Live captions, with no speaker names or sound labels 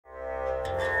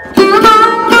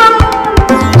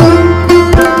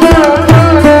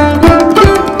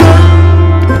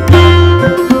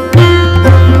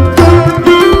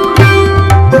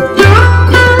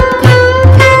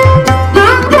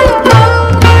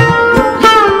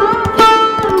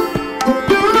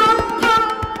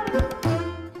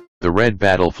The Red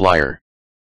Battle Flyer.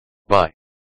 By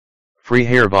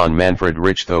Freiherr von Manfred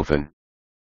Richthofen.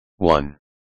 1.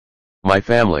 My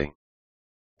family.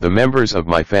 The members of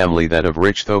my family that of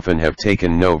Richthofen have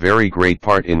taken no very great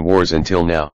part in wars until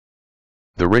now.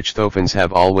 The Richthofens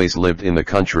have always lived in the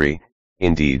country,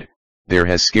 indeed, there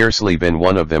has scarcely been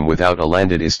one of them without a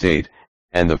landed estate,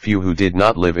 and the few who did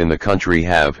not live in the country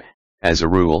have, as a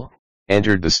rule,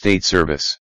 entered the state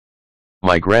service.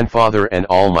 My grandfather and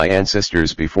all my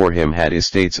ancestors before him had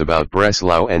estates about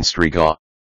Breslau and Striegau.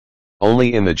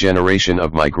 Only in the generation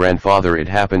of my grandfather it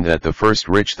happened that the first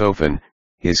Richthofen,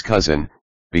 his cousin,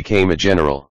 became a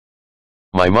general.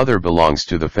 My mother belongs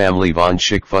to the family von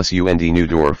Schickfuss und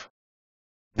Neudorf.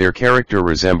 Their character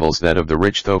resembles that of the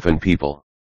Richthofen people.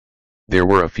 There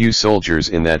were a few soldiers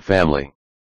in that family.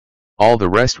 All the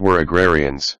rest were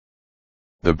agrarians.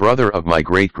 The brother of my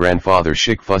great-grandfather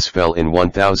Schickfuss fell in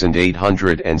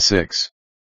 1806.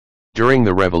 During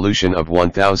the revolution of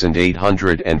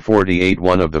 1848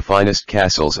 one of the finest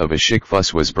castles of a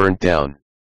Schickfuss was burnt down.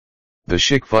 The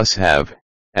Schickfuss have,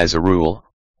 as a rule,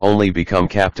 only become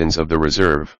captains of the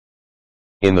reserve.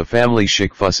 In the family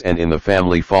Schickfuss and in the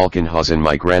family Falkenhausen,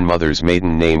 my grandmother's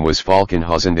maiden name was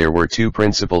Falkenhausen, there were two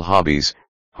principal hobbies,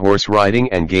 horse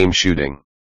riding and game shooting.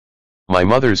 My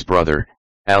mother's brother,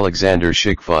 Alexander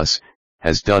Schickfuss,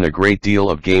 has done a great deal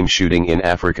of game shooting in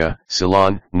Africa,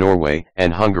 Ceylon, Norway,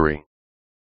 and Hungary.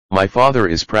 My father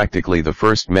is practically the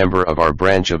first member of our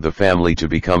branch of the family to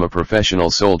become a professional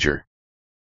soldier.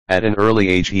 At an early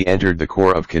age he entered the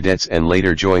Corps of Cadets and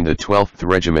later joined the 12th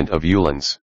Regiment of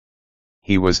Uhlans.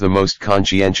 He was the most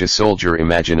conscientious soldier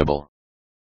imaginable.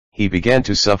 He began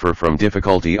to suffer from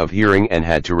difficulty of hearing and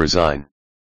had to resign.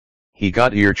 He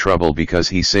got ear trouble because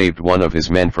he saved one of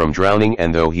his men from drowning,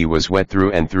 and though he was wet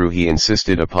through and through he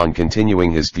insisted upon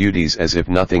continuing his duties as if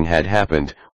nothing had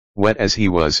happened, wet as he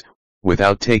was,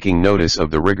 without taking notice of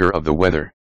the rigor of the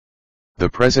weather. The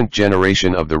present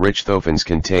generation of the Richthofens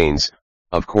contains,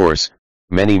 of course,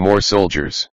 many more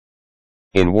soldiers.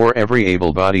 In war every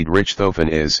able-bodied Richthofen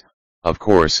is, of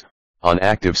course, on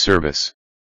active service.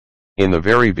 In the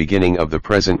very beginning of the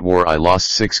present war I lost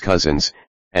 6 cousins,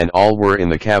 and all were in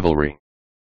the cavalry.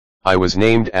 I was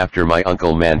named after my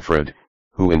uncle Manfred,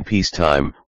 who in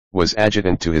peacetime, was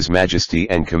adjutant to His Majesty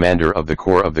and commander of the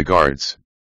Corps of the Guards.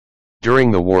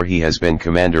 During the war he has been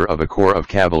commander of a corps of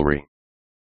cavalry.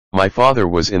 My father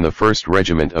was in the 1st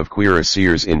Regiment of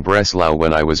Cuirassiers in Breslau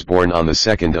when I was born on the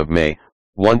 2nd of May,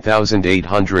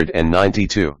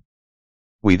 1892.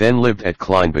 We then lived at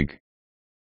Kleinburg.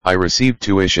 I received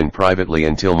tuition privately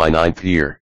until my 9th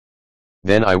year.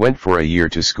 Then I went for a year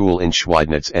to school in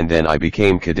Schweidnitz and then I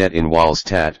became cadet in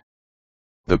Wahlstatt.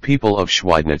 The people of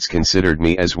Schweidnitz considered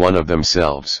me as one of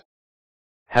themselves.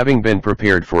 Having been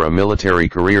prepared for a military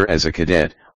career as a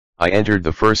cadet, I entered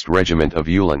the 1st Regiment of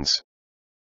Uhlans.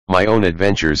 My own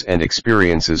adventures and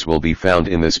experiences will be found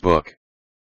in this book.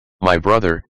 My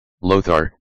brother,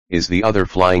 Lothar, is the other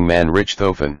flying man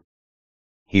Richthofen.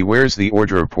 He wears the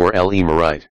Ordre pour le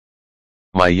Mérite.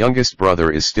 My youngest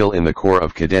brother is still in the Corps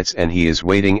of Cadets and he is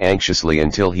waiting anxiously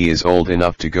until he is old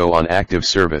enough to go on active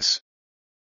service.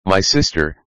 My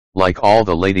sister, like all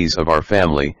the ladies of our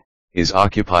family, is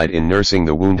occupied in nursing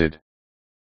the wounded.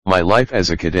 My life as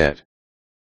a cadet.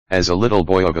 As a little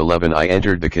boy of 11 I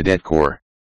entered the cadet corps.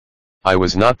 I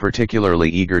was not particularly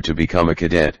eager to become a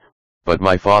cadet, but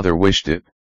my father wished it.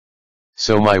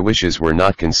 So my wishes were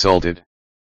not consulted.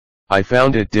 I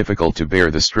found it difficult to bear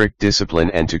the strict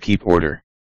discipline and to keep order.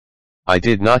 I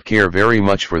did not care very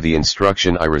much for the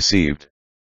instruction I received.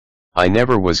 I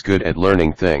never was good at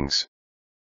learning things.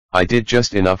 I did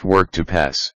just enough work to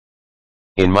pass.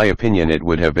 In my opinion it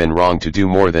would have been wrong to do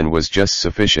more than was just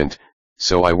sufficient,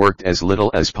 so I worked as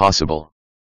little as possible.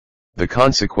 The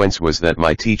consequence was that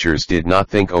my teachers did not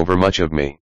think over much of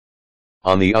me.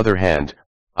 On the other hand,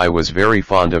 I was very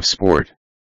fond of sport.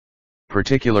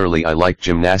 Particularly I liked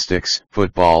gymnastics,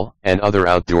 football, and other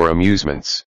outdoor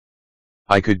amusements.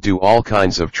 I could do all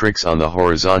kinds of tricks on the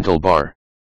horizontal bar.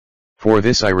 For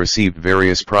this I received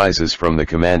various prizes from the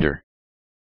commander.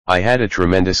 I had a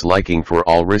tremendous liking for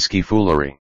all risky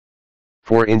foolery.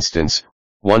 For instance,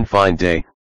 one fine day,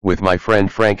 with my friend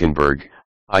Frankenberg,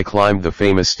 I climbed the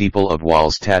famous steeple of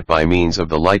Wahlstatt by means of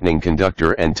the lightning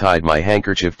conductor and tied my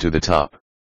handkerchief to the top.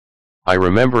 I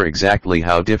remember exactly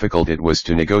how difficult it was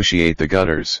to negotiate the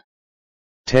gutters.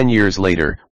 10 years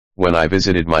later, when I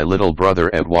visited my little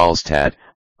brother at Wallstadt,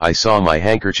 I saw my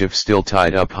handkerchief still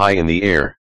tied up high in the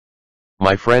air.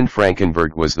 My friend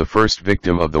Frankenberg was the first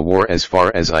victim of the war as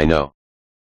far as I know.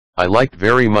 I liked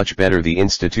very much better the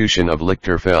institution of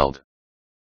Lichterfeld.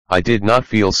 I did not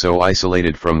feel so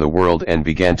isolated from the world and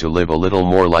began to live a little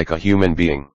more like a human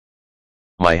being.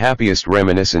 My happiest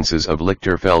reminiscences of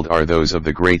Lichterfeld are those of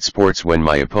the great sports when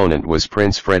my opponent was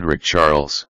Prince Frederick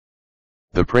Charles.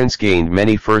 The prince gained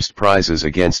many first prizes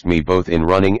against me both in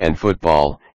running and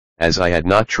football, as I had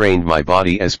not trained my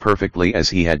body as perfectly as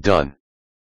he had done.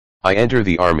 I enter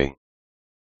the army.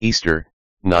 Easter,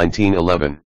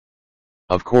 1911.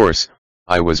 Of course,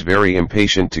 I was very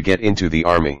impatient to get into the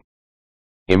army.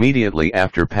 Immediately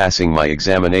after passing my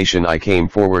examination I came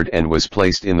forward and was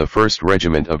placed in the 1st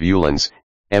Regiment of Uhlans,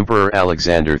 Emperor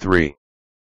Alexander III.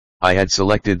 I had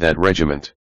selected that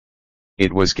regiment.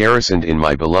 It was garrisoned in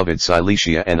my beloved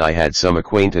Silesia and I had some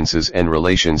acquaintances and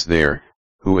relations there,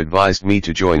 who advised me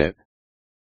to join it.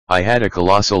 I had a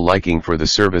colossal liking for the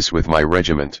service with my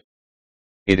regiment.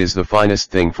 It is the finest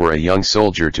thing for a young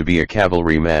soldier to be a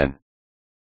cavalryman.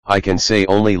 I can say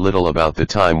only little about the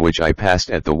time which I passed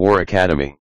at the War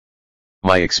Academy.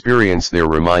 My experience there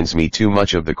reminds me too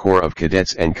much of the Corps of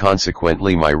Cadets and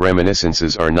consequently my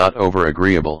reminiscences are not over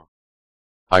agreeable.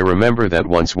 I remember that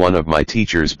once one of my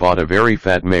teachers bought a very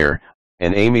fat mare,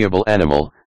 an amiable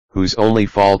animal, whose only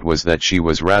fault was that she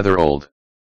was rather old.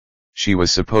 She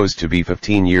was supposed to be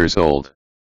 15 years old.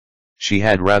 She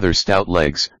had rather stout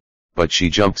legs, but she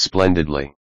jumped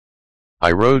splendidly.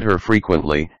 I rode her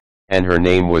frequently, and her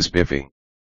name was Biffy.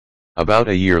 About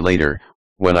a year later,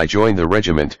 when I joined the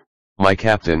regiment, my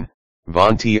captain,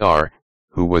 von Tr.,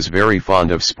 who was very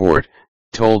fond of sport,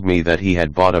 told me that he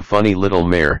had bought a funny little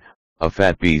mare, a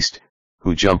fat beast,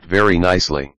 who jumped very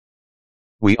nicely.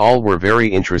 We all were very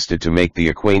interested to make the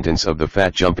acquaintance of the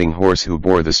fat jumping horse who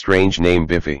bore the strange name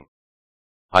Biffy.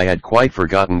 I had quite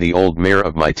forgotten the old mare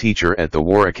of my teacher at the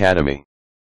War Academy.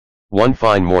 One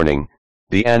fine morning,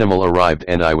 the animal arrived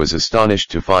and I was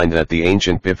astonished to find that the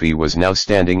ancient Biffy was now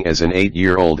standing as an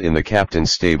 8-year-old in the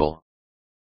captain's stable.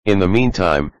 In the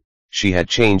meantime, she had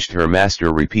changed her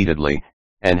master repeatedly,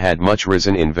 and had much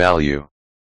risen in value.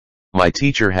 My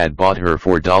teacher had bought her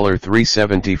for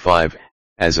 $3.75,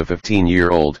 as a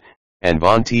 15-year-old, and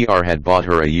von Tr. had bought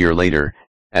her a year later,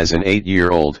 as an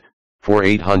 8-year-old, for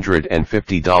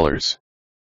 $850.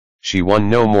 She won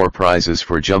no more prizes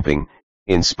for jumping,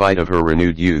 in spite of her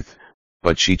renewed youth,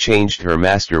 but she changed her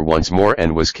master once more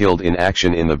and was killed in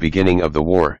action in the beginning of the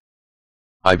war.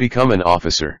 I become an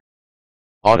officer.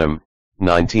 Autumn,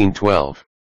 1912.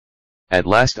 At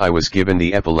last I was given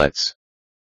the epaulets.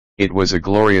 It was a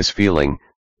glorious feeling,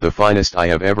 the finest I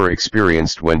have ever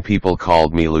experienced when people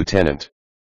called me lieutenant.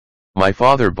 My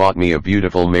father bought me a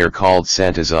beautiful mare called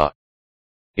Santaza.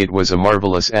 It was a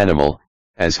marvelous animal,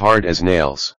 as hard as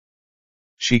nails.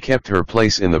 She kept her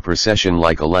place in the procession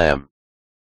like a lamb.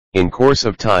 In course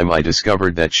of time I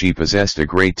discovered that she possessed a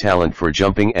great talent for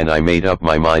jumping and I made up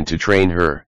my mind to train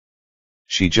her.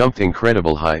 She jumped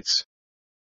incredible heights.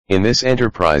 In this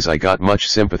enterprise I got much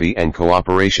sympathy and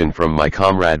cooperation from my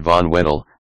comrade von Wedel,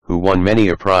 who won many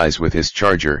a prize with his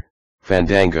charger,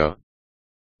 Fandango.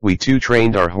 We too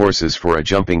trained our horses for a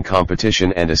jumping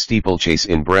competition and a steeplechase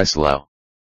in Breslau.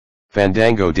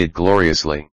 Fandango did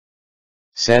gloriously.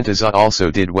 Santaza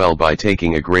also did well by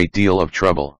taking a great deal of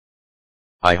trouble.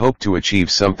 I hoped to achieve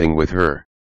something with her.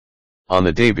 On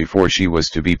the day before she was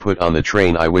to be put on the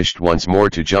train I wished once more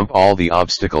to jump all the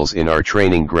obstacles in our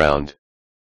training ground.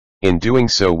 In doing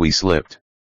so we slipped.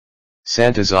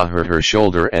 Santaza hurt her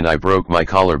shoulder and I broke my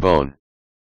collarbone.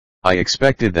 I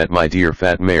expected that my dear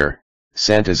fat mare,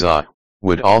 Santaza,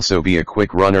 would also be a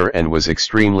quick runner and was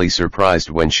extremely surprised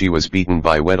when she was beaten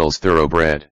by Wedel's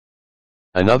thoroughbred.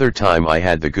 Another time I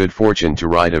had the good fortune to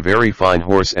ride a very fine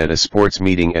horse at a sports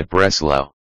meeting at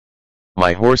Breslau.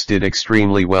 My horse did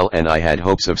extremely well and I had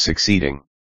hopes of succeeding.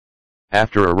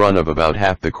 After a run of about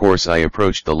half the course I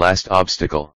approached the last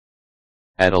obstacle.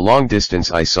 At a long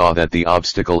distance I saw that the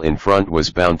obstacle in front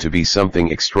was bound to be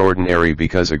something extraordinary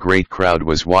because a great crowd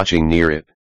was watching near it.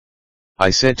 I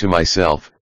said to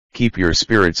myself, "Keep your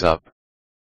spirits up.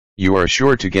 You are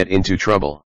sure to get into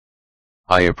trouble."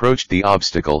 I approached the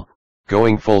obstacle,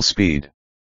 going full speed.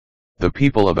 The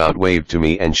people about waved to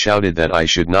me and shouted that I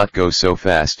should not go so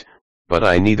fast, but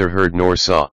I neither heard nor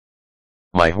saw.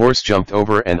 My horse jumped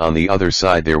over and on the other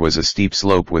side there was a steep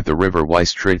slope with the river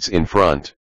Weistritz in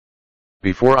front.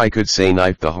 Before I could say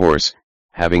knife the horse,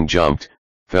 having jumped,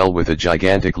 fell with a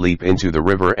gigantic leap into the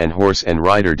river and horse and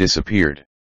rider disappeared.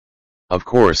 Of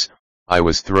course, I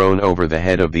was thrown over the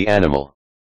head of the animal.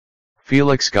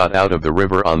 Felix got out of the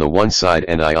river on the one side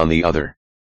and I on the other.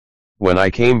 When I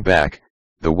came back,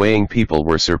 the weighing people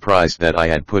were surprised that I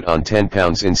had put on 10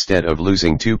 pounds instead of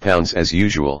losing 2 pounds as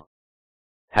usual.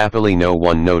 Happily no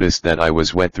one noticed that I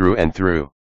was wet through and through.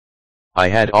 I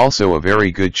had also a very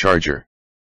good charger.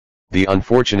 The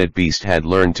unfortunate beast had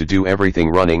learned to do everything: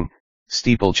 running,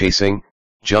 steeplechasing,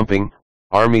 jumping,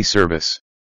 army service.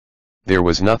 There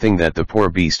was nothing that the poor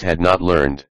beast had not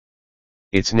learned.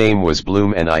 Its name was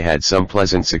Bloom and I had some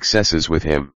pleasant successes with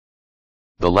him.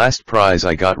 The last prize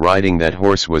I got riding that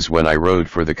horse was when I rode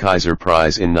for the Kaiser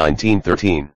Prize in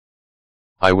 1913.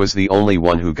 I was the only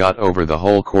one who got over the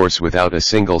whole course without a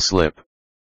single slip.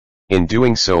 In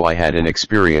doing so I had an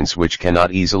experience which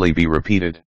cannot easily be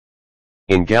repeated.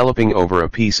 In galloping over a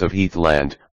piece of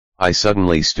heathland, I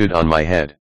suddenly stood on my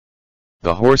head.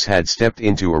 The horse had stepped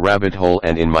into a rabbit hole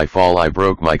and in my fall I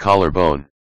broke my collarbone.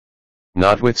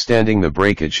 Notwithstanding the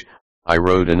breakage, I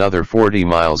rode another 40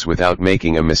 miles without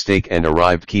making a mistake and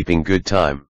arrived keeping good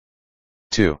time.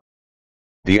 2.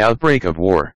 The outbreak of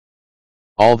war.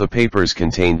 All the papers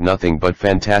contained nothing but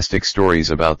fantastic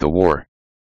stories about the war.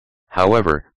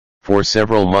 However, for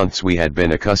several months we had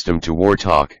been accustomed to war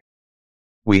talk.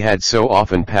 We had so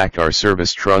often packed our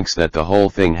service trunks that the whole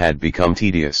thing had become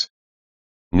tedious.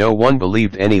 No one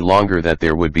believed any longer that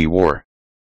there would be war.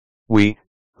 We,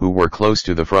 who were close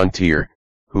to the frontier,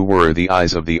 who were the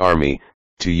eyes of the army,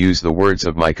 to use the words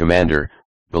of my commander,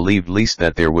 believed least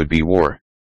that there would be war.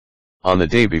 On the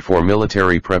day before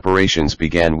military preparations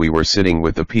began we were sitting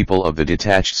with the people of the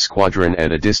detached squadron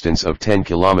at a distance of 10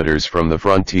 kilometers from the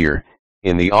frontier,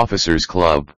 in the officers'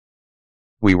 club.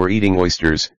 We were eating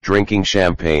oysters, drinking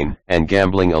champagne, and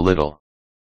gambling a little.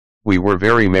 We were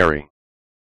very merry.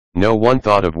 No one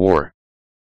thought of war.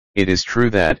 It is true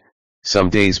that,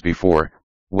 some days before,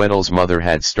 Weddell's mother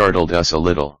had startled us a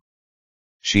little.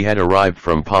 She had arrived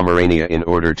from Pomerania in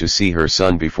order to see her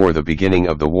son before the beginning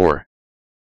of the war.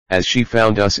 As she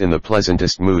found us in the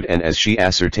pleasantest mood and as she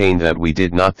ascertained that we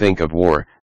did not think of war,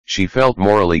 she felt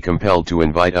morally compelled to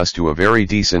invite us to a very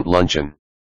decent luncheon.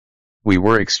 We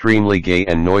were extremely gay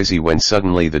and noisy when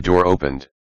suddenly the door opened.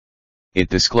 It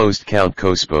disclosed Count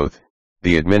Kospoth,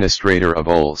 the administrator of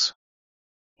Ols.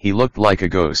 He looked like a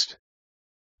ghost.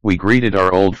 We greeted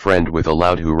our old friend with a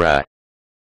loud hurrah.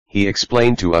 He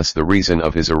explained to us the reason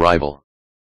of his arrival.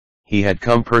 He had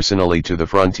come personally to the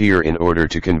frontier in order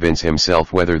to convince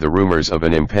himself whether the rumors of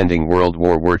an impending world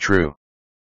war were true.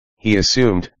 He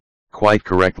assumed, quite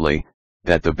correctly,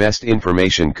 that the best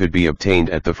information could be obtained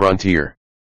at the frontier.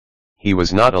 He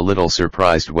was not a little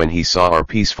surprised when he saw our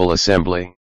peaceful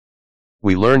assembly.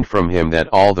 We learned from him that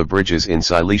all the bridges in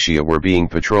Silesia were being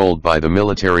patrolled by the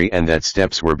military and that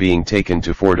steps were being taken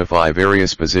to fortify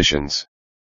various positions.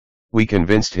 We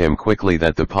convinced him quickly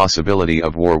that the possibility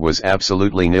of war was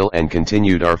absolutely nil and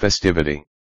continued our festivity.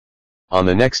 On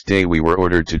the next day we were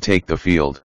ordered to take the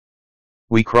field.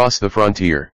 We crossed the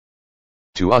frontier.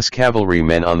 To us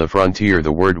cavalrymen on the frontier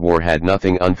the word war had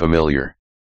nothing unfamiliar.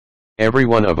 Every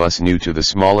one of us knew to the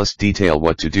smallest detail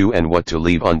what to do and what to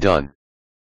leave undone.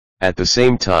 At the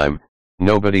same time,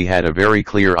 nobody had a very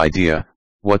clear idea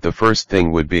what the first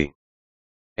thing would be.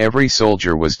 Every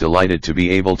soldier was delighted to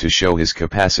be able to show his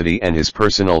capacity and his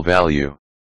personal value.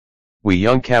 We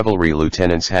young cavalry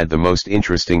lieutenants had the most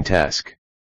interesting task.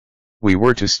 We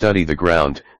were to study the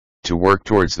ground, to work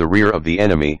towards the rear of the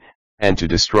enemy, and to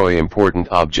destroy important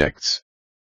objects.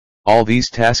 All these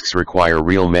tasks require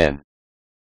real men.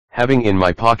 Having in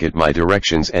my pocket my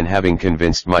directions and having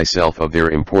convinced myself of their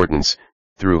importance,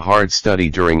 through hard study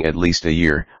during at least a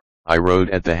year, I rode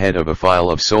at the head of a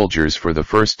file of soldiers for the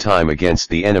first time against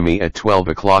the enemy at 12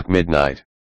 o'clock midnight.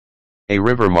 A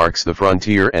river marks the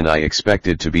frontier and I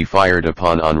expected to be fired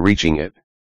upon on reaching it.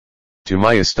 To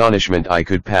my astonishment I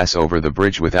could pass over the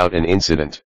bridge without an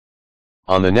incident.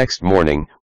 On the next morning,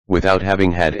 without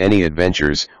having had any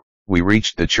adventures, we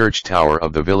reached the church tower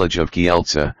of the village of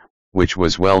Kielce, which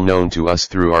was well known to us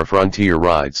through our frontier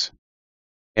rides.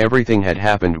 Everything had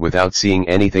happened without seeing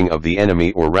anything of the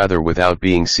enemy, or rather without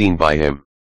being seen by him.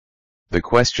 The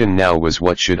question now was,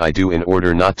 what should I do in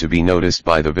order not to be noticed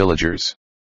by the villagers?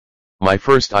 My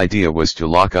first idea was to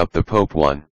lock up the Pope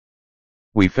one.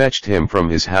 We fetched him from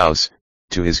his house,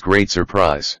 to his great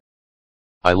surprise.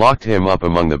 I locked him up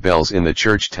among the bells in the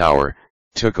church tower,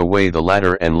 took away the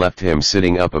ladder and left him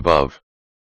sitting up above.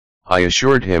 I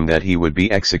assured him that he would be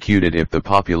executed if the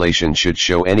population should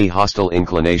show any hostile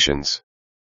inclinations.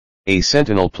 A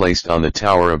sentinel placed on the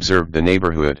tower observed the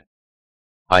neighborhood.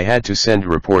 I had to send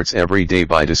reports every day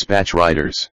by dispatch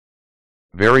riders.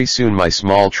 Very soon my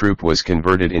small troop was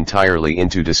converted entirely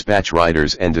into dispatch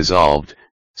riders and dissolved,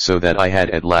 so that I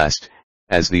had at last,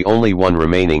 as the only one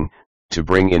remaining, to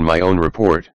bring in my own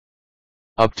report.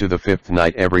 Up to the 5th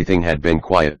night everything had been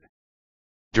quiet.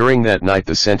 During that night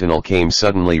the sentinel came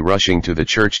suddenly rushing to the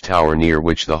church tower near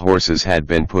which the horses had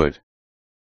been put.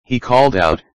 He called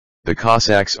out, "The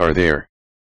Cossacks are there."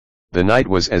 The night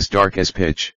was as dark as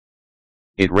pitch.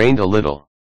 It rained a little.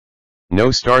 No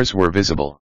stars were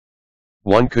visible.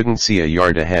 One couldn't see a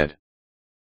yard ahead.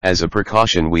 As a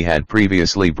precaution we had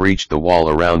previously breached the wall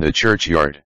around the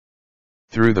churchyard.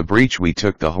 Through the breach we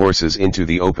took the horses into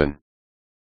the open.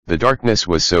 The darkness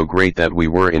was so great that we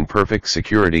were in perfect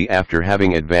security after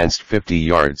having advanced 50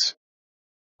 yards.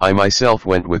 I myself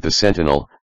went with the sentinel,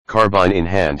 carbine in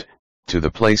hand, to the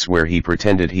place where he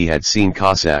pretended he had seen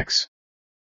Cossacks.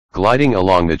 Gliding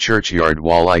along the churchyard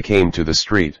wall I came to the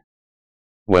street.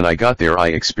 When I got there I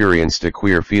experienced a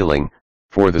queer feeling,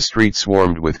 for the street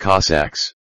swarmed with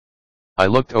Cossacks. I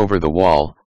looked over the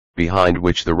wall, behind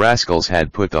which the rascals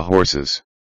had put the horses.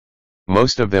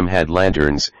 Most of them had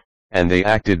lanterns, and they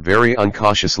acted very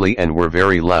uncautiously and were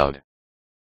very loud.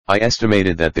 I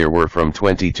estimated that there were from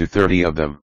 20 to 30 of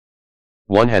them.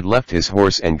 One had left his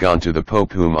horse and gone to the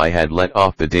Pope whom I had let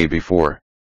off the day before.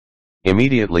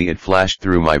 Immediately it flashed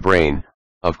through my brain,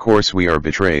 of course we are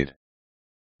betrayed.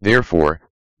 Therefore,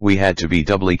 we had to be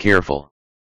doubly careful.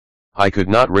 I could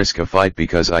not risk a fight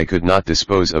because I could not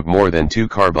dispose of more than 2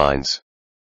 carbines.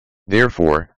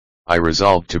 Therefore, I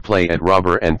resolved to play at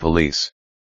robber and police.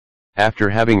 After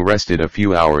having rested a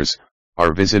few hours,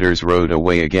 our visitors rode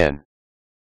away again.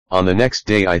 On the next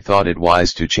day I thought it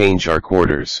wise to change our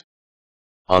quarters.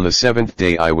 On the 7th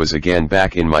day I was again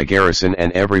back in my garrison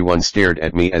and everyone stared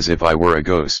at me as if I were a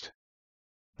ghost.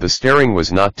 The staring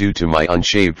was not due to my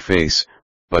unshaved face,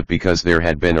 but because there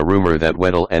had been a rumor that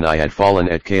Weddell and I had fallen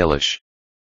at Kalish.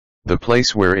 The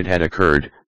place where it had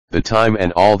occurred, the time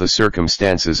and all the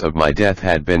circumstances of my death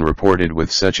had been reported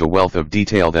with such a wealth of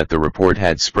detail that the report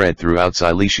had spread throughout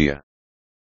Silesia.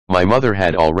 My mother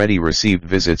had already received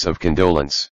visits of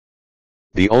condolence.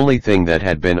 The only thing that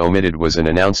had been omitted was an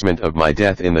announcement of my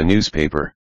death in the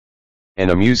newspaper. An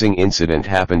amusing incident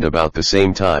happened about the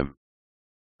same time.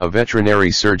 A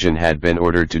veterinary surgeon had been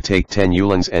ordered to take 10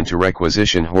 Uhlans and to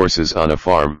requisition horses on a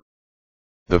farm.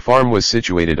 The farm was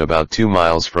situated about 2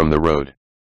 miles from the road.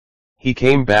 He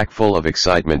came back full of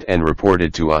excitement and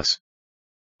reported to us.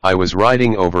 I was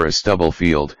riding over a stubble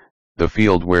field, the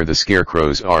field where the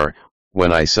scarecrows are,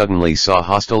 when I suddenly saw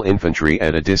hostile infantry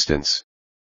at a distance.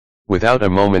 Without a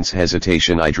moment's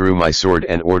hesitation I drew my sword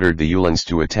and ordered the Uhlans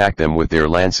to attack them with their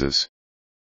lances.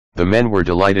 The men were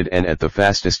delighted and at the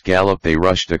fastest gallop they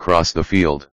rushed across the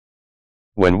field.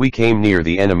 When we came near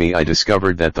the enemy I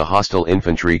discovered that the hostile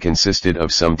infantry consisted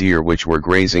of some deer which were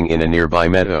grazing in a nearby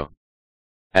meadow.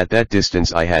 At that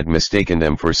distance I had mistaken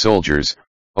them for soldiers,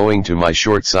 owing to my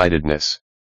short-sightedness.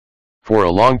 For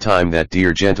a long time that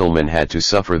dear gentleman had to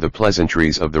suffer the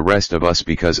pleasantries of the rest of us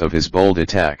because of his bold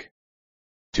attack.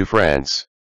 To France.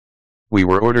 We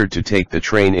were ordered to take the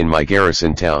train in my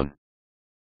garrison town.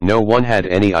 No one had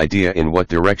any idea in what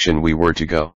direction we were to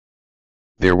go.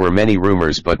 There were many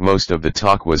rumors but most of the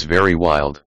talk was very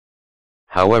wild.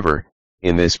 However,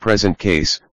 in this present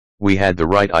case, we had the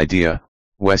right idea,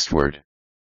 westward.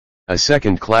 A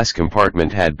second-class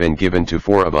compartment had been given to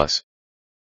 4 of us.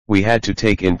 We had to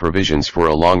take in provisions for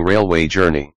a long railway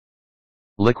journey.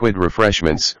 Liquid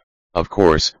refreshments, of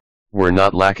course, were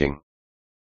not lacking.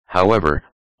 However,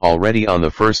 already on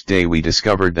the first day we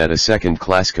discovered that a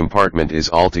second-class compartment is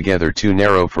altogether too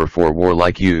narrow for 4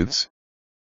 warlike youths.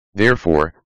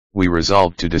 Therefore, we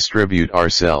resolved to distribute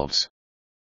ourselves.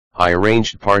 I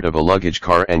arranged part of a luggage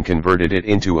car and converted it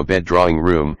into a bed drawing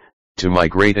room, to my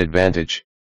great advantage.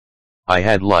 I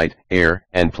had light, air,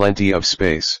 and plenty of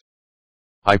space.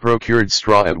 I procured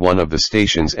straw at one of the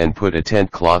stations and put a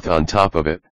tent cloth on top of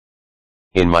it.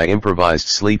 In my improvised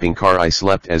sleeping car I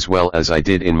slept as well as I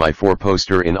did in my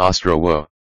 4-poster in Ostrowo.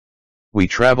 We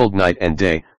traveled night and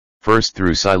day, first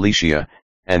through Silesia,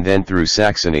 and then through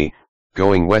Saxony,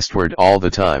 going westward all the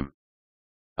time.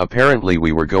 Apparently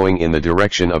we were going in the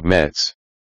direction of Metz.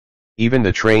 Even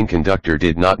the train conductor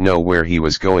did not know where he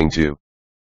was going to.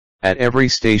 At every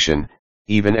station,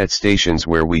 even at stations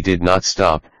where we did not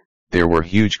stop, there were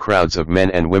huge crowds of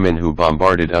men and women who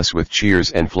bombarded us with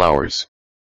cheers and flowers.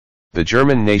 The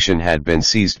German nation had been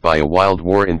seized by a wild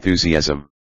war enthusiasm.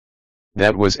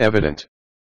 That was evident.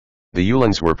 The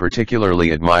Uhlans were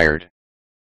particularly admired.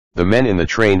 The men in the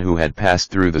train who had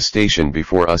passed through the station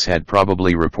before us had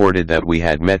probably reported that we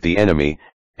had met the enemy,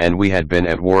 and we had been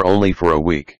at war only for a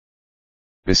week.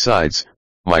 Besides,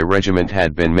 my regiment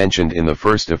had been mentioned in the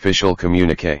first official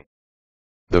communiqué.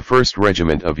 The 1st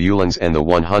Regiment of Uhlans and the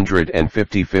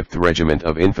 155th Regiment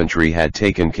of Infantry had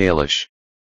taken Kalisz.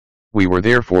 We were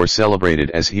therefore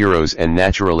celebrated as heroes and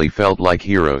naturally felt like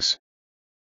heroes.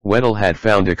 Wedel had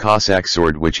found a Cossack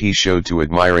sword which he showed to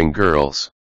admiring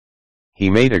girls. He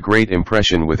made a great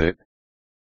impression with it.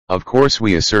 Of course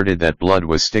we asserted that blood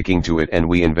was sticking to it, and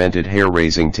we invented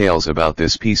hair-raising tales about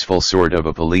this peaceful sword of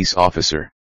a police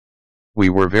officer. We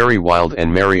were very wild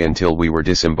and merry until we were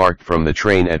disembarked from the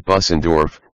train at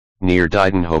Bussendorf, near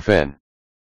Diedenhofen.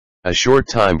 A short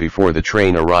time before the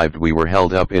train arrived we were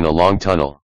held up in a long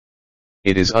tunnel.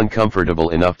 It is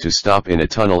uncomfortable enough to stop in a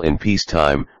tunnel in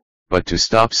peacetime, but to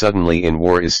stop suddenly in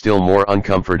war is still more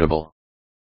uncomfortable.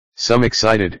 Some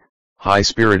excited,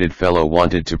 high-spirited fellow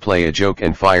wanted to play a joke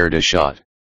and fired a shot.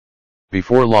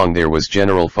 Before long there was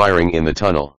general firing in the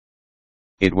tunnel.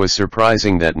 It was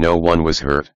surprising that no one was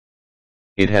hurt.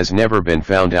 It has never been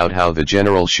found out how the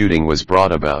general shooting was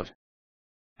brought about.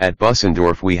 At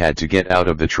Bussendorf we had to get out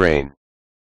of the train.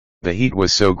 The heat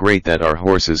was so great that our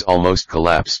horses almost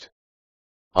collapsed.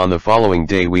 On the following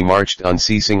day we marched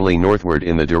unceasingly northward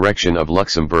in the direction of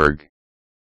Luxembourg.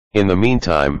 In the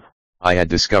meantime, I had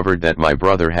discovered that my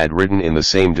brother had ridden in the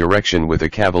same direction with a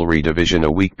cavalry division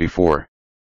a week before.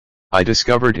 I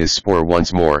discovered his spoor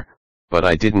once more, but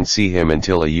I didn't see him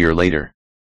until a year later.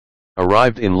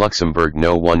 Arrived in Luxembourg,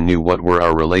 no one knew what were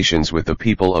our relations with the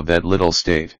people of that little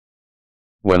state.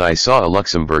 When I saw a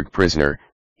Luxembourg prisoner,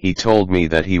 he told me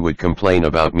that he would complain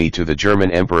about me to the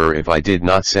German emperor if I did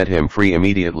not set him free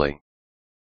immediately.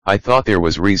 I thought there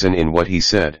was reason in what he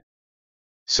said.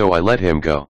 So I let him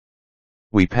go.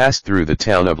 We passed through the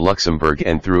town of Luxembourg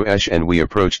and through Esch, and we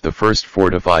approached the first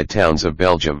fortified towns of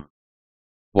Belgium.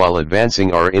 While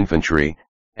advancing, our infantry,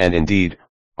 and indeed,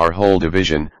 our whole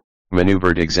division,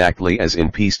 maneuvered exactly as in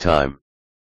peacetime.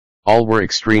 All were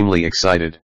extremely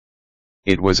excited.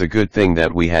 It was a good thing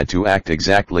that we had to act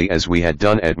exactly as we had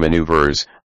done at maneuvers,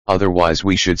 otherwise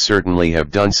we should certainly have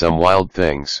done some wild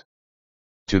things.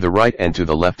 To the right and to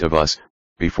the left of us,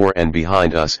 before and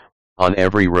behind us, on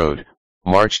every road,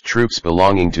 marched troops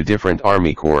belonging to different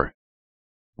army corps.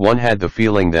 One had the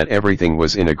feeling that everything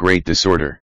was in a great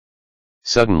disorder.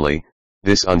 Suddenly,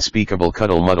 this unspeakable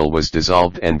cuddle-muddle was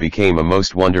dissolved and became a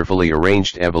most wonderfully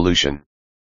arranged evolution.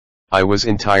 I was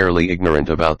entirely ignorant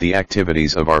about the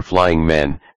activities of our flying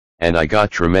men, and I got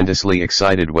tremendously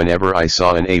excited whenever I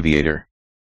saw an aviator.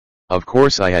 Of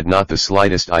course I had not the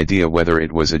slightest idea whether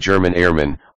it was a German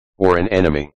airman, or an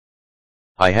enemy.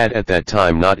 I had at that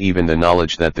time not even the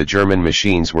knowledge that the German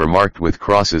machines were marked with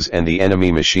crosses and the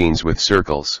enemy machines with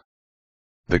circles.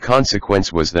 The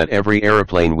consequence was that every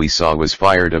aeroplane we saw was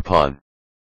fired upon.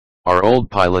 Our old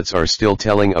pilots are still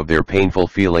telling of their painful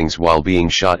feelings while being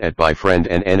shot at by friend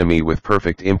and enemy with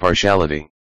perfect impartiality.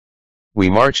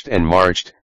 We marched and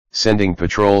marched, sending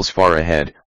patrols far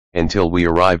ahead, until we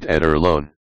arrived at Erlon.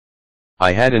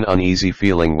 I had an uneasy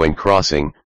feeling when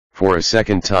crossing, for a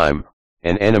second time,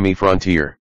 an enemy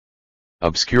frontier.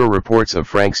 Obscure reports of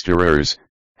franksterers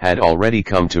had already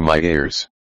come to my ears.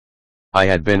 I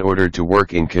had been ordered to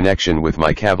work in connection with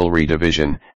my cavalry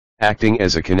division, acting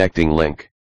as a connecting link.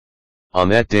 On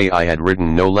that day I had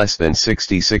ridden no less than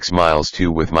 66 miles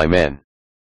with my men.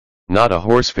 Not a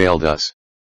horse failed us.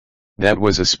 That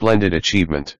was a splendid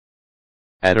achievement.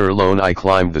 At Erlon I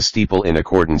climbed the steeple in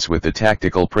accordance with the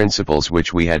tactical principles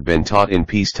which we had been taught in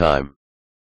peacetime.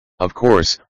 Of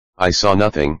course, I saw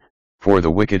nothing, for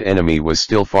the wicked enemy was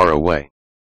still far away.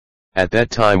 At that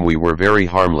time we were very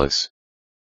harmless.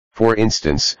 For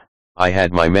instance, I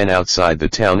had my men outside the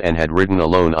town and had ridden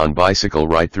alone on bicycle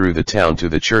right through the town to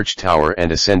the church tower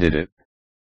and ascended it.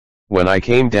 When I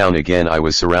came down again I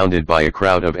was surrounded by a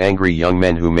crowd of angry young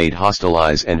men who made hostile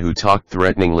eyes and who talked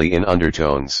threateningly in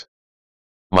undertones.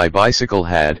 My bicycle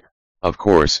had, of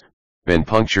course, been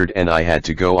punctured and I had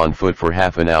to go on foot for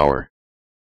half an hour.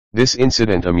 This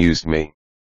incident amused me.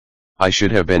 I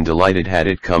should have been delighted had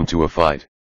it come to a fight.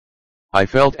 I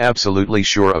felt absolutely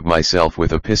sure of myself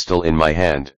with a pistol in my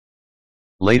hand.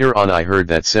 Later on I heard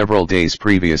that several days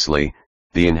previously,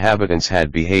 the inhabitants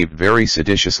had behaved very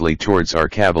seditiously towards our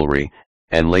cavalry,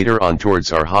 and later on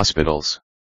towards our hospitals.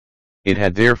 It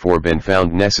had therefore been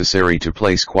found necessary to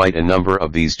place quite a number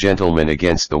of these gentlemen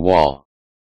against the wall.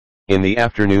 In the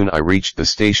afternoon I reached the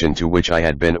station to which I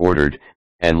had been ordered,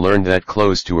 and learned that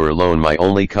close to Erlon my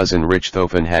only cousin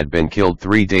Richthofen had been killed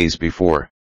 3 days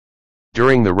before.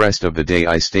 During the rest of the day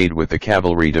I stayed with the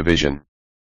cavalry division.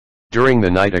 During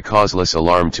the night a causeless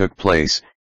alarm took place,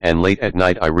 and late at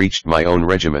night I reached my own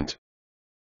regiment.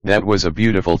 That was a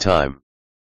beautiful time.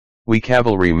 We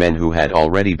cavalrymen who had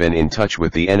already been in touch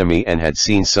with the enemy and had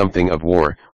seen something of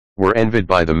war, were envied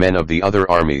by the men of the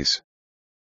other armies.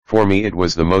 For me it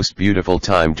was the most beautiful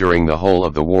time during the whole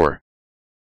of the war.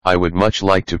 I would much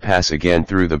like to pass again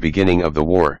through the beginning of the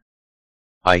war.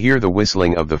 I hear the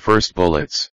whistling of the first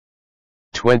bullets.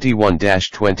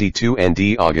 21-22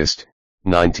 ND August,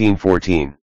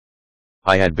 1914.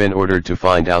 I had been ordered to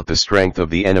find out the strength of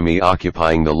the enemy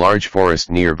occupying the large forest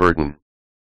near Virton.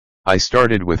 I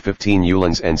started with 15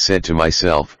 Uhlans and said to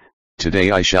myself,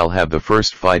 today I shall have the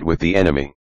first fight with the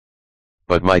enemy.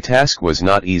 But my task was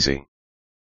not easy.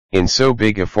 In so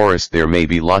big a forest there may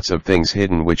be lots of things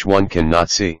hidden which one cannot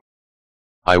see.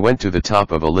 I went to the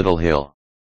top of a little hill.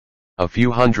 A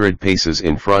few hundred paces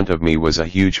in front of me was a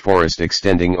huge forest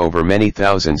extending over many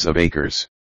thousands of acres.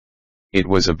 It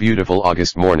was a beautiful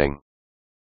August morning.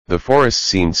 The forest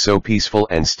seemed so peaceful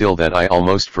and still that I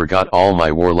almost forgot all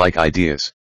my warlike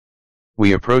ideas.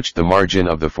 We approached the margin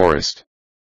of the forest.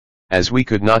 As we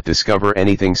could not discover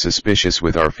anything suspicious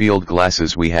with our field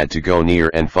glasses, we had to go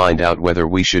near and find out whether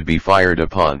we should be fired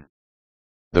upon.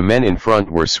 The men in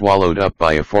front were swallowed up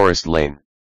by a forest lane.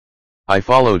 I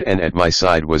followed, and at my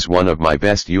side was one of my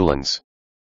best Uhlans.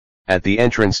 At the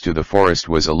entrance to the forest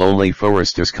was a lonely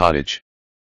forester's cottage.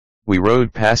 We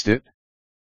rode past it.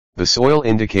 The soil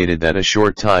indicated that a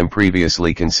short time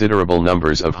previously considerable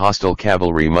numbers of hostile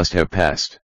cavalry must have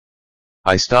passed.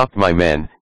 I stopped my men,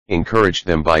 encouraged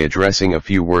them by addressing a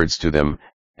few words to them,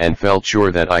 and felt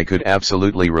sure that I could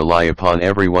absolutely rely upon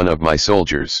every one of my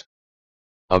soldiers.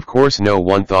 Of course no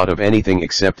one thought of anything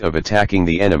except of attacking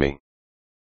the enemy.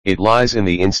 It lies in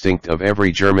the instinct of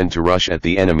every German to rush at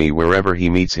the enemy wherever he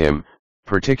meets him,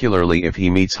 particularly if he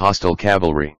meets hostile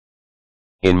cavalry.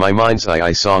 In my mind's eye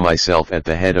I saw myself at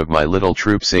the head of my little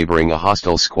troop sabering a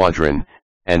hostile squadron,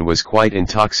 and was quite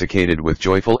intoxicated with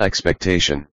joyful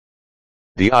expectation.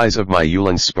 The eyes of my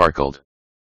Uhlans sparkled.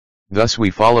 Thus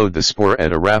we followed the spoor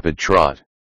at a rapid trot.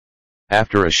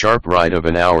 After a sharp ride of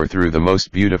an hour through the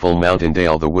most beautiful mountain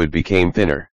dale, the wood became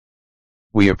thinner.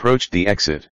 We approached the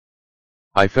exit.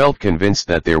 I felt convinced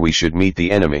that there we should meet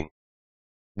the enemy.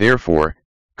 Therefore,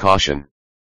 caution.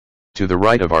 To the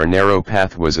right of our narrow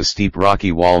path was a steep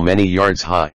rocky wall many yards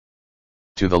high.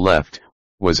 To the left,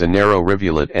 was a narrow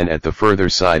rivulet, and at the further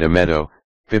side a meadow,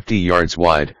 50 yards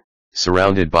wide,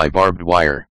 surrounded by barbed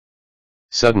wire.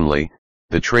 Suddenly,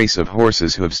 the trace of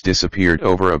horses' hoofs disappeared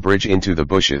over a bridge into the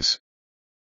bushes.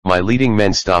 My leading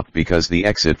men stopped because the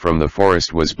exit from the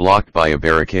forest was blocked by a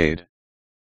barricade.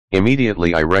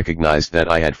 Immediately I recognized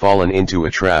that I had fallen into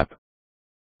a trap.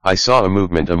 I saw a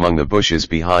movement among the bushes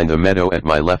behind the meadow at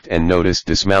my left and noticed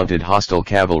dismounted hostile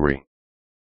cavalry.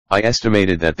 I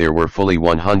estimated that there were fully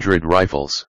 100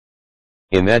 rifles.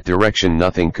 In that direction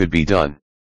nothing could be done.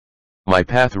 My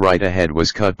path right ahead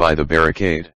was cut by the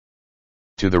barricade.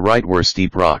 To the right were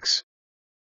steep rocks.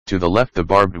 To the left the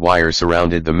barbed wire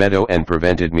surrounded the meadow and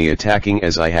prevented me attacking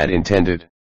as I had intended.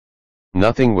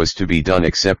 Nothing was to be done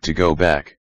except to go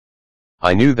back.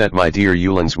 I knew that my dear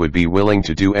Uhlans would be willing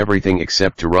to do everything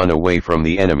except to run away from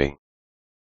the enemy.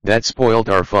 That spoiled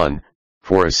our fun,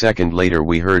 for a second later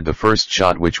we heard the first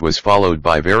shot, which was followed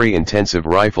by very intensive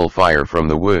rifle fire from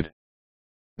the wood.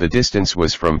 The distance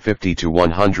was from 50 to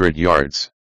 100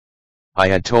 yards. I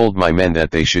had told my men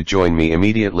that they should join me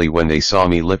immediately when they saw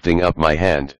me lifting up my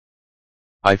hand.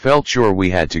 I felt sure we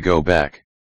had to go back.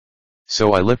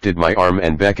 So I lifted my arm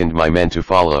and beckoned my men to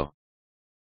follow.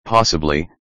 Possibly,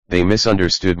 they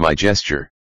misunderstood my gesture.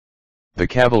 The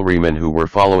cavalrymen who were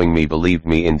following me believed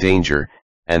me in danger,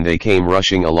 and they came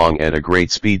rushing along at a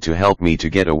great speed to help me to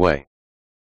get away.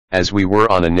 As we were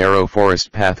on a narrow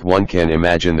forest path, one can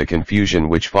imagine the confusion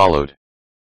which followed.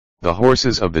 The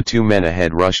horses of the two men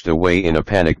ahead rushed away in a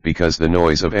panic because the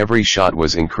noise of every shot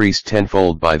was increased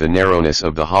tenfold by the narrowness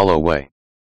of the hollow way.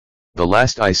 The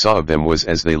last I saw of them was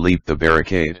as they leaped the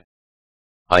barricade.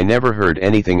 I never heard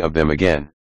anything of them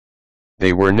again.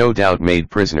 They were no doubt made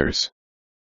prisoners.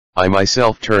 I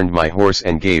myself turned my horse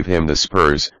and gave him the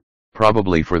spurs,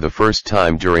 probably for the first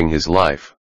time during his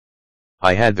life.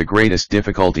 I had the greatest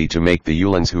difficulty to make the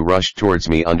Uhlans who rushed towards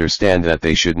me understand that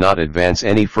they should not advance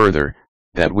any further,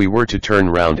 that we were to turn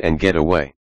round and get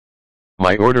away.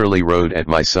 My orderly rode at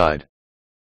my side.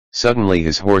 Suddenly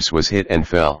his horse was hit and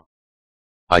fell.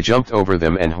 I jumped over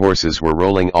them and horses were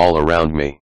rolling all around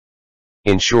me.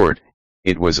 In short,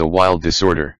 it was a wild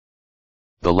disorder.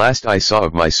 The last I saw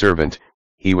of my servant,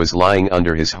 he was lying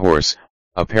under his horse,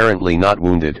 apparently not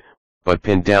wounded, but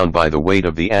pinned down by the weight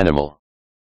of the animal.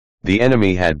 The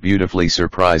enemy had beautifully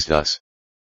surprised us.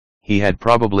 He had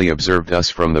probably observed us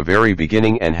from the very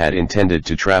beginning and had intended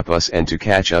to trap us and to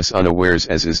catch us unawares,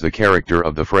 as is the character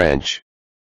of the French.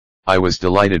 I was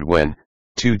delighted when,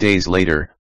 2 days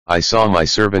later, I saw my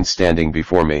servant standing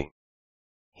before me.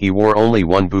 He wore only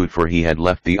one boot, for he had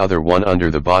left the other one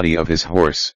under the body of his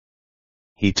horse.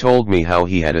 He told me how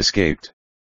he had escaped.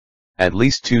 At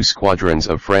least 2 squadrons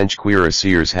of French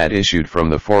cuirassiers had issued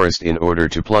from the forest in order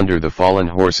to plunder the fallen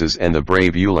horses and the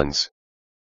brave Uhlans.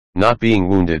 Not being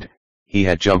wounded, he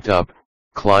had jumped up,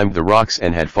 climbed the rocks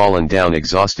and had fallen down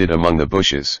exhausted among the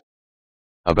bushes.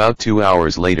 About 2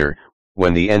 hours later,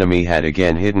 when the enemy had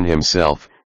again hidden himself,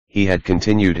 he had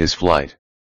continued his flight.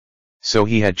 So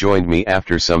he had joined me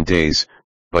after some days,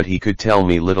 but he could tell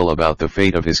me little about the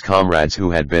fate of his comrades who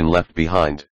had been left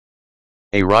behind.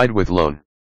 A ride with Lone.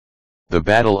 The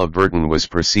Battle of Verdun was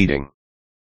proceeding.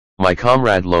 My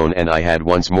comrade Lone and I had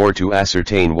once more to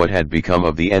ascertain what had become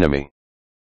of the enemy.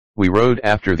 We rode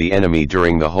after the enemy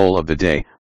during the whole of the day,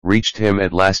 reached him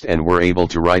at last and were able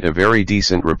to write a very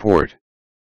decent report.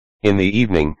 In the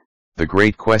evening, the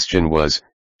great question was,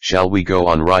 shall we go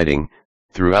on riding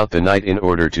throughout the night in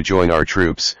order to join our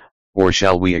troops, or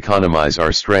shall we economize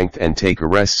our strength and take a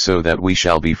rest so that we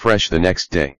shall be fresh the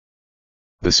next day?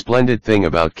 The splendid thing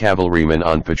about cavalrymen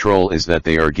on patrol is that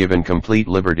they are given complete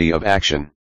liberty of action.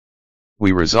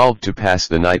 We resolved to pass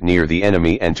the night near the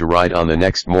enemy and to ride on the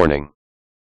next morning.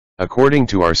 According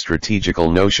to our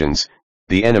strategical notions,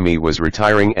 the enemy was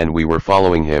retiring and we were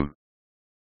following him.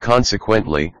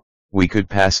 Consequently, we could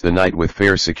pass the night with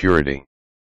fair security.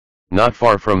 Not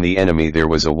far from the enemy there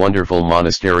was a wonderful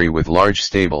monastery with large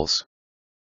stables.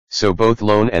 So both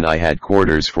Lone and I had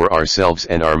quarters for ourselves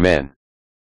and our men.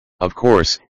 Of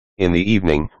course, in the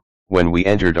evening, when we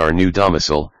entered our new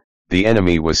domicile, the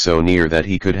enemy was so near that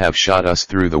he could have shot us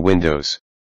through the windows.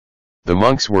 The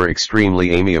monks were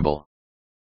extremely amiable.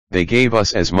 They gave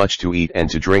us as much to eat and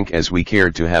to drink as we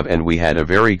cared to have, and we had a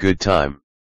very good time.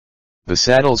 The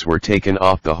saddles were taken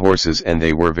off the horses and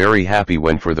they were very happy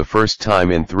when for the first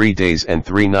time in 3 days and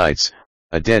 3 nights,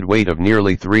 a dead weight of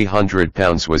nearly 300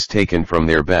 pounds was taken from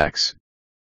their backs.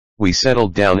 We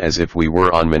settled down as if we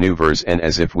were on maneuvers and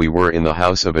as if we were in the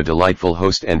house of a delightful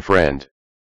host and friend.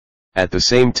 At the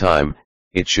same time,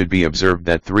 it should be observed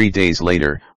that 3 days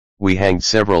later, we hanged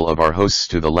several of our hosts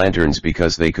to the lanterns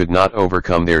because they could not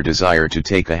overcome their desire to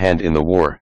take a hand in the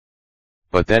war.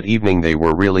 But that evening they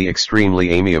were really extremely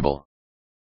amiable.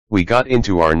 We got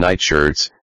into our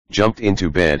nightshirts, jumped into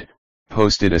bed,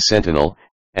 posted a sentinel,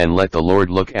 and let the Lord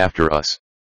look after us.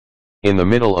 In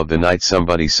the middle of the night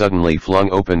somebody suddenly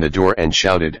flung open the door and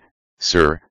shouted,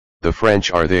 "Sir, the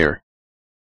French are there."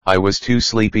 I was too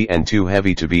sleepy and too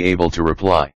heavy to be able to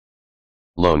reply.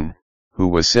 Lone, who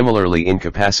was similarly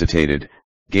incapacitated,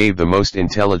 gave the most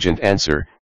intelligent answer,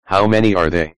 "How many are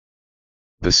they?"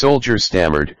 The soldier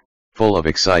stammered, full of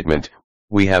excitement,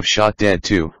 "We have shot dead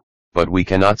 2, but we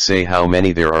cannot say how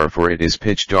many there are for it is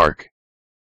pitch dark."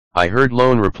 I heard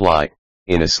Lone reply,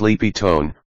 in a sleepy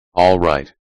tone, "All right.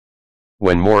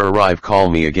 When more arrive call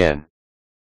me again."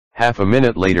 Half a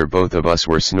minute later both of us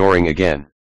were snoring again.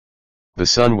 The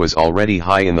sun was already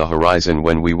high in the horizon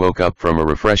when we woke up from a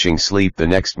refreshing sleep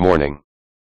the next morning.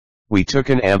 We took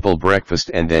an ample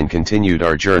breakfast and then continued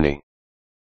our journey.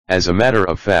 As a matter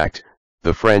of fact,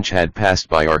 the French had passed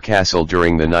by our castle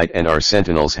during the night and our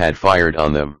sentinels had fired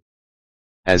on them.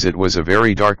 As it was a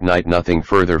very dark night nothing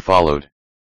further followed.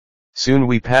 Soon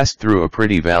we passed through a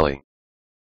pretty valley.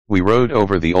 We rode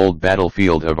over the old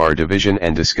battlefield of our division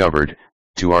and discovered,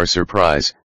 to our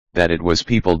surprise, that it was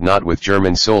peopled not with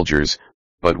German soldiers,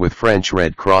 but with French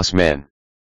Red Cross men.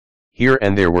 Here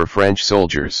and there were French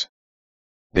soldiers.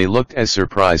 They looked as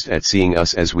surprised at seeing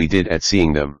us as we did at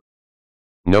seeing them.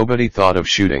 Nobody thought of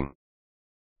shooting.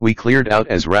 We cleared out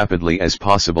as rapidly as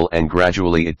possible and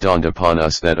gradually it dawned upon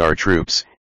us that our troops,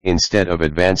 instead of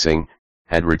advancing,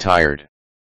 had retired.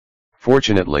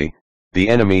 Fortunately, the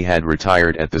enemy had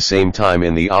retired at the same time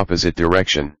in the opposite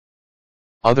direction.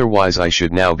 Otherwise I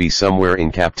should now be somewhere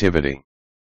in captivity.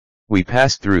 We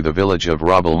passed through the village of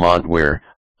Rabelemont where,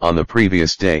 on the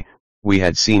previous day, we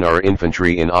had seen our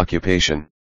infantry in occupation.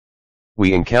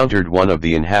 We encountered one of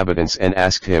the inhabitants and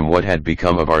asked him what had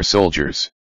become of our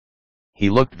soldiers.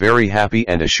 He looked very happy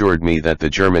and assured me that the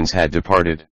Germans had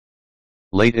departed.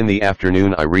 Late in the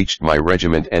afternoon I reached my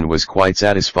regiment and was quite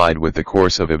satisfied with the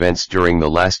course of events during the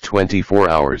last 24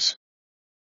 hours.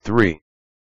 3.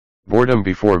 Boredom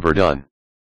before Verdun.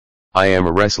 I am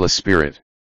a restless spirit.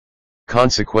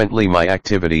 Consequently my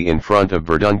activity in front of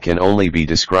Verdun can only be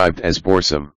described as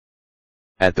boresome.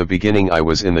 At the beginning I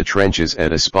was in the trenches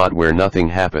at a spot where nothing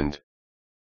happened.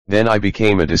 Then I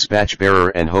became a dispatch bearer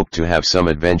and hoped to have some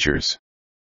adventures.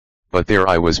 But there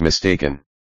I was mistaken.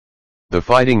 The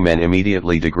fighting men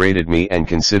immediately degraded me and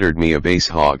considered me a base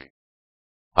hog.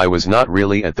 I was not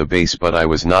really at the base, but I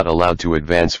was not allowed to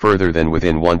advance further than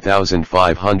within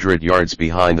 1,500 yards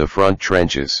behind the front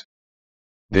trenches.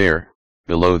 There,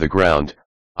 below the ground,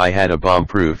 I had a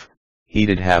bomb-proof,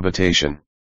 heated habitation.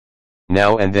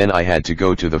 Now and then I had to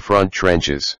go to the front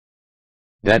trenches.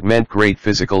 That meant great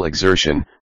physical exertion,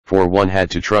 for one had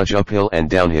to trudge uphill and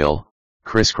downhill,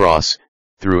 crisscross,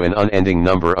 through an unending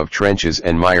number of trenches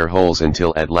and mire holes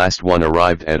until at last one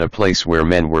arrived at a place where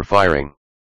men were firing.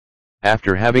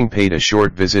 After having paid a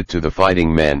short visit to the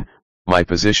fighting men, my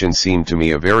position seemed to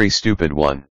me a very stupid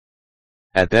one.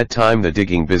 At that time the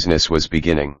digging business was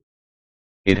beginning.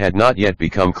 It had not yet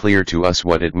become clear to us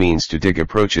what it means to dig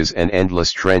approaches and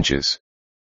endless trenches.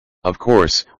 Of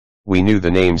course, we knew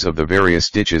the names of the various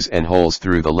ditches and holes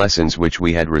through the lessons which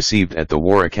we had received at the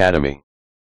War Academy.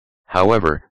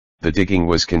 However, the digging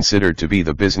was considered to be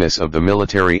the business of the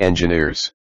military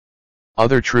engineers.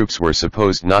 Other troops were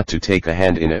supposed not to take a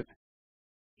hand in it.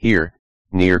 Here,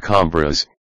 near Cambras,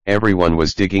 everyone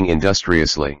was digging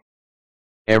industriously.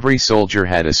 Every soldier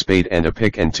had a spade and a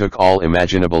pick and took all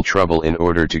imaginable trouble in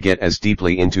order to get as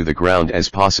deeply into the ground as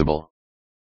possible.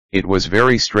 It was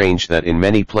very strange that in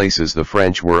many places the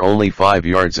French were only 5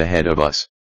 yards ahead of us.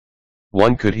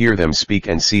 One could hear them speak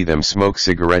and see them smoke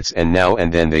cigarettes, and now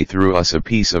and then they threw us a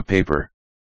piece of paper.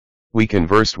 We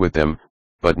conversed with them,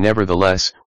 but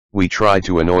nevertheless, we tried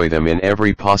to annoy them in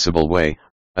every possible way,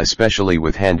 especially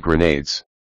with hand grenades.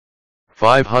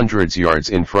 500 yards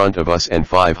in front of us and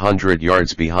 500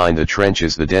 yards behind the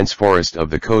trenches the dense forest of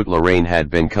the Côte Lorraine had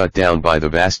been cut down by the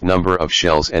vast number of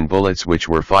shells and bullets which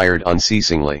were fired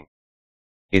unceasingly.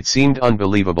 It seemed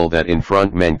unbelievable that in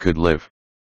front men could live.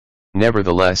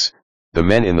 Nevertheless, the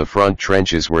men in the front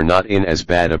trenches were not in as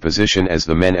bad a position as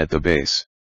the men at the base.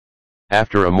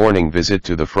 After a morning visit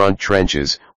to the front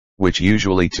trenches, which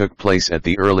usually took place at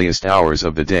the earliest hours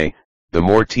of the day, the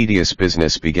more tedious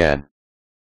business began.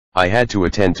 I had to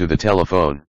attend to the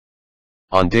telephone.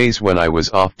 On days when I was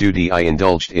off duty I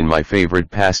indulged in my favorite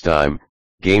pastime,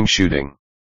 game shooting.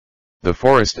 The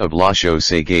forest of La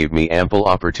Chaussée gave me ample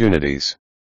opportunities.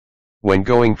 When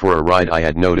going for a ride I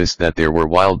had noticed that there were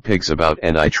wild pigs about,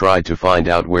 and I tried to find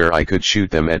out where I could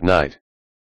shoot them at night.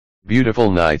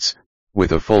 Beautiful nights,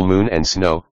 with a full moon and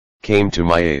snow, came to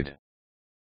my aid.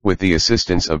 With the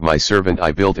assistance of my servant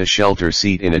I built a shelter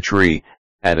seat in a tree,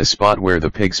 at a spot where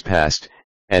the pigs passed,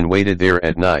 and waited there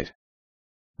at night.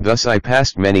 Thus I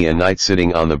passed many a night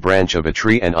sitting on the branch of a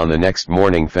tree, and on the next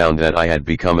morning found that I had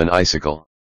become an icicle.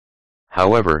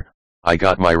 However, I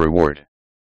got my reward.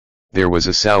 There was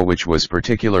a sow which was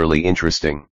particularly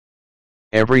interesting.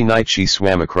 Every night she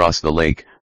swam across the lake,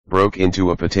 broke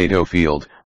into a potato field,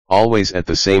 always at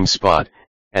the same spot,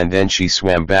 and then she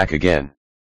swam back again.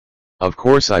 Of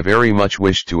course I very much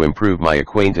wished to improve my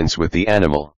acquaintance with the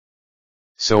animal.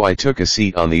 So I took a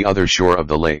seat on the other shore of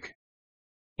the lake.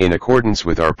 In accordance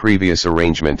with our previous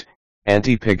arrangement,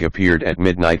 Auntie Pig appeared at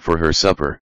midnight for her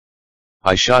supper.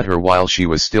 I shot her while she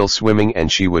was still swimming,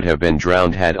 and she would have been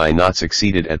drowned had I not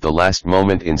succeeded at the last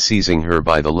moment in seizing her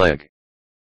by the leg.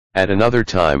 At another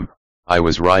time, I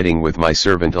was riding with my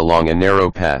servant along a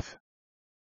narrow path.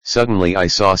 Suddenly I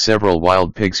saw several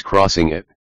wild pigs crossing it.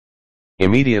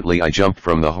 Immediately I jumped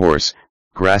from the horse,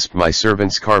 grasped my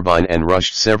servant's carbine and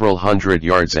rushed several hundred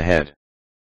yards ahead.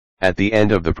 At the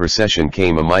end of the procession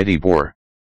came a mighty boar.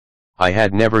 I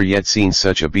had never yet seen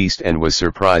such a beast and was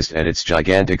surprised at its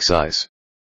gigantic size.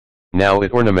 Now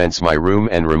it ornaments my room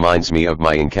and reminds me of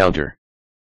my encounter.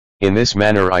 In this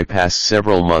manner I passed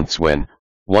several months when,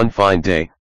 one fine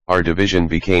day, our division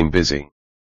became busy.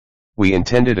 We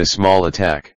intended a small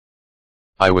attack.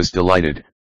 I was delighted,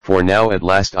 for now at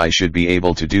last I should be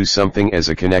able to do something as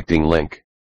a connecting link.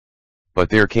 But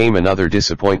there came another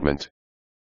disappointment.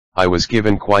 I was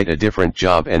given quite a different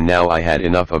job, and now I had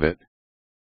enough of it.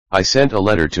 I sent a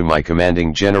letter to my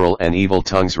commanding general, and evil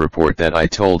tongues report that I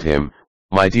told him,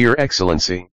 "My dear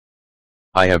Excellency,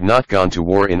 I have not gone to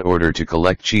war in order to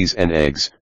collect cheese and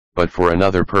eggs, but for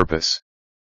another purpose."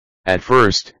 At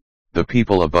first, the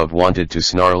people above wanted to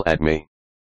snarl at me.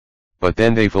 But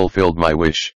then they fulfilled my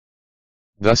wish.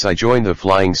 Thus I joined the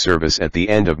flying service at the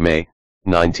end of May,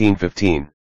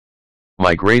 1915.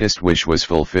 My greatest wish was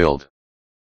fulfilled.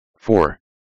 4.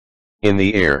 In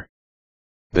the air.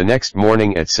 The next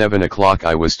morning at 7 o'clock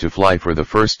I was to fly for the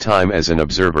first time as an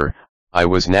observer. I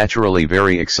was naturally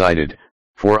very excited,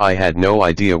 for I had no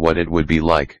idea what it would be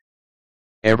like.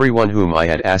 Everyone whom I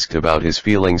had asked about his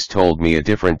feelings told me a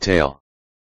different tale.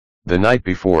 The night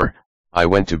before, I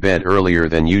went to bed earlier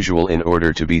than usual in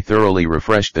order to be thoroughly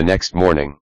refreshed the next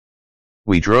morning.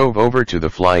 We drove over to the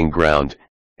flying ground,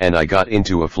 and I got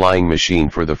into a flying machine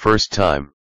for the first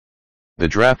time. The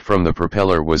draft from the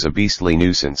propeller was a beastly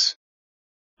nuisance.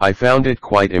 I found it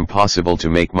quite impossible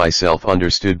to make myself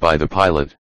understood by the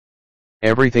pilot.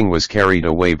 Everything was carried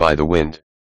away by the wind.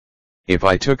 If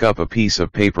I took up a piece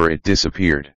of paper it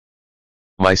disappeared.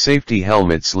 My safety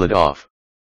helmet slid off.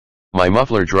 My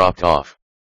muffler dropped off.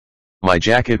 My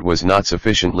jacket was not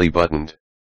sufficiently buttoned.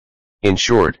 In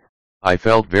short, I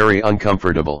felt very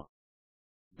uncomfortable.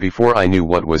 Before I knew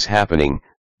what was happening,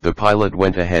 the pilot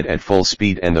went ahead at full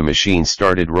speed and the machine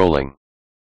started rolling.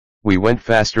 We went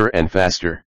faster and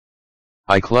faster.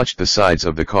 I clutched the sides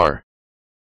of the car.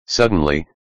 Suddenly,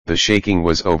 the shaking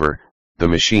was over, the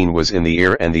machine was in the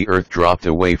air and the earth dropped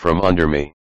away from under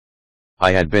me. I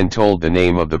had been told the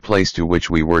name of the place to which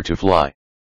we were to fly.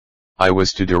 I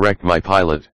was to direct my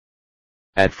pilot.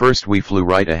 At first we flew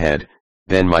right ahead,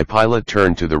 then my pilot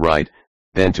turned to the right,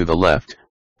 then to the left,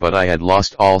 but I had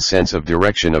lost all sense of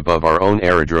direction above our own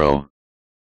aerodrome.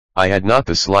 I had not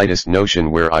the slightest notion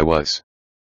where I was.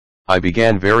 I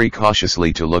began very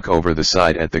cautiously to look over the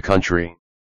side at the country.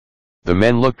 The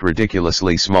men looked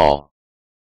ridiculously small.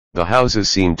 The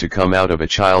houses seemed to come out of a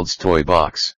child's toy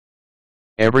box.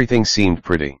 Everything seemed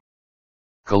pretty.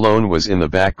 Cologne was in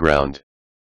the background.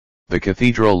 The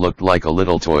cathedral looked like a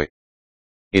little toy.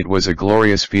 It was a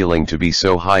glorious feeling to be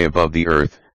so high above the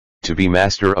earth, to be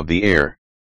master of the air.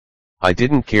 I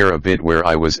didn't care a bit where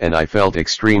I was and I felt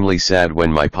extremely sad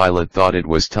when my pilot thought it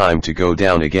was time to go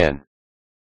down again.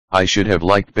 I should have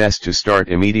liked best to start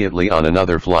immediately on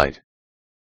another flight.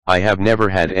 I have never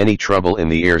had any trouble in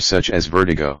the air such as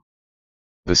vertigo.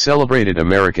 The celebrated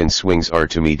American swings are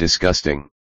to me disgusting.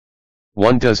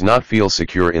 One does not feel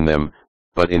secure in them,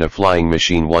 but in a flying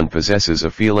machine one possesses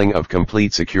a feeling of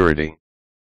complete security.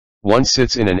 One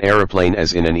sits in an aeroplane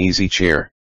as in an easy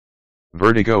chair.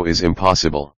 Vertigo is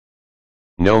impossible.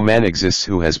 No man exists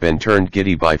who has been turned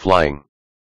giddy by flying.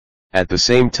 At the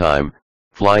same time,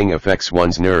 flying affects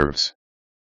one's nerves.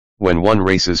 When one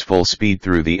races full speed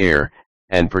through the air,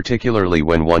 and particularly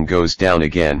when one goes down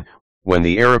again, when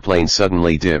the aeroplane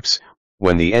suddenly dips,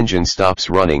 when the engine stops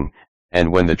running,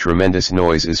 and when the tremendous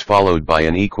noise is followed by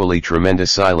an equally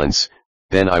tremendous silence,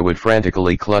 then I would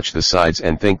frantically clutch the sides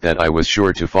and think that I was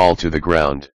sure to fall to the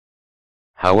ground.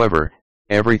 However,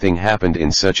 everything happened in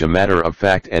such a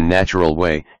matter-of-fact and natural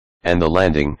way, and the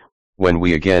landing, when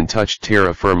we again touched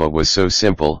terra firma, was so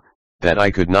simple, that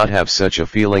I could not have such a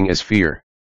feeling as fear.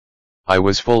 I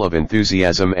was full of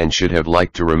enthusiasm and should have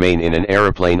liked to remain in an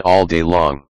aeroplane all day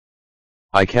long.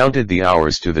 I counted the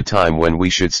hours to the time when we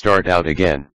should start out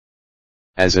again.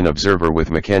 As an observer with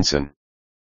Mackensen.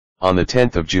 On the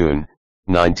 10th of June,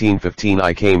 1915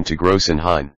 I came to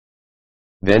Grossenhain.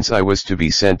 Thence I was to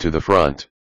be sent to the front.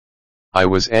 I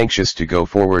was anxious to go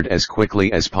forward as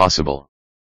quickly as possible.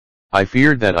 I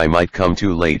feared that I might come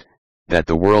too late, that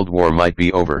the World War might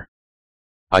be over.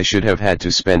 I should have had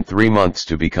to spend 3 months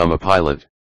to become a pilot.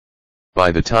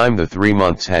 By the time the 3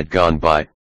 months had gone by,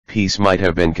 peace might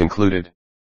have been concluded.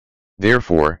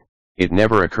 Therefore, it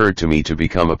never occurred to me to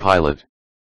become a pilot.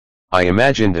 I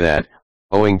imagined that,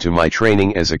 owing to my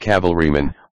training as a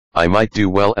cavalryman, I might do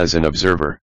well as an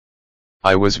observer.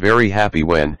 I was very happy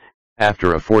when,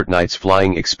 after a fortnight's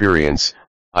flying experience,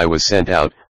 I was sent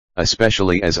out,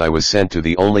 especially as I was sent to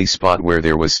the only spot where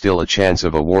there was still a chance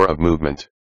of a war of movement.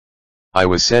 I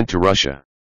was sent to Russia.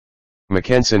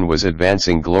 Mackensen was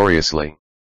advancing gloriously.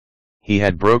 He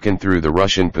had broken through the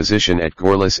Russian position at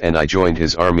Gorlice and I joined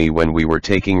his army when we were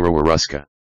taking Rowaruska.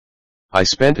 I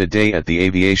spent a day at the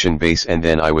aviation base and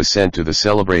then I was sent to the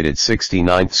celebrated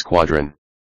 69th Squadron.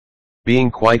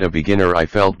 Being quite a beginner I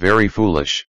felt very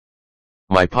foolish.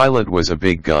 My pilot was a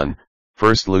big gun,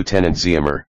 First Lieutenant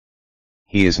Ziemer.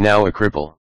 He is now a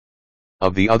cripple.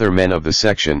 Of the other men of the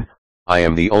section, I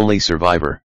am the only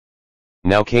survivor.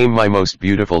 Now came my most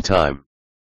beautiful time.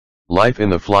 Life in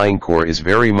the Flying Corps is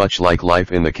very much like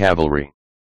life in the cavalry.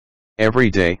 Every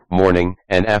day, morning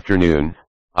and afternoon,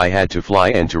 I had to fly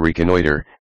and to reconnoiter,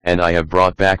 and I have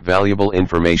brought back valuable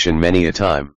information many a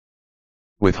time.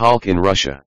 With Hulk in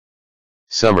Russia.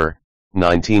 Summer,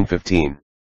 1915.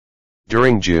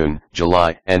 During June,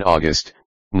 July, and August,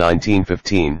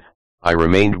 1915, I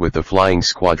remained with the flying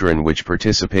squadron which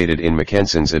participated in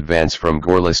Mackensen's advance from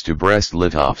Gorlice to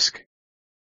Brest-Litovsk.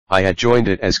 I had joined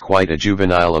it as quite a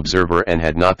juvenile observer and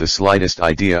had not the slightest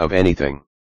idea of anything.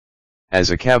 As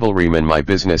a cavalryman my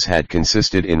business had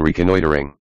consisted in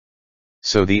reconnoitering.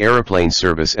 So the aeroplane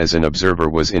service as an observer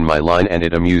was in my line and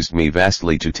it amused me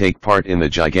vastly to take part in the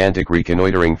gigantic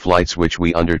reconnoitering flights which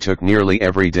we undertook nearly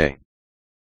every day.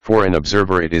 For an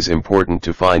observer it is important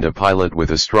to find a pilot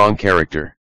with a strong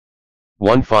character.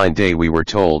 One fine day we were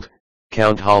told,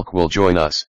 Count Hulk will join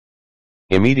us.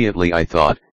 Immediately I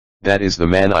thought, That is the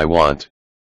man I want.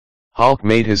 Hulk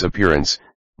made his appearance,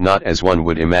 not as one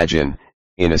would imagine,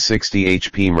 in a 60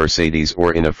 HP Mercedes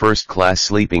or in a first-class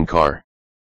sleeping car.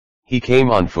 He came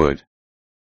on foot.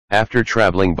 After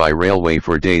traveling by railway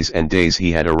for days and days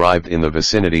he had arrived in the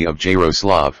vicinity of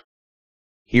Jaroslav.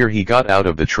 Here he got out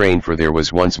of the train, for there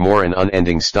was once more an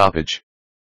unending stoppage.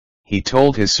 He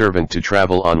told his servant to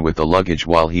travel on with the luggage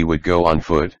while he would go on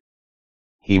foot.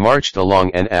 He marched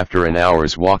along and after an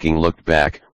hour's walking looked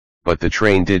back, but the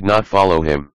train did not follow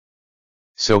him.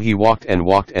 So he walked and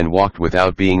walked and walked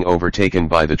without being overtaken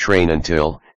by the train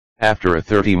until, after a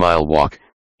 30-mile walk,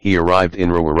 he arrived in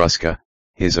Rawaruska,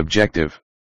 his objective.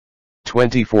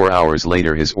 24 hours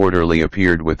later his orderly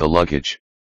appeared with the luggage.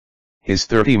 His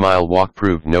 30-mile walk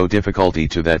proved no difficulty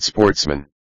to that sportsman.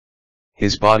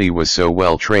 His body was so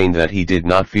well trained that he did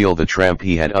not feel the tramp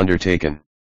he had undertaken.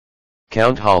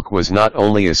 Count Hulk was not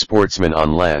only a sportsman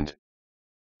on land.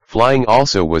 Flying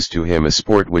also was to him a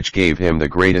sport which gave him the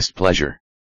greatest pleasure.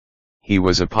 He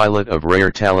was a pilot of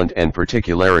rare talent and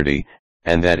particularity,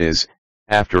 and that is,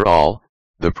 after all,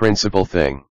 the principal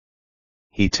thing.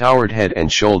 He towered head and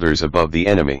shoulders above the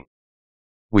enemy.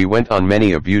 We went on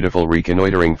many a beautiful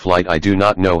reconnoitering flight, I do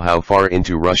not know how far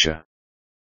into Russia.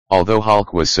 Although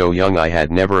Hulk was so young I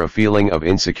had never a feeling of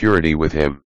insecurity with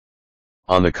him.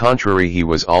 On the contrary, he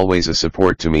was always a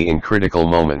support to me in critical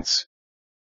moments.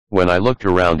 When I looked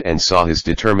around and saw his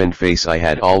determined face I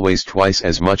had always twice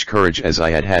as much courage as I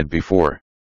had had before.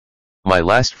 My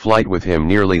last flight with him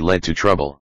nearly led to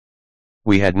trouble.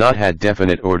 We had not had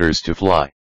definite orders to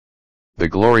fly. The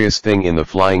glorious thing in the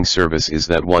flying service is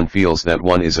that one feels that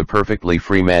one is a perfectly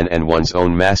free man and one's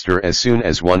own master as soon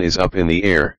as one is up in the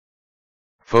air.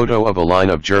 Photo of a line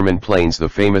of German planes, the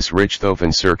famous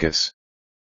Richthofen circus.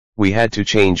 We had to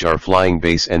change our flying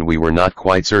base and we were not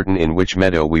quite certain in which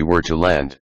meadow we were to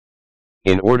land.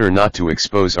 In order not to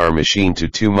expose our machine to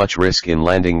too much risk in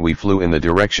landing, we flew in the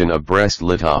direction of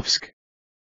Brest-Litovsk.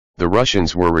 The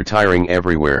Russians were retiring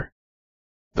everywhere.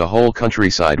 The whole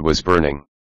countryside was burning.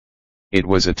 It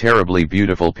was a terribly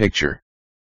beautiful picture.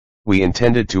 We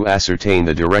intended to ascertain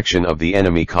the direction of the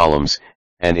enemy columns,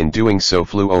 and in doing so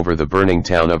flew over the burning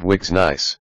town of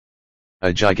Wixnice.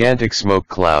 A gigantic smoke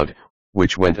cloud,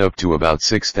 which went up to about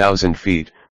 6,000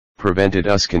 feet, prevented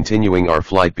us continuing our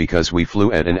flight because we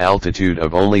flew at an altitude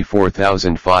of only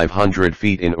 4,500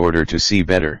 feet in order to see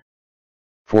better.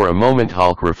 For a moment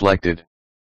Hulk reflected.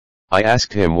 I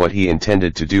asked him what he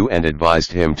intended to do and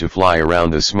advised him to fly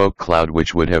around the smoke cloud,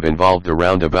 which would have involved a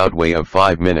roundabout way of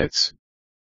 5 minutes.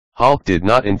 Hulk did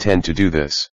not intend to do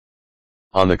this.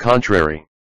 On the contrary.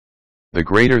 The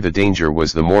greater the danger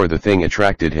was, the more the thing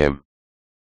attracted him.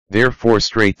 Therefore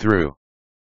straight through.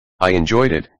 I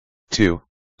enjoyed it, too,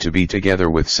 to be together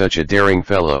with such a daring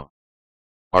fellow.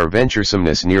 Our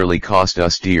venturesomeness nearly cost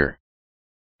us dear.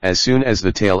 As soon as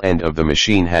the tail end of the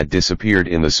machine had disappeared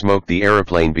in the smoke, the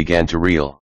aeroplane began to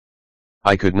reel.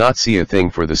 I could not see a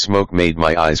thing, for the smoke made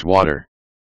my eyes water.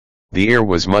 The air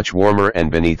was much warmer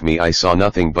and beneath me I saw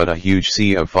nothing but a huge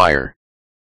sea of fire.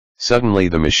 Suddenly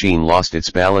the machine lost its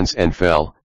balance and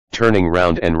fell, turning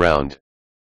round and round.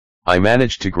 I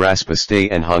managed to grasp a stay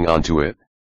and hung onto it.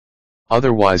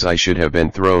 Otherwise I should have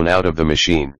been thrown out of the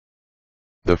machine.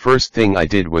 The first thing I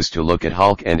did was to look at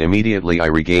Hulk, and immediately I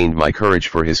regained my courage,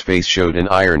 for his face showed an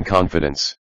iron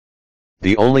confidence.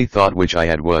 The only thought which I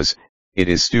had was, it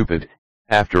is stupid,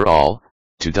 after all,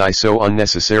 to die so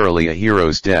unnecessarily a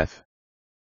hero's death.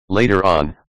 Later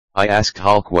on, I asked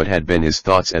Hulk what had been his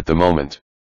thoughts at the moment.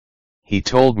 He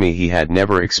told me he had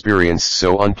never experienced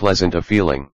so unpleasant a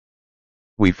feeling.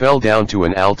 We fell down to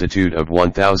an altitude of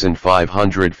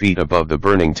 1,500 feet above the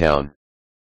burning town.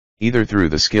 Either through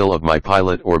the skill of my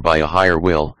pilot or by a higher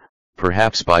will,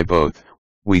 perhaps by both,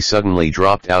 we suddenly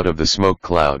dropped out of the smoke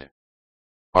cloud.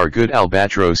 Our good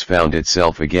albatross found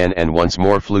itself again and once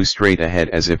more flew straight ahead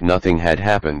as if nothing had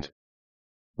happened.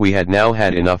 We had now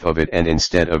had enough of it, and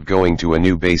instead of going to a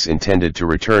new base intended to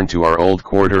return to our old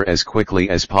quarter as quickly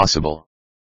as possible.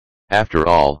 After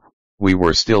all, we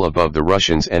were still above the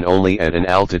Russians and only at an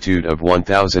altitude of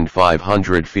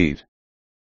 1,500 feet.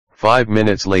 5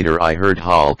 minutes later I heard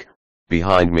Hulk,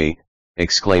 behind me,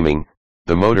 exclaiming,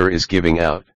 "The motor is giving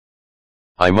out."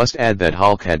 I must add that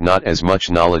Hulk had not as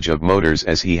much knowledge of motors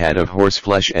as he had of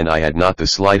horseflesh, and I had not the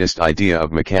slightest idea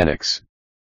of mechanics.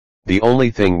 The only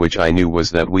thing which I knew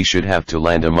was that we should have to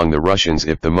land among the Russians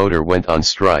if the motor went on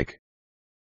strike.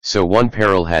 So one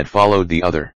peril had followed the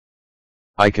other.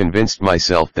 I convinced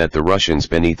myself that the Russians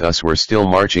beneath us were still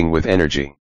marching with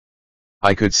energy.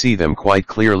 I could see them quite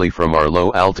clearly from our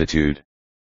low altitude.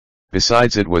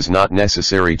 Besides, it was not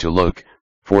necessary to look,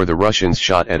 for the Russians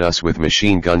shot at us with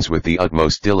machine guns with the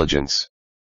utmost diligence.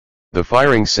 The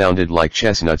firing sounded like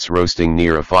chestnuts roasting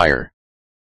near a fire.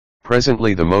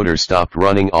 Presently the motor stopped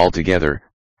running altogether,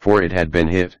 for it had been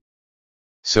hit.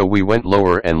 So we went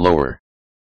lower and lower.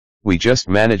 We just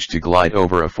managed to glide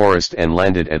over a forest and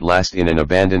landed at last in an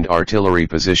abandoned artillery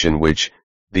position which,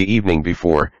 the evening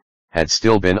before, had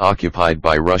still been occupied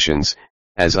by Russians,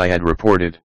 as I had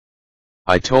reported.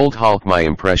 I told Hulk my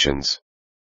impressions.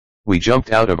 We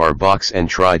jumped out of our box and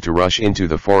tried to rush into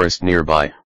the forest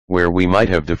nearby, where we might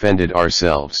have defended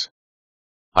ourselves.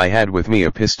 I had with me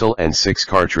a pistol and 6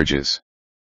 cartridges.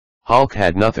 Hulk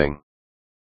had nothing.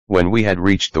 When we had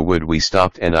reached the wood we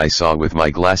stopped and I saw with my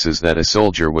glasses that a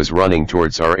soldier was running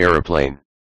towards our aeroplane.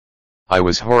 I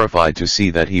was horrified to see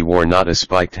that he wore not a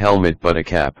spiked helmet but a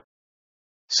cap.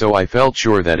 So I felt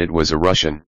sure that it was a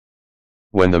Russian.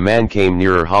 When the man came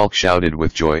nearer Hulk shouted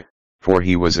with joy, for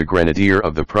he was a grenadier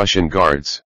of the Prussian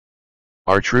Guards.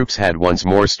 Our troops had once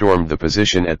more stormed the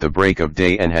position at the break of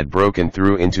day and had broken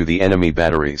through into the enemy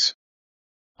batteries.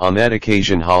 On that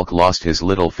occasion Hulk lost his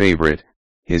little favorite,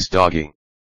 his doggy.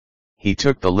 He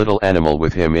took the little animal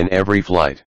with him in every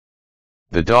flight.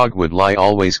 The dog would lie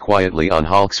always quietly on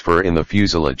Hulk's fur in the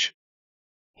fuselage.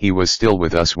 He was still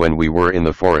with us when we were in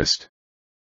the forest.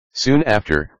 Soon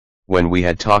after, when we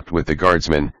had talked with the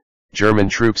guardsmen, German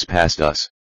troops passed us.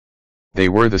 They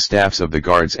were the staffs of the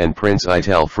guards and Prince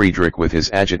Eitel Friedrich with his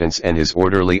adjutants and his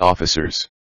orderly officers.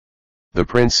 The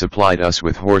prince supplied us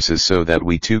with horses so that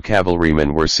we 2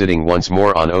 cavalrymen were sitting once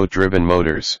more on oat-driven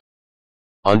motors.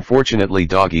 Unfortunately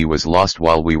Doggy was lost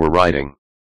while we were riding.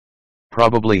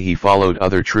 Probably he followed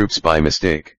other troops by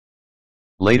mistake.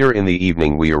 Later in the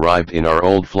evening we arrived in our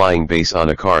old flying base on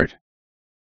a cart.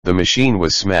 The machine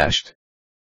was smashed.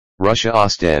 Russia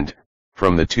Ostend,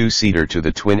 from the 2-seater to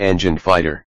the twin-engined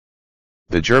fighter.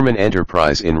 The German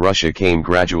enterprise in Russia came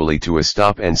gradually to a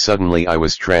stop and suddenly I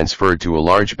was transferred to a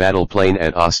large battle plane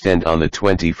at Ostend on the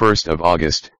 21st of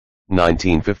August,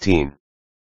 1915.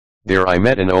 There I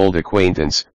met an old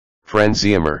acquaintance, friend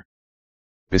Ziemer.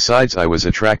 Besides I was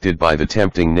attracted by the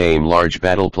tempting name large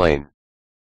battle plane.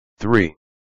 3.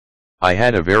 I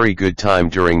had a very good time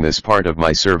during this part of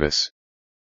my service.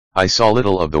 I saw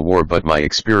little of the war but my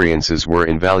experiences were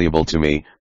invaluable to me,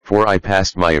 for I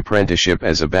passed my apprenticeship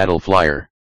as a battle flyer.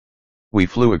 We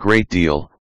flew a great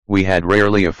deal, we had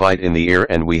rarely a fight in the air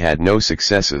and we had no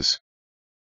successes.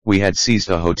 We had seized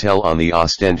a hotel on the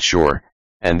Ostend shore,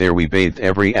 and there we bathed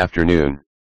every afternoon.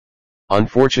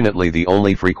 Unfortunately the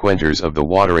only frequenters of the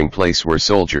watering place were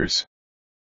soldiers.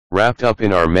 Wrapped up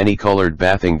in our many-colored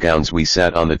bathing gowns we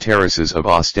sat on the terraces of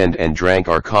Ostend and drank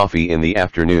our coffee in the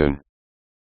afternoon.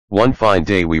 One fine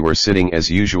day we were sitting as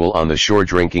usual on the shore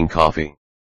drinking coffee.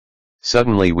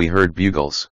 Suddenly we heard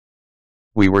bugles.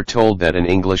 We were told that an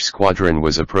English squadron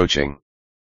was approaching.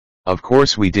 Of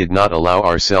course we did not allow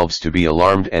ourselves to be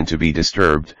alarmed and to be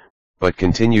disturbed, but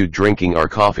continued drinking our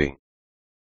coffee.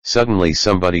 Suddenly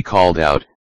somebody called out,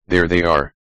 "There they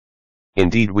are."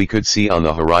 Indeed we could see on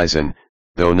the horizon,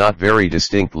 though not very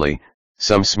distinctly,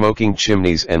 some smoking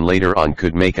chimneys and later on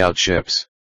could make out ships.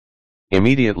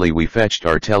 Immediately we fetched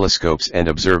our telescopes and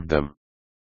observed them.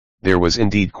 There was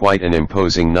indeed quite an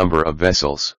imposing number of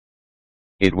vessels.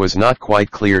 It was not quite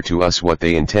clear to us what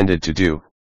they intended to do,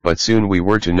 but soon we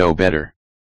were to know better.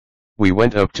 We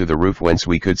went up to the roof whence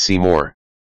we could see more.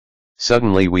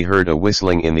 Suddenly we heard a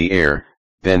whistling in the air,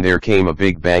 then there came a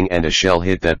big bang and a shell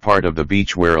hit that part of the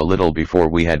beach where a little before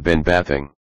we had been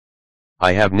bathing.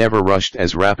 I have never rushed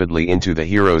as rapidly into the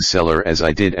hero's cellar as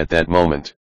I did at that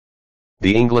moment.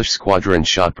 The English squadron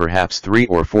shot perhaps 3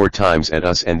 or 4 times at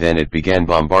us and then it began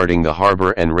bombarding the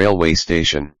harbor and railway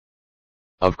station.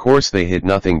 Of course they hit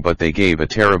nothing but they gave a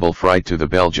terrible fright to the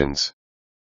Belgians.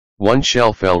 One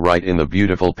shell fell right in the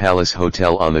beautiful Palace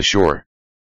Hotel on the shore.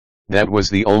 That was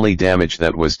the only damage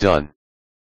that was done.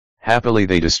 Happily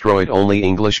they destroyed only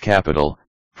English capital,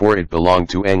 for it belonged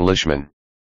to Englishmen.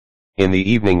 In the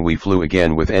evening we flew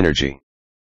again with energy.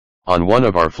 On one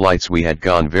of our flights we had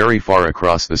gone very far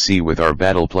across the sea with our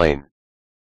battle plane.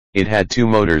 It had 2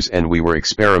 motors and we were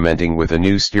experimenting with a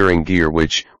new steering gear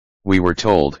which, we were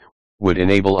told, would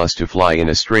enable us to fly in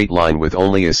a straight line with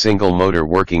only a single motor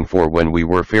working, for when we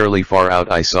were fairly far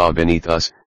out I saw beneath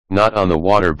us, not on the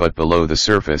water but below the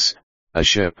surface, a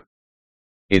ship.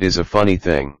 It is a funny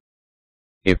thing.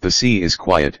 If the sea is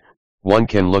quiet, one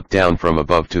can look down from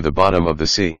above to the bottom of the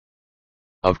sea.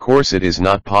 Of course it is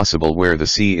not possible where the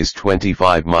sea is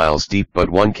 25 miles deep, but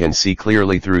one can see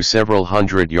clearly through several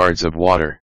hundred yards of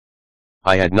water.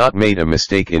 I had not made a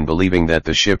mistake in believing that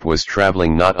the ship was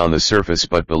traveling not on the surface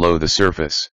but below the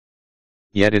surface.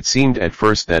 Yet it seemed at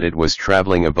first that it was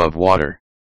traveling above water.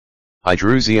 I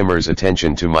drew Ziemer's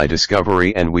attention to my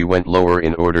discovery and we went lower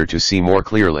in order to see more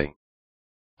clearly.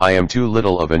 I am too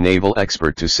little of a naval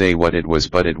expert to say what it was,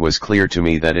 but it was clear to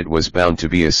me that it was bound to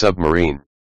be a submarine.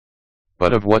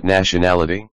 But of what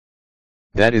nationality?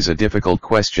 That is a difficult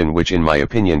question which in my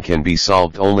opinion can be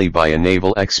solved only by a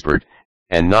naval expert,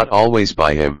 and not always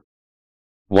by him.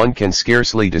 One can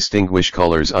scarcely distinguish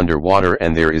colors underwater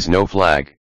and there is no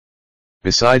flag.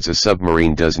 Besides, a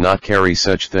submarine does not carry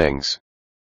such things.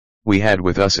 We had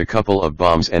with us a couple of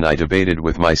bombs and I debated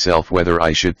with myself whether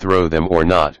I should throw them or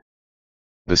not.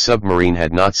 The submarine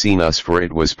had not seen us for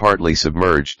it was partly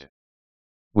submerged.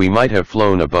 We might have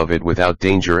flown above it without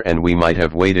danger and we might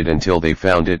have waited until they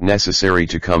found it necessary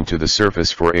to come to the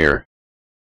surface for air.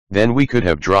 Then we could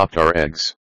have dropped our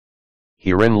eggs.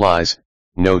 Herein lies,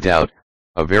 no doubt,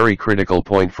 a very critical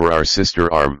point for our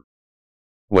sister arm.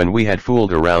 When we had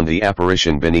fooled around the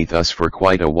apparition beneath us for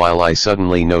quite a while, I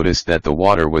suddenly noticed that the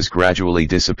water was gradually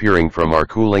disappearing from our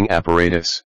cooling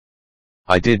apparatus.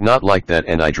 I did not like that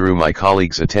and I drew my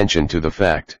colleague's attention to the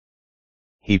fact.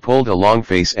 He pulled a long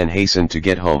face and hastened to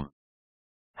get home.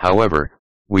 However,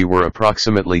 we were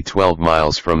approximately 12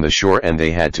 miles from the shore and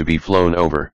they had to be flown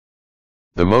over.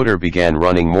 The motor began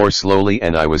running more slowly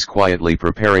and I was quietly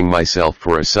preparing myself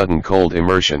for a sudden cold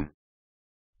immersion.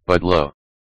 But lo!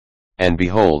 And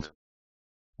behold!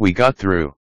 We got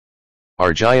through.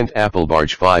 Our giant apple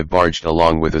barge 5 barged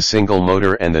along with a single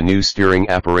motor and the new steering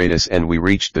apparatus and we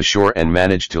reached the shore and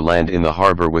managed to land in the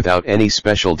harbor without any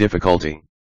special difficulty.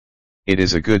 It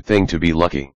is a good thing to be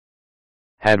lucky.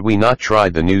 Had we not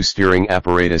tried the new steering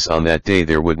apparatus on that day,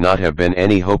 there would not have been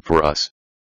any hope for us.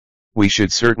 We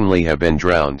should certainly have been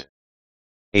drowned.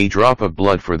 A drop of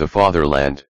blood for the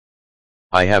fatherland.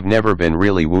 I have never been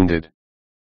really wounded.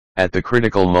 At the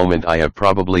critical moment I have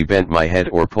probably bent my head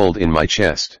or pulled in my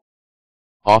chest.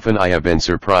 Often I have been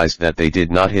surprised that they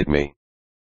did not hit me.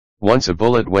 Once a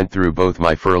bullet went through both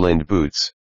my fur-lined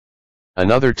boots.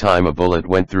 Another time a bullet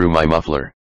went through my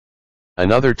muffler.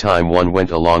 Another time one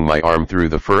went along my arm through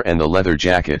the fur and the leather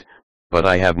jacket, but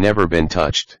I have never been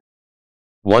touched.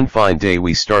 One fine day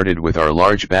we started with our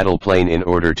large battle plane in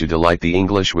order to delight the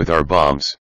English with our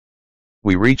bombs.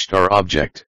 We reached our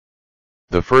object.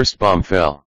 The first bomb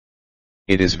fell.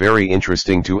 It is very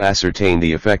interesting to ascertain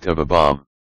the effect of a bomb.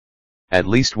 At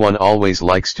least one always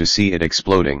likes to see it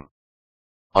exploding.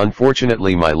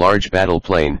 Unfortunately, my large battle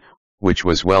plane, which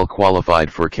was well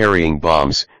qualified for carrying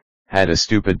bombs, had a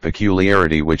stupid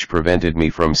peculiarity which prevented me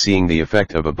from seeing the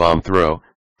effect of a bomb throw,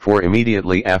 for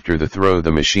immediately after the throw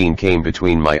the machine came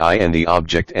between my eye and the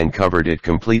object and covered it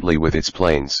completely with its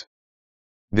planes.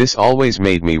 This always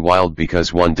made me wild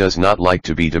because one does not like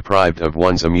to be deprived of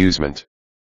one's amusement.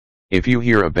 If you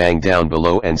hear a bang down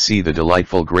below and see the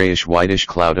delightful grayish-whitish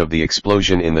cloud of the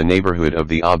explosion in the neighborhood of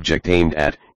the object aimed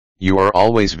at, you are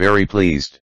always very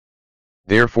pleased.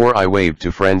 Therefore I waved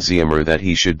to friend Ziemer that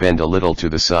he should bend a little to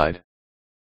the side.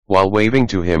 While waving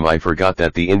to him I forgot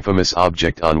that the infamous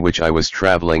object on which I was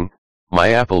traveling, my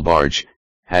apple barge,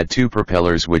 had 2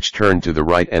 propellers which turned to the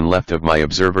right and left of my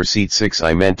observer seat 6.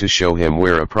 I meant to show him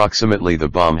where approximately the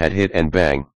bomb had hit and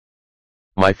bang.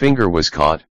 My finger was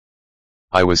caught.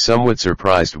 I was somewhat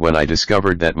surprised when I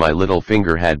discovered that my little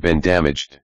finger had been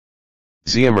damaged.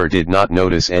 Ziemer did not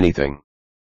notice anything.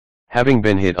 Having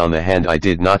been hit on the hand, I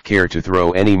did not care to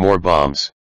throw any more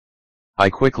bombs. I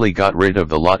quickly got rid of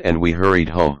the lot and we hurried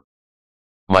home.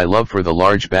 My love for the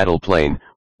large battle plane,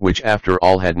 which after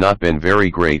all had not been very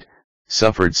great,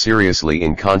 suffered seriously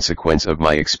in consequence of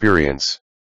my experience.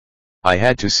 I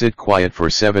had to sit quiet for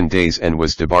 7 days and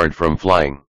was debarred from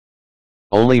flying.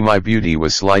 Only my beauty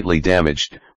was slightly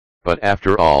damaged, but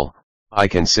after all, I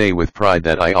can say with pride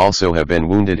that I also have been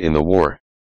wounded in the war.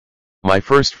 My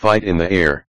first fight in the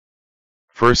air.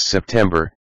 1st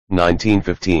September,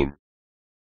 1915.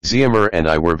 Ziemer and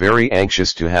I were very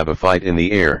anxious to have a fight in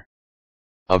the air.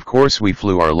 Of course we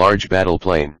flew our large battle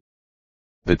plane.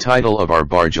 The title of our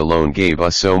barge alone gave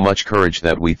us so much courage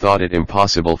that we thought it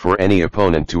impossible for any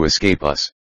opponent to escape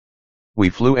us. We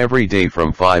flew every day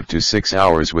from 5 to 6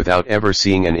 hours without ever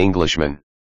seeing an Englishman.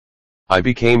 I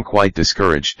became quite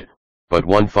discouraged, but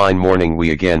one fine morning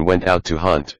we again went out to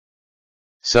hunt.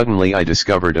 Suddenly I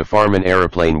discovered a Farman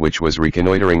aeroplane which was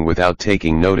reconnoitering without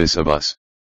taking notice of us.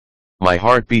 My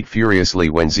heart beat furiously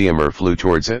when Ziemer flew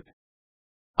towards it.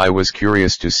 I was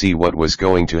curious to see what was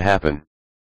going to happen.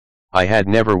 I had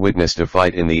never witnessed a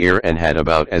fight in the air and had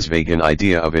about as vague an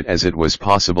idea of it as it was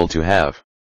possible to have.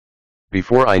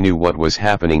 Before I knew what was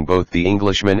happening, both the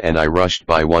Englishman and I rushed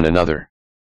by one another.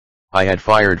 I had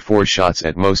fired 4 shots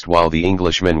at most while the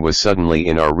Englishman was suddenly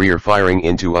in our rear firing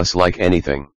into us like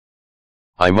anything.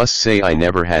 I must say I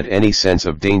never had any sense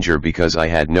of danger because I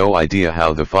had no idea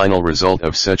how the final result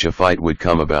of such a fight would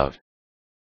come about.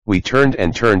 We turned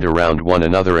and turned around one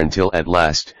another until at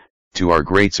last, to our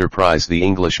great surprise, the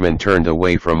Englishman turned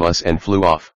away from us and flew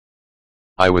off.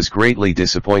 I was greatly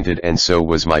disappointed, and so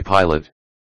was my pilot.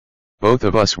 Both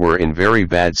of us were in very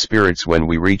bad spirits when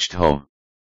we reached home.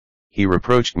 He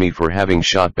reproached me for having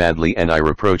shot badly, and I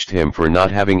reproached him for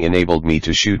not having enabled me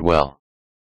to shoot well.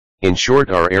 In short,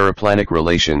 our aeroplanic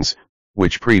relations,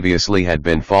 which previously had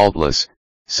been faultless,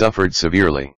 suffered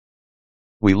severely.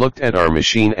 We looked at our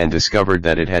machine and discovered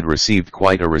that it had received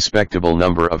quite a respectable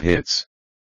number of hits.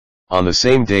 On the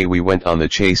same day we went on the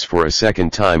chase for a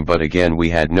second time, but again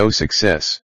we had no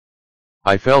success.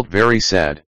 I felt very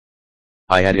sad.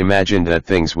 I had imagined that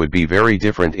things would be very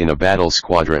different in a battle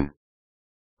squadron.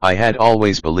 I had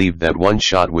always believed that one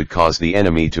shot would cause the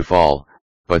enemy to fall,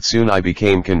 but soon I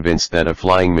became convinced that a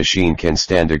flying machine can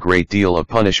stand a great deal of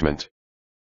punishment.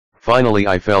 Finally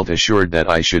I felt assured that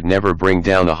I should never bring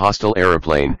down a hostile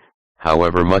aeroplane,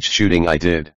 however much shooting I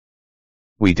did.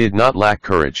 We did not lack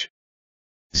courage.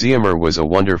 Ziemer was a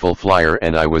wonderful flyer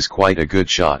and I was quite a good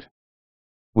shot.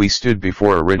 We stood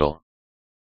before a riddle.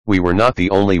 We were not the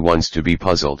only ones to be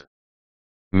puzzled.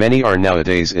 Many are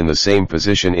nowadays in the same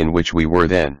position in which we were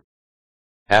then.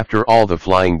 After all, the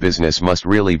flying business must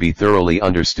really be thoroughly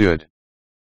understood.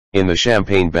 In the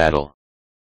Champagne battle.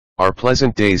 Our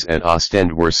pleasant days at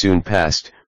Ostend were soon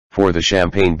past, for the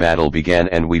Champagne battle began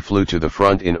and we flew to the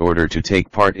front in order to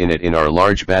take part in it in our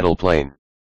large battle plane.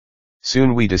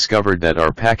 Soon we discovered that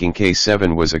our packing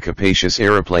K-7 was a capacious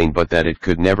aeroplane, but that it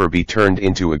could never be turned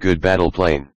into a good battle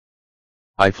plane.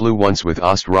 I flew once with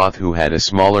Ostroth, who had a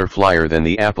smaller flyer than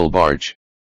the Apple barge.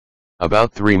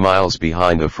 About 3 miles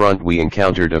behind the front we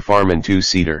encountered a Farman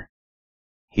 2-seater.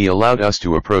 He allowed us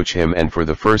to approach him, and for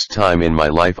the first time in my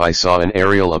life I saw an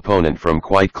aerial opponent from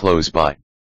quite close by.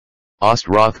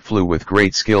 Ostroth flew with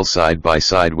great skill side by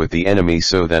side with the enemy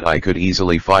so that I could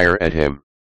easily fire at him.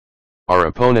 Our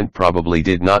opponent probably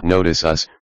did not notice us,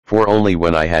 for only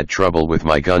when I had trouble with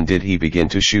my gun did he begin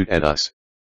to shoot at us.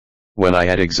 When I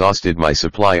had exhausted my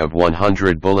supply of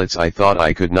 100 bullets, I thought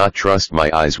I could not trust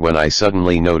my eyes when I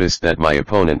suddenly noticed that my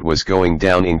opponent was going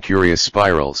down in curious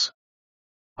spirals.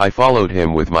 I followed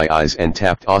him with my eyes and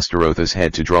tapped Ostroth's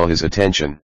head to draw his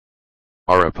attention.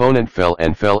 Our opponent fell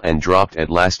and dropped at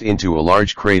last into a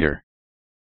large crater.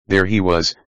 There he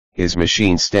was, his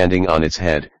machine standing on its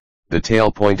head, the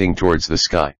tail pointing towards the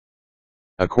sky.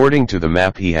 According to the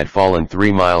map he had fallen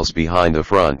 3 miles behind the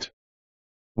front.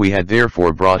 We had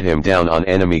therefore brought him down on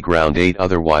enemy ground 8,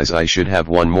 otherwise I should have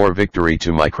won more victory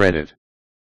to my credit.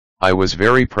 I was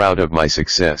very proud of my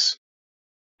success.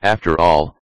 After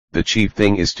all, the chief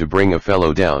thing is to bring a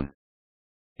fellow down.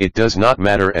 It does not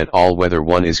matter at all whether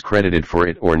one is credited for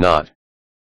it or not.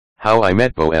 How I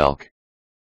met Boelk.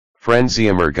 Friend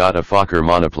Ziemer got a Fokker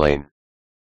monoplane.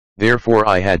 Therefore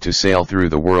I had to sail through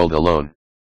the world alone.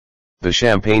 The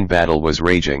Champagne battle was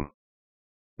raging.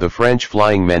 The French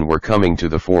flying men were coming to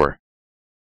the fore.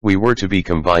 We were to be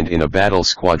combined in a battle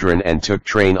squadron and took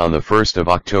train on the 1st of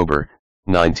October,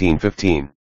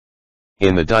 1915.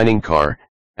 In the dining car,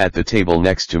 at the table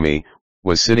next to me,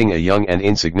 was sitting a young and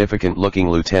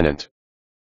insignificant-looking lieutenant.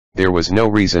 There was no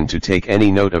reason to take any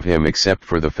note of him except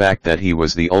for the fact that he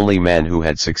was the only man who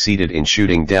had succeeded in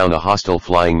shooting down a hostile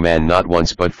flying man not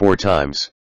once but 4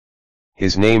 times.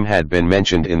 His name had been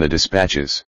mentioned in the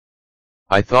dispatches.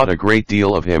 I thought a great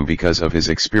deal of him because of his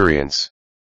experience.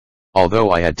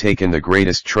 Although I had taken the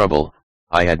greatest trouble,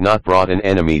 I had not brought an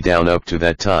enemy down up to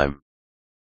that time.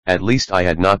 At least I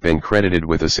had not been credited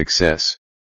with a success.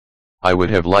 I would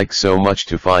have liked so much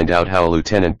to find out how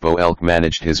Lieutenant Boelk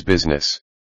managed his business.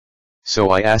 So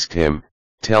I asked him,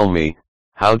 "Tell me,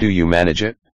 how do you manage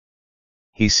it?"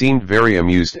 He seemed very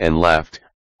amused and laughed,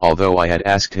 although I had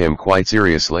asked him quite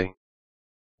seriously.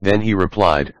 Then he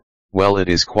replied, "Well, it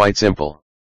is quite simple.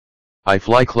 I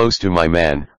fly close to my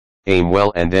man, aim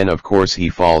well, and then of course he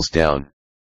falls down."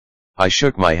 I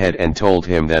shook my head and told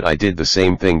him that I did the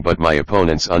same thing, but my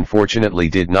opponents unfortunately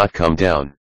did not come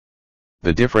down.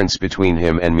 The difference between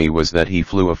him and me was that he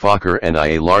flew a Fokker and I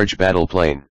a large battle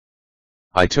plane.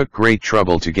 I took great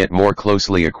trouble to get more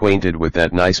closely acquainted with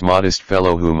that nice modest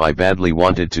fellow whom I badly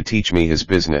wanted to teach me his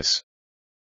business.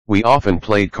 We often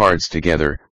played cards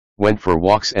together, went for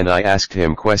walks, and I asked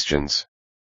him questions.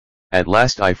 At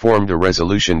last I formed a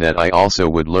resolution that I also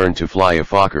would learn to fly a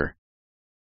Fokker.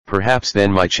 Perhaps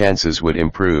then my chances would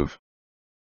improve.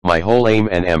 My whole aim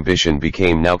and ambition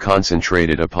became now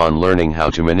concentrated upon learning how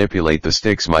to manipulate the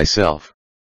sticks myself.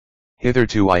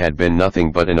 Hitherto I had been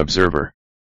nothing but an observer.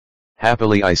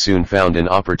 Happily I soon found an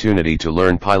opportunity to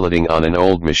learn piloting on an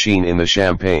old machine in the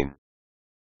Champagne.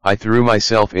 I threw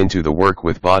myself into the work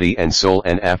with body and soul,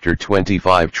 and after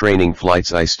 25 training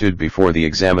flights I stood before the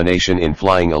examination in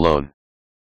flying alone.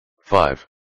 5.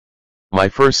 My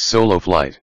first solo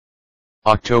flight.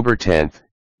 October 10,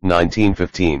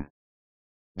 1915.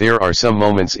 There are some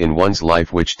moments in one's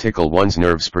life which tickle one's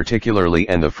nerves particularly,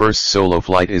 and the first solo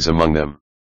flight is among them.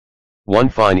 One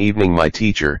fine evening my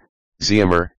teacher,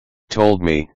 Ziemer, told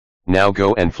me, "Now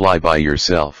go and fly by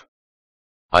yourself."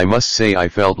 I must say I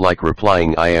felt like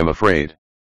replying, "I am afraid."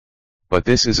 But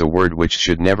this is a word which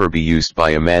should never be used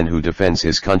by a man who defends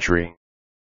his country.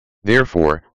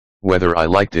 Therefore, whether I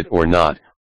liked it or not,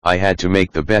 I had to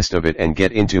make the best of it and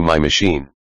get into my machine.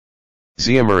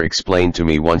 Ziemer explained to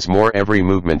me once more every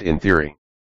movement in theory.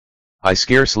 I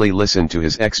scarcely listened to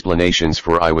his explanations,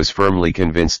 for I was firmly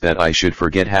convinced that I should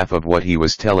forget half of what he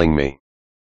was telling me.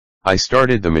 I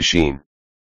started the machine.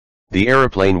 The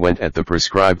aeroplane went at the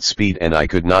prescribed speed, and I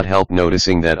could not help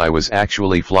noticing that I was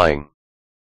actually flying.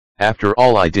 After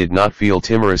all, I did not feel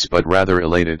timorous but rather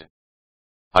elated.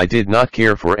 I did not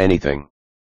care for anything.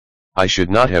 I should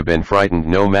not have been frightened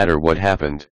no matter what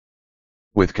happened.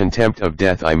 With contempt of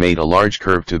death I made a large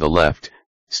curve to the left,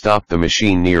 stopped the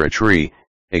machine near a tree,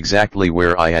 exactly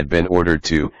where I had been ordered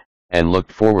to, and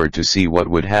looked forward to see what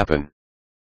would happen.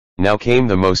 Now came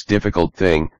the most difficult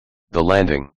thing, the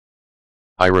landing.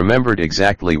 I remembered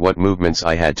exactly what movements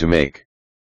I had to make.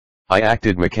 I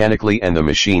acted mechanically, and the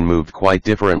machine moved quite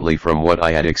differently from what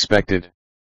I had expected.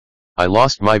 I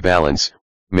lost my balance,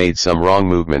 made some wrong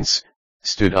movements,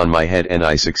 stood on my head, and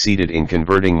I succeeded in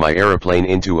converting my aeroplane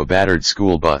into a battered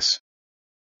school bus.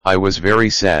 I was very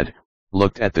sad,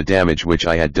 looked at the damage which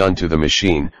I had done to the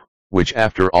machine, which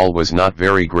after all was not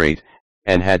very great,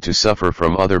 and had to suffer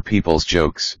from other people's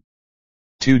jokes.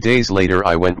 2 days later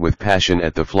I went with passion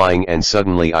at the flying, and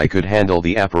suddenly I could handle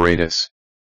the apparatus.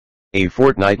 A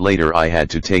fortnight later I had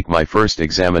to take my first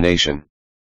examination.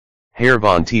 Herr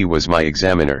von T was my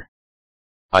examiner.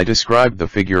 I described the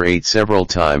figure 8 several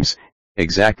times,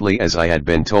 exactly as I had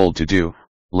been told to do,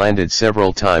 landed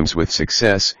several times with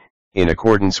success, in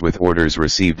accordance with orders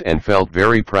received, and felt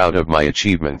very proud of my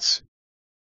achievements.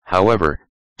 However,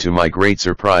 to my great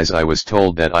surprise I was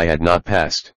told that I had not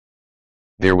passed.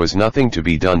 There was nothing to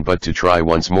be done but to try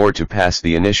once more to pass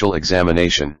the initial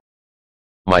examination.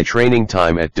 My training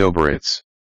time at Dobritz.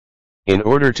 In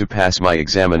order to pass my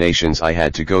examinations I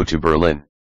had to go to Berlin.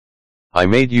 I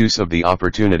made use of the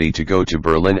opportunity to go to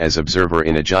Berlin as observer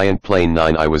in a giant plane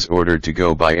 9. I was ordered to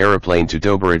go by aeroplane to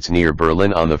Dobritz near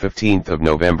Berlin on the 15th of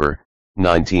November,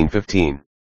 1915.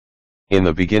 In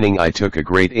the beginning I took a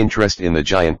great interest in the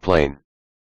giant plane.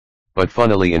 But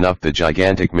funnily enough the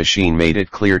gigantic machine made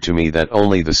it clear to me that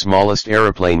only the smallest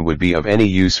aeroplane would be of any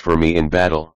use for me in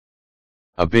battle.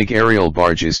 A big aerial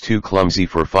barge is too clumsy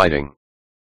for fighting.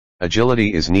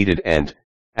 Agility is needed, and,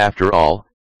 after all,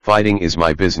 fighting is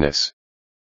my business.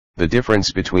 The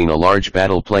difference between a large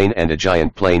battle plane and a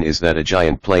giant plane is that a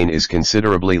giant plane is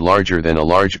considerably larger than a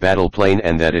large battle plane,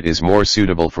 and that it is more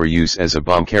suitable for use as a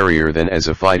bomb carrier than as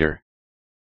a fighter.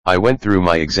 I went through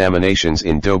my examinations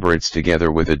in Dobritz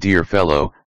together with a dear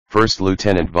fellow, First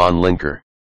Lieutenant von Linker.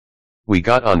 We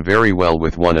got on very well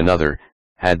with one another,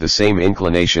 had the same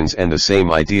inclinations and the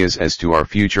same ideas as to our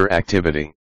future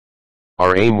activity.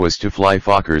 Our aim was to fly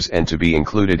Fokkers and to be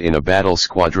included in a battle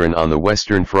squadron on the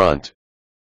Western Front.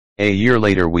 A year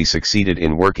later we succeeded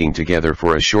in working together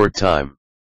for a short time.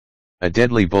 A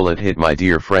deadly bullet hit my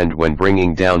dear friend when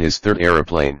bringing down his third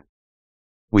aeroplane.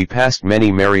 We passed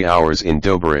many merry hours in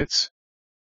Dobritz.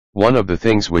 One of the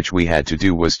things which we had to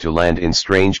do was to land in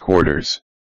strange quarters.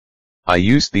 I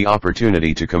used the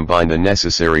opportunity to combine the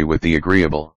necessary with the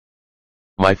agreeable.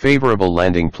 My favorable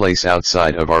landing place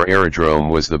outside of our aerodrome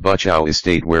was the Buchow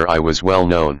estate, where I was well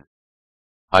known.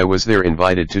 I was there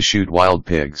invited to shoot wild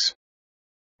pigs.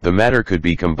 The matter could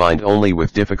be combined only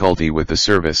with difficulty with the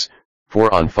service,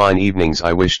 for on fine evenings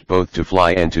I wished both to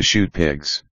fly and to shoot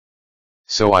pigs.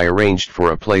 So I arranged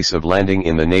for a place of landing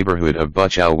in the neighborhood of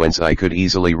Buchow whence I could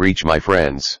easily reach my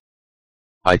friends.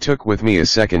 I took with me a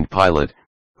second pilot,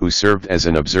 who served as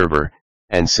an observer,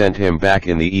 and sent him back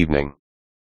in the evening.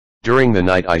 During the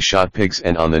night I shot pigs,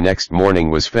 and on the next morning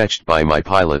was fetched by my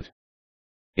pilot.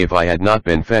 If I had not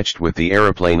been fetched with the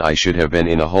aeroplane I should have been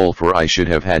in a hole, for I should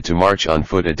have had to march on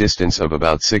foot a distance of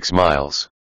about 6 miles.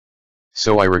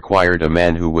 So I required a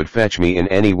man who would fetch me in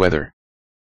any weather.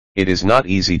 It is not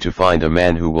easy to find a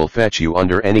man who will fetch you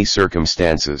under any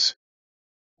circumstances.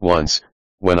 Once,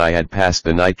 when I had passed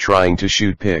the night trying to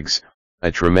shoot pigs, a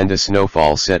tremendous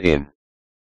snowfall set in.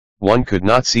 One could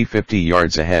not see 50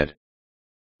 yards ahead.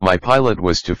 My pilot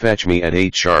was to fetch me at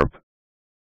 8 sharp.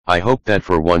 I hoped that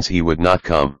for once he would not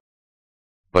come.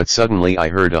 But suddenly I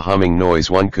heard a humming noise,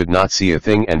 one could not see a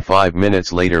thing, and 5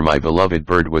 minutes later my beloved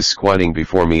bird was squatting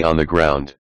before me on the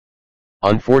ground.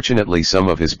 Unfortunately some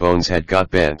of his bones had got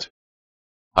bent.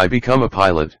 I become a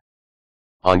pilot.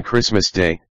 On Christmas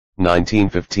Day,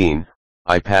 1915,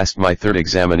 I passed my third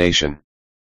examination.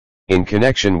 In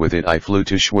connection with it I flew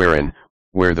to Schwerin,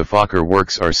 where the Fokker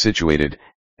works are situated,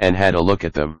 and had a look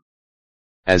at them.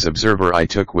 As observer I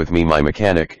took with me my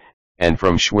mechanic, and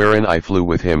from Schwerin I flew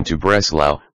with him to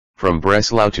Breslau, from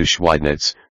Breslau to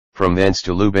Schweidnitz, from thence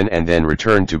to Lubin, and then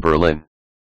returned to Berlin.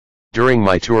 During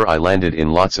my tour I landed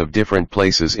in lots of different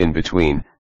places in between,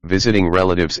 visiting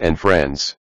relatives and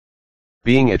friends.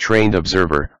 Being a trained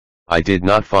observer, I did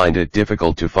not find it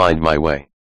difficult to find my way.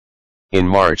 In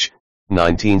March,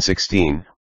 1916,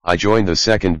 I joined the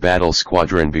 2nd Battle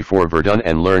Squadron before Verdun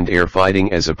and learned air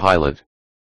fighting as a pilot.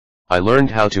 I learned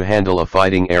how to handle a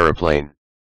fighting aeroplane.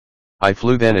 I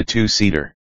flew then a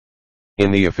 2-seater.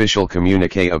 In the official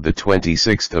communiqué of the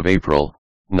 26th of April,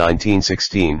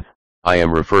 1916, I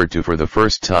am referred to for the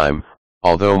first time,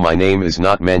 although my name is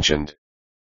not mentioned.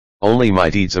 Only my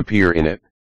deeds appear in it.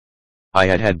 I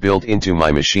had built into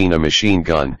my machine a machine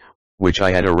gun, which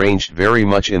I had arranged very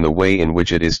much in the way in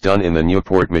which it is done in the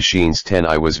Nieuport machines 10.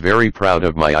 I was very proud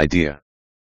of my idea.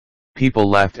 People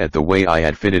laughed at the way I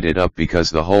had fitted it up because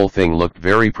the whole thing looked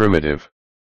very primitive.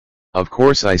 Of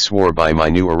course I swore by my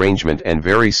new arrangement, and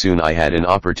very soon I had an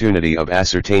opportunity of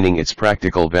ascertaining its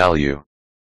practical value.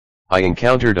 I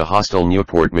encountered a hostile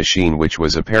Nieuport machine which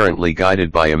was apparently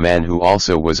guided by a man who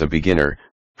also was a beginner,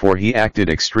 for he acted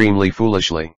extremely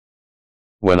foolishly.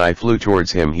 When I flew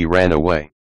towards him he ran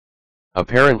away.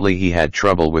 Apparently he had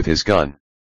trouble with his gun.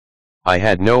 I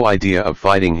had no idea of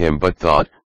fighting him but thought,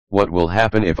 what will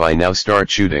happen if I now start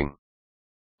shooting?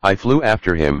 I flew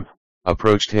after him,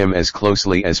 approached him as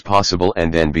closely as possible,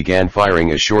 and then began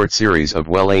firing a short series of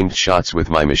well-aimed shots with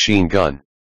my machine gun.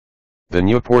 The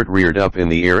Nieuport reared up in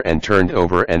the air and turned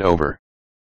over and over.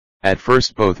 At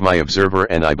first both my observer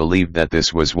and I believed that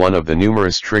this was one of the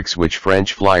numerous tricks which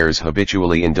French flyers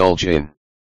habitually indulge in.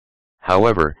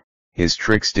 However, his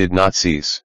tricks did not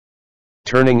cease.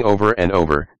 Turning over and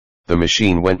over, the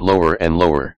machine went lower and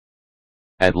lower.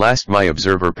 At last my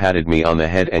observer patted me on the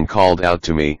head and called out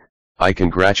to me, "I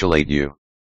congratulate you.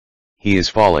 He is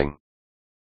falling."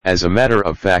 As a matter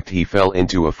of fact he fell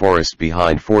into a forest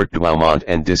behind Fort Douaumont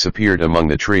and disappeared among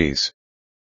the trees.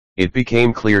 It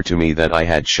became clear to me that I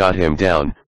had shot him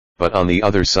down, but on the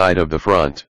other side of the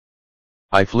front.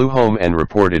 I flew home and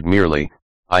reported merely,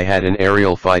 "I had an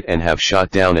aerial fight and have shot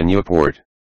down a Nieuport."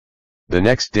 The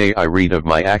next day I read of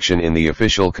my action in the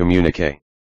official communiqué.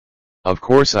 Of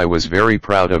course I was very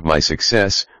proud of my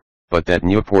success, but that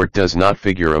Nieuport does not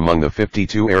figure among the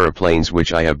 52 aeroplanes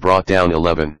which I have brought down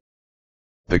 11.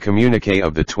 The communiqué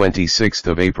of the 26th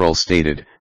of April stated,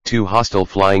 2 hostile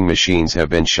flying machines have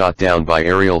been shot down by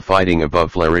aerial fighting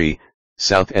above Fleury,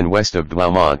 south and west of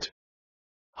Douaumont.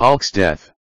 Halk's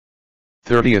death.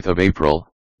 30th of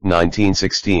April,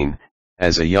 1916,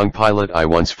 as a young pilot I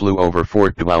once flew over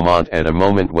Fort Douaumont at a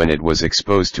moment when it was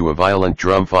exposed to a violent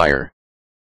drum fire.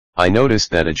 I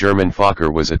noticed that a German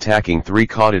Fokker was attacking 3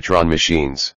 Caudetron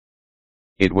machines.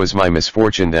 It was my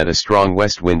misfortune that a strong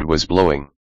west wind was blowing.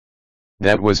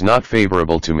 That was not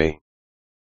favorable to me.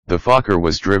 The Fokker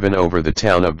was driven over the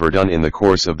town of Verdun in the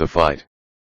course of the fight.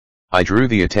 I drew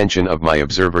the attention of my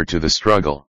observer to the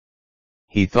struggle.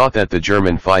 He thought that the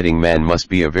German fighting man must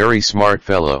be a very smart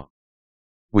fellow.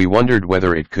 We wondered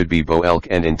whether it could be Boelk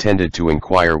and intended to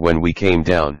inquire when we came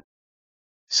down.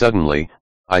 Suddenly,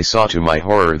 I saw to my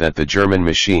horror that the German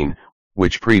machine,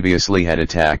 which previously had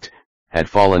attacked, had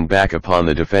fallen back upon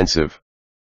the defensive.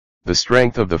 The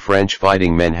strength of the French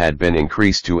fighting men had been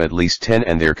increased to at least 10,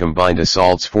 and their combined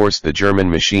assaults forced the German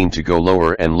machine to go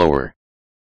lower and lower.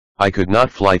 I could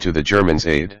not fly to the Germans'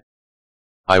 aid.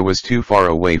 I was too far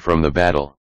away from the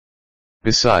battle.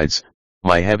 Besides,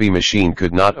 my heavy machine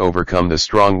could not overcome the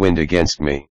strong wind against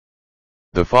me.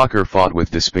 The Fokker fought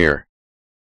with despair.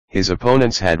 His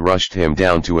opponents had rushed him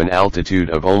down to an altitude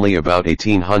of only about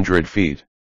 1,800 feet.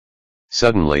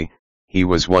 Suddenly, he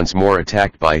was once more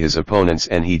attacked by his opponents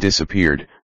and he disappeared,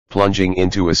 plunging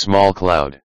into a small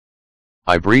cloud.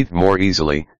 I breathed more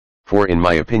easily, for in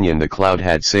my opinion the cloud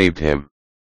had saved him.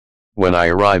 When I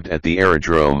arrived at the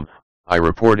aerodrome, I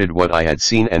reported what I had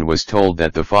seen and was told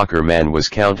that the Fokker man was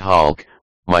Count Halk,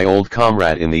 my old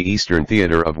comrade in the Eastern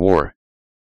Theater of War.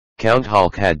 Count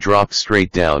Halk had dropped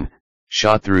straight down,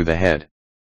 shot through the head.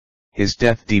 His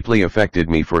death deeply affected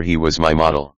me, for he was my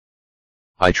model.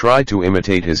 I tried to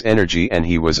imitate his energy, and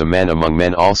he was a man among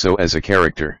men also as a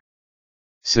character.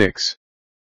 6.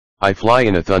 I fly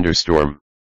in a thunderstorm.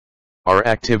 Our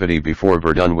activity before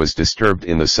Verdun was disturbed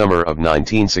in the summer of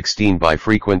 1916 by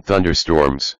frequent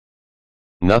thunderstorms.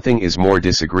 Nothing is more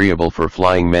disagreeable for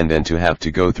flying men than to have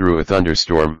to go through a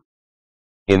thunderstorm.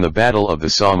 In the Battle of the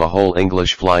Somme, a whole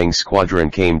English flying squadron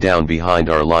came down behind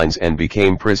our lines and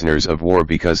became prisoners of war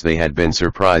because they had been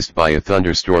surprised by a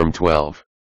thunderstorm. 12.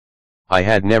 I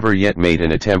had never yet made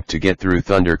an attempt to get through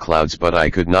thunderclouds, but I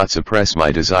could not suppress my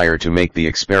desire to make the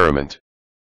experiment.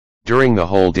 During the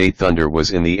whole day thunder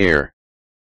was in the air.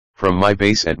 From my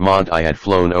base at Mont I had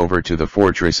flown over to the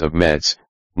fortress of Metz,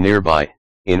 nearby,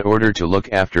 in order to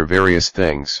look after various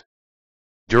things.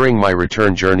 During my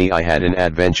return journey I had an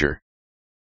adventure.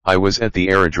 I was at the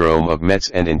aerodrome of Metz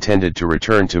and intended to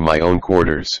return to my own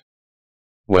quarters.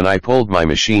 When I pulled my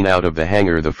machine out of the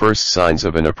hangar, the first signs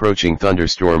of an approaching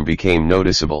thunderstorm became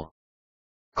noticeable.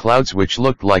 Clouds which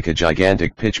looked like a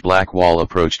gigantic pitch-black wall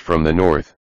approached from the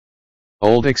north.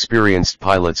 Old experienced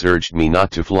pilots urged me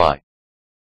not to fly.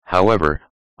 However,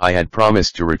 I had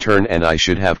promised to return, and I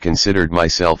should have considered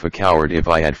myself a coward if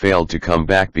I had failed to come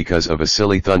back because of a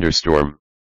silly thunderstorm.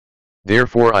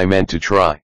 Therefore I meant to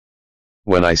try.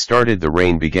 When I started, the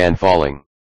rain began falling.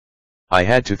 I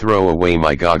had to throw away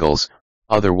my goggles,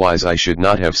 otherwise I should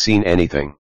not have seen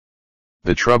anything.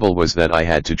 The trouble was that I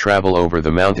had to travel over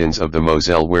the mountains of the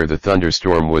Moselle where the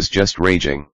thunderstorm was just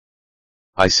raging.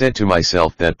 I said to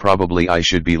myself that probably I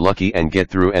should be lucky and get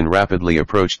through, and rapidly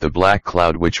approached the black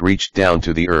cloud which reached down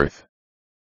to the earth.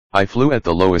 I flew at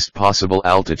the lowest possible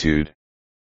altitude.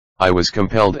 I was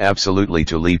compelled absolutely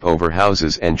to leap over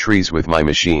houses and trees with my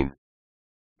machine.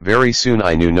 Very soon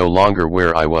I knew no longer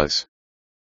where I was.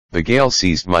 The gale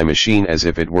seized my machine as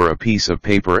if it were a piece of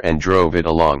paper and drove it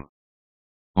along.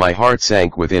 My heart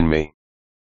sank within me.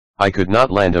 I could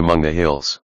not land among the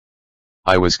hills.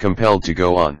 I was compelled to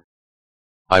go on.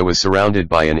 I was surrounded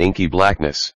by an inky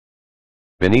blackness.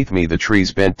 Beneath me the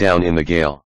trees bent down in the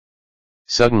gale.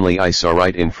 Suddenly I saw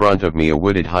right in front of me a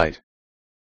wooded height.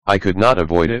 I could not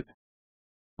avoid it.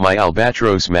 My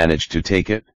albatros managed to take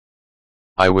it.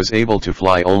 I was able to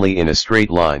fly only in a straight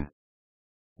line.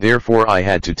 Therefore I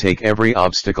had to take every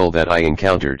obstacle that I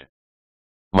encountered.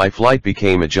 My flight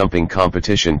became a jumping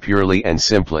competition purely and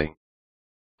simply.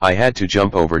 I had to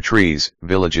jump over trees,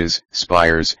 villages,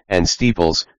 spires, and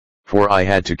steeples, for I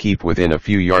had to keep within a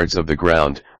few yards of the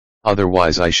ground,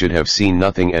 otherwise I should have seen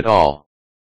nothing at all.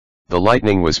 The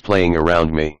lightning was playing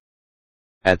around me.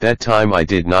 At that time I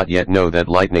did not yet know that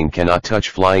lightning cannot touch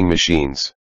flying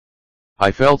machines. I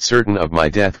felt certain of my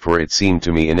death, for it seemed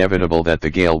to me inevitable that the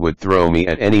gale would throw me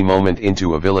at any moment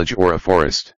into a village or a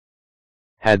forest.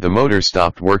 Had the motor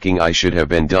stopped working I should have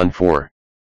been done for.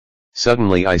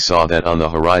 Suddenly I saw that on the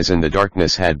horizon the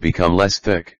darkness had become less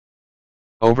thick.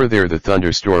 Over there the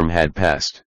thunderstorm had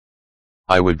passed.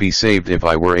 I would be saved if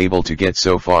I were able to get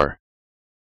so far.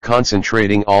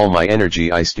 Concentrating all my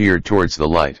energy I steered towards the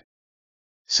light.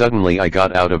 Suddenly I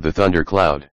got out of the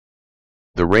thundercloud.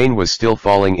 The rain was still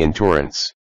falling in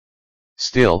torrents.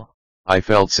 Still, I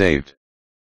felt saved.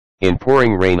 In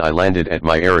pouring rain I landed at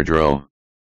my aerodrome.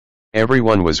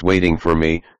 Everyone was waiting for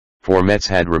me, for Metz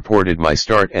had reported my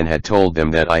start and had told them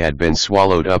that I had been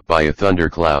swallowed up by a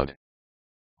thundercloud.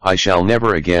 I shall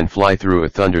never again fly through a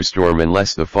thunderstorm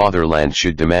unless the fatherland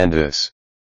should demand this.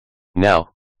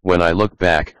 Now, when I look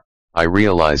back, I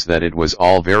realize that it was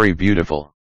all very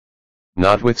beautiful.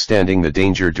 Notwithstanding the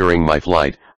danger during my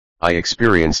flight, I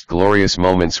experienced glorious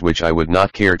moments which I would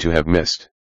not care to have missed.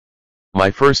 My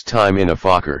first time in a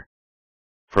Fokker.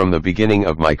 From the beginning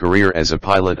of my career as a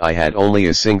pilot I had only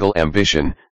a single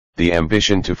ambition, the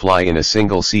ambition to fly in a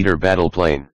single-seater battle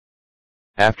plane.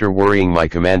 After worrying my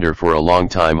commander for a long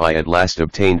time I at last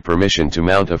obtained permission to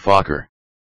mount a Fokker.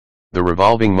 The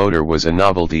revolving motor was a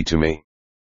novelty to me.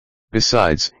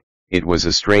 Besides, it was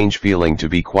a strange feeling to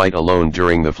be quite alone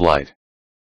during the flight.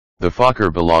 The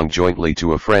Fokker belonged jointly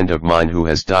to a friend of mine who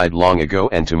has died long ago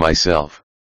and to myself.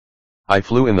 I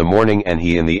flew in the morning and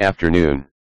he in the afternoon.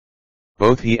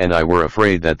 Both he and I were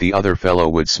afraid that the other fellow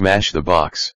would smash the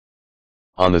box.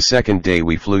 On the second day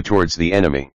we flew towards the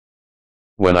enemy.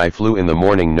 When I flew in the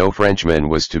morning no Frenchman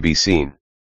was to be seen.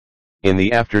 In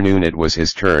the afternoon it was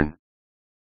his turn.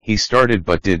 He started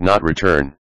but did not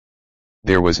return.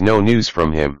 There was no news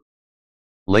from him.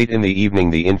 Late in the evening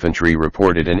the infantry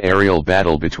reported an aerial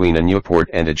battle between a Nieuport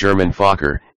and a German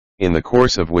Fokker, in the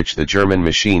course of which the German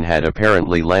machine had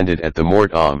apparently landed at the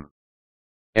Mort Homme.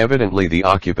 Evidently the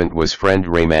occupant was friend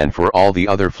Rayman, for all the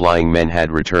other flying men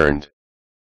had returned.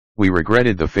 We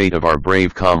regretted the fate of our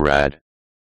brave comrade.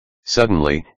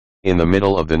 Suddenly, in the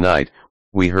middle of the night,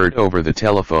 We heard over the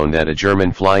telephone that a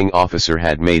German flying officer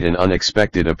had made an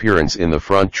unexpected appearance in the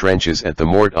front trenches at the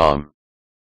Mort Homme.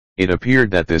 It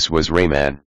appeared that this was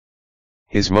Rayman.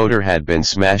 His motor had been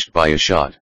smashed by a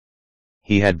shot.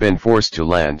 He had been forced to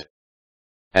land.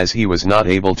 As he was not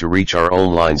able to reach our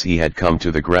own lines, he had come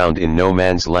to the ground in no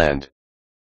man's land.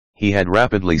 He had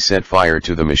rapidly set fire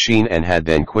to the machine and had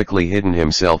then quickly hidden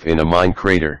himself in a mine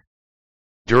crater.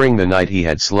 During the night he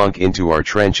had slunk into our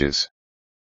trenches.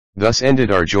 Thus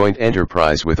ended our joint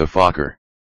enterprise with a Fokker.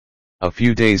 A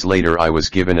few days later I was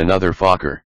given another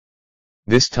Fokker.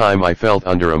 This time I felt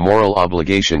under a moral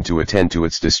obligation to attend to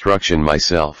its destruction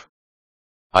myself.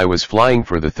 I was flying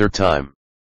for the third time.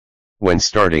 When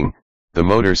starting, the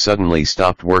motor suddenly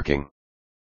stopped working.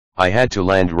 I had to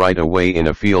land right away in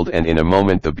a field, and in a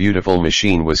moment the beautiful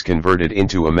machine was converted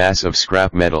into a mass of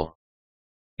scrap metal.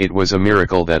 It was a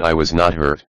miracle that I was not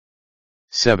hurt.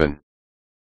 7.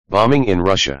 Bombing in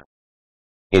Russia.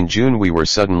 In June we were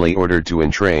suddenly ordered to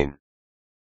entrain.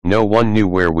 No one knew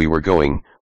where we were going,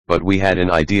 but we had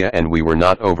an idea, and we were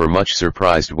not overmuch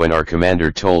surprised when our commander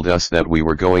told us that we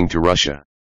were going to Russia.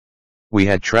 We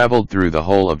had traveled through the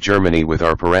whole of Germany with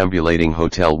our perambulating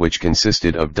hotel, which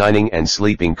consisted of dining and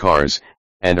sleeping cars,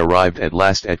 and arrived at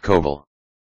last at Kovel.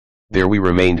 There we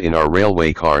remained in our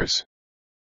railway cars.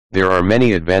 There are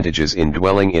many advantages in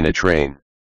dwelling in a train.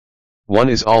 One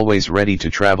is always ready to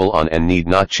travel on and need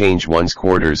not change one's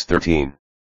quarters. 13.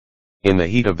 In the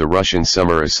heat of the Russian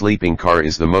summer a sleeping car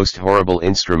is the most horrible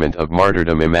instrument of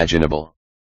martyrdom imaginable.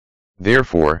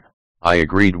 Therefore, I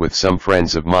agreed with some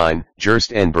friends of mine,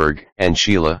 Gerstenberg and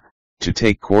Sheila, to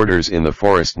take quarters in the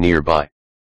forest nearby.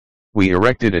 We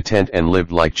erected a tent and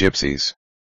lived like gypsies.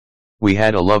 We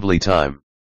had a lovely time.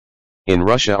 In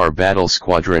Russia our battle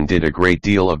squadron did a great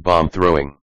deal of bomb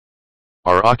throwing.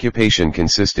 Our occupation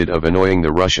consisted of annoying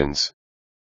the Russians.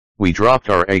 We dropped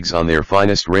our eggs on their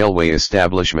finest railway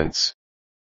establishments.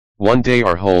 One day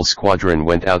our whole squadron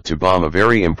went out to bomb a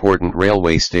very important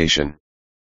railway station.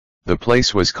 The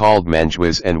place was called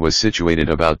Manjwaz and was situated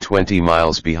about 20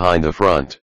 miles behind the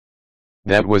front.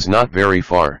 That was not very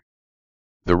far.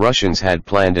 The Russians had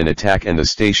planned an attack and the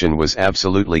station was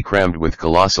absolutely crammed with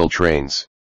colossal trains.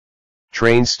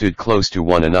 Trains stood close to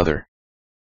one another.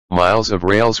 Miles of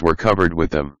rails were covered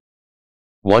with them.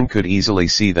 One could easily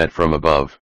see that from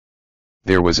above.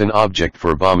 There was an object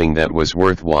for bombing that was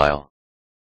worthwhile.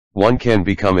 One can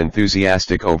become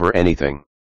enthusiastic over anything.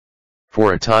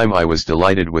 For a time I was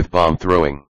delighted with bomb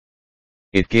throwing.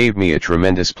 It gave me a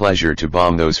tremendous pleasure to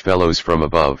bomb those fellows from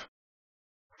above.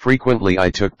 Frequently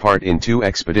I took part in 2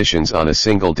 expeditions on a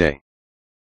single day.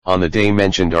 On the day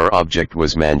mentioned our object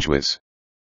was Manjwaz.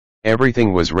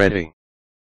 Everything was ready.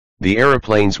 The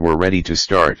aeroplanes were ready to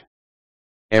start.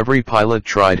 Every pilot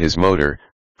tried his motor,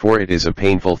 for it is a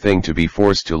painful thing to be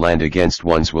forced to land against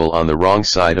one's will on the wrong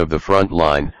side of the front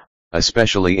line,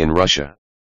 especially in Russia.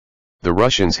 The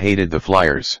Russians hated the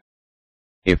flyers.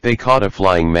 If they caught a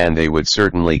flying man they would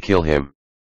certainly kill him.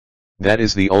 That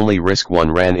is the only risk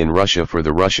one ran in Russia, for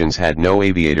the Russians had no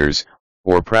aviators,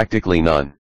 or practically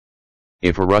none.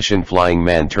 If a Russian flying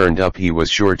man turned up he was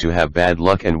sure to have bad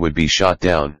luck and would be shot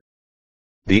down.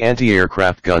 The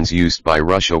anti-aircraft guns used by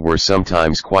Russia were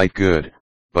sometimes quite good,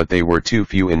 but they were too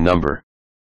few in number.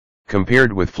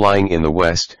 Compared with flying in the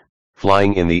West,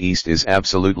 flying in the East is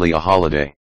absolutely a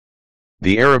holiday.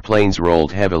 The aeroplanes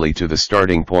rolled heavily to the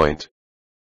starting point.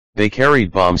 They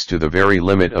carried bombs to the very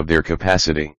limit of their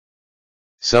capacity.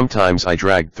 Sometimes I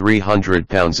dragged 300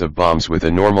 pounds of bombs with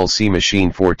a normal C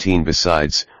machine 14.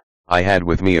 Besides, I had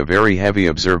with me a very heavy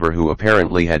observer who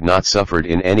apparently had not suffered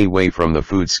in any way from the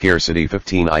food scarcity.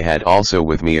 15. I had also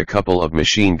with me a couple of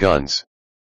machine guns.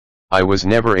 I was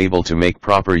never able to make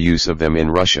proper use of them in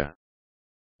Russia.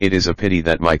 It is a pity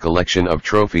that my collection of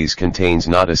trophies contains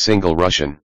not a single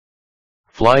Russian.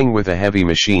 Flying with a heavy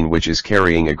machine which is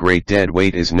carrying a great dead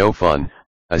weight is no fun,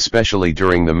 especially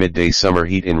during the midday summer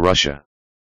heat in Russia.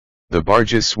 The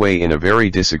barges sway in a very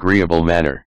disagreeable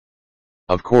manner.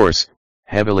 Of course,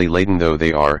 heavily laden though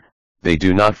they are, they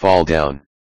do not fall down.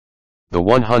 The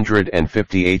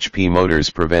 150 HP motors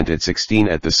prevent it. 16.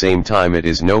 At the same time it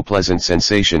is no pleasant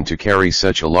sensation to carry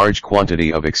such a large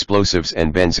quantity of explosives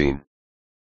and benzene.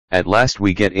 At last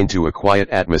we get into a quiet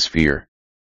atmosphere.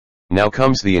 Now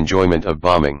comes the enjoyment of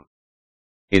bombing.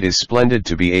 It is splendid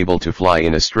to be able to fly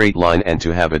in a straight line and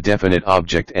to have a definite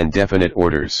object and definite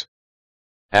orders.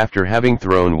 After having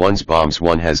thrown one's bombs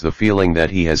one has the feeling that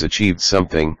he has achieved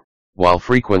something, while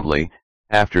frequently,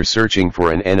 after searching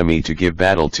for an enemy to give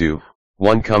battle to,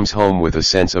 one comes home with a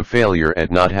sense of failure at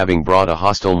not having brought a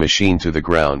hostile machine to the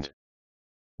ground.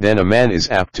 Then a man is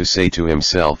apt to say to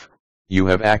himself, "You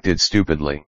have acted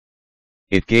stupidly.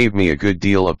 It gave me a good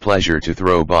deal of pleasure to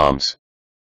throw bombs.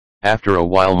 After a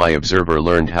while my observer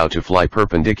learned how to fly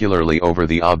perpendicularly over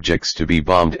the objects to be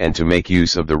bombed and to make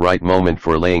use of the right moment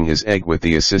for laying his egg with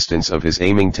the assistance of his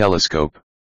aiming telescope.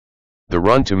 The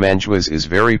run to Manjuas is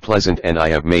very pleasant and I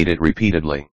have made it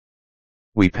repeatedly.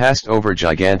 We passed over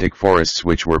gigantic forests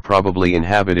which were probably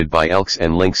inhabited by elks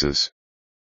and lynxes.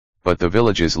 But the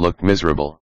villages looked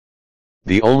miserable.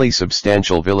 The only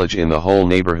substantial village in the whole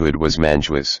neighborhood was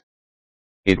Manjuas.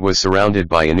 It was surrounded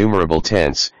by innumerable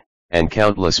tents, and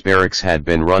countless barracks had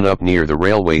been run up near the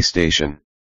railway station.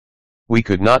 We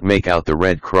could not make out the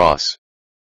Red Cross.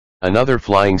 Another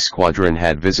flying squadron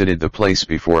had visited the place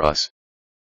before us.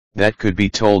 That could be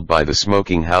told by the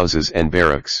smoking houses and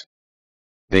barracks.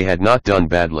 They had not done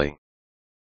badly.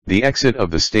 The exit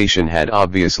of the station had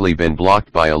obviously been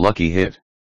blocked by a lucky hit.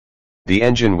 The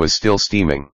engine was still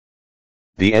steaming.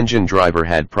 The engine driver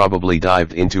had probably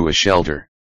dived into a shelter.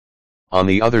 On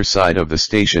the other side of the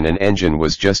station an engine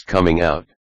was just coming out.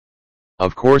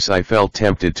 Of course I felt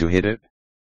tempted to hit it.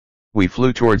 We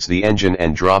flew towards the engine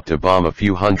and dropped a bomb a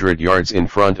few hundred yards in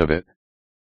front of it.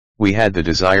 We had the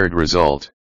desired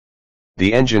result.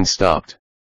 The engine stopped.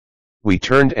 We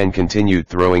turned and continued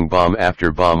throwing bomb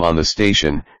after bomb on the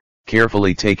station,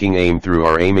 carefully taking aim through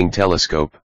our aiming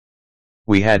telescope.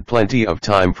 We had plenty of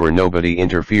time for nobody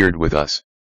interfered with us.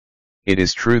 It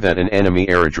is true that an enemy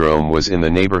aerodrome was in the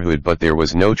neighborhood but there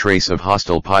was no trace of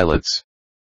hostile pilots.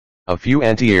 A few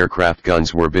anti-aircraft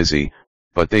guns were busy,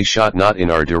 but they shot not in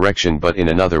our direction but in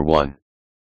another one.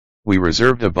 We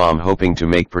reserved a bomb hoping to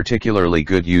make particularly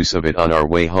good use of it on our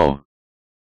way home.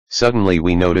 Suddenly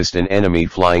we noticed an enemy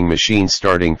flying machine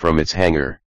starting from its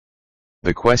hangar.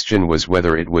 The question was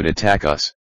whether it would attack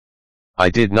us.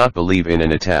 I did not believe in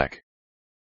an attack.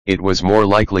 It was more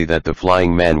likely that the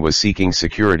flying man was seeking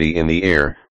security in the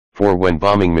air, for when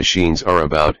bombing machines are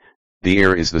about, the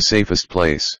air is the safest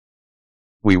place.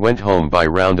 We went home by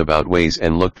roundabout ways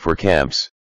and looked for camps.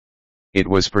 It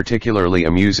was particularly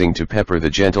amusing to pepper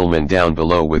the gentlemen down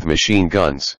below with machine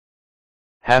guns.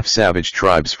 Half-savage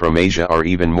tribes from Asia are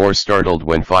even more startled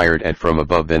when fired at from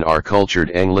above than are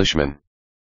cultured Englishmen.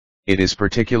 It is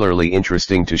particularly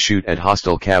interesting to shoot at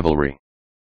hostile cavalry.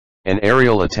 An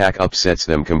aerial attack upsets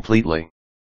them completely.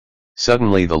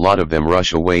 Suddenly the lot of them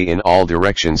rush away in all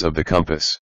directions of the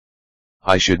compass.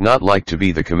 I should not like to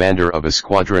be the commander of a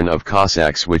squadron of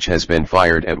Cossacks which has been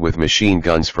fired at with machine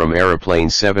guns from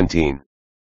Aeroplane 17.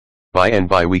 By and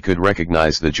by we could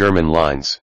recognize the German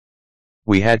lines.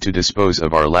 We had to dispose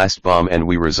of our last bomb and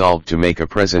we resolved to make a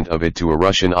present of it to a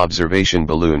Russian observation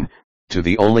balloon, to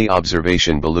the only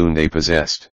observation balloon they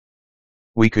possessed.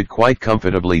 We could quite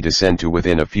comfortably descend to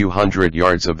within a few hundred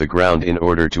yards of the ground in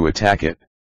order to attack it.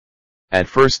 At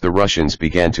first the Russians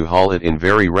began to haul it in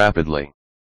very rapidly.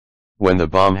 When the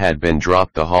bomb had been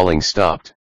dropped the hauling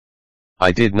stopped.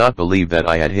 I did not believe that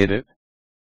I had hit it.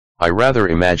 I rather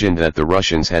imagined that the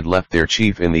Russians had left their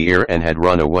chief in the air and had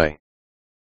run away.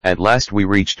 At last we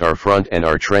reached our front and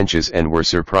our trenches and were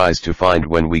surprised to find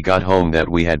when we got home that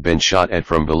we had been shot at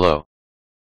from below.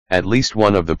 At least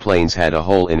one of the planes had a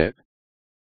hole in it.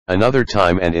 Another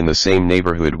time and in the same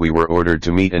neighborhood we were ordered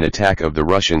to meet an attack of the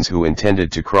Russians who intended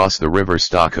to cross the river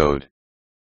Stockade.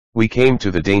 We came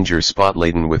to the danger spot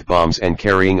laden with bombs and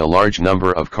carrying a large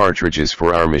number of cartridges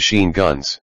for our machine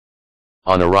guns.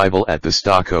 On arrival at the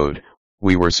Stockade,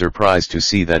 we were surprised to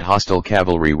see that hostile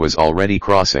cavalry was already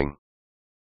crossing.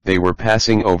 They were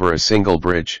passing over a single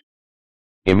bridge.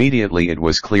 Immediately it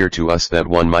was clear to us that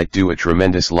one might do a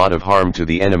tremendous lot of harm to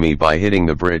the enemy by hitting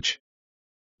the bridge.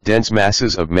 Dense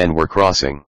masses of men were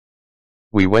crossing.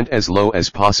 We went as low as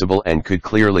possible and could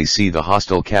clearly see the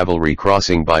hostile cavalry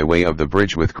crossing by way of the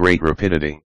bridge with great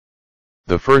rapidity.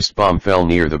 The first bomb fell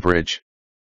near the bridge.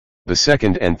 The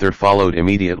second and third followed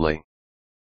immediately.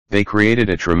 They created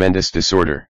a tremendous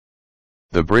disorder.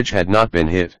 The bridge had not been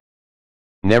hit.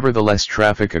 Nevertheless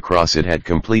traffic across it had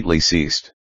completely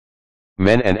ceased.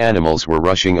 Men and animals were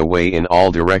rushing away in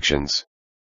all directions.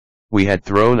 We had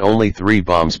thrown only 3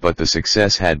 bombs but the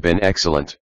success had been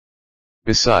excellent.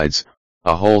 Besides,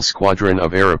 a whole squadron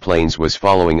of aeroplanes was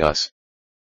following us.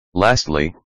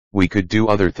 Lastly, we could do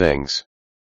other things.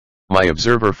 My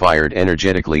observer fired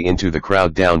energetically into the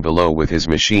crowd down below with his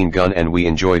machine gun and we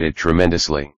enjoyed it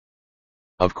tremendously.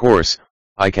 Of course,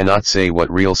 I cannot say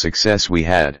what real success we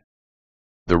had.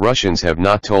 The Russians have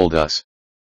not told us.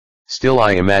 Still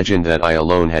I imagined that I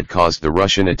alone had caused the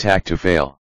Russian attack to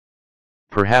fail.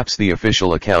 Perhaps the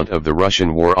official account of the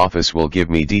Russian War Office will give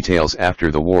me details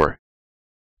after the war.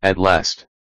 At last.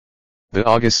 The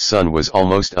August sun was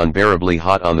almost unbearably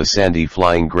hot on the sandy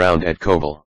flying ground at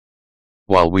Kovel.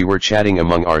 While we were chatting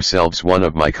among ourselves, one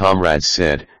of my comrades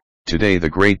said, "Today the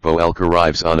great Boelk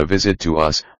arrives on a visit to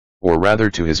us, or rather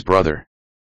to his brother."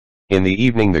 In the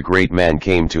evening the great man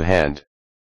came to hand.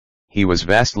 He was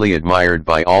vastly admired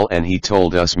by all, and he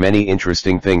told us many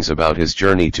interesting things about his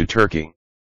journey to Turkey.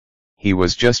 He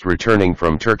was just returning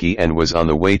from Turkey and was on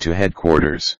the way to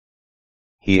headquarters.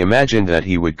 He imagined that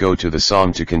he would go to the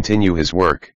Somme to continue his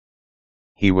work.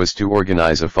 He was to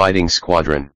organize a fighting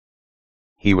squadron.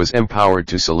 He was empowered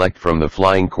to select from the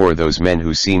flying corps those men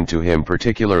who seemed to him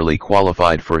particularly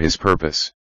qualified for his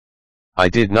purpose. I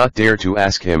did not dare to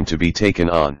ask him to be taken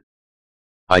on.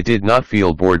 I did not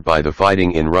feel bored by the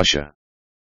fighting in Russia.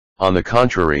 On the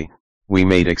contrary, we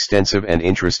made extensive and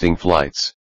interesting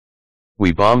flights.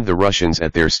 We bombed the Russians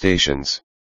at their stations.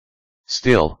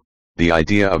 Still, the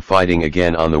idea of fighting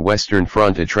again on the Western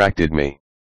Front attracted me.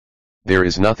 There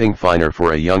is nothing finer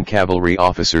for a young cavalry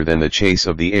officer than the chase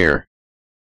of the air.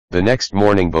 The next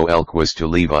morning Boelk was to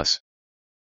leave us.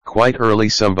 Quite early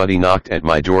somebody knocked at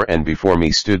my door, and before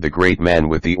me stood the great man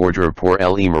with the ordre pour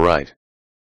l'Émérite.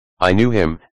 I knew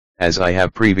him, as I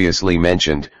have previously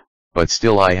mentioned, but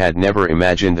still I had never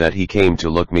imagined that he came to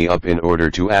look me up in order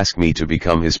to ask me to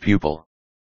become his pupil.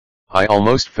 I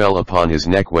almost fell upon his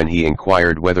neck when he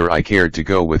inquired whether I cared to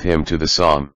go with him to the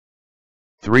Somme.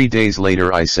 3 days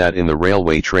later I sat in the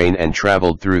railway train and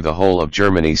traveled through the whole of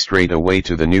Germany straight away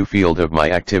to the new field of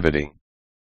my activity.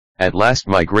 At last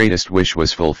my greatest wish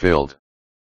was fulfilled.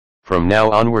 From now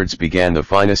onwards began the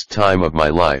finest time of my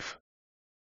life.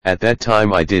 At that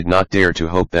time I did not dare to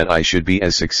hope that I should be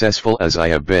as successful as I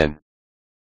have been.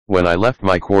 When I left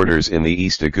my quarters in the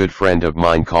east, a good friend of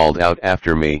mine called out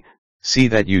after me, "See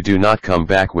that you do not come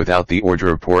back without the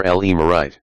ordre pour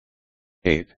l'Émérite."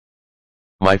 8.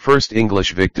 My first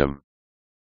English victim.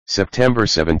 September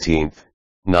 17,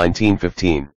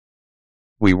 1915.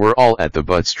 We were all at the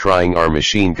butts trying our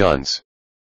machine guns.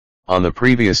 On the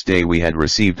previous day we had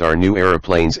received our new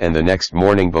aeroplanes, and the next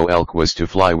morning Boelk was to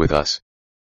fly with us.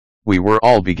 We were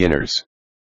all beginners.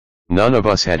 None of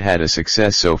us had had a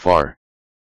success so far.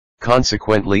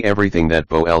 Consequently everything that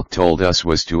Boelk told us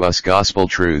was to us gospel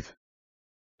truth.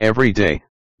 Every day,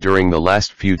 during the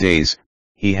last few days,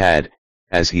 he had,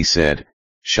 as he said,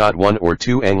 shot 1 or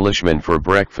 2 Englishmen for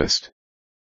breakfast.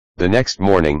 The next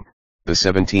morning, the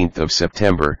 17th of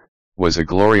September, was a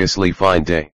gloriously fine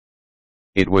day.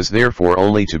 It was therefore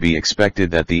only to be expected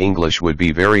that the English would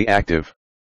be very active.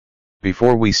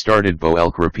 Before we started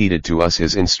Boelk repeated to us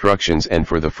his instructions, and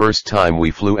for the first time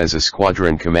we flew as a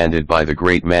squadron commanded by the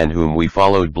great man whom we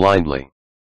followed blindly.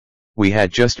 We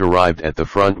had just arrived at the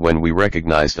front when we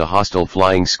recognized a hostile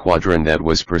flying squadron that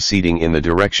was proceeding in the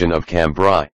direction of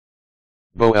Cambrai.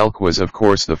 Boelk was of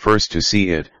course the first to see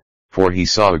it, for he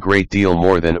saw a great deal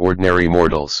more than ordinary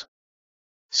mortals.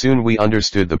 Soon we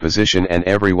understood the position, and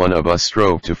every one of us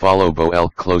strove to follow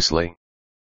Boelk closely.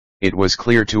 It was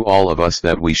clear to all of us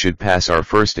that we should pass our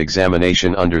first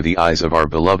examination under the eyes of our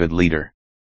beloved leader.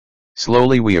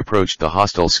 Slowly we approached the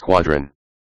hostile squadron.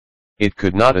 It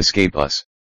could not escape us.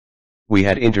 We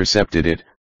had intercepted it,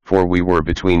 for we were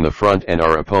between the front and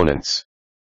our opponents.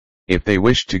 If they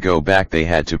wished to go back they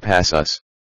had to pass us.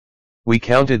 We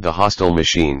counted the hostile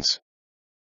machines.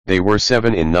 They were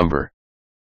 7 in number.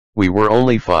 We were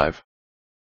only 5.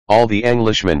 All the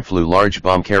Englishmen flew large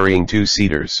bomb-carrying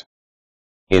 2-seaters.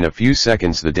 In a few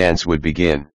seconds the dance would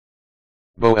begin.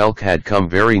 Boelk had come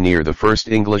very near the first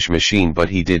English machine, but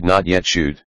he did not yet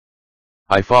shoot.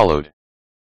 I followed.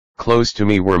 Close to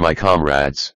me were my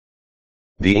comrades.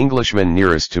 The Englishman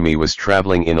nearest to me was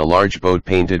traveling in a large boat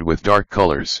painted with dark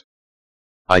colors.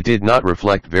 I did not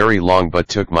reflect very long, but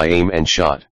took my aim and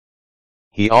shot.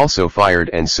 He also fired,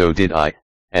 and so did I,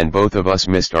 and both of us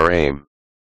missed our aim.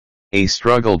 A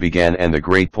struggle began, and the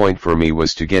great point for me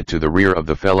was to get to the rear of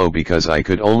the fellow, because I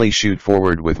could only shoot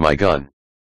forward with my gun.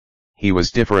 He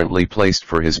was differently placed,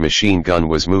 for his machine gun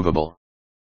was movable.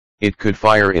 It could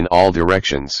fire in all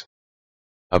directions.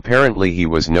 Apparently he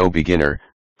was no beginner,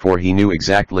 for he knew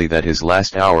exactly that his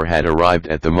last hour had arrived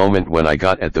at the moment when I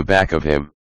got at the back of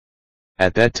him.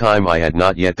 At that time I had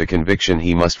not yet the conviction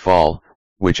he must fall,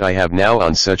 which I have now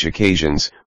on such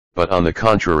occasions, but on the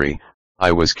contrary,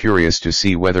 I was curious to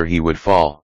see whether he would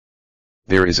fall.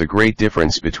 There is a great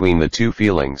difference between the two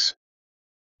feelings.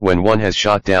 When one has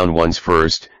shot down one's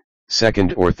first,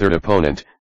 second or third opponent,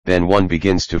 then one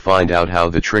begins to find out how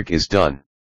the trick is done.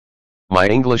 My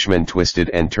Englishman twisted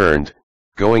and turned,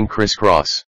 going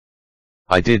crisscross.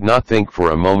 I did not think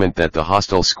for a moment that the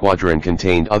hostile squadron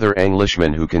contained other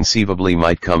Englishmen who conceivably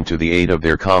might come to the aid of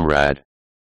their comrade.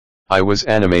 I was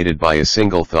animated by a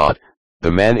single thought: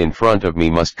 the man in front of me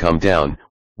must come down,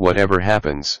 whatever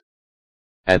happens.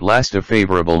 At last a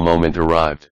favorable moment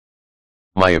arrived.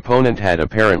 My opponent had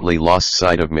apparently lost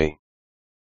sight of me.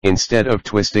 Instead of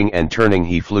twisting and turning,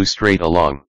 he flew straight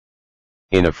along.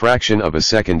 In a fraction of a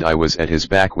second I was at his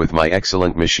back with my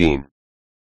excellent machine.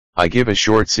 I give a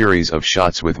short series of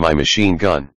shots with my machine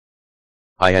gun.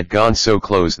 I had gone so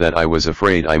close that I was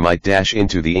afraid I might dash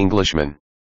into the Englishman.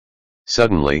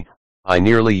 Suddenly, I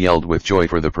nearly yelled with joy,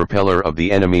 for the propeller of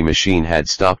the enemy machine had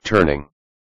stopped turning.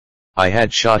 I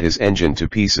had shot his engine to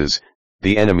pieces.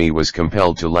 The enemy was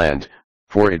compelled to land,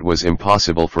 for it was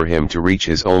impossible for him to reach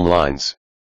his own lines.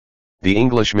 The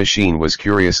English machine was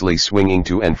curiously swinging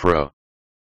to and fro.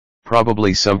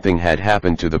 Probably something had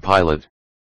happened to the pilot.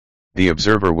 The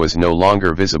observer was no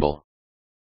longer visible.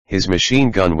 His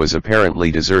machine gun was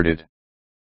apparently deserted.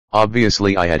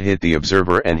 Obviously I had hit the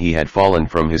observer and he had fallen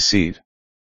from his seat.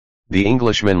 The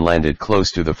Englishman landed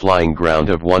close to the flying ground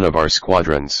of one of our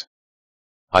squadrons.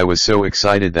 I was so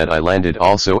excited that I landed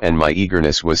also, and my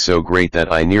eagerness was so great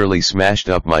that I nearly smashed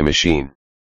up my machine.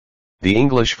 The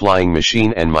English flying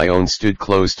machine and my own stood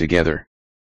close together.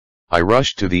 I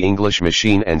rushed to the English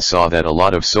machine and saw that a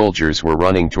lot of soldiers were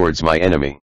running towards my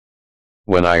enemy.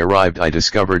 When I arrived, I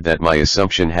discovered that my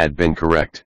assumption had been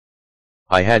correct.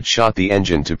 I had shot the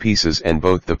engine to pieces and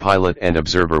both the pilot and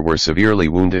observer were severely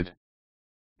wounded.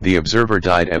 The observer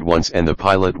died at once and the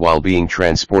pilot while being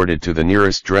transported to the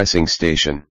nearest dressing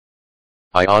station.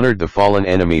 I honored the fallen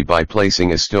enemy by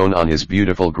placing a stone on his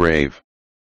beautiful grave.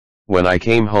 When I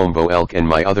came home, Boelk and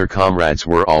my other comrades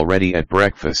were already at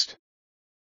breakfast.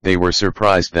 They were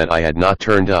surprised that I had not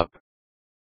turned up.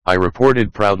 I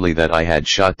reported proudly that I had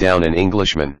shot down an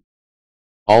Englishman.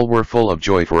 All were full of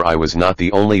joy, for I was not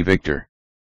the only victor.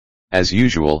 As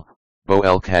usual,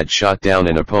 Boelk had shot down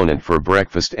an opponent for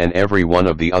breakfast and every one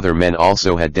of the other men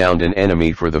also had downed an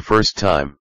enemy for the first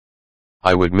time.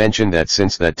 I would mention that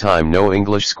since that time no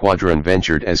English squadron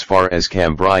ventured as far as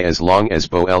Cambrai as long as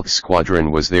Boelk's squadron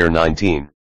was there. 19.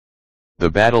 The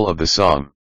Battle of the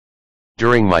Somme.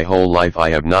 During my whole life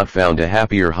I have not found a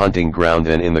happier hunting ground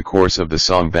than in the course of the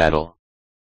Somme battle.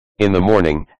 In the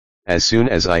morning, as soon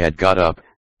as I had got up,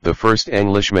 the first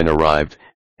Englishman arrived,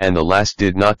 and the last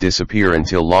did not disappear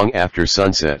until long after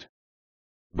sunset.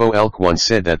 Boelk once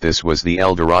said that this was the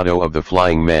El Dorado of the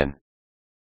flying men.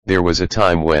 There was a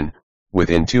time when,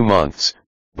 within 2 months,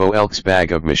 Boelk's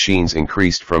bag of machines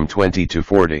increased from 20 to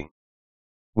 40.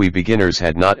 We beginners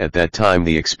had not at that time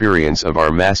the experience of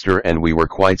our master, and we were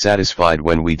quite satisfied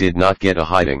when we did not get a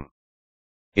hiding.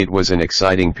 It was an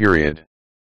exciting period.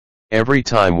 Every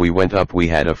time we went up we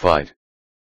had a fight.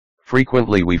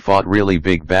 Frequently we fought really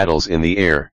big battles in the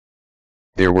air.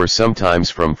 There were sometimes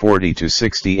from 40 to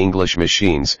 60 English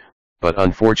machines, but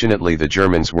unfortunately the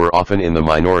Germans were often in the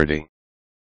minority.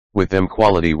 With them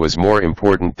quality was more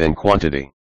important than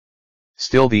quantity.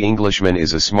 Still, the Englishman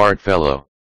is a smart fellow.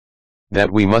 That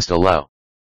we must allow.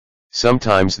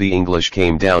 Sometimes the English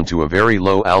came down to a very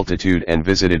low altitude and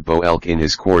visited Boelk in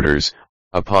his quarters,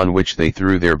 upon which they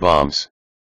threw their bombs.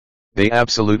 They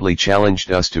absolutely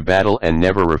challenged us to battle and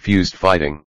never refused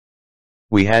fighting.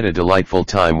 We had a delightful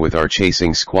time with our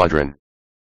chasing squadron.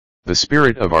 The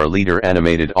spirit of our leader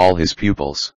animated all his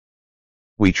pupils.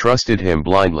 We trusted him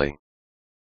blindly.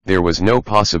 There was no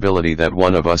possibility that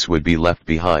one of us would be left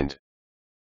behind.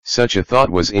 Such a thought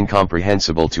was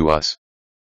incomprehensible to us.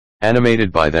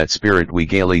 Animated by that spirit, we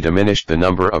gaily diminished the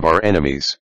number of our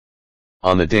enemies.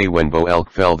 On the day when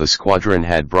Boelk fell, the squadron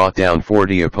had brought down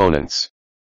 40 opponents.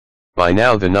 By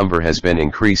now the number has been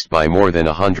increased by more than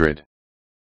 100.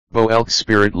 Boelk's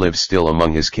spirit lives still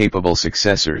among his capable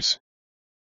successors.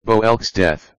 Boelk's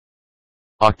death.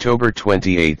 October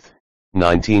 28,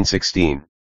 1916.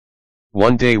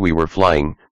 One day we were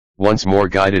flying, once more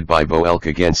guided by Boelk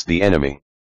against the enemy.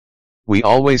 We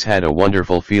always had a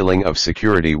wonderful feeling of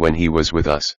security when he was with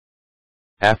us.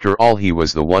 After all, he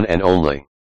was the one and only.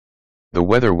 The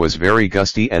weather was very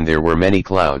gusty and there were many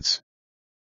clouds.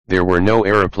 There were no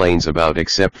aeroplanes about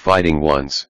except fighting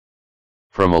ones.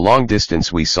 From a long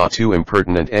distance we saw 2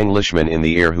 impertinent Englishmen in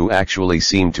the air who actually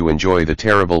seemed to enjoy the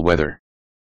terrible weather.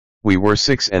 We were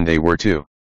 6 and they were 2.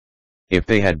 If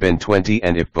they had been 20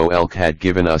 and if Boelk had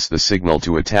given us the signal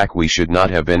to attack, we should not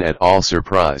have been at all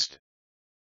surprised.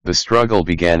 The struggle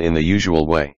began in the usual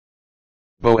way.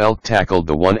 Boelk tackled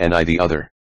the one and I the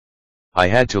other. I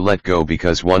had to let go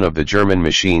because one of the German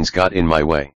machines got in my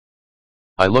way.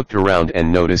 I looked around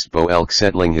and noticed Boelk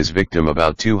settling his victim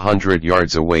about 200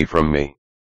 yards away from me.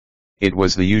 It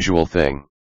was the usual thing.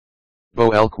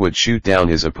 Boelk would shoot down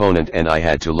his opponent and I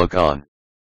had to look on.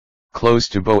 Close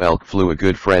to Boelk flew a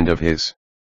good friend of his.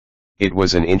 It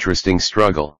was an interesting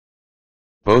struggle.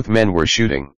 Both men were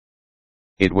shooting.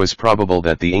 It was probable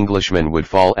that the Englishman would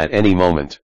fall at any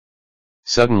moment.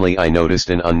 Suddenly I noticed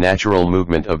an unnatural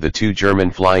movement of the two German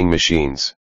flying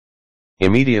machines.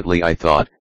 Immediately I thought,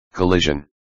 collision.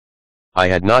 I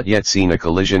had not yet seen a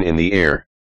collision in the air.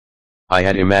 I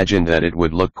had imagined that it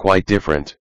would look quite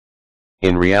different.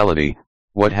 In reality,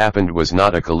 what happened was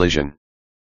not a collision.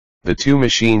 The two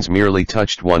machines merely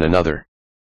touched one another.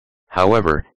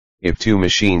 However, if two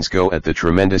machines go at the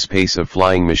tremendous pace of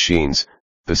flying machines,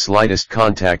 the slightest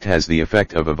contact has the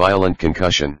effect of a violent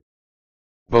concussion.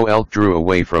 Bo Elk drew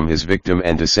away from his victim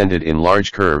and descended in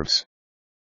large curves.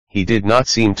 He did not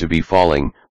seem to be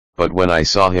falling, but when I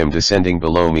saw him descending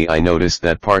below me I noticed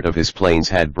that part of his planes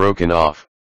had broken off.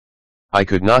 I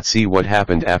could not see what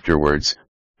happened afterwards,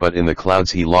 but in the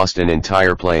clouds he lost an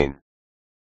entire plane.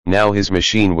 Now his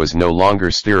machine was no longer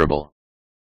steerable.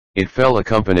 It fell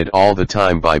accompanied all the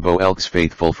time by Bo Elk's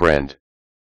faithful friend.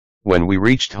 When we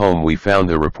reached home we found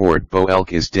the report "Bo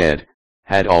Elk is dead"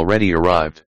 had already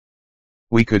arrived.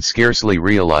 We could scarcely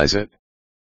realize it.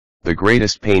 The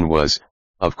greatest pain was,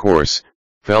 of course,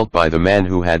 felt by the man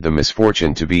who had the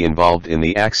misfortune to be involved in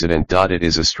the accident. It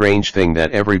is a strange thing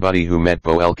that everybody who met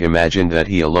Bo Elk imagined that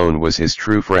he alone was his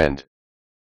true friend.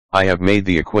 I have made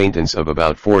the acquaintance of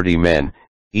about 40 men,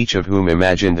 each of whom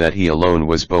imagined that he alone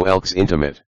was Bo Elk's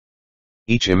intimate.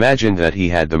 Each imagined that he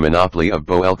had the monopoly of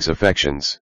Bo Elk's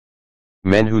affections.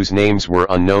 Men whose names were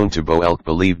unknown to Bo Elk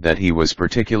believed that he was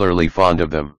particularly fond of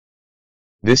them.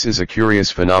 This is a curious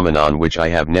phenomenon which I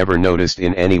have never noticed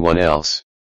in anyone else.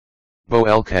 Bo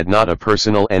Elk had not a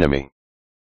personal enemy.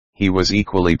 He was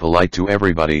equally polite to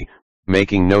everybody,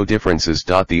 making no differences.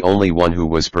 The only one who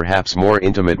was perhaps more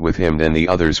intimate with him than the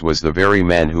others was the very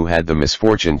man who had the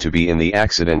misfortune to be in the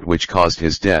accident which caused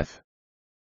his death.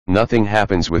 Nothing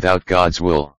happens without God's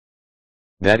will.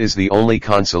 That is the only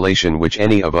consolation which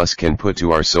any of us can put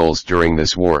to our souls during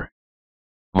this war.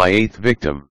 My eighth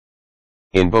victim.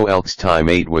 In Bo Elk's time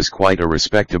 8 was quite a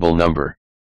respectable number.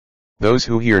 Those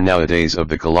who hear nowadays of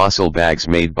the colossal bags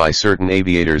made by certain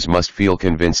aviators must feel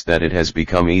convinced that it has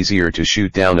become easier to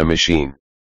shoot down a machine.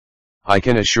 I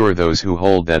can assure those who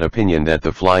hold that opinion that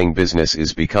the flying business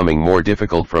is becoming more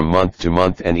difficult from month to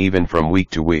month and even from week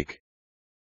to week.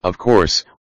 Of course,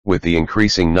 with the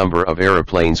increasing number of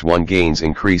aeroplanes one gains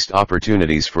increased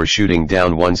opportunities for shooting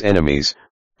down one's enemies,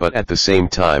 but at the same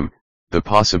time, the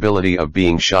possibility of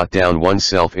being shot down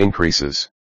oneself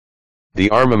increases. The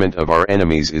armament of our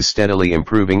enemies is steadily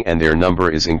improving and their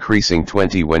number is increasing. When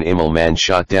Immelmann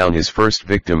shot down his first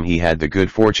victim he had the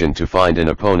good fortune to find an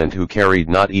opponent who carried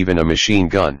not even a machine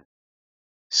gun.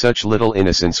 Such little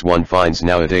innocence one finds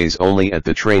nowadays only at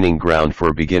the training ground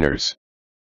for beginners.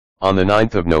 On the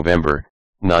 9th of November,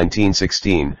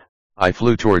 1916, I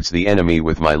flew towards the enemy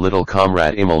with my little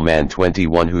comrade Immelmann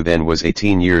 21 who then was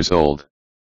 18 years old.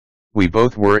 We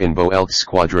both were in Bo Elk's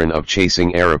squadron of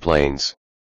chasing aeroplanes.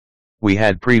 We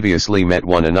had previously met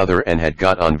one another and had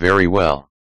got on very well.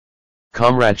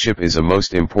 Comradeship is a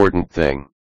most important thing.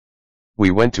 We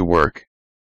went to work.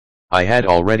 I had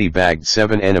already bagged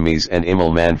 7 enemies and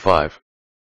Immelmann 5.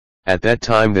 At that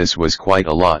time this was quite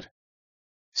a lot.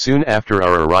 Soon after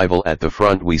our arrival at the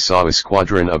front we saw a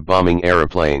squadron of bombing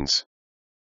aeroplanes.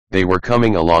 They were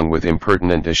coming along with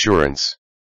impertinent assurance.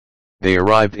 They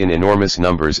arrived in enormous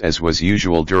numbers as was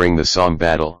usual during the Somme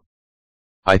battle.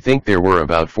 I think there were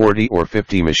about 40 or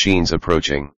 50 machines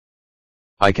approaching.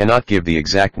 I cannot give the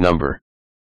exact number.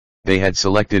 They had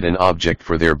selected an object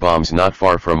for their bombs not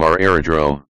far from our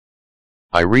aerodrome.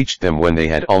 I reached them when they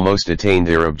had almost attained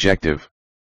their objective.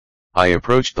 I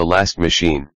approached the last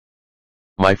machine.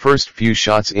 My first few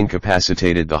shots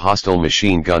incapacitated the hostile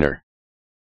machine gunner.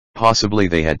 Possibly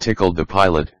they had tickled the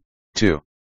pilot, too.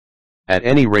 At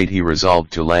any rate he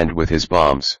resolved to land with his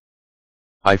bombs.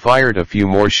 I fired a few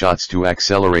more shots to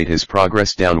accelerate his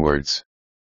progress downwards.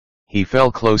 He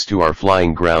fell close to our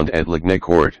flying ground at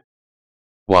Lignacourt.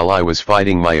 While I was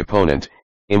fighting my opponent,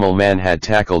 Immelmann had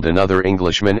tackled another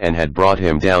Englishman and had brought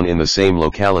him down in the same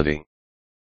locality.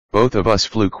 Both of us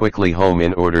flew quickly home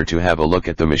in order to have a look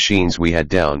at the machines we had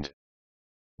downed.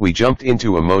 We jumped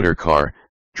into a motor car,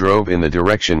 drove in the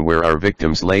direction where our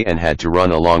victims lay and had to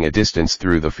run along a distance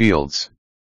through the fields.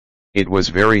 It was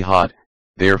very hot,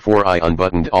 therefore I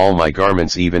unbuttoned all my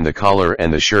garments, even the collar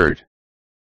and the shirt.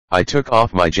 I took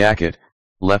off my jacket,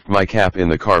 left my cap in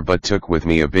the car but took with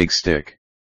me a big stick.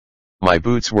 My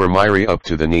boots were miry up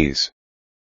to the knees.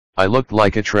 I looked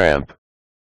like a tramp.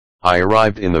 I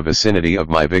arrived in the vicinity of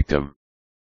my victim.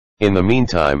 In the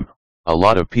meantime, a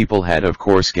lot of people had of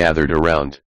course gathered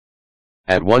around.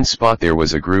 At one spot there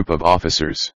was a group of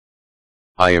officers.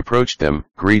 I approached them,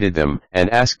 greeted them, and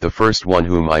asked the first one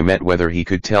whom I met whether he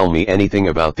could tell me anything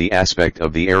about the aspect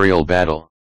of the aerial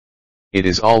battle. It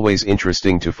is always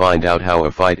interesting to find out how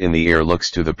a fight in the air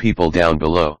looks to the people down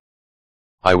below.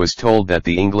 I was told that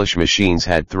the English machines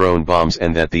had thrown bombs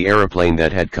and that the aeroplane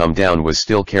that had come down was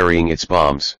still carrying its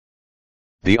bombs.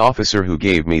 The officer who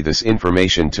gave me this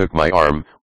information took my arm,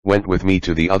 went with me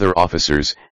to the other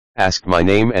officers, asked my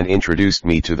name and introduced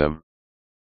me to them.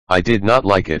 I did not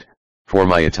like it, for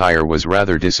my attire was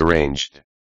rather disarranged.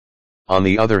 On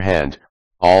the other hand,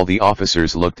 all the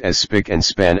officers looked as spick and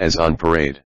span as on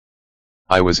parade.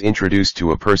 I was introduced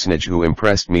to a personage who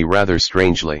impressed me rather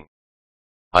strangely.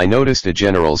 I noticed a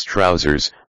general's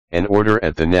trousers, an order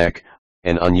at the neck,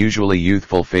 an unusually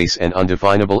youthful face and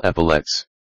undefinable epaulets.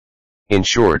 In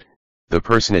short, the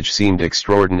personage seemed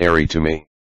extraordinary to me.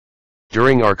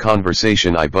 During our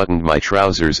conversation I buttoned my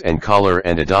trousers and collar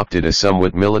and adopted a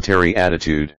somewhat military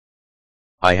attitude.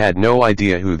 I had no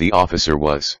idea who the officer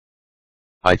was.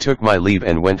 I took my leave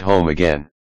and went home again.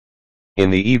 In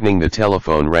the evening the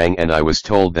telephone rang and I was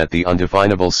told that the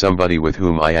undefinable somebody with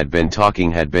whom I had been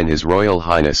talking had been His Royal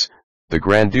Highness, the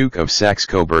Grand Duke of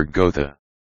Saxe-Coburg-Gotha.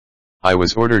 I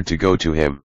was ordered to go to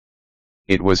him.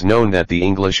 It was known that the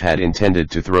English had intended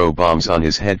to throw bombs on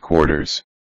his headquarters.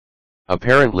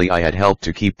 Apparently I had helped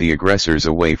to keep the aggressors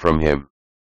away from him.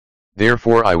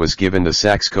 Therefore I was given the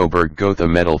Saxe-Coburg-Gotha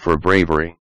Medal for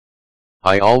bravery.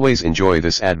 I always enjoy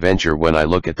this adventure when I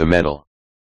look at the medal.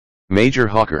 Major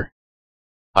Hawker.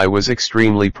 I was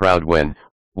extremely proud when,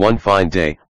 one fine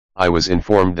day, I was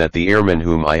informed that the airman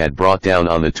whom I had brought down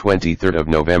on the 23rd of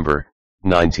November,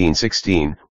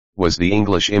 1916, was the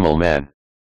English Immelmann.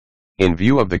 In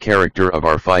view of the character of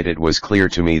our fight it was clear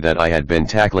to me that I had been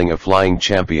tackling a flying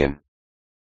champion.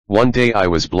 One day I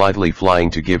was blithely flying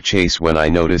to give chase when I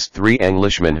noticed 3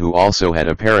 Englishmen who also had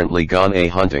apparently gone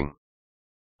a-hunting.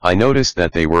 I noticed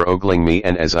that they were ogling me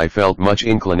and as I felt much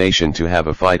inclination to have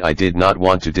a fight I did not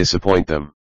want to disappoint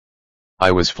them.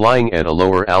 I was flying at a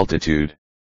lower altitude.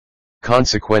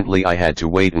 Consequently I had to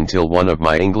wait until one of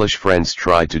my English friends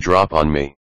tried to drop on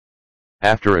me.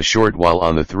 After a short while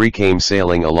on the 3 came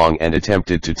sailing along and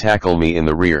attempted to tackle me in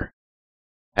the rear.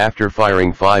 After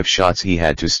firing 5 shots he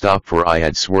had to stop for I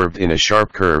had swerved in a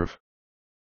sharp curve.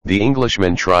 The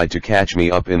Englishman tried to catch me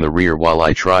up in the rear while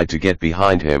I tried to get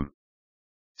behind him.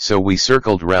 So we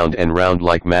circled round and round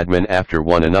like madmen after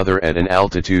one another at an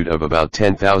altitude of about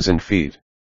 10,000 feet.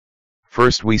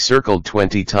 First we circled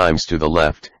 20 times to the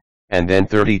left, and then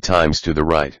 30 times to the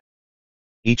right.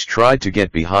 Each tried to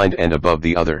get behind and above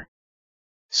the other.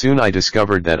 Soon I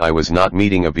discovered that I was not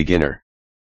meeting a beginner.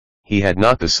 He had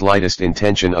not the slightest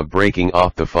intention of breaking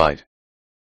off the fight.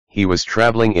 He was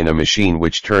traveling in a machine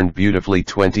which turned beautifully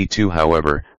 22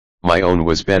 however, my own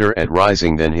was better at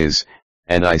rising than his,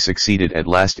 and I succeeded at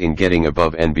last in getting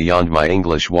above and beyond my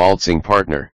English waltzing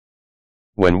partner.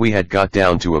 When we had got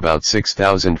down to about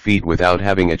 6,000 feet without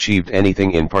having achieved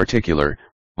anything in particular,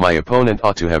 my opponent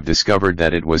ought to have discovered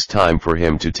that it was time for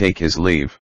him to take his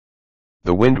leave.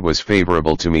 The wind was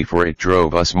favorable to me for it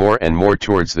drove us more and more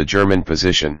towards the German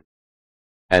position.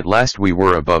 At last we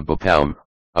were above Bapaume,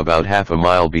 about half a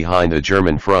mile behind the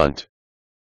German front.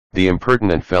 The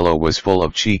impertinent fellow was full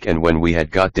of cheek and when we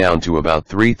had got down to about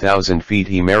 3,000 feet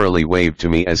he merrily waved to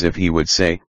me as if he would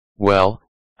say, "Well,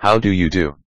 how do you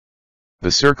do?"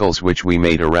 The circles which we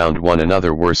made around one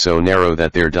another were so narrow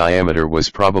that their diameter was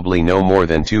probably no more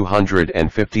than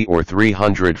 250 or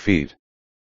 300 feet.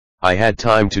 I had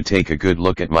time to take a good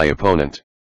look at my opponent.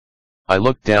 I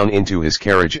looked down into his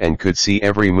carriage and could see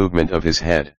every movement of his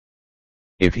head.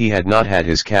 If he had not had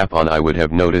his cap on I would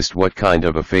have noticed what kind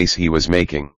of a face he was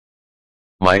making.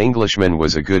 My Englishman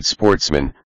was a good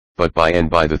sportsman, but by and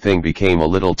by the thing became a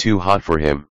little too hot for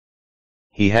him.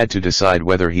 He had to decide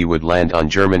whether he would land on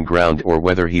German ground or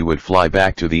whether he would fly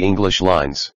back to the English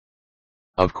lines.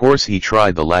 Of course he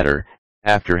tried the latter,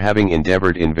 after having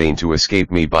endeavored in vain to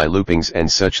escape me by loopings and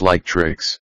such like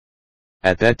tricks.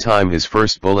 At that time his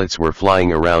first bullets were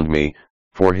flying around me,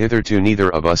 for hitherto neither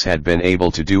of us had been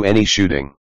able to do any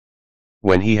shooting.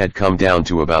 When he had come down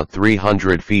to about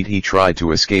 300 feet he tried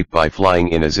to escape by flying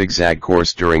in a zigzag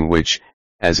course during which,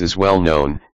 as is well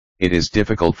known, it is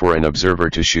difficult for an observer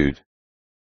to shoot.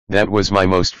 That was my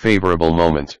most favorable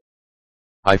moment.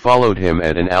 I followed him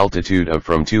at an altitude of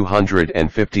from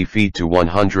 250 feet to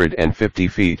 150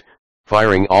 feet,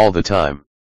 firing all the time.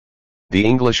 The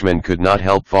Englishman could not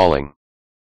help falling.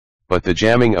 But the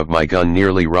jamming of my gun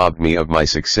nearly robbed me of my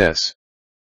success.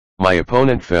 My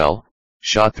opponent fell,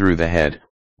 shot through the head,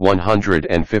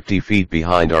 150 feet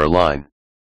behind our line.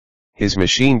 His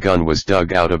machine gun was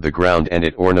dug out of the ground and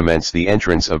it ornaments the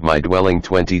entrance of my dwelling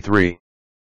 23.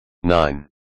 9.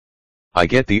 I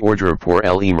get the ordre pour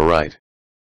le.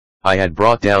 I had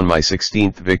brought down my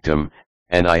 16th victim,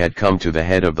 and I had come to the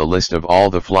head of the list of all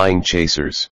the flying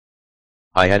chasers.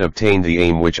 I had obtained the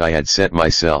aim which I had set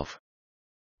myself.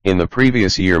 In the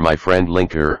previous year my friend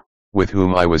Linker, with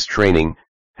whom I was training,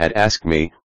 had asked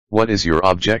me, "What is your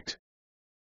object?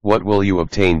 What will you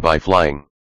obtain by flying?"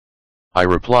 I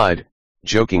replied,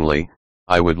 jokingly,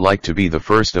 "I would like to be the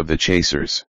first of the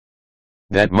chasers."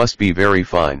 That must be very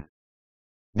fine.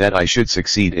 That I should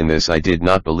succeed in this I did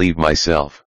not believe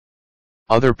myself.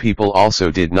 Other people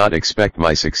also did not expect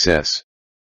my success.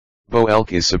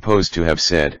 Boelk is supposed to have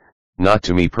said, not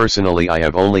to me personally, I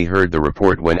have only heard the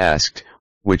report when asked,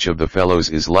 which of the fellows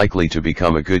is likely to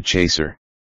become a good chaser.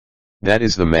 That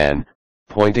is the man,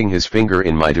 pointing his finger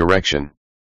in my direction.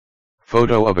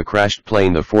 Photo of a crashed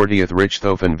plane, the 40th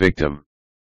Richthofen victim.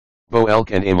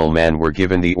 Boelk and Immelmann were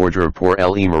given the ordre pour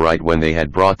le when they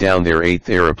had brought down their 8th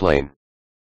aeroplane.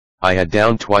 I had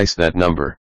downed twice that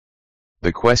number.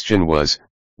 The question was,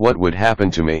 what would happen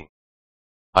to me?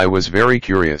 I was very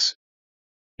curious.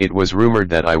 It was rumored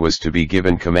that I was to be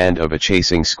given command of a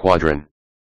chasing squadron.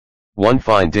 One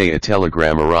fine day a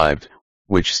telegram arrived,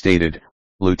 which stated,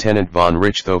 "Lieutenant von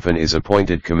Richthofen is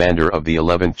appointed commander of the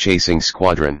 11th Chasing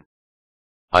Squadron."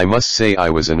 I must say I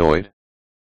was annoyed.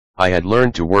 I had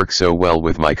learned to work so well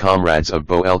with my comrades of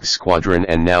Boelk's squadron,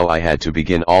 and now I had to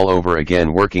begin all over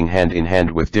again, working hand in hand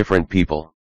with different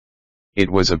people. It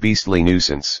was a beastly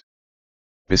nuisance.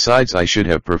 Besides, I should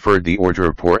have preferred the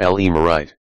ordre pour le.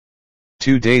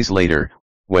 2 days later,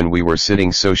 when we were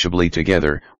sitting sociably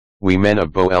together, we men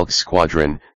of Boelk's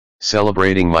squadron,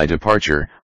 celebrating my departure,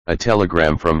 a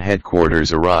telegram from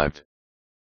headquarters arrived.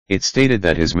 It stated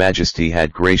that His Majesty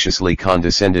had graciously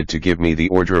condescended to give me the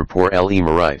ordre pour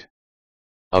le.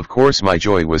 Of course my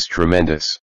joy was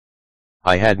tremendous.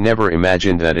 I had never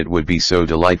imagined that it would be so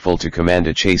delightful to command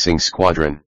a chasing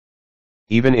squadron.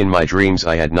 Even in my dreams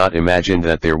I had not imagined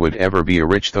that there would ever be a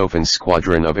Richthofen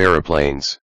squadron of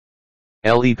aeroplanes.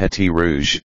 Le Petit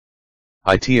Rouge.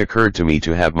 It occurred to me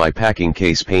to have my packing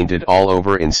case painted all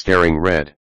over in staring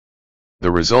red.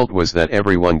 The result was that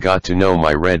everyone got to know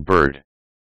my red bird.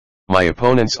 My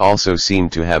opponents also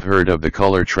seemed to have heard of the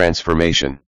color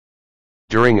transformation.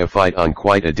 During a fight on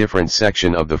quite a different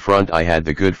section of the front, I had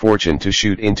the good fortune to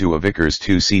shoot into a Vickers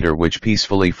two-seater which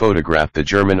peacefully photographed the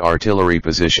German artillery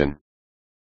position.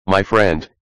 My friend,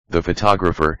 the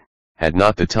photographer, had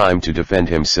not the time to defend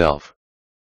himself.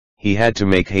 He had to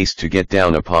make haste to get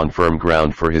down upon firm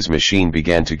ground, for his machine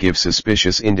began to give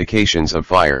suspicious indications of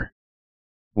fire.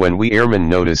 When we airmen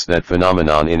notice that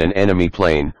phenomenon in an enemy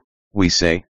plane, we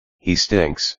say, "He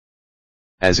stinks."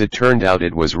 As it turned out,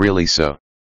 it was really so.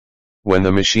 When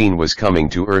the machine was coming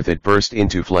to earth, it burst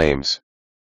into flames.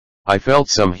 I felt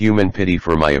some human pity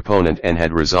for my opponent and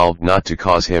had resolved not to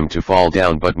cause him to fall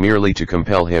down but merely to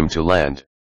compel him to land.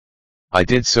 I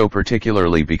did so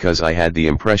particularly because I had the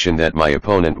impression that my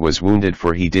opponent was wounded,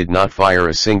 for he did not fire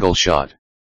a single shot.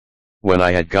 When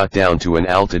I had got down to an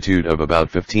altitude of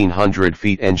about 1,500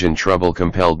 feet, engine trouble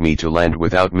compelled me to land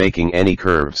without making any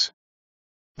curves.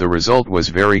 The result was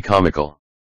very comical.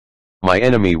 My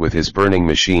enemy with his burning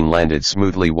machine landed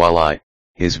smoothly while I,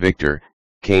 his victor,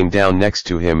 came down next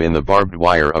to him in the barbed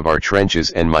wire of our trenches,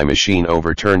 and my machine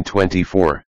overturned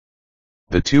 24.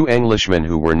 The 2 Englishmen,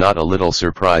 who were not a little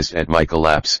surprised at my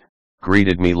collapse,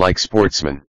 greeted me like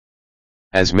sportsmen.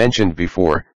 As mentioned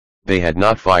before, they had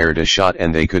not fired a shot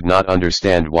and they could not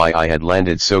understand why I had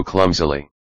landed so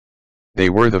clumsily. They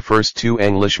were the first 2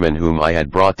 Englishmen whom I had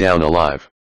brought down alive.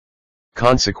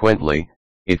 Consequently,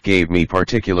 it gave me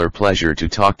particular pleasure to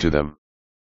talk to them.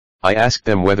 I asked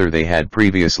them whether they had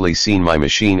previously seen my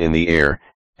machine in the air,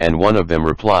 and one of them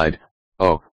replied,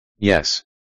 "Oh, yes.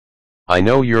 I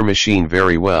know your machine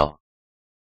very well.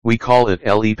 We call it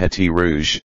Le Petit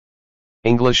Rouge.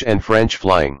 English and French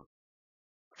flying."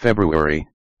 February,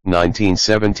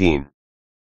 1917.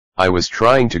 I was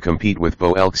trying to compete with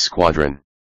Boelk's squadron.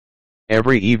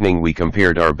 Every evening we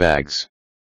compared our bags.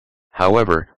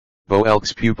 However,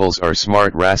 Boelk's pupils are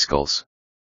smart rascals.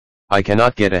 I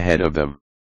cannot get ahead of them.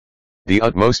 The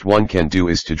utmost one can do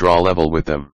is to draw level with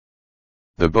them.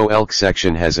 The Boelk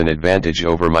section has an advantage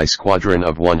over my squadron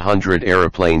of 100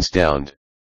 aeroplanes downed.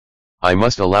 I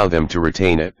must allow them to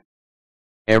retain it.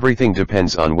 Everything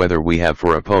depends on whether we have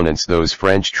for opponents those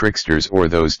French tricksters or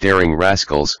those daring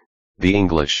rascals, the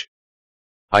English.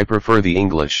 I prefer the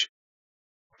English.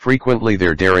 Frequently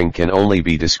their daring can only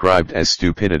be described as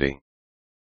stupidity.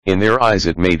 In their eyes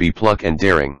it may be pluck and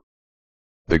daring.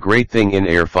 The great thing in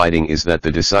air fighting is that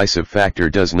the decisive factor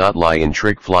does not lie in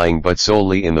trick flying but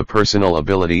solely in the personal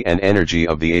ability and energy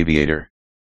of the aviator.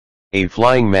 A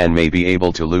flying man may be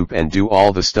able to loop and do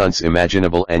all the stunts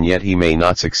imaginable, and yet he may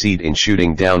not succeed in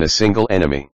shooting down a single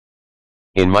enemy.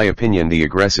 In my opinion, the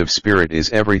aggressive spirit is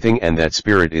everything, and that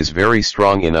spirit is very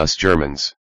strong in us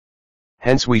Germans.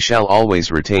 Hence we shall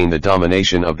always retain the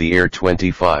domination of the air.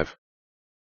 25.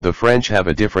 The French have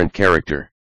a different character.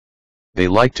 They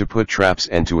like to put traps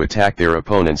and to attack their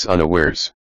opponents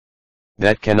unawares.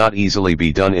 That cannot easily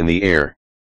be done in the air.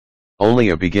 Only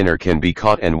a beginner can be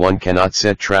caught, and one cannot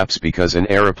set traps because an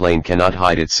aeroplane cannot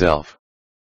hide itself.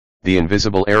 The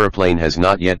invisible aeroplane has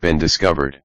not yet been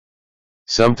discovered.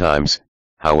 Sometimes,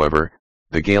 however,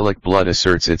 the Gallic blood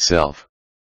asserts itself.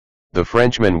 The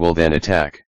Frenchman will then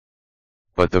attack.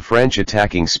 But the French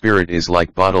attacking spirit is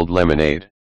like bottled lemonade.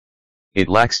 It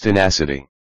lacks tenacity.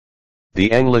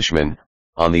 The Englishmen,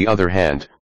 on the other hand,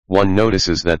 one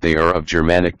notices that they are of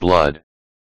Germanic blood.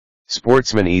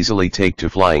 Sportsmen easily take to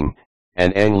flying,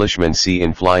 and Englishmen see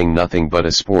in flying nothing but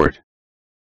a sport.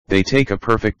 They take a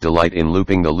perfect delight in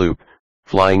looping the loop,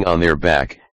 flying on their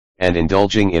back, and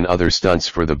indulging in other stunts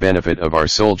for the benefit of our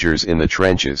soldiers in the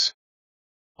trenches.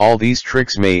 All these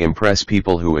tricks may impress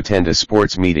people who attend a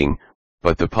sports meeting,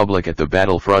 but the public at the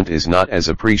battlefront is not as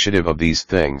appreciative of these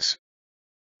things.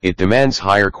 It demands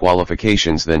higher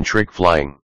qualifications than trick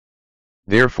flying.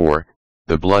 Therefore,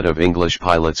 the blood of English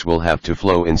pilots will have to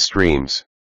flow in streams.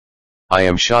 I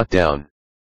am shot down.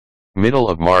 Middle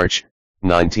of March,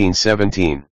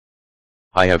 1917.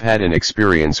 I have had an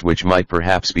experience which might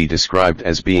perhaps be described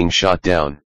as being shot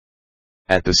down.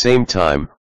 At the same time,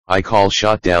 I call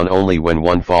shot down only when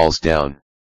one falls down.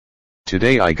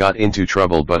 Today I got into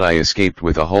trouble, but I escaped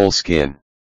with a whole skin.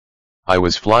 I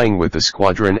was flying with the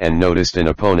squadron and noticed an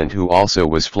opponent who also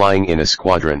was flying in a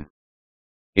squadron.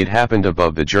 It happened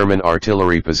above the German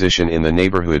artillery position in the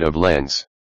neighborhood of Lens.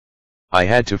 I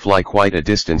had to fly quite a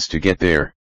distance to get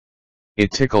there.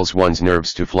 It tickles one's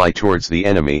nerves to fly towards the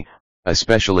enemy,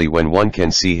 especially when one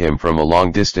can see him from a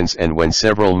long distance and when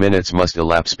several minutes must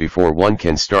elapse before one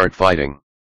can start fighting.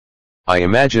 I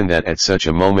imagine that at such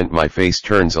a moment my face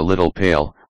turns a little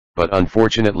pale, but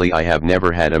unfortunately I have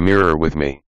never had a mirror with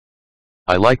me.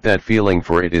 I like that feeling,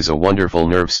 for it is a wonderful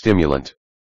nerve stimulant.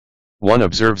 One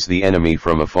observes the enemy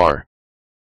from afar.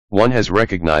 One has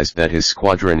recognized that his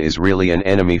squadron is really an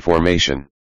enemy formation.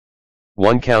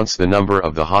 One counts the number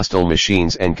of the hostile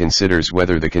machines and considers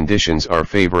whether the conditions are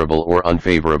favorable or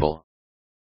unfavorable.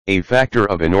 A factor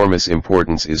of enormous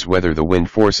importance is whether the wind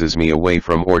forces me away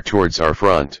from or towards our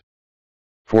front.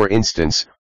 For instance,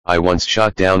 I once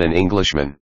shot down an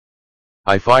Englishman.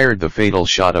 I fired the fatal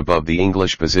shot above the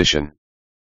English position.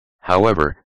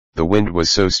 However, the wind was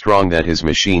so strong that his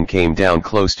machine came down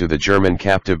close to the German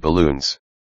captive balloons.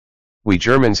 We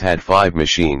Germans had 5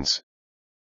 machines.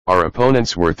 Our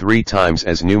opponents were 3 times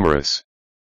as numerous.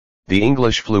 The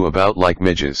English flew about like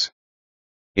midges.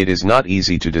 It is not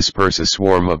easy to disperse a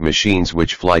swarm of machines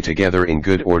which fly together in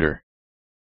good order.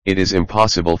 It is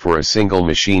impossible for a single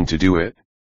machine to do it.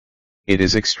 It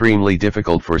is extremely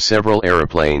difficult for several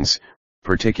aeroplanes,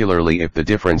 particularly if the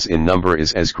difference in number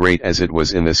is as great as it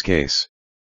was in this case.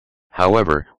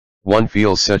 However, one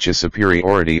feels such a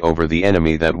superiority over the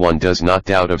enemy that one does not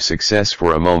doubt of success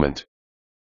for a moment.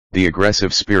 The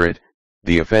aggressive spirit,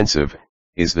 the offensive,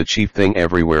 is the chief thing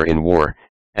everywhere in war,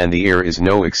 and the air is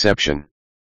no exception.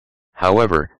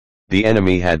 However, the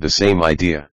enemy had the same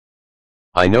idea.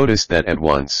 I noticed that at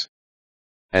once.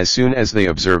 As soon as they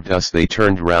observed us, they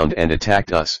turned round and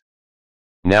attacked us.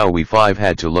 Now we 5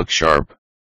 had to look sharp.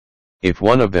 If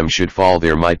one of them should fall,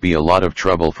 there might be a lot of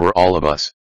trouble for all of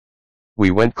us. We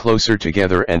went closer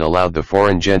together and allowed the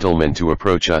foreign gentleman to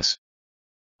approach us.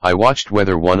 I watched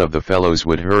whether one of the fellows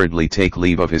would hurriedly take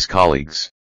leave of his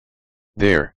colleagues.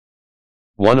 There.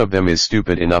 One of them is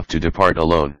stupid enough to depart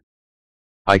alone.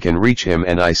 I can reach him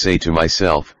and I say to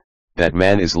myself, that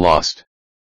man is lost.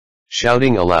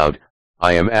 Shouting aloud,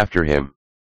 I am after him.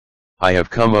 I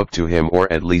have come up to him,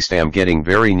 or at least am getting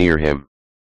very near him.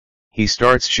 He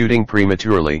starts shooting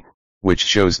prematurely, which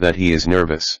shows that he is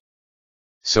nervous.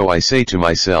 So I say to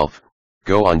myself,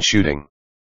 go on shooting.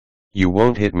 You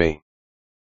won't hit me.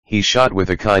 He shot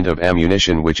with a kind of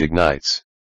ammunition which ignites.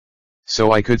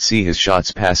 So I could see his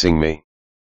shots passing me.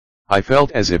 I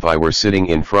felt as if I were sitting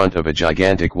in front of a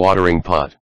gigantic watering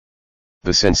pot.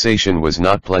 The sensation was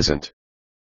not pleasant.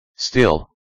 Still,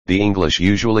 the English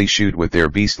usually shoot with their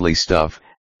beastly stuff,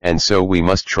 and so we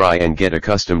must try and get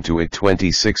accustomed to it.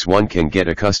 26 One can get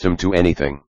accustomed to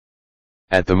anything.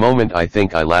 At the moment I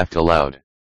think I laughed aloud.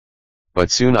 But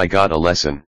soon I got a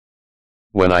lesson.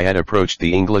 When I had approached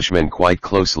the Englishman quite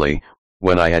closely,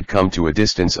 when I had come to a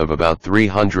distance of about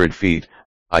 300 feet,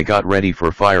 I got ready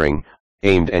for firing,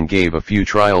 aimed and gave a few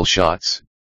trial shots.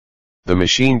 The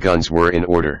machine guns were in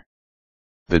order.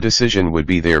 The decision would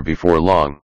be there before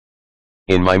long.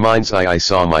 In my mind's eye I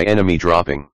saw my enemy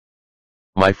dropping.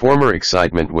 My former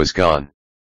excitement was gone.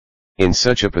 In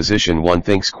such a position one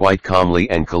thinks quite calmly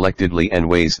and collectedly and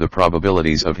weighs the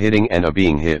probabilities of hitting and of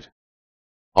being hit.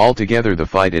 Altogether the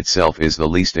fight itself is the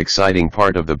least exciting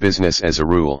part of the business as a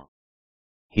rule.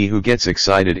 He who gets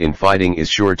excited in fighting is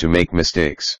sure to make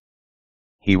mistakes.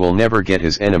 He will never get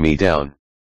his enemy down.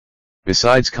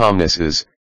 Besides, calmness is,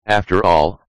 after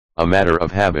all, a matter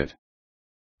of habit.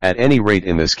 At any rate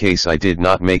in this case I did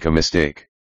not make a mistake.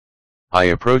 I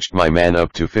approached my man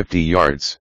up to 50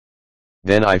 yards.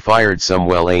 Then I fired some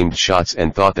well-aimed shots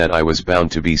and thought that I was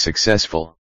bound to be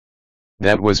successful.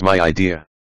 That was my idea.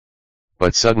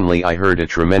 But suddenly I heard a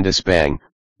tremendous bang,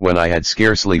 when I had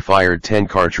scarcely fired 10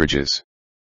 cartridges.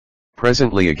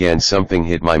 Presently again something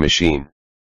hit my machine.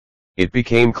 It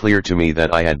became clear to me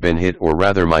that I had been hit, or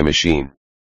rather my machine.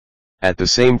 At the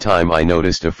same time I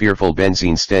noticed a fearful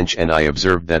benzene stench and I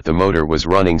observed that the motor was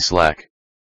running slack.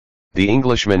 The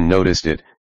Englishman noticed it,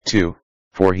 too,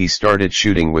 for he started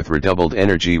shooting with redoubled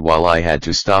energy while I had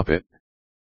to stop it.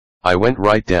 I went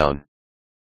right down.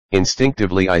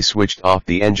 Instinctively I switched off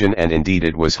the engine, and indeed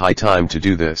it was high time to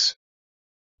do this.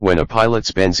 When a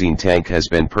pilot's benzene tank has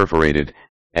been perforated,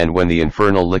 and when the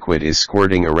infernal liquid is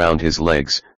squirting around his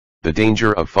legs, the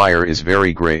danger of fire is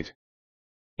very great.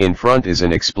 In front is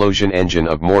an explosion engine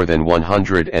of more than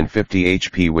 150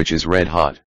 HP which is red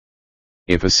hot.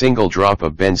 If a single drop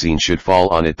of benzene should fall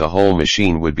on it the whole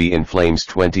machine would be in flames.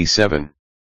 27.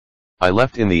 I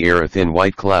left in the air a thin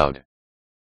white cloud.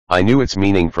 I knew its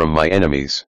meaning from my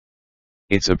enemies.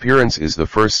 Its appearance is the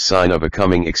first sign of a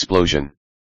coming explosion.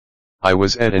 I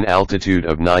was at an altitude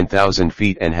of 9,000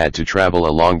 feet and had to travel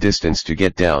a long distance to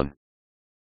get down.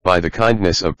 By the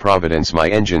kindness of Providence my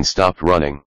engine stopped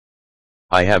running.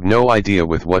 I have no idea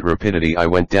with what rapidity I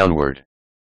went downward.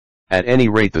 At any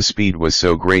rate the speed was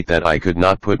so great that I could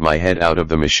not put my head out of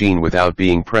the machine without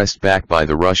being pressed back by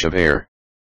the rush of air.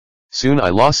 Soon I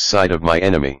lost sight of my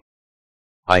enemy.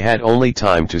 I had only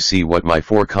time to see what my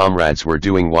 4 comrades were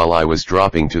doing while I was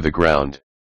dropping to the ground.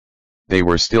 They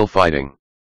were still fighting.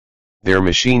 Their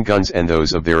machine guns and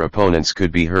those of their opponents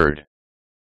could be heard.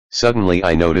 Suddenly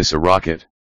I notice a rocket.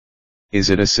 Is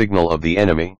it a signal of the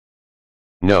enemy?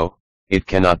 No, it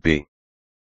cannot be.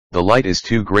 The light is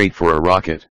too great for a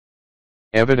rocket.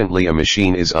 Evidently a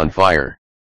machine is on fire.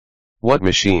 What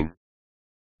machine?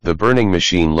 The burning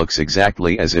machine looks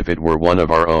exactly as if it were one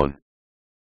of our own.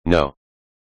 No.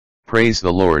 Praise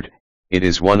the Lord, it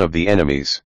is one of the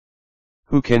enemy's.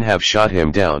 Who can have shot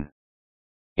him down?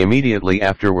 Immediately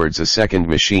afterwards a second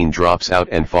machine drops out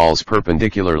and falls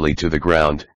perpendicularly to the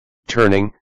ground,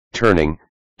 turning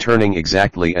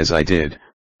exactly as I did,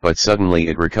 but suddenly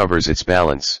it recovers its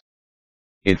balance.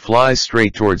 It flies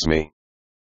straight towards me.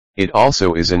 It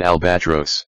also is an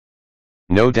albatros.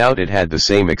 No doubt it had the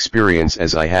same experience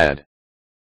as I had.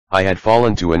 I had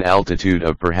fallen to an altitude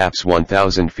of perhaps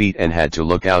 1,000 feet and had to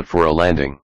look out for a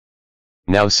landing.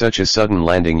 Now such a sudden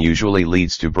landing usually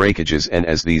leads to breakages, and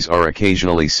as these are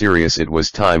occasionally serious it was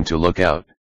time to look out.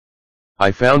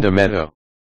 I found a meadow.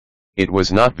 It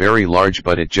was not very large,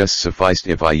 but it just sufficed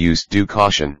if I used due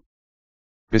caution.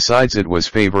 Besides, it was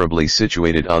favorably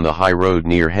situated on the high road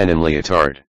near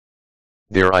Henenlietard.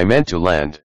 There I meant to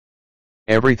land.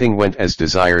 Everything went as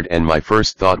desired, and my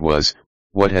first thought was,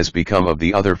 what has become of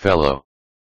the other fellow?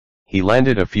 He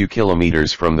landed a few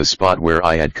kilometers from the spot where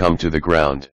I had come to the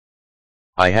ground.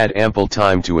 I had ample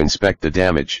time to inspect the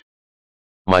damage.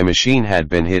 My machine had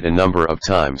been hit a number of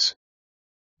times.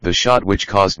 The shot which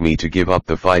caused me to give up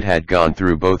the fight had gone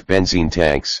through both benzene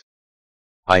tanks.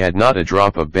 I had not a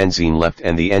drop of benzene left,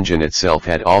 and the engine itself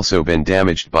had also been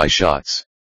damaged by shots.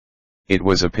 It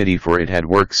was a pity, for it had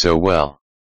worked so well.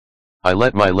 I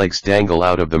let my legs dangle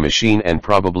out of the machine and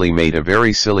probably made a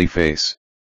very silly face.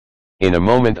 In a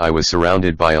moment I was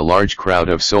surrounded by a large crowd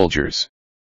of soldiers.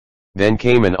 Then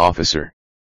came an officer.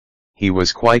 He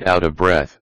was quite out of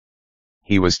breath.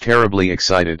 He was terribly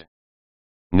excited.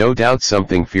 No doubt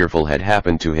something fearful had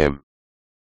happened to him.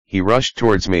 He rushed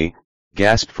towards me,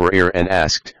 gasped for air and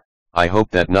asked, "I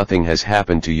hope that nothing has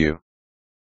happened to you."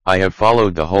 "I have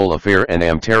followed the whole affair and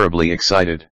am terribly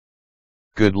excited."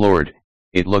 "Good Lord,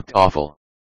 it looked awful."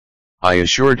 I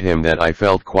assured him that I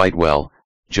felt quite well,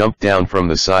 jumped down from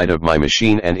the side of my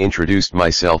machine and introduced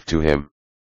myself to him.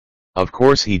 Of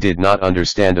course he did not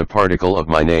understand a particle of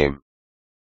my name.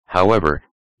 However,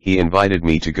 he invited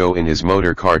me to go in his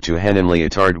motor car to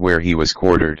Henenlietard, where he was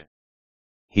quartered.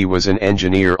 He was an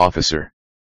engineer officer.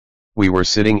 We were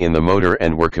sitting in the motor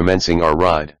and were commencing our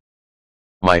ride.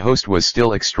 My host was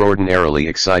still extraordinarily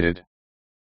excited.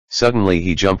 Suddenly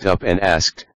he jumped up and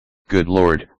asked, "Good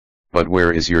Lord, but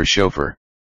where is your chauffeur?"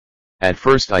 At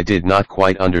first I did not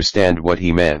quite understand what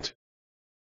he meant.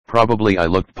 Probably I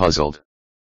looked puzzled.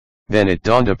 Then it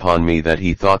dawned upon me that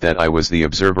he thought that I was the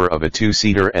observer of a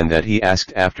two-seater and that he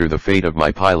asked after the fate of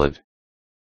my pilot.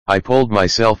 I pulled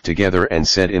myself together and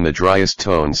said in the driest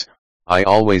tones, "I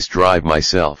always drive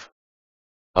myself."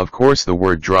 Of course the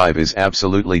word drive is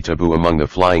absolutely taboo among the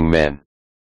flying men.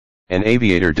 An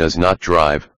aviator does not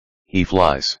drive, he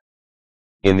flies.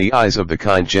 In the eyes of the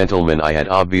kind gentleman I had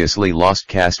obviously lost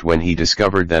caste when he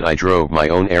discovered that I drove my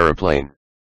own aeroplane.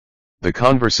 The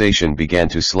conversation began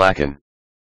to slacken.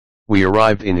 We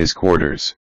arrived in his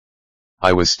quarters.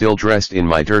 I was still dressed in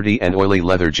my dirty and oily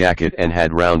leather jacket and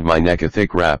had round my neck a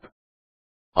thick wrap.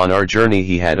 On our journey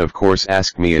he had of course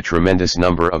asked me a tremendous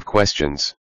number of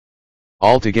questions.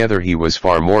 Altogether he was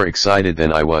far more excited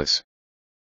than I was.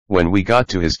 When we got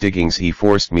to his diggings he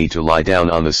forced me to lie down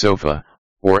on the sofa,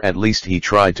 or at least he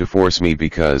tried to force me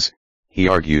because, he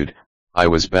argued, I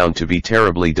was bound to be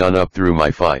terribly done up through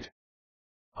my fight.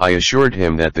 I assured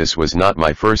him that this was not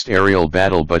my first aerial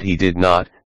battle, but he did not,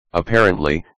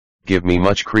 apparently, give me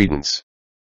much credence.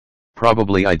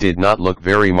 Probably I did not look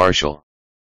very martial.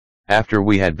 After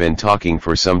we had been talking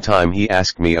for some time he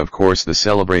asked me of course the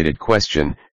celebrated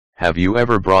question, "Have you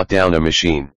ever brought down a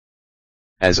machine?"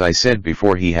 As I said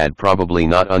before, he had probably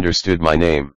not understood my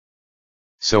name.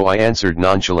 So I answered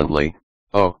nonchalantly,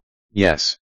 "Oh,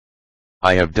 yes.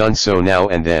 I have done so now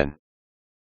and then."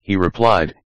 He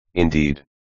replied, "Indeed.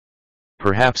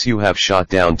 Perhaps you have shot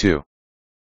down two."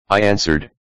 I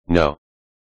answered, "No.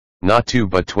 Not two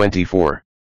but 24.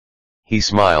 He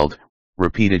smiled,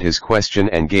 repeated his question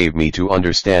and gave me to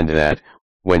understand that,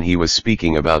 when he was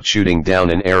speaking about shooting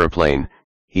down an aeroplane,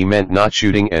 he meant not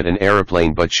shooting at an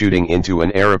aeroplane but shooting into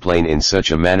an aeroplane in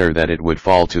such a manner that it would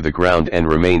fall to the ground and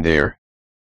remain there.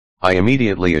 I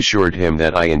immediately assured him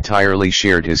that I entirely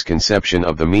shared his conception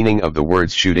of the meaning of the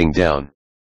words shooting down.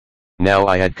 Now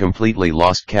I had completely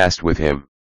lost caste with him.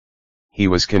 He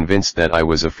was convinced that I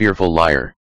was a fearful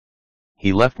liar.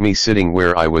 He left me sitting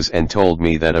where I was and told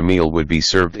me that a meal would be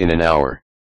served in an hour.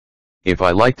 If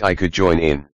I liked I could join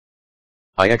in.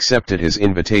 I accepted his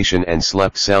invitation and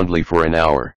slept soundly for an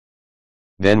hour.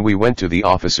 Then we went to the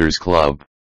officers' club.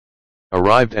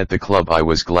 Arrived at the club I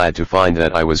was glad to find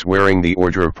that I was wearing the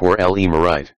ordre pour le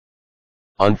mérite.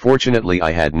 Unfortunately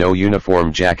I had no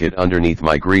uniform jacket underneath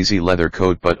my greasy leather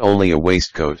coat but only a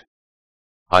waistcoat.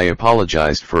 I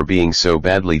apologized for being so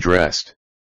badly dressed.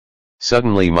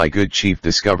 Suddenly my good chief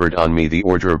discovered on me the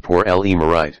ordre pour le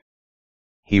mérite.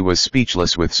 He was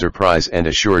speechless with surprise and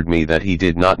assured me that he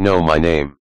did not know my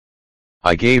name.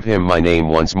 I gave him my name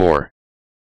once more.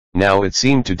 Now it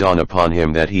seemed to dawn upon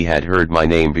him that he had heard my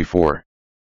name before.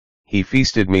 He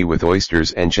feasted me with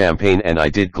oysters and champagne and I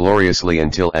did gloriously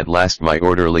until at last my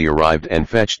orderly arrived and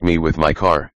fetched me with my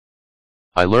car.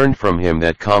 I learned from him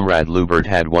that Comrade Lubert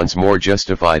had once more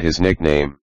justified his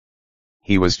nickname.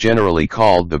 He was generally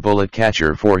called the bullet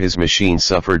catcher for his machine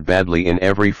suffered badly in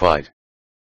every fight.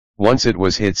 Once it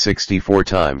was hit 64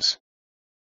 times.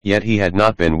 Yet he had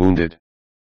not been wounded.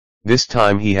 This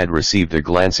time he had received a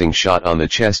glancing shot on the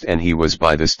chest and he was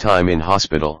by this time in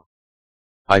hospital.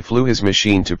 I flew his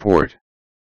machine to port.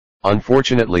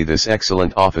 Unfortunately this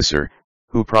excellent officer,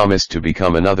 who promised to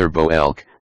become another Boelk,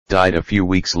 died a few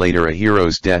weeks later a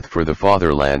hero's death for the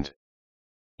fatherland.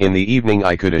 In the evening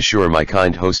I could assure my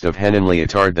kind host of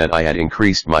Henenleotard that I had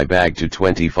increased my bag to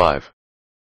 25.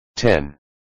 10.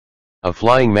 A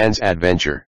Flying Man's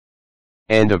Adventure.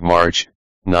 End of March,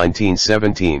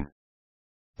 1917.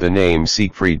 The name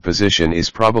Siegfried position is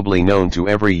probably known to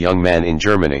every young man in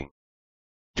Germany.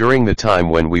 During the time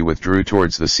when we withdrew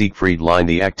towards the Siegfried line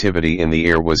the activity in the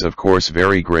air was of course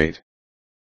very great.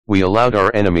 We allowed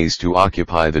our enemies to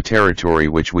occupy the territory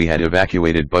which we had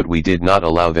evacuated but we did not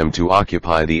allow them to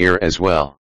occupy the air as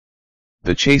well.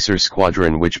 The chaser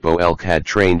squadron which Boelk had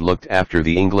trained looked after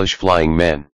the English flying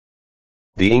men.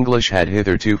 The English had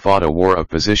hitherto fought a war of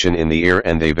position in the air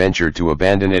and they ventured to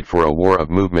abandon it for a war of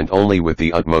movement only with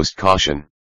the utmost caution.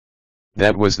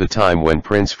 That was the time when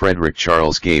Prince Frederick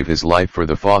Charles gave his life for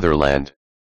the fatherland.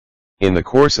 In the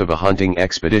course of a hunting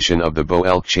expedition of the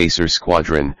Boelk chaser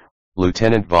squadron,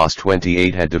 Lieutenant Voss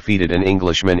 28 had defeated an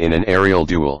Englishman in an aerial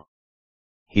duel.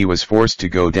 He was forced to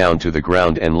go down to the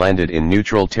ground and landed in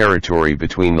neutral territory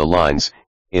between the lines,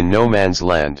 in no man's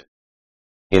land.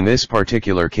 In this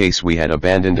particular case we had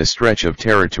abandoned a stretch of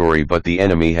territory but the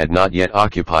enemy had not yet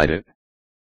occupied it.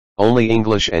 Only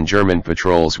English and German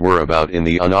patrols were about in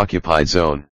the unoccupied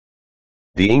zone.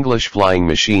 The English flying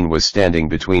machine was standing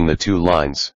between the two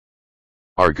lines.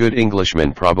 Our good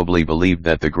Englishman probably believed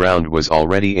that the ground was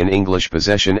already in English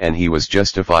possession, and he was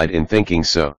justified in thinking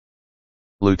so.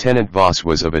 Lieutenant Voss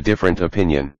was of a different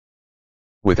opinion.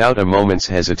 Without a moment's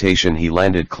hesitation he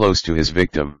landed close to his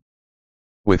victim.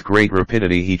 With great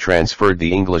rapidity he transferred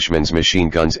the Englishman's machine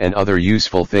guns and other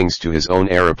useful things to his own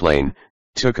aeroplane,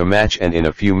 took a match, and in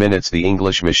a few minutes the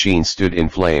English machine stood in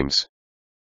flames.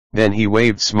 Then he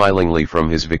waved smilingly from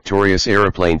his victorious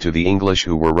aeroplane to the English,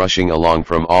 who were rushing along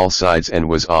from all sides, and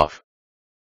was off.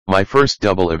 My first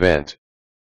double event.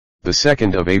 The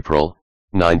 2nd of April,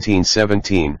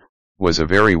 1917, was a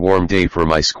very warm day for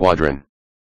my squadron.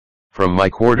 From my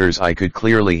quarters I could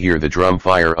clearly hear the drum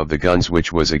fire of the guns,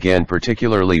 which was again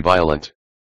particularly violent.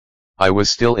 I was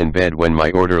still in bed when my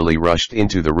orderly rushed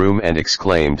into the room and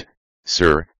exclaimed,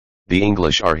 "Sir, the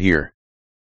English are here."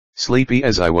 Sleepy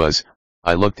as I was,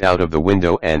 I looked out of the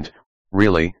window and,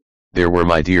 really, there were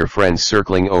my dear friends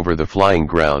circling over the flying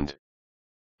ground.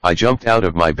 I jumped out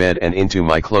of my bed and into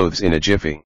my clothes in a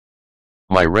jiffy.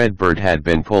 My Red Bird had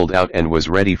been pulled out and was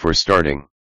ready for starting.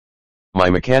 My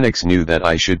mechanics knew that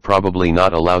I should probably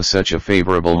not allow such a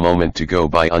favorable moment to go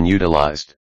by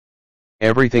unutilized.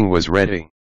 Everything was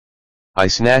ready. I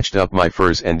snatched up my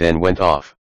furs and then went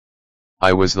off.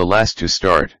 I was the last to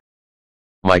start.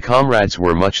 My comrades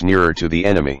were much nearer to the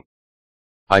enemy.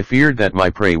 I feared that my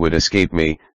prey would escape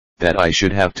me, that I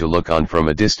should have to look on from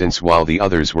a distance while the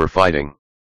others were fighting.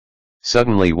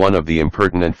 Suddenly one of the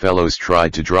impertinent fellows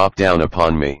tried to drop down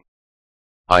upon me.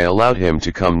 I allowed him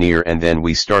to come near, and then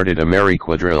we started a merry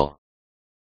quadrille.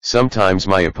 Sometimes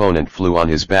my opponent flew on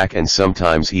his back and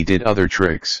sometimes he did other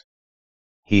tricks.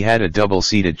 He had a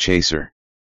double-seated chaser.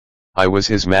 I was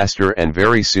his master, and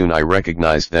very soon I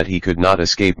recognized that he could not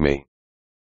escape me.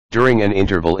 During an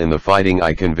interval in the fighting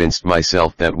I convinced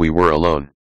myself that we were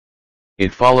alone.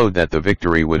 It followed that the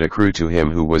victory would accrue to him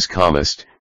who was calmest,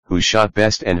 who shot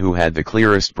best, and who had the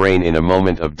clearest brain in a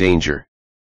moment of danger.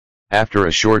 After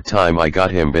a short time I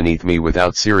got him beneath me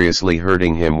without seriously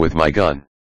hurting him with my gun.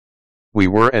 We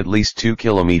were at least 2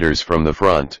 kilometers from the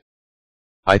front.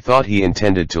 I thought he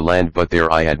intended to land, but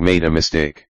there I had made a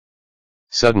mistake.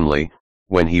 Suddenly,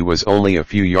 when he was only a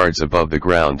few yards above the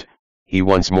ground, he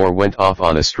once more went off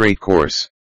on a straight course.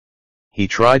 He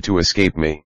tried to escape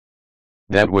me.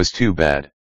 That was too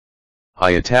bad.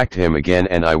 I attacked him again,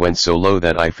 and I went so low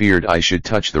that I feared I should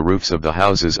touch the roofs of the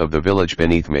houses of the village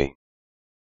beneath me.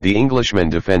 The Englishman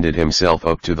defended himself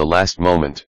up to the last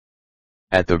moment.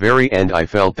 At the very end I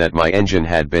felt that my engine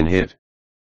had been hit.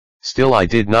 Still I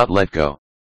did not let go.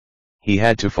 He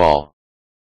had to fall.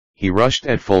 He rushed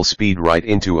at full speed right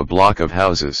into a block of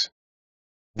houses.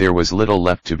 There was little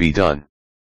left to be done.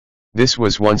 This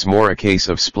was once more a case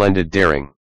of splendid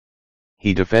daring.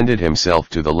 He defended himself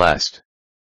to the last.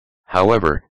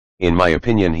 However, in my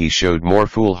opinion he showed more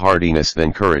foolhardiness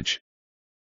than courage.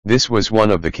 This was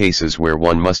one of the cases where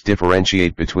one must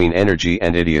differentiate between energy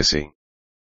and idiocy.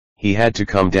 He had to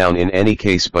come down in any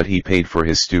case, but he paid for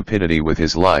his stupidity with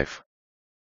his life.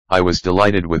 I was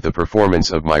delighted with the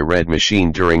performance of my red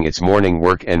machine during its morning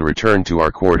work and returned to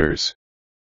our quarters.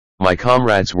 My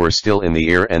comrades were still in the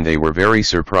air, and they were very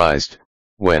surprised,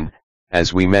 when,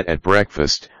 as we met at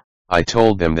breakfast, I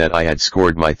told them that I had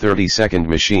scored my 32nd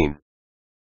machine.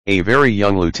 A very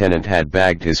young lieutenant had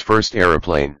bagged his first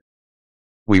aeroplane.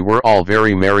 We were all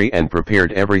very merry and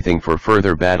prepared everything for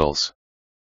further battles.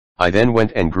 I then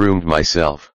went and groomed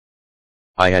myself.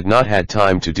 I had not had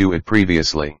time to do it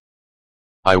previously.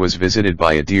 I was visited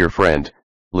by a dear friend,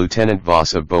 Lieutenant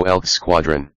Voss of Boelck's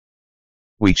squadron.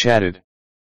 We chatted.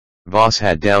 Voss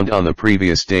had downed on the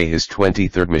previous day his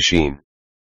 23rd machine.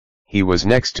 He was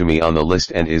next to me on the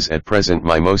list and is at present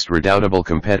my most redoubtable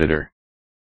competitor.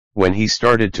 When he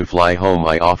started to fly home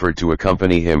I offered to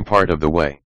accompany him part of the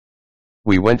way.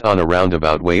 We went on a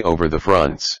roundabout way over the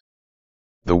fronts.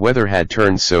 The weather had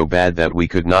turned so bad that we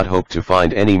could not hope to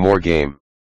find any more game.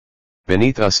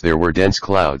 Beneath us there were dense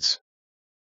clouds.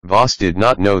 Voss did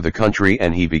not know the country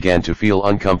and he began to feel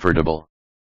uncomfortable.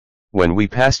 When we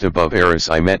passed above Arras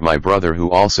I met my brother,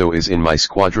 who also is in my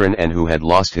squadron and who had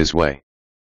lost his way.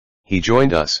 He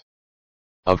joined us.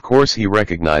 Of course he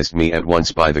recognized me at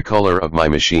once by the color of my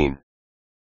machine.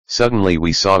 Suddenly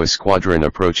we saw a squadron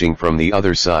approaching from the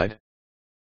other side.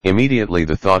 Immediately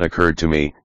the thought occurred to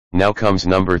me, now comes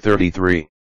number 33.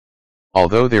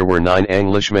 Although there were 9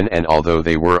 Englishmen and although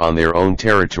they were on their own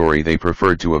territory, they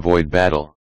preferred to avoid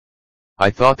battle. I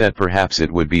thought that perhaps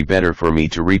it would be better for me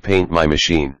to repaint my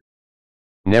machine.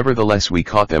 Nevertheless we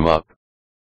caught them up.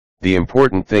 The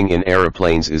important thing in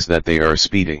aeroplanes is that they are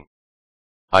speedy.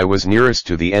 I was nearest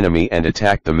to the enemy and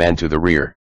attacked the man to the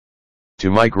rear. To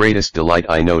my greatest delight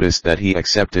I noticed that he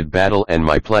accepted battle, and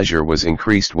my pleasure was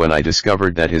increased when I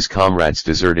discovered that his comrades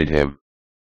deserted him.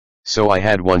 So I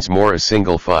had once more a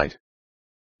single fight.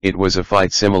 It was a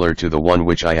fight similar to the one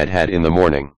which I had had in the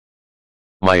morning.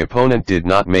 My opponent did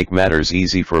not make matters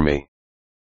easy for me.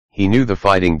 He knew the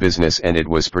fighting business, and it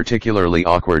was particularly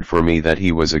awkward for me that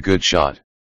he was a good shot.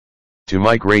 To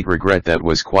my great regret that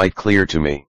was quite clear to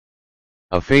me.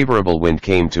 A favorable wind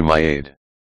came to my aid.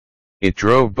 It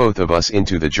drove both of us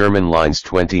into the German lines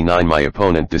 29. My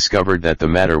opponent discovered that the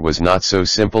matter was not so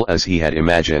simple as he had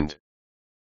imagined.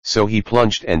 So he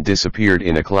plunged and disappeared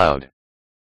in a cloud.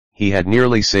 He had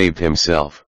nearly saved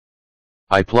himself.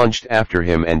 I plunged after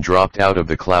him and dropped out of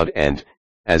the cloud and,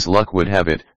 as luck would have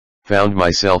it, found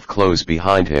myself close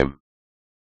behind him.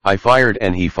 I fired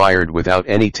and he fired without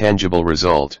any tangible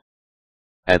result.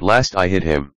 At last I hit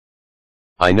him.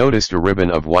 I noticed a ribbon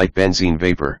of white benzene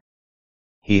vapor.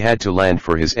 He had to land,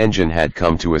 for his engine had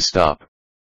come to a stop.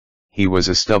 He was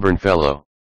a stubborn fellow.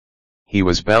 He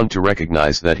was bound to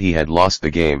recognize that he had lost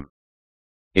the game.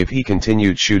 If he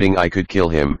continued shooting I could kill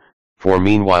him, for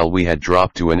meanwhile we had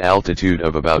dropped to an altitude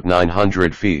of about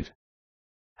 900 feet.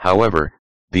 However,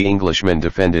 the Englishman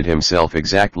defended himself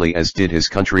exactly as did his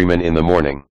countryman in the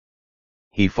morning.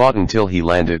 He fought until he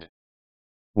landed.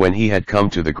 When he had come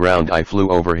to the ground I flew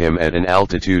over him at an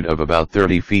altitude of about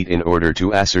 30 feet in order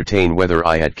to ascertain whether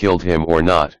I had killed him or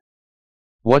not.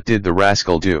 What did the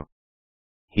rascal do?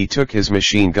 He took his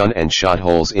machine gun and shot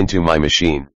holes into my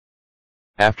machine.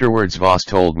 Afterwards Voss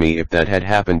told me if that had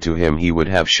happened to him he would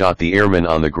have shot the airman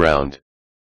on the ground.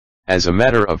 As a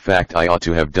matter of fact I ought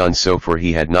to have done so, for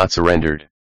he had not surrendered.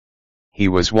 He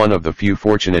was one of the few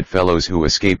fortunate fellows who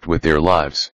escaped with their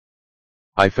lives.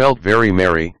 I felt very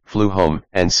merry, flew home,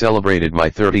 and celebrated my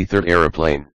 33rd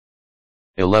aeroplane.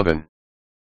 11.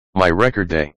 My record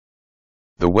day.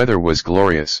 The weather was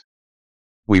glorious.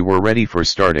 We were ready for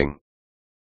starting.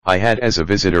 I had as a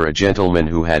visitor a gentleman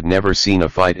who had never seen a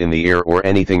fight in the air or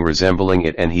anything resembling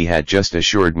it, and he had just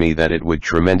assured me that it would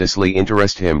tremendously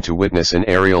interest him to witness an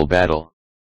aerial battle.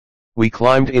 We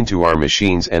climbed into our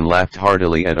machines and laughed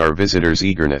heartily at our visitor's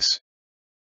eagerness.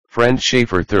 Friend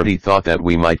Schaefer 30 thought that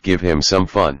we might give him some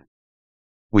fun.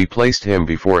 We placed him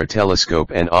before a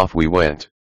telescope and off we went.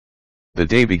 The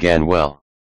day began well.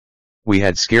 We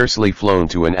had scarcely flown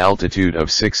to an altitude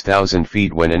of 6,000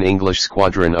 feet when an English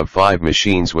squadron of 5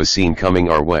 machines was seen coming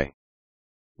our way.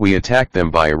 We attacked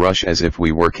them by a rush as if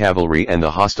we were cavalry, and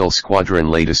the hostile squadron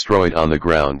lay destroyed on the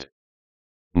ground.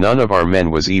 None of our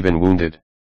men was even wounded.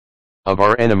 Of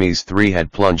our enemies 3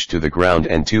 had plunged to the ground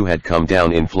and 2 had come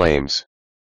down in flames.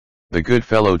 The good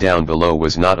fellow down below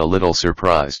was not a little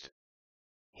surprised.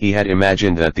 He had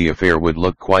imagined that the affair would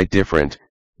look quite different,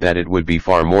 that it would be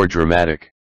far more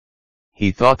dramatic.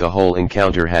 He thought the whole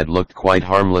encounter had looked quite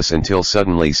harmless until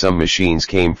suddenly some machines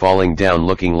came falling down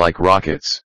looking like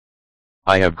rockets.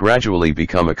 I have gradually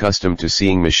become accustomed to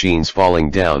seeing machines falling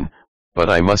down, but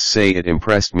I must say it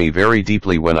impressed me very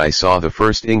deeply when I saw the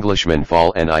first Englishman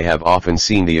fall, and I have often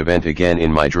seen the event again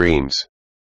in my dreams.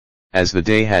 As the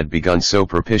day had begun so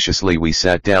propitiously we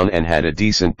sat down and had a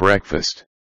decent breakfast.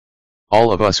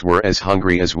 All of us were as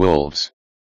hungry as wolves.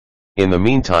 In the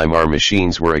meantime our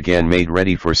machines were again made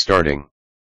ready for starting.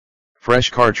 Fresh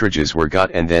cartridges were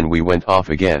got and then we went off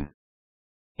again.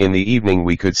 In the evening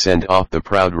we could send off the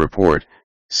proud report: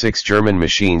 6 German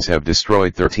machines have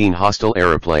destroyed 13 hostile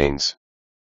aeroplanes.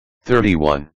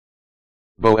 31.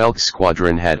 Boelck's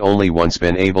squadron had only once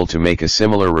been able to make a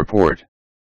similar report.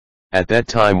 At that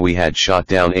time we had shot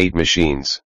down 8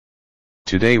 machines.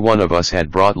 Today one of us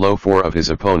had brought low 4 of his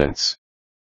opponents.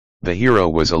 The hero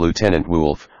was a Lieutenant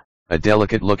Wolf, a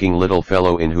delicate-looking little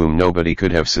fellow in whom nobody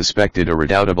could have suspected a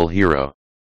redoubtable hero.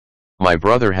 My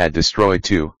brother had destroyed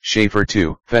 2, Schaefer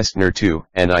 2, Festner 2,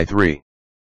 and I 3.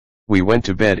 We went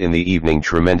to bed in the evening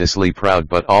tremendously proud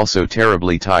but also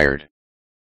terribly tired.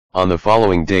 On the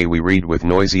following day we read with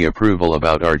noisy approval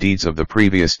about our deeds of the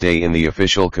previous day in the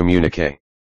official communiqué.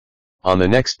 On the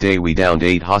next day we downed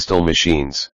 8 hostile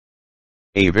machines.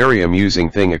 A very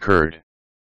amusing thing occurred.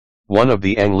 One of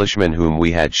the Englishmen whom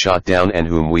we had shot down and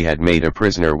whom we had made a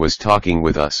prisoner was talking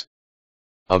with us.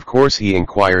 Of course he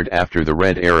inquired after the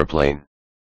red aeroplane.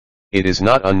 It is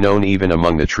not unknown even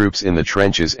among the troops in the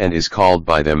trenches and is called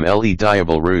by them Le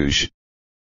Diable Rouge.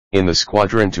 In the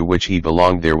squadron to which he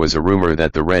belonged there was a rumor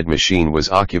that the red machine was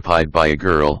occupied by a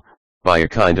girl, by a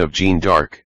kind of Jeanne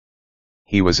d'Arc.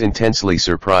 He was intensely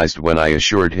surprised when I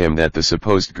assured him that the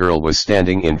supposed girl was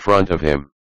standing in front of him.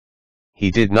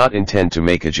 He did not intend to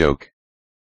make a joke.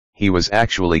 He was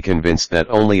actually convinced that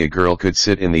only a girl could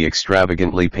sit in the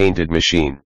extravagantly painted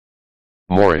machine.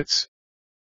 Moritz.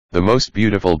 The most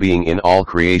beautiful being in all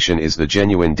creation is the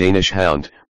genuine Danish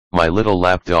hound, my little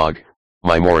lapdog,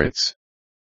 my Moritz.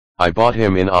 I bought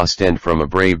him in Ostend from a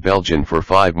brave Belgian for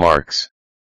 5 marks.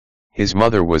 His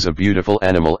mother was a beautiful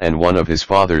animal and one of his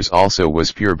fathers also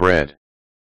was purebred.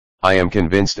 I am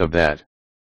convinced of that.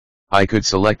 I could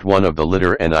select one of the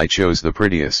litter and I chose the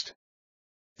prettiest.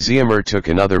 Ziemer took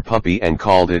another puppy and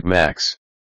called it Max.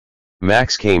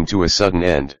 Max came to a sudden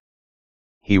end.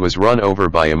 He was run over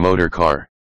by a motor car.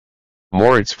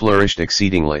 Moritz flourished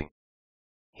exceedingly.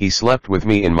 He slept with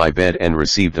me in my bed and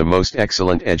received a most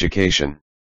excellent education.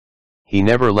 He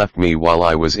never left me while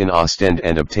I was in Ostend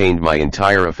and obtained my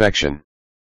entire affection.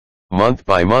 Month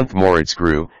by month Moritz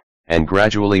grew, and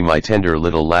gradually my tender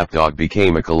little lapdog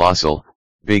became a colossal,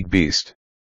 big beast.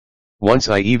 Once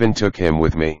I even took him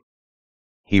with me.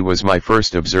 He was my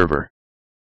first observer.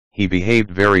 He behaved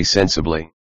very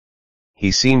sensibly.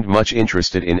 He seemed much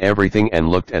interested in everything and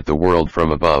looked at the world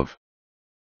from above.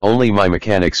 Only my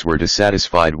mechanics were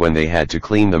dissatisfied when they had to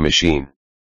clean the machine.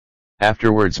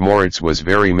 Afterwards Moritz was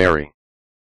very merry.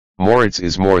 Moritz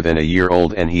is more than a year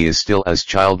old and he is still as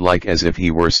childlike as if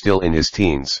he were still in his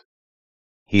teens.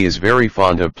 He is very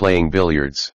fond of playing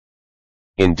billiards.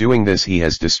 In doing this he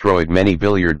has destroyed many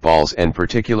billiard balls and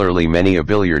particularly many a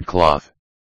billiard cloth.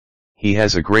 He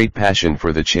has a great passion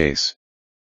for the chase.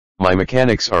 My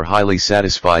mechanics are highly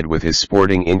satisfied with his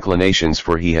sporting inclinations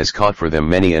for he has caught for them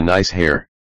many a nice hare.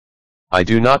 I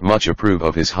do not much approve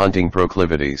of his hunting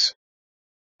proclivities.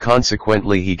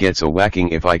 Consequently he gets a whacking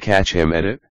if I catch him at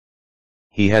it.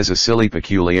 He has a silly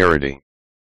peculiarity.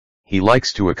 He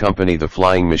likes to accompany the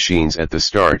flying machines at the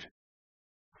start.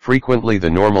 Frequently the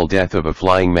normal death of a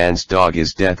flying man's dog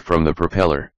is death from the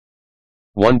propeller.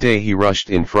 One day he rushed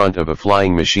in front of a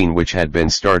flying machine which had been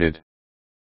started.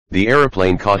 The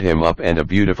aeroplane caught him up and a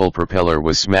beautiful propeller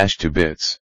was smashed to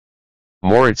bits.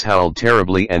 Moritz howled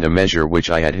terribly and a measure which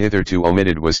I had hitherto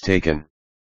omitted was taken.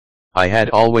 I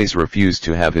had always refused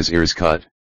to have his ears cut.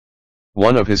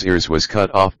 One of his ears was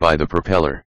cut off by the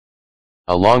propeller.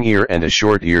 A long ear and a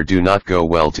short ear do not go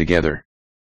well together.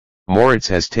 Moritz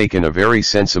has taken a very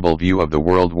sensible view of the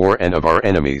world war and of our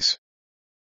enemies.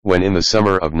 When in the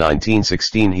summer of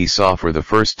 1916 he saw for the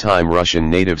first time Russian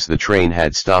natives, the train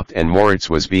had stopped and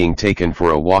Moritz was being taken for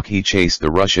a walk. He chased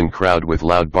the Russian crowd with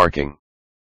loud barking.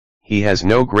 He has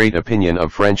no great opinion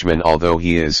of Frenchmen, although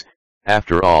he is,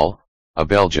 after all, a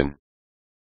Belgian.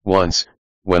 Once,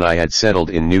 when I had settled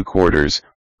in new quarters,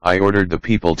 I ordered the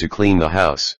people to clean the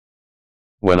house.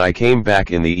 When I came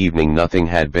back in the evening nothing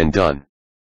had been done.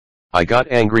 I got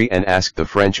angry and asked the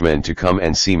Frenchman to come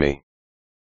and see me.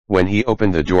 When he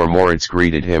opened the door Moritz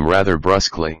greeted him rather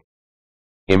brusquely.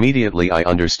 Immediately I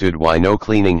understood why no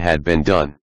cleaning had been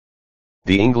done.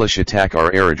 The English attack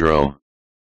our aerodrome.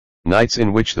 Nights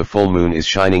in which the full moon is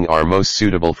shining are most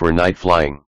suitable for night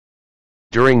flying.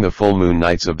 During the full moon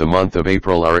nights of the month of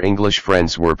April our English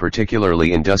friends were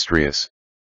particularly industrious.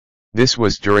 This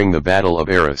was during the Battle of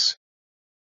Arras.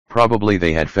 Probably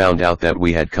they had found out that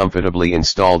we had comfortably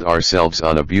installed ourselves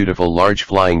on a beautiful large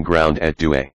flying ground at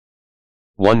Douai.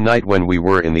 One night when we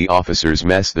were in the officers'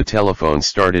 mess the telephone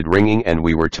started ringing and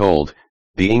we were told,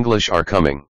 "The English are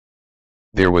coming."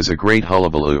 There was a great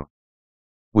hullabaloo.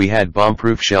 We had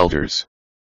bomb-proof shelters.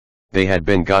 They had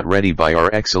been got ready by our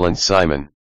excellent Simon.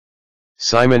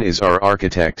 Simon is our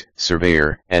architect,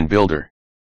 surveyor, and builder.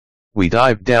 We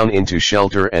dived down into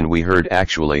shelter and we heard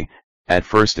actually, at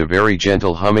first a very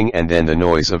gentle humming and then the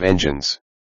noise of engines.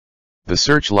 The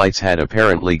searchlights had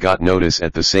apparently got notice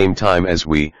at the same time as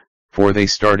we, for they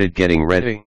started getting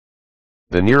ready.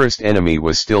 The nearest enemy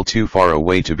was still too far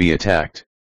away to be attacked.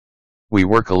 We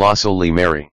were colossally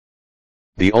merry.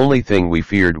 The only thing we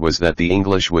feared was that the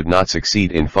English would not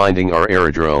succeed in finding our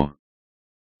aerodrome.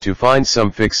 To find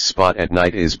some fixed spot at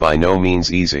night is by no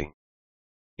means easy.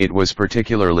 It was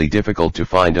particularly difficult to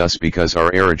find us because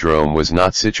our aerodrome was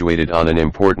not situated on an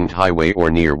important highway or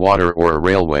near water or a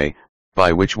railway,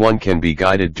 by which one can be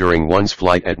guided during one's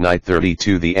flight at night.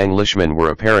 32 The Englishmen were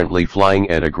apparently flying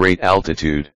at a great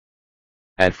altitude.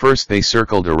 At first they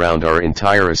circled around our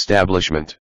entire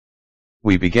establishment.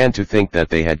 We began to think that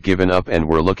they had given up and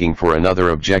were looking for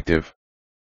another objective.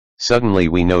 Suddenly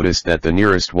we noticed that the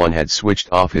nearest one had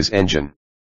switched off his engine.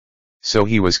 So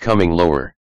he was coming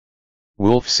lower.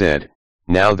 Wolf said,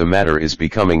 "Now the matter is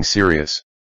becoming serious."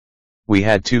 We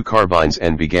had 2 carbines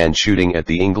and began shooting at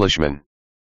the Englishman.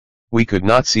 We could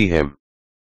not see him.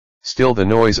 Still the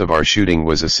noise of our shooting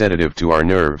was a sedative to our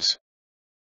nerves.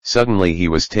 Suddenly he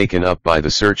was taken up by the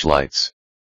searchlights.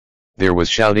 There was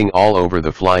shouting all over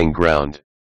the flying ground.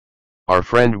 Our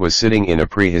friend was sitting in a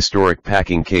prehistoric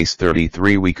packing case.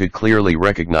 33 We could clearly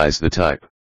recognize the type.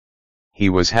 He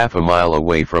was half a mile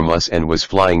away from us and was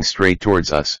flying straight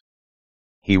towards us.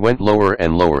 He went lower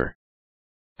and lower.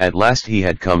 At last he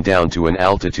had come down to an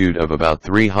altitude of about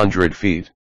 300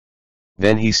 feet.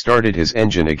 Then he started his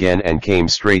engine again and came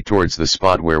straight towards the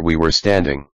spot where we were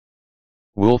standing.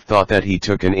 Wolf thought that he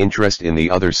took an interest in the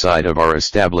other side of our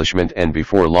establishment, and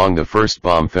before long the first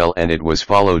bomb fell, and it was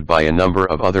followed by a number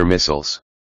of other missiles.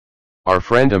 Our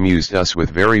friend amused us with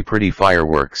very pretty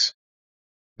fireworks.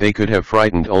 They could have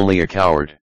frightened only a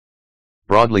coward.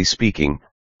 Broadly speaking,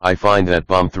 I find that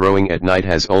bomb throwing at night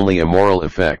has only a moral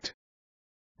effect.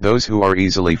 Those who are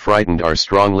easily frightened are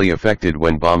strongly affected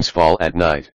when bombs fall at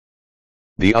night.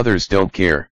 The others don't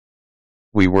care.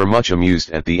 We were much amused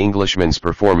at the Englishman's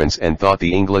performance and thought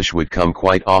the English would come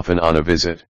quite often on a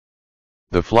visit.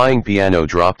 The flying piano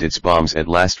dropped its bombs at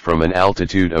last from an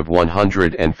altitude of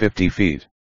 150 feet.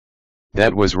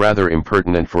 That was rather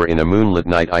impertinent, for in a moonlit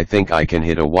night I think I can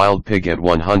hit a wild pig at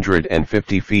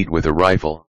 150 feet with a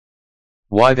rifle.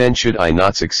 Why then should I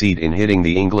not succeed in hitting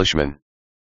the Englishman?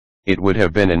 It would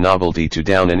have been a novelty to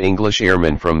down an English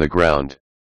airman from the ground.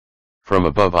 From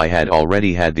above I had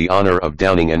already had the honor of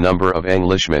downing a number of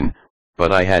Englishmen,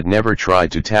 but I had never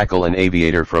tried to tackle an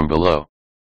aviator from below.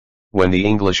 When the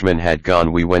Englishmen had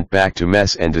gone, we went back to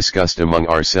mess and discussed among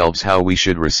ourselves how we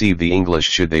should receive the English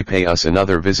should they pay us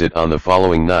another visit on the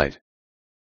following night.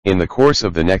 In the course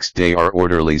of the next day our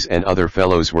orderlies and other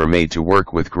fellows were made to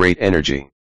work with great energy.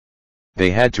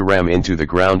 They had to ram into the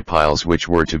ground piles which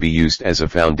were to be used as a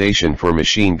foundation for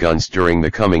machine guns during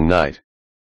the coming night.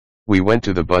 We went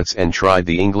to the butts and tried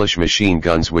the English machine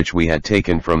guns which we had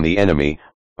taken from the enemy,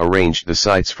 arranged the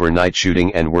sights for night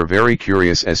shooting, and were very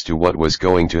curious as to what was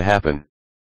going to happen.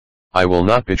 I will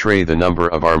not betray the number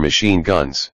of our machine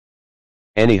guns.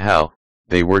 Anyhow,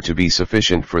 they were to be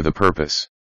sufficient for the purpose.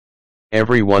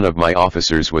 Every one of my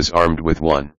officers was armed with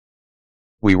one.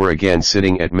 We were again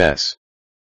sitting at mess.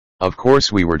 Of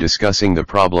course we were discussing the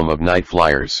problem of night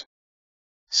flyers.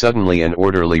 Suddenly an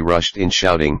orderly rushed in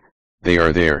shouting, "They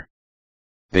are there!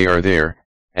 They are there!"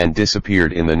 and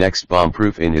disappeared in the next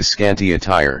bomb-proof in his scanty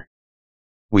attire.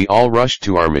 We all rushed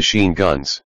to our machine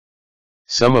guns.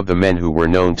 Some of the men who were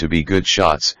known to be good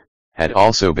shots, had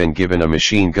also been given a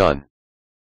machine gun.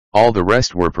 All the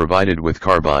rest were provided with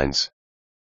carbines.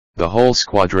 The whole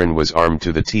squadron was armed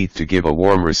to the teeth to give a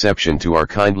warm reception to our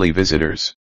kindly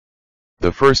visitors.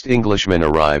 The first Englishman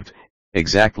arrived,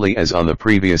 exactly as on the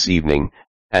previous evening,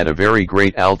 at a very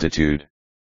great altitude.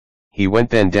 He went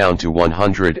then down to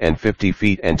 150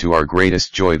 feet and to our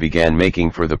greatest joy began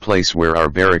making for the place where our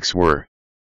barracks were.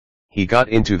 He got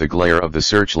into the glare of the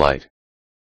searchlight.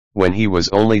 When he was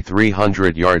only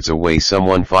 300 yards away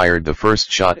someone fired the first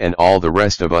shot and all the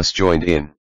rest of us joined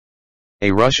in.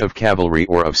 A rush of cavalry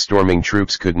or of storming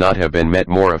troops could not have been met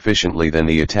more efficiently than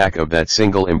the attack of that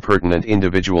single impertinent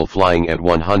individual flying at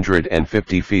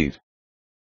 150 feet.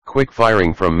 Quick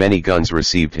firing from many guns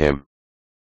received him.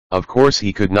 Of course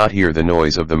he could not hear the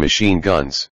noise of the machine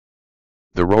guns.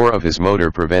 The roar of his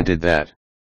motor prevented that.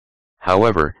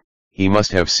 However, he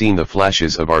must have seen the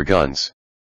flashes of our guns.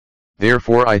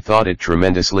 Therefore I thought it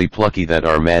tremendously plucky that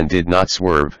our man did not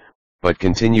swerve, but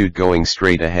continued going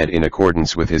straight ahead in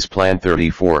accordance with his plan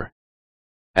 34.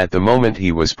 At the moment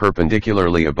he was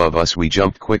perpendicularly above us we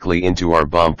jumped quickly into our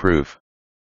bomb-proof.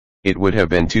 It would have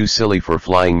been too silly for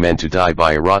flying men to die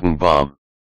by a rotten bomb.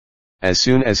 As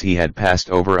soon as he had passed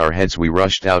over our heads we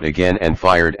rushed out again and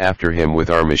fired after him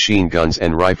with our machine guns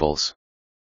and rifles.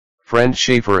 Friend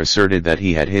Schaefer asserted that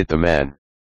he had hit the man.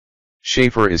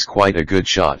 Schaefer is quite a good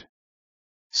shot.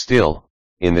 Still,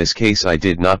 in this case I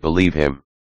did not believe him.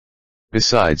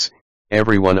 Besides,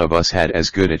 every one of us had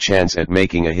as good a chance at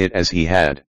making a hit as he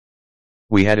had.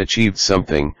 We had achieved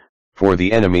something, for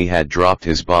the enemy had dropped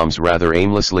his bombs rather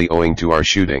aimlessly owing to our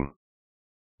shooting.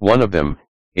 One of them,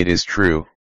 it is true,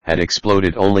 had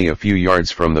exploded only a few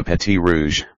yards from the Petit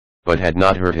Rouge, but had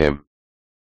not hurt him.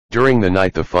 During the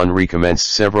night the fun recommenced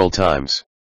several times.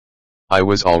 I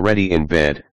was already in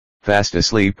bed, fast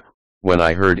asleep, when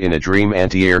I heard in a dream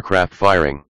anti-aircraft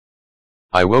firing.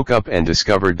 I woke up and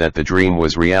discovered that the dream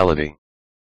was reality.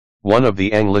 One of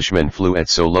the Englishmen flew at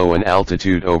so low an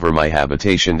altitude over my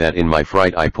habitation that in my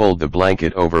fright I pulled the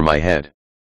blanket over my head.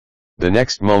 The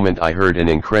next moment I heard an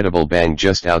incredible bang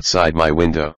just outside my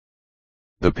window.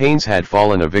 The panes had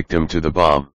fallen a victim to the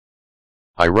bomb.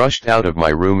 I rushed out of my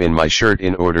room in my shirt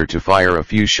in order to fire a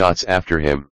few shots after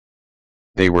him.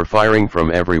 They were firing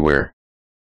from everywhere.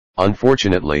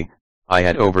 Unfortunately, I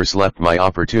had overslept my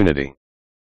opportunity.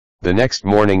 The next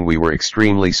morning we were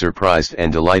extremely surprised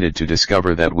and delighted to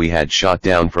discover that we had shot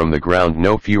down from the ground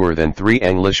no fewer than 3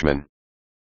 Englishmen.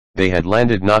 They had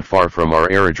landed not far from our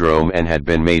aerodrome and had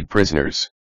been made prisoners.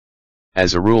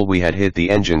 As a rule we had hit the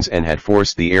engines and had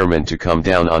forced the airmen to come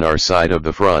down on our side of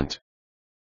the front.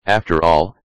 After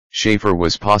all, Schaefer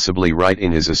was possibly right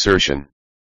in his assertion.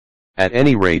 At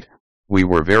any rate, we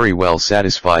were very well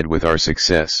satisfied with our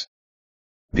success.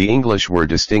 The English were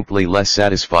distinctly less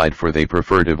satisfied, for they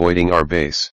preferred avoiding our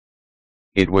base.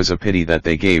 It was a pity that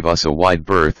they gave us a wide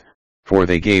berth, for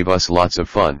they gave us lots of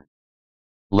fun.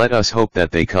 Let us hope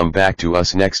that they come back to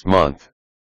us next month.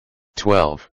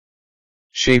 12.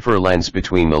 Schaefer lands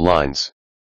between the lines.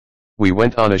 We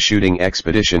went on a shooting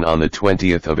expedition on the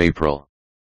 20th of April.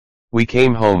 We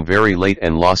came home very late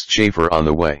and lost Schaefer on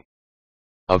the way.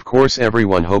 Of course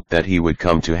everyone hoped that he would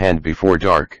come to hand before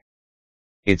dark.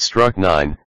 It struck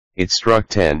 9, it struck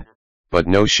 10, but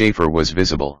no Schaefer was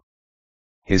visible.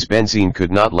 His benzene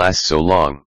could not last so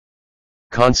long.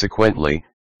 Consequently,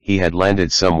 he had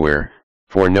landed somewhere,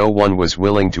 for no one was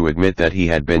willing to admit that he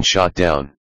had been shot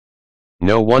down.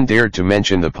 No one dared to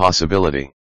mention the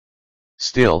possibility.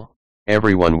 Still,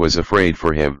 everyone was afraid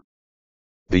for him.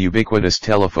 The ubiquitous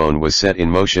telephone was set in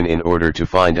motion in order to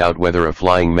find out whether a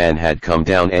flying man had come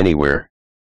down anywhere.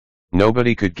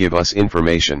 Nobody could give us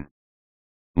information.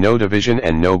 No division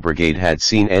and no brigade had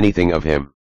seen anything of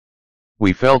him.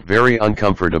 We felt very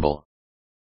uncomfortable.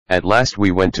 At last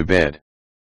we went to bed.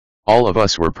 All of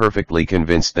us were perfectly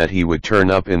convinced that he would turn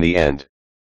up in the end.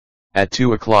 At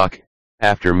 2 o'clock,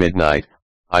 after midnight,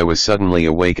 I was suddenly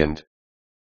awakened.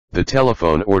 The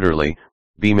telephone orderly,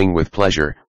 beaming with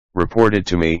pleasure, reported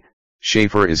to me,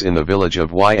 "Schaefer is in the village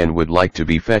of Y and would like to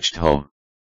be fetched home."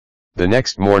 The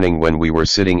next morning when we were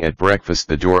sitting at breakfast,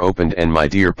 the door opened and my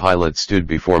dear pilot stood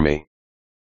before me.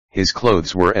 His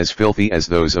clothes were as filthy as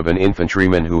those of an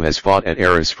infantryman who has fought at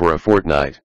Arras for a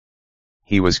fortnight.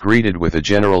 He was greeted with a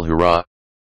general hurrah.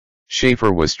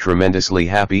 Schaefer was tremendously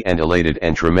happy and elated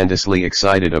and tremendously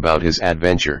excited about his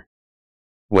adventure.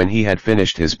 When he had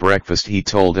finished his breakfast he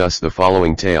told us the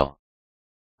following tale.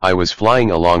 I was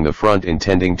flying along the front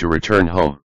intending to return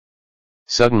home.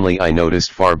 Suddenly I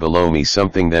noticed far below me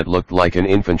something that looked like an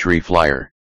infantry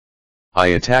flyer. I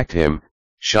attacked him,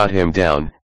 shot him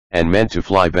down, and meant to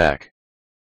fly back.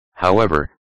 However,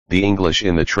 the English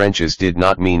in the trenches did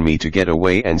not mean me to get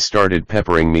away and started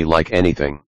peppering me like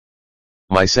anything.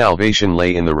 My salvation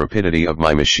lay in the rapidity of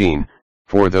my machine,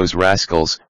 for those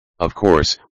rascals, of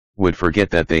course, would forget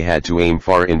that they had to aim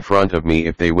far in front of me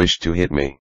if they wished to hit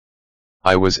me.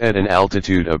 I was at an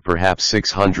altitude of perhaps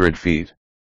 600 feet.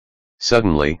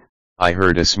 Suddenly, I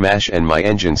heard a smash and my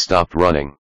engine stopped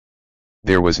running.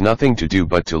 There was nothing to do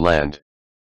but to land.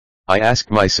 I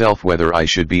asked myself whether I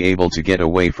should be able to get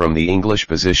away from the English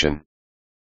position.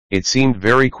 It seemed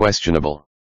very questionable.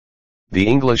 The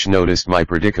English noticed my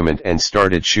predicament and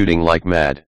started shooting like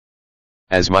mad.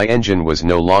 As my engine was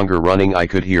no longer running, I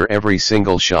could hear every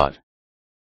single shot.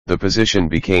 The position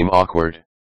became awkward.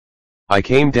 I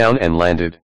came down and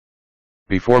landed.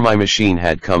 Before my machine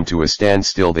had come to a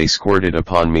standstill, they squirted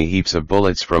upon me heaps of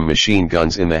bullets from machine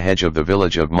guns in the hedge of the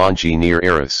village of Monchy near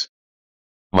Arras.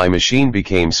 My machine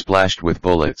became splashed with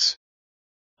bullets.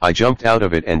 I jumped out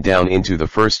of it and down into the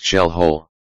first shell hole.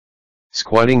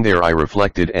 Squatting there, I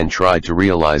reflected and tried to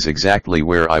realize exactly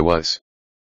where I was.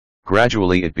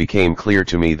 Gradually it became clear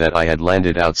to me that I had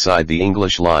landed outside the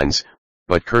English lines,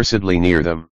 but cursedly near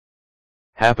them.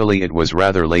 Happily it was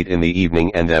rather late in the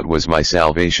evening and that was my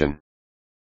salvation.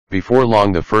 Before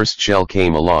long the first shell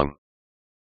came along.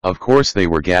 Of course they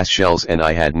were gas shells and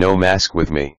I had no mask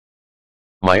with me.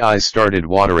 My eyes started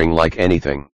watering like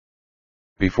anything.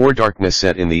 Before darkness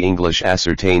set in, the English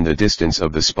ascertained the distance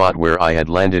of the spot where I had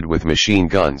landed with machine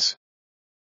guns.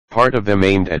 Part of them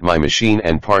aimed at my machine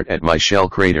and part at my shell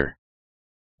crater.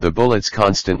 The bullets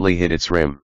constantly hit its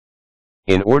rim.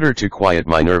 In order to quiet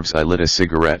my nerves I lit a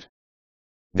cigarette.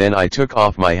 Then I took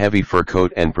off my heavy fur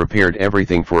coat and prepared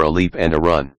everything for a leap and a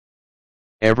run.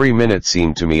 Every minute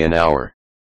seemed to me an hour.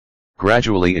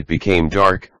 Gradually it became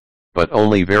dark, but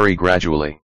only very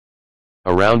gradually.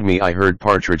 Around me I heard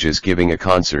partridges giving a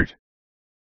concert.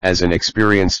 As an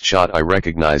experienced shot I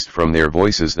recognized from their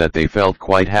voices that they felt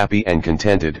quite happy and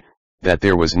contented, that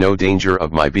there was no danger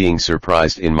of my being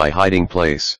surprised in my hiding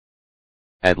place.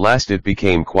 At last it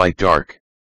became quite dark.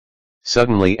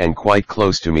 Suddenly and quite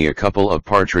close to me a couple of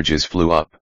partridges flew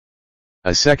up.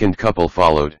 A second couple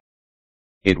followed.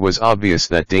 It was obvious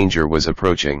that danger was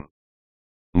approaching.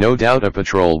 No doubt a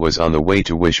patrol was on the way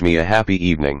to wish me a happy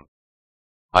evening.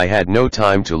 I had no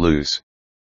time to lose.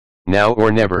 Now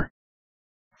or never.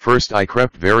 First I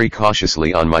crept very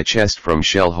cautiously on my chest from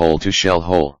shell hole to shell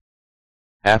hole.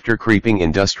 After creeping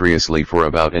industriously for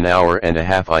about an hour and a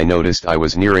half I noticed I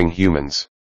was nearing humans.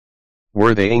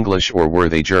 Were they English or were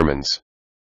they Germans?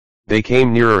 They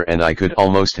came nearer and I could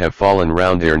almost have fallen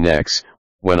round their necks,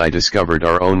 when I discovered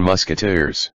our own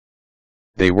musketeers.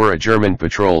 They were a German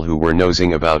patrol who were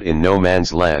nosing about in no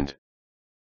man's land.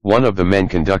 One of the men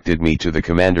conducted me to the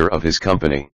commander of his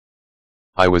company.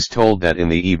 I was told that in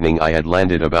the evening I had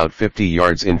landed about 50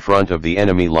 yards in front of the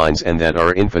enemy lines and that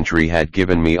our infantry had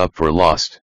given me up for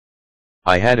lost.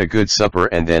 I had a good supper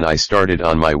and then I started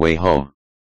on my way home.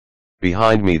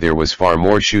 Behind me there was far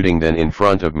more shooting than in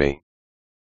front of me.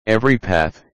 Every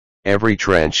path, every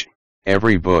trench,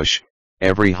 every bush,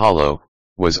 every hollow,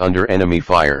 was under enemy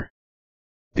fire.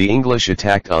 The English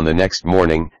attacked on the next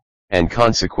morning, and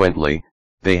consequently,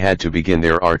 they had to begin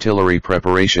their artillery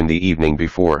preparation the evening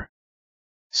before.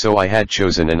 So I had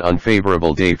chosen an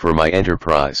unfavorable day for my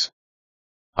enterprise.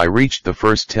 I reached the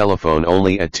first telephone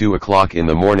only at 2 o'clock in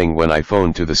the morning when I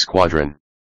phoned to the squadron.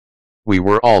 We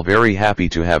were all very happy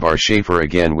to have our Schaefer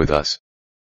again with us.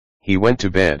 He went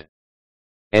to bed.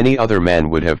 Any other man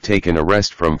would have taken a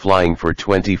rest from flying for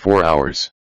 24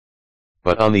 hours.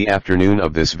 But on the afternoon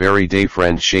of this very day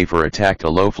friend Schaefer attacked a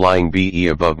low-flying BE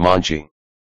above Monchi.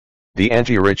 The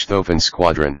anti-Richthofen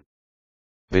squadron.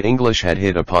 The English had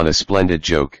hit upon a splendid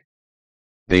joke.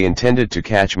 They intended to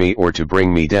catch me or to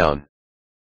bring me down.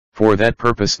 For that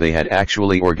purpose they had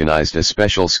actually organized a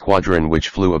special squadron which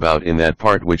flew about in that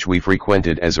part which we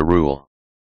frequented as a rule.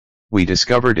 We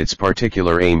discovered its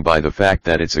particular aim by the fact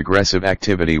that its aggressive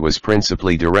activity was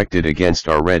principally directed against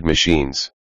our red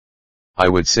machines. I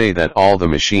would say that all the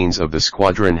machines of the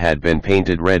squadron had been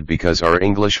painted red because our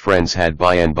English friends had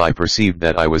by and by perceived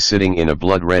that I was sitting in a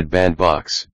blood-red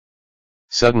bandbox.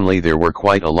 Suddenly there were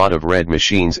quite a lot of red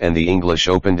machines and the English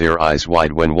opened their eyes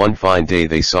wide when one fine day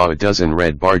they saw a dozen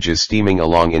red barges steaming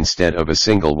along instead of a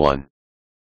single one.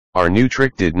 Our new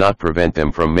trick did not prevent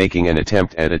them from making an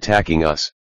attempt at attacking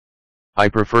us. I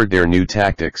preferred their new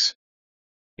tactics.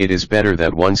 It is better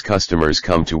that one's customers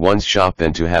come to one's shop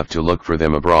than to have to look for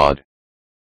them abroad.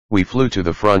 We flew to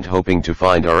the front hoping to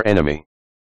find our enemy.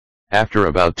 After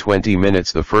about 20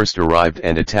 minutes the first arrived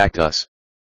and attacked us.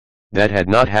 That had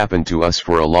not happened to us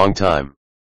for a long time.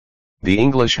 The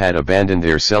English had abandoned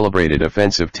their celebrated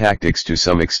offensive tactics to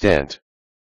some extent.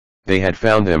 They had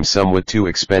found them somewhat too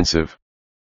expensive.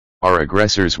 Our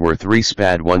aggressors were 3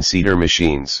 SPAD one-seater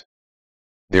machines.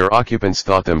 Their occupants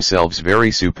thought themselves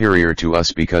very superior to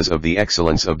us because of the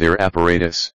excellence of their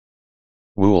apparatus.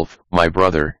 Wolf, my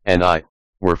brother, and I,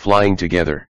 were flying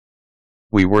together.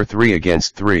 We were 3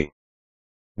 against 3.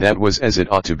 That was as it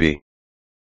ought to be.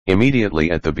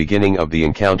 Immediately at the beginning of the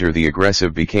encounter the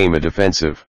aggressive became a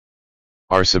defensive.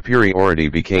 Our superiority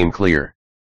became clear.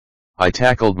 I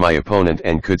tackled my opponent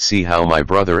and could see how my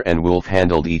brother and Wolf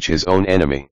handled each his own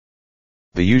enemy.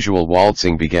 The usual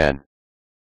waltzing began.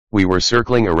 We were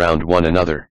circling around one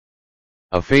another.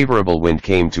 A favorable wind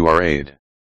came to our aid.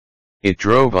 It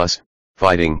drove us,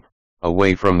 fighting,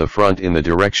 away from the front in the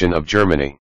direction of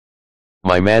Germany.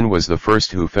 My man was the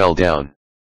first who fell down.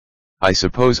 I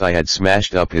suppose I had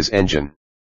smashed up his engine.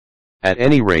 At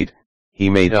any rate,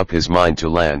 he made up his mind to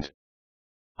land.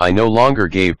 I no longer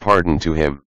gave pardon to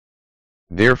him.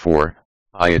 Therefore,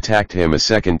 I attacked him a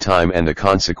second time and the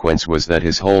consequence was that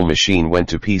his whole machine went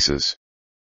to pieces.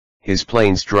 His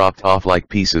planes dropped off like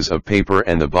pieces of paper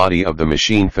and the body of the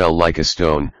machine fell like a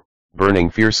stone, burning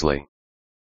fiercely.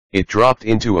 It dropped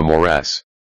into a morass.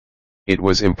 It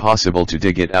was impossible to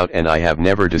dig it out and I have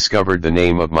never discovered the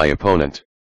name of my opponent.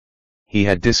 He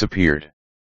had disappeared.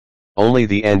 Only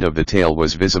the end of the tail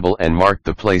was visible and marked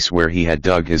the place where he had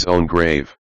dug his own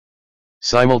grave.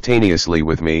 Simultaneously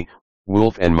with me,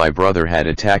 Wolf and my brother had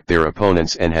attacked their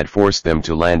opponents and had forced them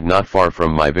to land not far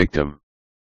from my victim.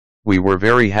 We were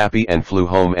very happy and flew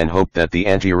home and hoped that the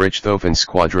anti-Richthofen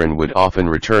squadron would often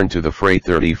return to the freight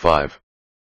 35.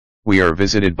 We are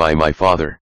visited by my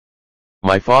father.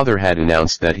 My father had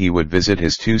announced that he would visit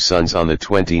his 2 sons on the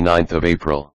 29th of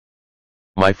April.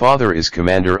 My father is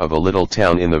commander of a little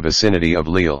town in the vicinity of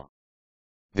Lille.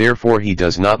 Therefore he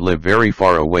does not live very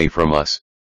far away from us.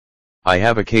 I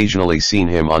have occasionally seen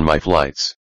him on my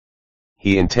flights.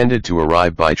 He intended to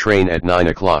arrive by train at 9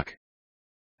 o'clock.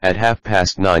 At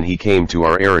 9:30 he came to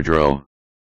our aerodrome.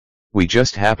 We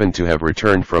just happened to have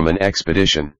returned from an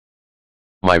expedition.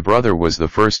 My brother was the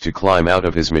first to climb out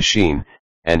of his machine,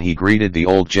 and he greeted the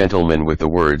old gentleman with the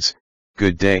words,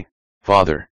 "Good day,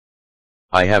 father.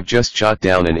 I have just shot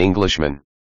down an Englishman."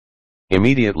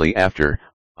 Immediately after,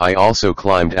 I also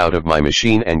climbed out of my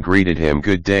machine and greeted him,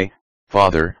 "Good day,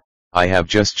 father, I have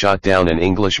just shot down an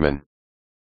Englishman."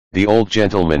 The old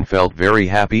gentleman felt very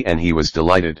happy and he was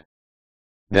delighted.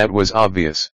 That was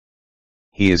obvious.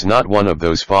 He is not one of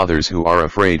those fathers who are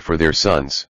afraid for their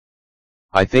sons.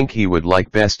 I think he would like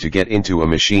best to get into a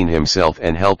machine himself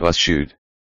and help us shoot.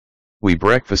 We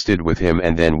breakfasted with him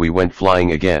and then we went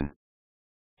flying again.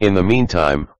 In the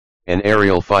meantime, an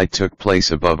aerial fight took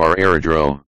place above our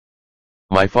aerodrome.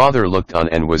 My father looked on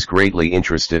and was greatly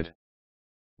interested.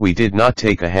 We did not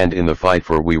take a hand in the fight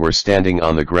for we were standing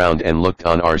on the ground and looked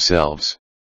on ourselves.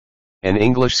 An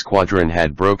English squadron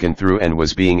had broken through and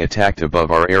was being attacked above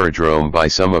our aerodrome by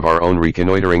some of our own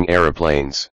reconnoitering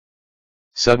aeroplanes.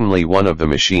 Suddenly one of the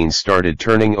machines started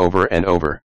turning over and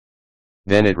over.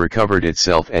 Then it recovered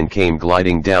itself and came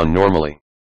gliding down normally.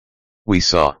 We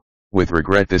saw, with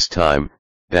regret this time,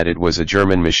 that it was a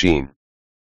German machine.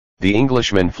 The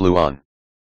Englishman flew on.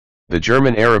 The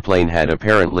German aeroplane had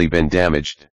apparently been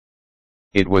damaged.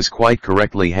 It was quite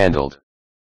correctly handled.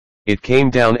 It came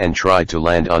down and tried to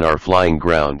land on our flying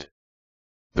ground.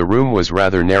 The room was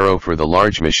rather narrow for the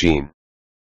large machine.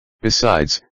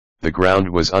 Besides, the ground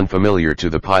was unfamiliar to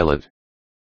the pilot.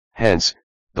 Hence,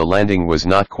 the landing was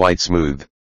not quite smooth.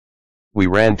 We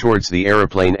ran towards the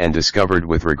aeroplane and discovered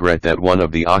with regret that one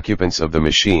of the occupants of the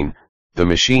machine, the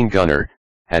machine gunner,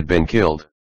 had been killed.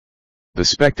 The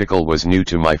spectacle was new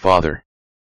to my father.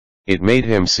 It made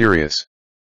him serious.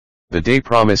 The day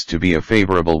promised to be a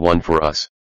favorable one for us.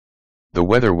 The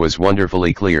weather was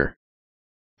wonderfully clear.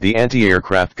 The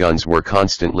anti-aircraft guns were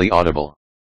constantly audible.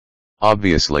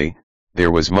 Obviously,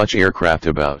 there was much aircraft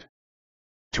about.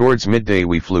 Towards midday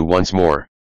we flew once more.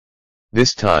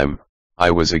 This time,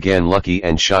 I was again lucky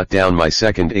and shot down my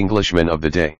second Englishman of the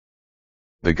day.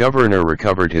 The governor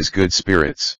recovered his good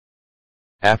spirits.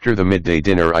 After the midday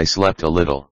dinner I slept a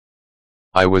little.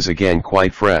 I was again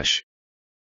quite fresh.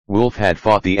 Wolf had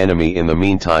fought the enemy in the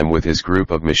meantime with his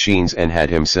group of machines and had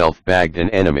himself bagged an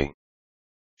enemy.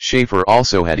 Schaefer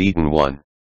also had eaten one.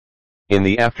 In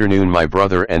the afternoon my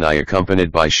brother and I,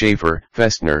 accompanied by Schaefer,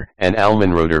 Festner, and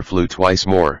Allmenroder, flew twice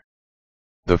more.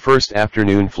 The first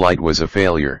afternoon flight was a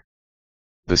failure.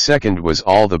 The second was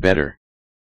all the better.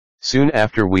 Soon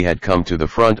after we had come to the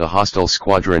front a hostile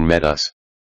squadron met us.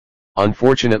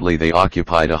 Unfortunately they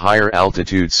occupied a higher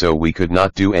altitude so we could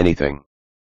not do anything.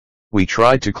 We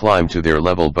tried to climb to their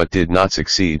level but did not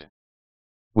succeed.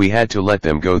 We had to let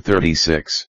them go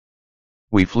 36.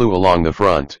 We flew along the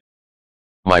front.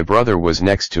 My brother was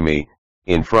next to me,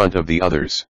 in front of the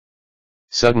others.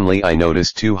 Suddenly I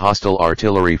noticed two hostile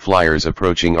artillery flyers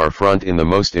approaching our front in the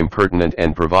most impertinent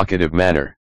and provocative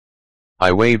manner.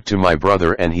 I waved to my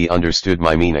brother and he understood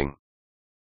my meaning.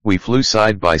 We flew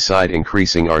side by side,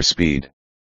 increasing our speed.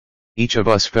 Each of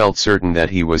us felt certain that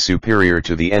he was superior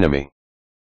to the enemy.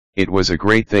 It was a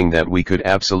great thing that we could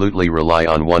absolutely rely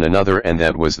on one another, and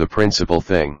that was the principal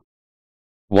thing.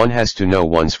 One has to know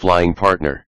one's flying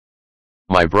partner.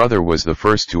 My brother was the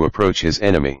first to approach his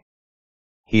enemy.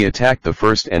 He attacked the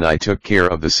first and I took care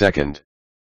of the second.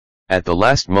 At the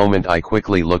last moment I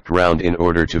quickly looked round in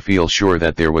order to feel sure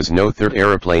that there was no third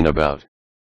aeroplane about.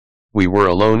 We were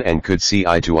alone and could see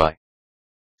eye to eye.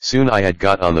 Soon I had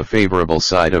got on the favorable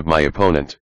side of my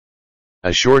opponent.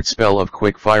 A short spell of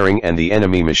quick firing and the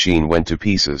enemy machine went to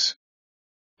pieces.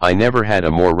 I never had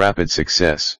a more rapid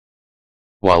success.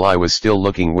 While I was still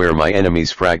looking where my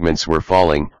enemy's fragments were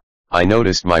falling, I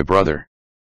noticed my brother.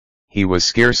 He was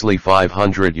scarcely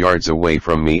 500 yards away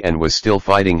from me and was still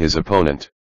fighting his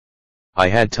opponent. I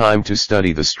had time to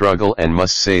study the struggle and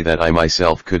must say that I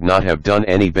myself could not have done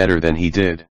any better than he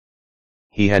did.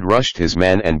 He had rushed his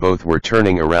man and both were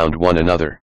turning around one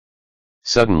another.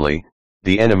 Suddenly,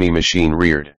 the enemy machine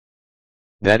reared.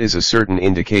 That is a certain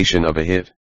indication of a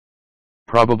hit.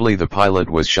 Probably the pilot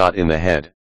was shot in the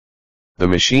head. The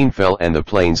machine fell and the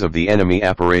planes of the enemy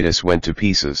apparatus went to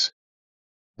pieces.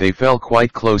 They fell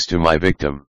quite close to my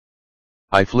victim.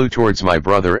 I flew towards my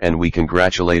brother and we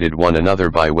congratulated one another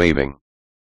by waving.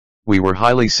 We were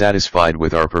highly satisfied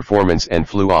with our performance and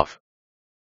flew off.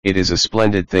 It is a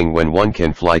splendid thing when one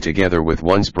can fly together with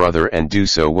one's brother and do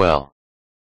so well.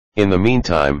 In the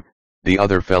meantime, the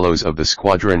other fellows of the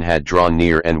squadron had drawn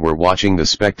near and were watching the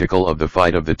spectacle of the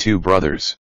fight of the two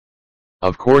brothers.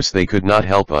 Of course they could not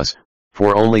help us,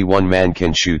 for only one man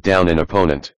can shoot down an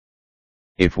opponent.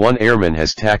 If one airman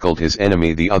has tackled his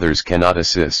enemy, the others cannot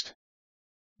assist.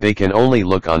 They can only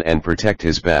look on and protect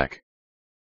his back.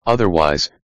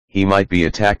 Otherwise, he might be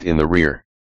attacked in the rear.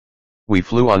 We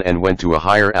flew on and went to a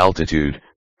higher altitude,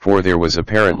 for there was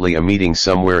apparently a meeting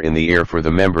somewhere in the air for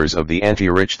the members of the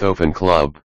anti-Richthofen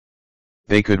club.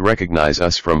 They could recognize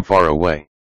us from far away.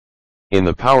 In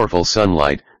the powerful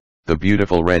sunlight, the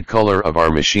beautiful red color of our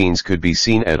machines could be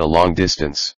seen at a long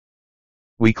distance.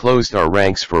 We closed our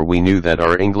ranks, for we knew that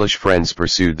our English friends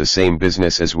pursued the same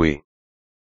business as we.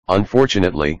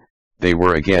 Unfortunately, they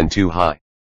were again too high.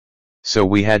 So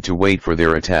we had to wait for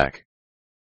their attack.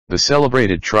 The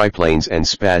celebrated triplanes and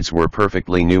Spads were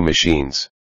perfectly new machines.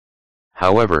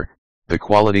 However, the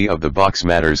quality of the box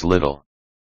matters little.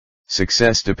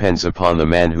 Success depends upon the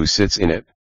man who sits in it.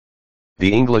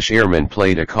 The English airmen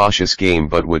played a cautious game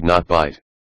but would not bite.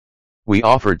 We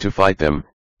offered to fight them,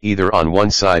 either on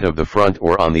one side of the front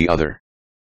or on the other.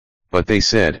 But they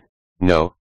said,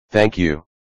 "No, thank you.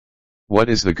 What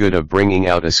is the good of bringing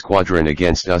out a squadron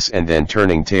against us and then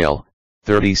turning tail?"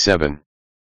 37.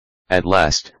 At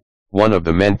last, one of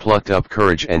the men plucked up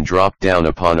courage and dropped down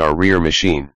upon our rear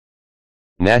machine.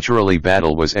 Naturally,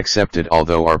 battle was accepted,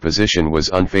 although our position was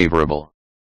unfavorable.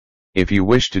 If you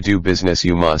wish to do business,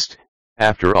 you must,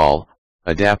 after all,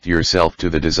 adapt yourself to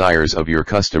the desires of your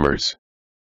customers.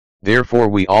 Therefore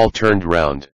we all turned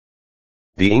round.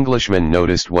 The Englishman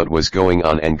noticed what was going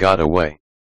on and got away.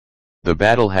 The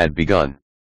battle had begun.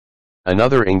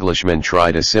 Another Englishman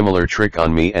tried a similar trick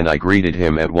on me and I greeted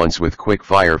him at once with quick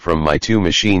fire from my 2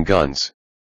 machine guns.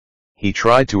 He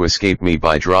tried to escape me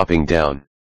by dropping down.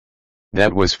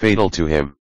 That was fatal to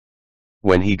him.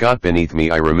 When he got beneath me,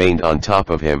 I remained on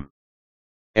top of him.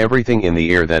 Everything in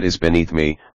the air that is beneath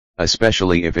me,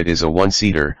 especially if it is a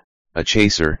one-seater, a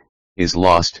chaser, is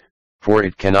lost, for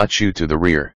it cannot shoot to the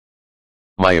rear.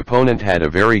 My opponent had a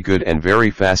very good and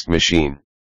very fast machine.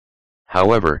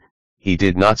 However, he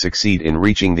did not succeed in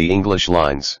reaching the English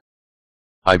lines.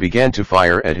 I began to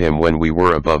fire at him when we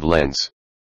were above Lens.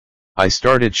 I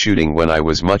started shooting when I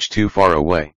was much too far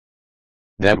away.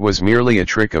 That was merely a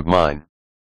trick of mine.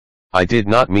 I did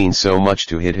not mean so much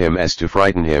to hit him as to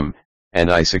frighten him,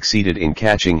 and I succeeded in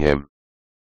catching him.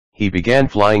 He began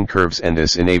flying curves and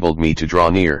this enabled me to draw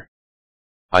near.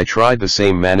 I tried the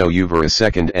same maneuver a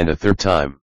second and a third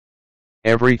time.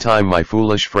 Every time my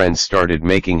foolish friend started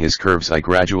making his curves, I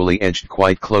gradually edged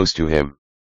quite close to him.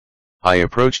 I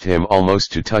approached him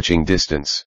almost to touching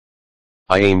distance.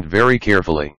 I aimed very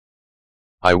carefully.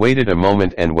 I waited a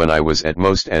moment and when I was at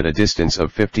most at a distance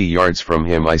of 50 yards from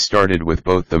him, I started with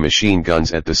both the machine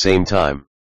guns at the same time.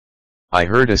 I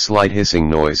heard a slight hissing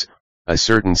noise, a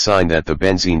certain sign that the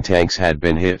benzine tanks had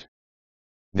been hit.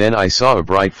 Then I saw a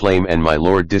bright flame and my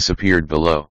lord disappeared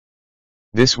below.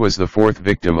 This was the 4th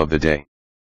victim of the day.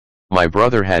 My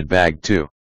brother had bagged 2.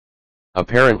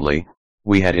 Apparently,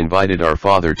 we had invited our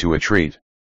father to a treat.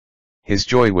 His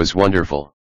joy was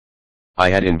wonderful. I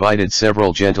had invited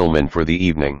several gentlemen for the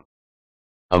evening.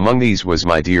 Among these was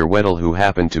my dear Weddell, who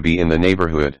happened to be in the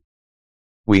neighborhood.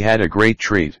 We had a great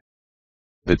treat.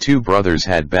 The 2 brothers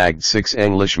had bagged 6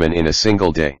 Englishmen in a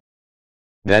single day.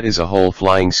 That is a whole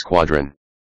flying squadron.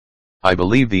 I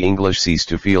believe the English ceased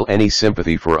to feel any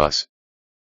sympathy for us.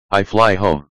 I fly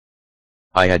home.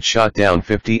 I had shot down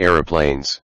 50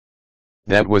 aeroplanes.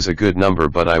 That was a good number,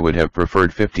 but I would have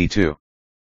preferred 52.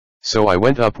 So I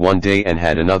went up one day and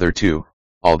had another 2,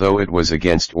 although it was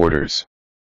against orders.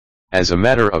 As a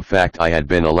matter of fact, I had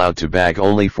been allowed to bag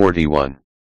only 41.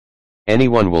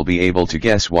 Anyone will be able to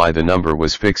guess why the number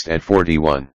was fixed at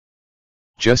 41.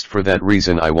 Just for that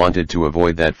reason I wanted to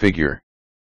avoid that figure.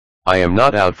 I am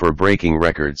not out for breaking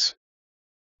records.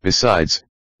 Besides,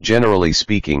 generally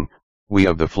speaking, we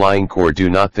of the Flying Corps do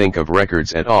not think of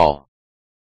records at all.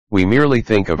 We merely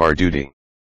think of our duty.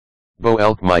 Bo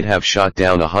Elk might have shot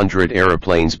down 100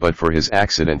 aeroplanes but for his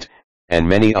accident, and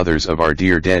many others of our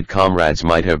dear dead comrades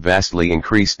might have vastly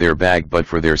increased their bag but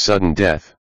for their sudden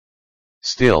death.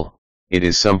 Still, it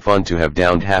is some fun to have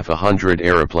downed 100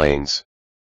 aeroplanes.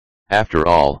 After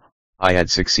all, I had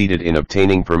succeeded in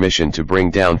obtaining permission to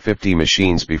bring down 50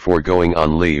 machines before going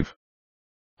on leave.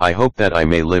 I hope that I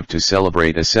may live to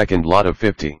celebrate a second lot of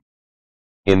 50.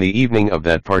 In the evening of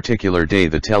that particular day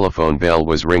the telephone bell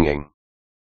was ringing.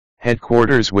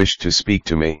 Headquarters wished to speak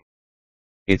to me.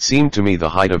 It seemed to me the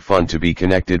height of fun to be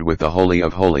connected with the Holy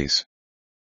of Holies.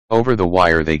 Over the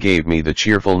wire they gave me the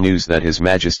cheerful news that His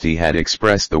Majesty had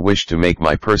expressed the wish to make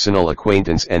my personal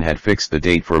acquaintance and had fixed the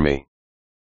date for me.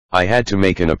 I had to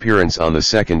make an appearance on the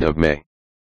 2nd of May.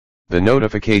 The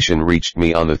notification reached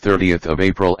me on the 30th of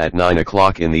April at 9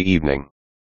 o'clock in the evening.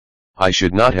 I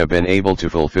should not have been able to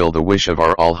fulfill the wish of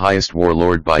our all-highest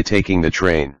warlord by taking the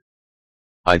train.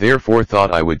 I therefore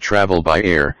thought I would travel by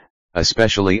air,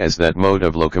 especially as that mode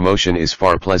of locomotion is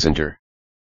far pleasanter.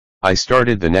 I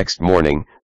started the next morning,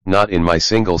 not in my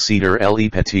single-seater Le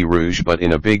Petit Rouge but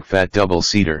in a big fat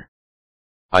double-seater.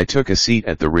 I took a seat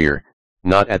at the rear,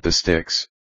 not at the sticks.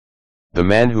 The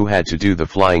man who had to do the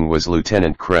flying was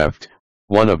Lieutenant Kreft,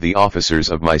 one of the officers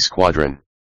of my squadron.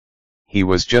 He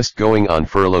was just going on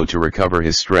furlough to recover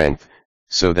his strength,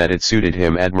 so that it suited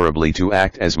him admirably to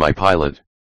act as my pilot.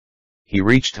 He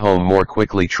reached home more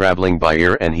quickly traveling by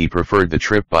air and he preferred the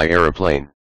trip by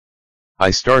aeroplane. I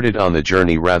started on the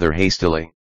journey rather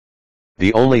hastily.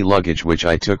 The only luggage which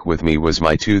I took with me was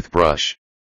my toothbrush.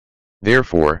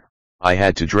 Therefore, I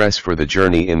had to dress for the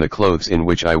journey in the clothes in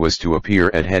which I was to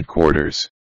appear at headquarters.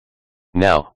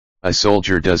 Now, a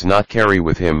soldier does not carry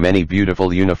with him many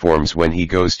beautiful uniforms when he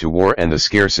goes to war, and the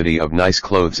scarcity of nice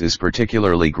clothes is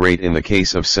particularly great in the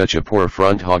case of such a poor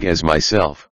front hog as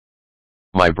myself.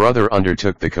 My brother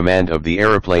undertook the command of the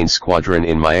aeroplane squadron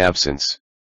in my absence.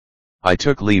 I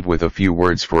took leave with a few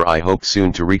words, for I hoped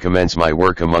soon to recommence my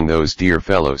work among those dear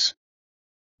fellows.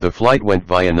 The flight went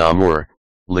via Namur,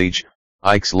 Liege,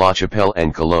 Aix-la-Chapelle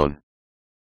and Cologne.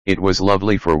 It was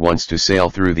lovely for once to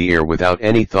sail through the air without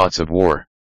any thoughts of war.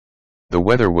 The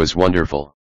weather was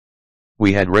wonderful.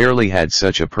 We had rarely had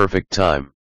such a perfect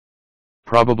time.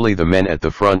 Probably the men at the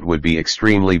front would be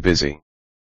extremely busy.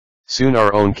 Soon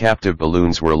our own captive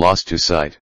balloons were lost to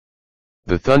sight.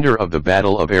 The thunder of the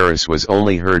Battle of Arras was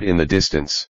only heard in the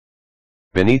distance.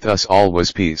 Beneath us all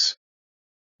was peace.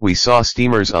 We saw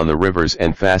steamers on the rivers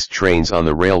and fast trains on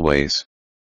the railways.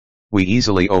 We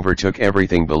easily overtook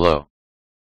everything below.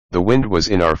 The wind was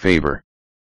in our favor.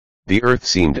 The earth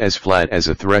seemed as flat as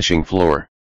a threshing floor.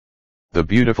 The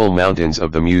beautiful mountains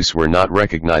of the Meuse were not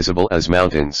recognizable as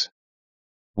mountains.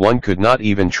 One could not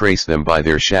even trace them by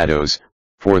their shadows,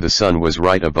 for the sun was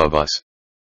right above us.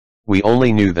 We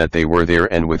only knew that they were there,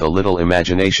 and with a little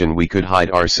imagination we could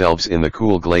hide ourselves in the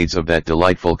cool glades of that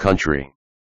delightful country.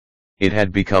 It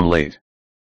had become late.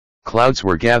 Clouds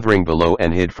were gathering below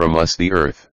and hid from us the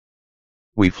earth.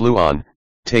 We flew on,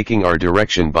 taking our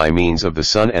direction by means of the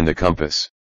sun and the compass.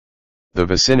 The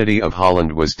vicinity of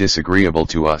Holland was disagreeable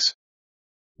to us.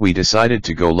 We decided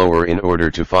to go lower in order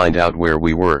to find out where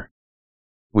we were.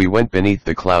 We went beneath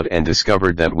the cloud and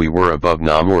discovered that we were above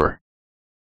Namur.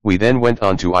 We then went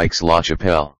on to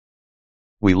Aix-la-Chapelle.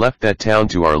 We left that town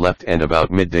to our left, and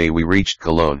about midday we reached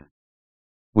Cologne.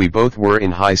 We both were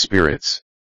in high spirits.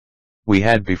 We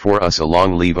had before us a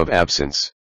long leave of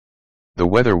absence. The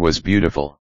weather was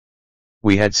beautiful.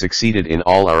 We had succeeded in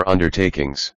all our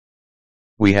undertakings.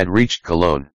 We had reached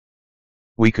Cologne.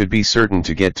 We could be certain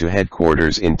to get to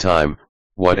headquarters in time,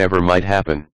 whatever might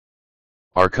happen.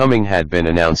 Our coming had been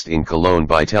announced in Cologne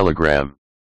by telegram.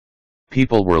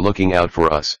 People were looking out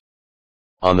for us.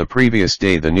 On the previous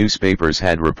day the newspapers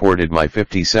had reported my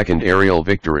 52nd aerial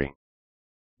victory.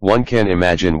 One can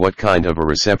imagine what kind of a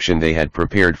reception they had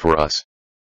prepared for us.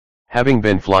 Having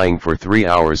been flying for 3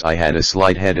 hours, I had a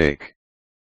slight headache.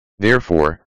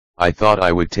 Therefore, I thought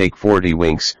I would take 40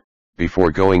 winks,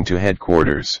 before going to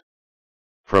headquarters.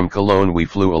 From Cologne we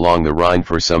flew along the Rhine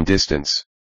for some distance.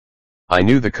 I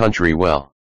knew the country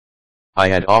well. I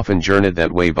had often journeyed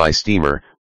that way by steamer,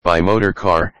 by motor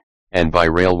car, and by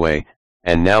railway,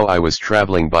 and now I was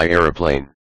traveling by aeroplane.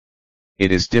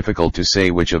 It is difficult to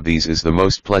say which of these is the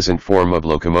most pleasant form of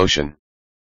locomotion.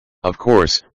 Of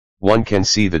course, one can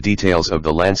see the details of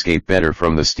the landscape better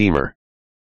from the steamer.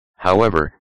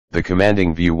 However, the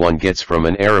commanding view one gets from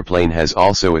an aeroplane has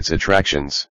also its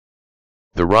attractions.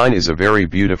 The Rhine is a very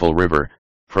beautiful river,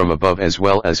 from above as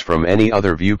well as from any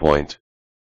other viewpoint.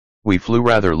 We flew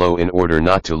rather low in order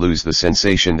not to lose the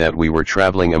sensation that we were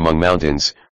traveling among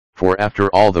mountains, for after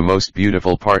all the most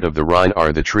beautiful part of the Rhine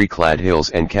are the tree-clad hills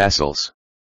and castles.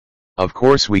 Of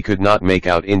course we could not make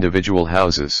out individual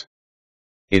houses.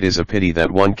 It is a pity that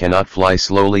one cannot fly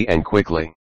slowly and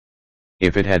quickly.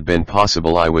 If it had been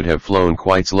possible I would have flown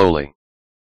quite slowly.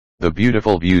 The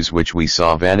beautiful views which we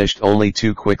saw vanished only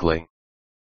too quickly.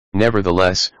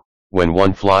 Nevertheless, when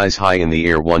one flies high in the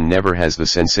air one never has the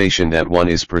sensation that one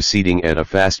is proceeding at a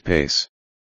fast pace.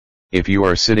 If you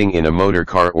are sitting in a motor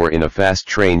car or in a fast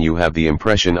train you have the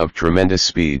impression of tremendous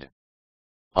speed.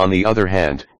 On the other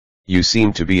hand, you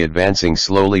seem to be advancing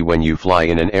slowly when you fly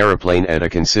in an aeroplane at a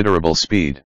considerable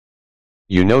speed.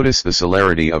 You notice the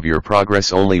celerity of your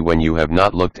progress only when you have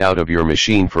not looked out of your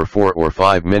machine for 4 or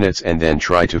 5 minutes and then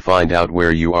try to find out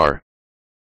where you are.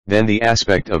 Then the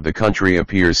aspect of the country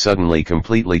appears suddenly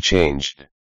completely changed.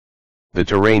 The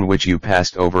terrain which you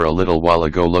passed over a little while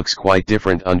ago looks quite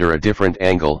different under a different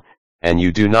angle, and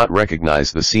you do not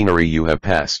recognize the scenery you have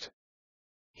passed.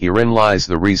 Herein lies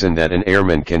the reason that an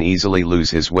airman can easily lose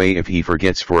his way if he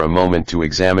forgets for a moment to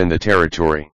examine the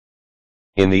territory.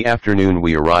 In the afternoon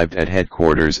we arrived at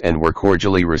headquarters and were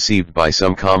cordially received by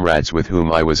some comrades with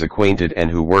whom I was acquainted and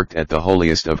who worked at the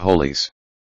holiest of holies.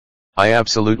 I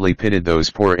absolutely pitied those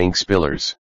poor ink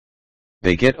spillers.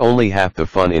 They get only half the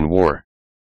fun in war.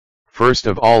 First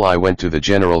of all I went to the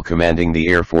general commanding the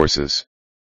air forces.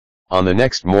 On the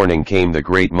next morning came the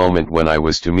great moment when I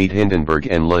was to meet Hindenburg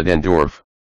and Ludendorff.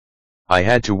 I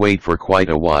had to wait for quite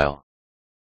a while.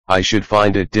 I should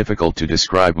find it difficult to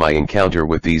describe my encounter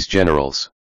with these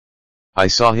generals. I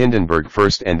saw Hindenburg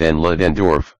first and then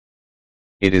Ludendorff.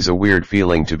 It is a weird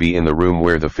feeling to be in the room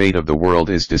where the fate of the world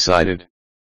is decided.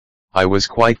 I was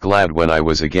quite glad when I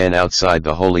was again outside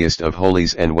the holiest of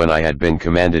holies and when I had been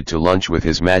commanded to lunch with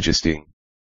His Majesty.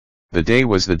 The day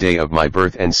was the day of my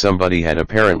birth and somebody had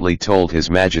apparently told His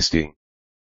Majesty.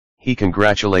 He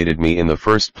congratulated me in the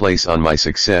first place on my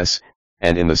success,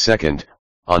 and in the second,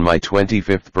 on my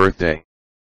 25th birthday.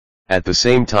 At the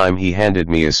same time he handed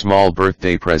me a small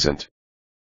birthday present.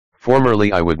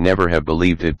 Formerly I would never have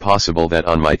believed it possible that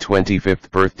on my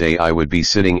 25th birthday I would be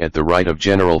sitting at the right of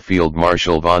General Field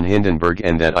Marshal von Hindenburg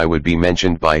and that I would be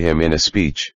mentioned by him in a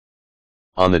speech.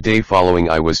 On the day following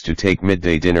I was to take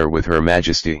midday dinner with Her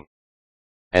Majesty.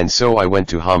 And so I went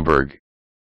to Hamburg.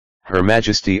 Her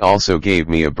Majesty also gave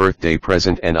me a birthday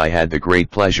present and I had the great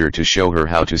pleasure to show her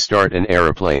how to start an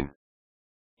aeroplane.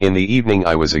 In the evening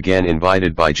I was again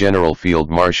invited by General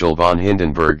Field Marshal von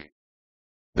Hindenburg.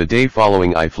 The day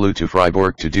following I flew to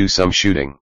Freiburg to do some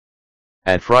shooting.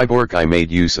 At Freiburg I made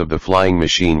use of the flying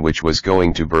machine which was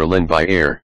going to Berlin by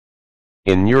air.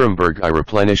 In Nuremberg I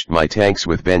replenished my tanks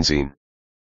with benzene.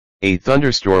 A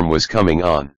thunderstorm was coming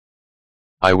on.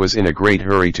 I was in a great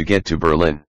hurry to get to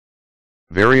Berlin.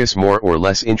 Various more or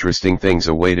less interesting things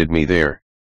awaited me there.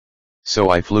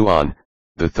 So I flew on,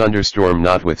 the thunderstorm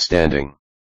notwithstanding.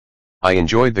 I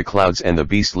enjoyed the clouds and the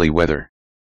beastly weather.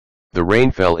 The rain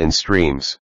fell in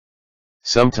streams.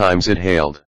 Sometimes it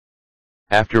hailed.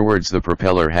 Afterwards the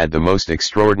propeller had the most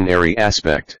extraordinary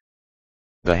aspect.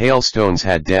 The hailstones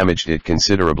had damaged it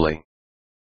considerably.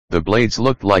 The blades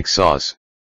looked like saws.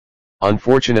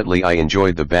 Unfortunately I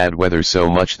enjoyed the bad weather so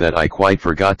much that I quite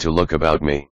forgot to look about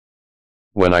me.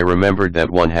 When I remembered that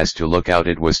one has to look out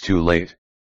it was too late.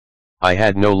 I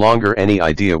had no longer any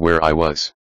idea where I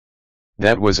was.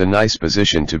 That was a nice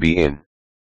position to be in.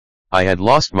 I had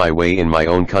lost my way in my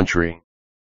own country.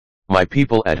 My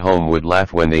people at home would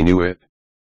laugh when they knew it.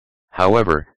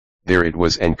 However, there it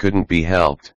was and couldn't be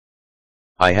helped.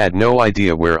 I had no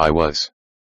idea where I was.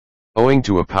 Owing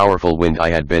to a powerful wind I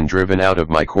had been driven out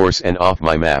of my course and off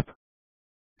my map.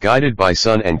 Guided by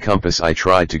sun and compass I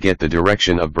tried to get the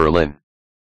direction of Berlin.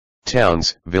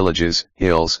 Towns, villages,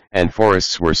 hills, and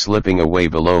forests were slipping away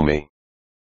below me.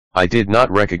 I did not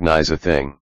recognize a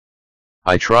thing.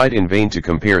 I tried in vain to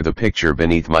compare the picture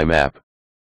beneath my map.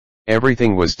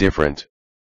 Everything was different.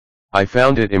 I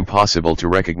found it impossible to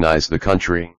recognize the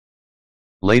country.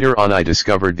 Later on I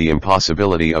discovered the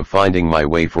impossibility of finding my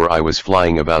way for I was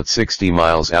flying about 60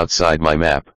 miles outside my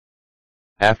map.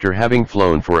 After having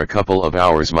flown for a couple of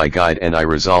hours my guide and I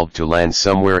resolved to land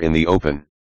somewhere in the open.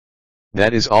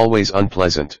 That is always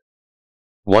unpleasant.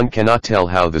 One cannot tell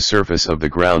how the surface of the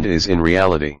ground is in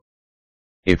reality.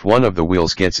 If one of the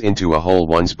wheels gets into a hole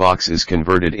one's box is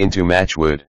converted into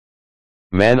matchwood.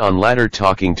 Man on ladder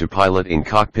talking to pilot in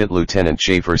cockpit, Lieutenant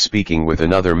Schaefer speaking with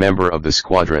another member of the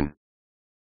squadron.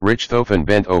 Richthofen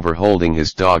bent over holding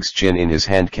his dog's chin in his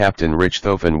hand, Captain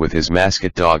Richthofen with his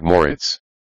mascot dog Moritz.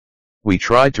 We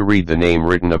tried to read the name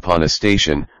written upon a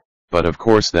station, but of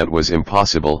course that was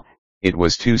impossible, it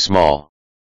was too small.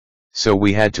 So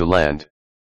we had to land.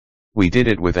 We did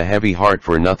it with a heavy heart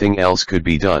for nothing else could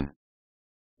be done.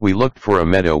 We looked for a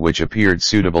meadow which appeared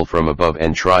suitable from above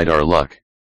and tried our luck.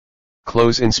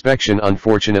 Close inspection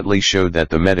unfortunately showed that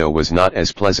the meadow was not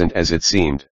as pleasant as it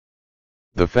seemed.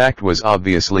 The fact was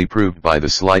obviously proved by the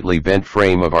slightly bent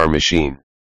frame of our machine.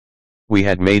 We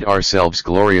had made ourselves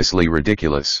gloriously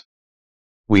ridiculous.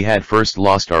 We had first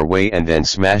lost our way and then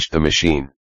smashed the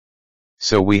machine.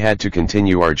 So we had to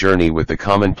continue our journey with the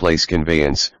commonplace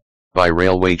conveyance, by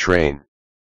railway train.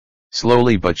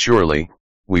 Slowly but surely,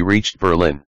 we reached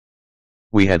Berlin.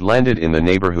 We had landed in the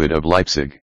neighborhood of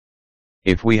Leipzig.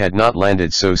 If we had not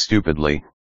landed so stupidly,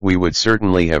 we would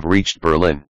certainly have reached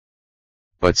Berlin.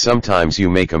 But sometimes you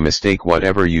make a mistake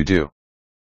whatever you do.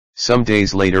 Some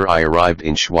days later I arrived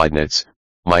in Schweidnitz,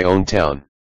 my own town.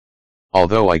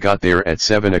 Although I got there at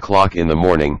 7 o'clock in the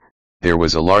morning, there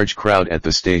was a large crowd at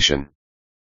the station.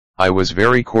 I was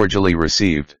very cordially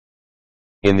received.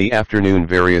 In the afternoon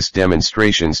various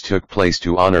demonstrations took place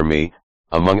to honor me,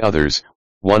 among others,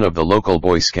 one of the local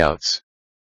Boy Scouts.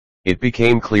 It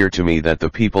became clear to me that the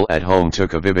people at home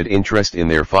took a vivid interest in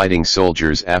their fighting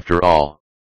soldiers after all.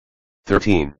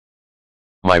 13.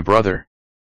 My brother.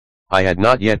 I had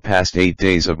not yet passed 8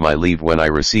 days of my leave when I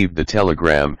received the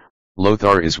telegram,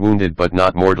 Lothar is wounded but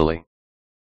not mortally.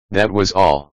 That was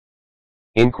all.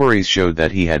 Inquiries showed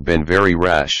that he had been very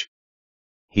rash.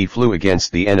 He flew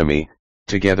against the enemy,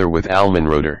 together with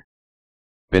Allmenröder.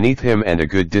 Beneath him and a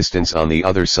good distance on the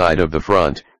other side of the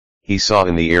front, he saw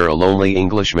in the air a lonely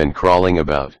Englishman crawling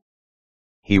about.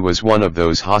 He was one of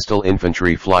those hostile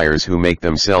infantry flyers who make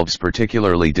themselves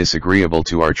particularly disagreeable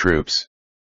to our troops.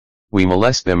 We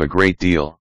molest them a great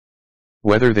deal.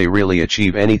 Whether they really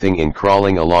achieve anything in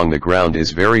crawling along the ground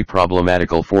is very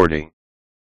problematical. 40.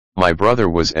 My brother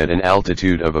was at an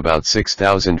altitude of about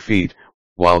 6,000 feet,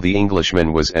 while the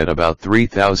Englishman was at about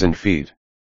 3,000 feet.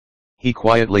 He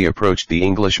quietly approached the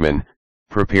Englishman,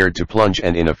 prepared to plunge,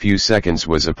 and in a few seconds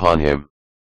was upon him.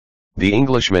 The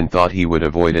Englishman thought he would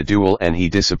avoid a duel, and he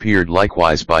disappeared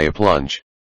likewise by a plunge.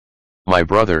 My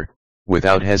brother,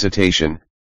 without hesitation,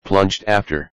 plunged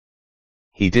after.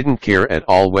 He didn't care at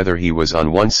all whether he was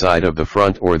on one side of the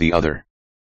front or the other.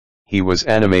 He was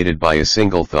animated by a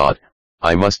single thought: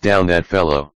 I must down that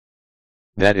fellow.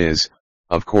 That is,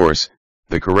 of course,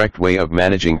 the correct way of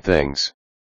managing things.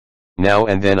 Now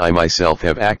and then I myself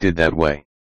have acted that way.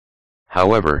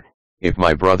 However, if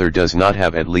my brother does not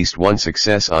have at least one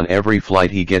success on every flight,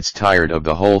 he gets tired of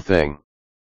the whole thing.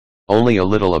 Only a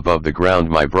little above the ground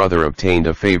my brother obtained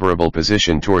a favorable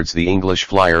position towards the English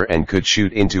flyer and could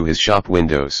shoot into his shop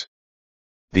windows.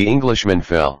 The Englishman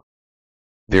fell.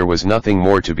 There was nothing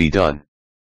more to be done.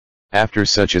 After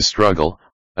such a struggle,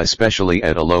 especially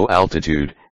at a low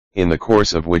altitude, in the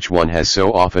course of which one has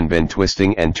so often been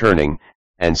twisting and turning,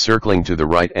 and circling to the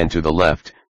right and to the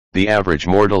left, the average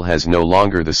mortal has no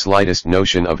longer the slightest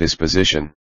notion of his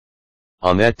position.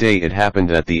 On that day it happened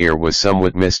that the air was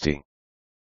somewhat misty.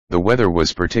 The weather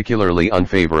was particularly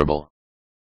unfavorable.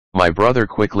 My brother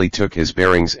quickly took his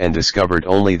bearings and discovered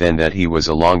only then that he was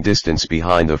a long distance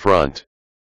behind the front.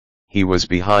 He was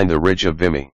behind the ridge of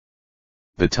Vimy.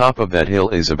 The top of that hill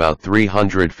is about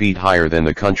 300 feet higher than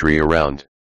the country around.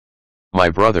 My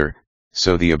brother,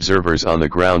 so the observers on the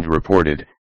ground reported,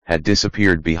 had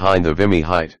disappeared behind the Vimy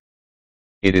height.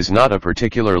 It is not a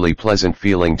particularly pleasant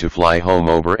feeling to fly home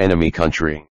over enemy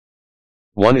country.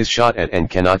 One is shot at and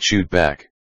cannot shoot back.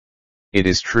 It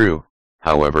is true,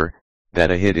 however,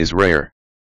 that a hit is rare.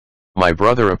 My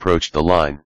brother approached the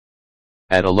line.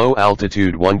 At a low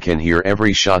altitude one can hear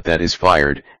every shot that is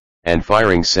fired, and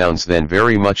firing sounds then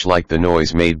very much like the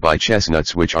noise made by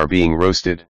chestnuts which are being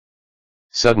roasted.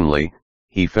 Suddenly,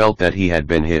 he felt that he had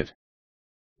been hit.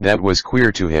 That was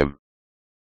queer to him.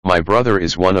 My brother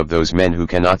is one of those men who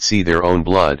cannot see their own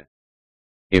blood.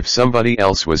 If somebody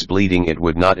else was bleeding it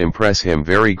would not impress him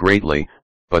very greatly,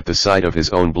 but the sight of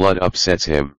his own blood upsets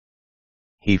him.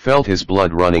 He felt his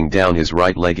blood running down his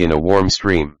right leg in a warm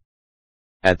stream.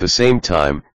 At the same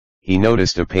time, he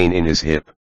noticed a pain in his hip.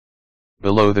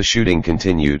 Below the shooting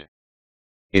continued.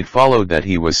 It followed that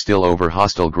he was still over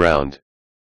hostile ground.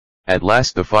 At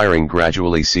last the firing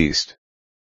gradually ceased.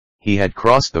 He had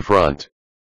crossed the front.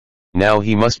 Now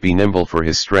he must be nimble, for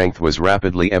his strength was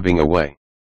rapidly ebbing away.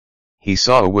 He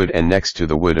saw a wood, and next to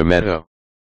the wood a meadow.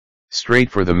 Straight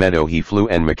for the meadow he flew,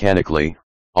 and mechanically,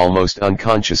 almost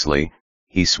unconsciously,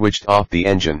 he switched off the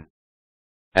engine.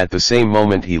 At the same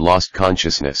moment he lost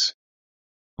consciousness.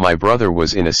 My brother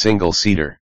was in a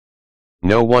single-seater.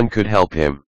 No one could help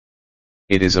him.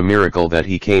 It is a miracle that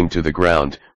he came to the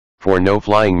ground, for no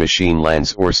flying machine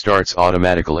lands or starts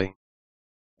automatically.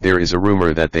 There is a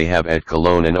rumor that they have at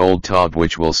Cologne an old Taube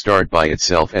which will start by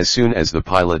itself as soon as the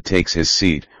pilot takes his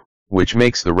seat, which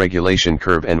makes the regulation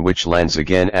curve and which lands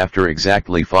again after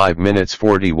exactly 5 minutes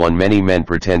 41. Many men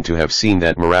pretend to have seen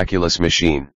that miraculous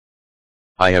machine.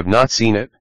 I have not seen it.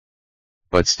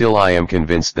 But still I am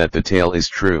convinced that the tale is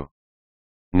true.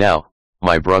 Now,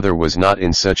 my brother was not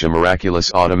in such a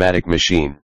miraculous automatic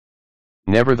machine.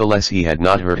 Nevertheless he had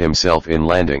not hurt himself in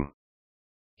landing.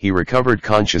 He recovered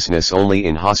consciousness only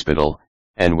in hospital,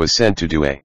 and was sent to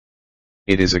Douai.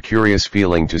 It is a curious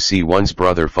feeling to see one's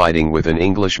brother fighting with an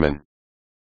Englishman.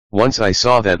 Once I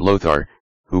saw that Lothar,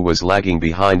 who was lagging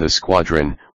behind the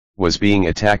squadron, was being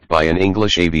attacked by an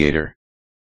English aviator.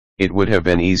 It would have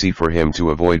been easy for him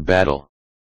to avoid battle.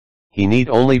 He need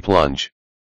only plunge.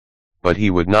 But he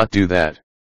would not do that.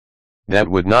 That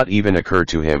would not even occur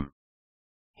to him.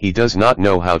 He does not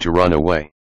know how to run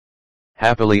away.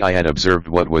 Happily I had observed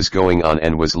what was going on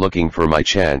and was looking for my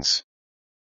chance.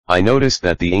 I noticed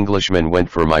that the Englishman went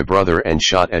for my brother and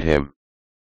shot at him.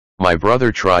 My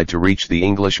brother tried to reach the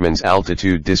Englishman's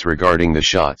altitude disregarding the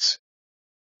shots.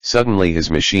 Suddenly his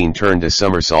machine turned a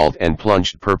somersault and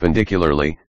plunged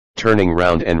perpendicularly, turning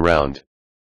round and round.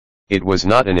 It was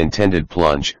not an intended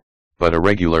plunge, but a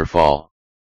regular fall.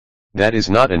 That is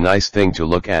not a nice thing to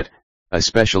look at,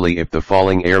 especially if the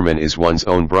falling airman is one's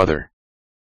own brother.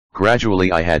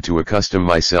 Gradually I had to accustom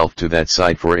myself to that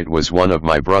sight, for it was one of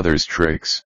my brother's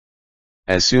tricks.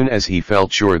 As soon as he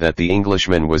felt sure that the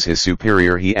Englishman was his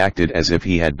superior he acted as if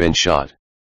he had been shot.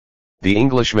 The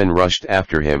Englishman rushed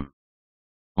after him.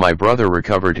 My brother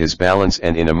recovered his balance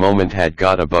and in a moment had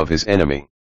got above his enemy.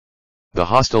 The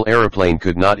hostile aeroplane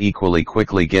could not equally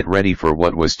quickly get ready for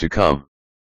what was to come.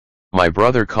 My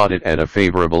brother caught it at a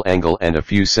favorable angle and a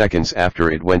few seconds after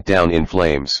it went down in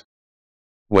flames.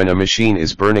 When a machine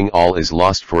is burning, all is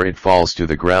lost, for it falls to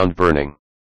the ground burning.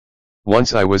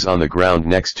 Once I was on the ground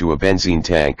next to a benzene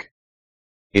tank.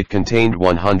 It contained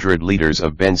 100 liters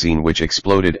of benzene which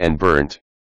exploded and burnt.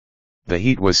 The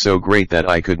heat was so great that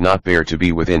I could not bear to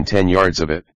be within 10 yards of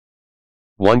it.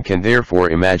 One can therefore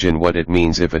imagine what it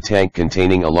means if a tank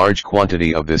containing a large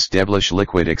quantity of this devilish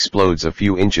liquid explodes a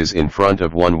few inches in front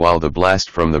of one while the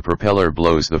blast from the propeller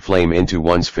blows the flame into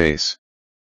one's face.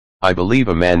 I believe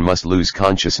a man must lose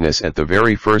consciousness at the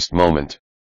very first moment.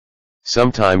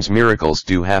 Sometimes miracles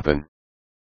do happen.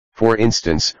 For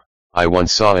instance, I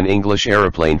once saw an English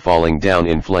aeroplane falling down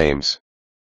in flames.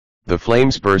 The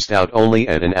flames burst out only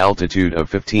at an altitude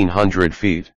of 1,500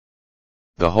 feet.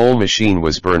 The whole machine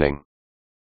was burning.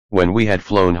 When we had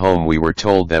flown home, we were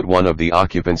told that one of the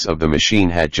occupants of the machine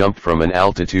had jumped from an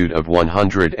altitude of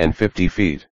 150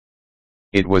 feet.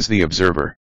 It was the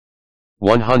observer.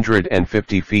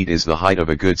 150 feet is the height of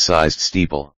a good-sized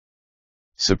steeple.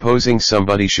 Supposing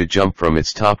somebody should jump from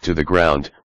its top to the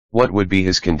ground, what would be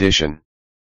his condition?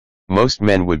 Most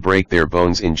men would break their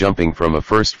bones in jumping from a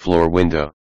first-floor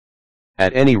window.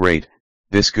 At any rate,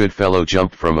 this good fellow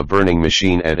jumped from a burning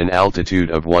machine at an altitude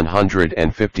of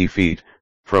 150 feet,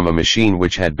 from a machine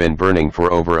which had been burning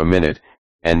for over a minute,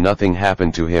 and nothing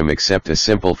happened to him except a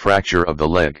simple fracture of the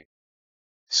leg.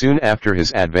 Soon after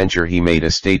his adventure he made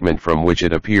a statement from which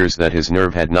it appears that his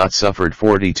nerve had not suffered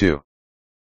 42.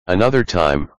 Another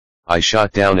time, I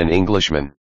shot down an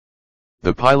Englishman.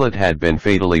 The pilot had been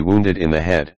fatally wounded in the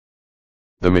head.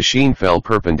 The machine fell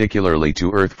perpendicularly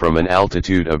to earth from an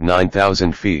altitude of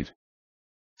 9,000 feet.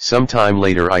 Some time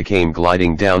later I came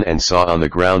gliding down and saw on the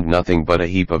ground nothing but a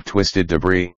heap of twisted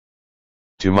debris.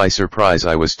 To my surprise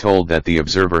I was told that the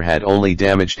observer had only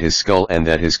damaged his skull and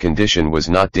that his condition was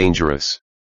not dangerous.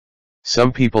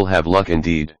 Some people have luck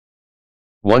indeed.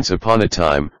 Once upon a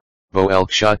time, Bo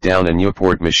Elk shot down a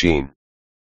Newport machine.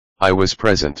 I was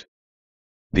present.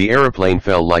 The aeroplane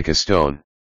fell like a stone.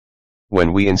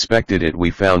 When we inspected it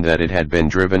we found that it had been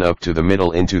driven up to the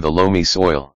middle into the loamy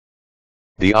soil.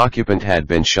 The occupant had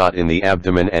been shot in the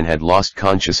abdomen and had lost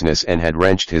consciousness and had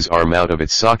wrenched his arm out of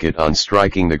its socket on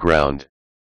striking the ground.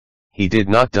 He did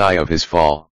not die of his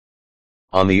fall.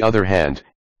 On the other hand,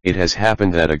 it has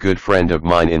happened that a good friend of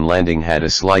mine in landing had a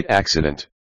slight accident.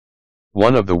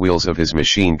 One of the wheels of his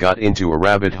machine got into a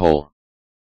rabbit hole.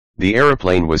 The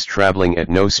aeroplane was traveling at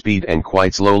no speed and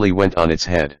quite slowly went on its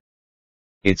head.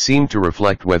 It seemed to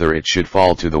reflect whether it should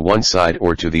fall to the one side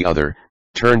or to the other,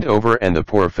 turned over, and the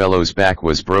poor fellow's back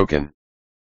was broken.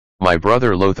 My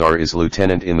brother Lothar is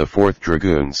lieutenant in the 4th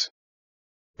Dragoons.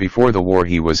 Before the war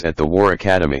he was at the War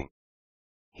Academy.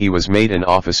 He was made an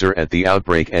officer at the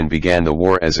outbreak and began the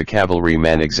war as a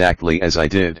cavalryman exactly as I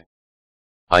did.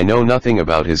 I know nothing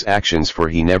about his actions for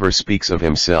he never speaks of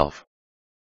himself.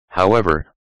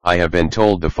 However, I have been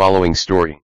told the following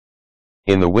story.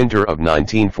 In the winter of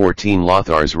 1914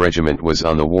 Lothar's regiment was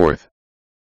on the Warth.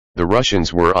 The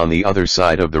Russians were on the other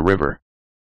side of the river.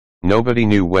 Nobody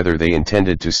knew whether they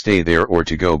intended to stay there or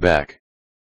to go back.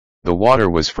 The water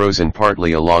was frozen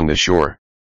partly along the shore.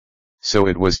 So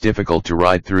it was difficult to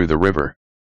ride through the river.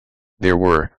 There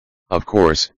were, of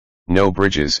course, no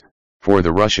bridges, for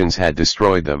the Russians had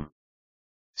destroyed them.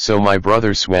 So my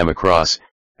brother swam across,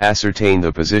 ascertained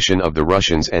the position of the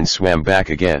Russians and swam back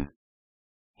again.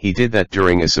 He did that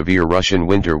during a severe Russian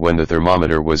winter when the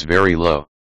thermometer was very low.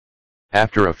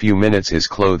 After a few minutes his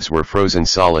clothes were frozen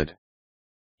solid.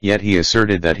 Yet he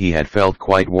asserted that he had felt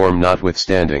quite warm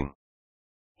notwithstanding.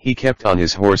 He kept on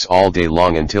his horse all day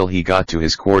long until he got to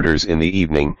his quarters in the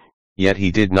evening, yet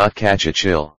he did not catch a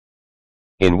chill.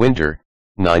 In winter,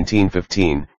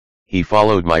 1915, he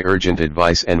followed my urgent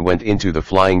advice and went into the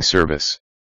flying service.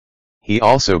 He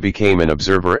also became an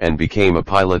observer and became a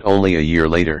pilot only a year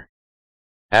later.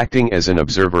 Acting as an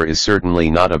observer is certainly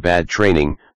not a bad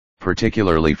training,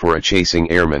 particularly for a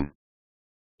chasing airman.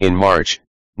 In March,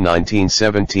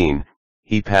 1917,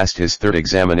 he passed his 3rd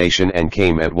examination and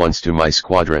came at once to my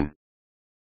squadron.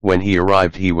 When he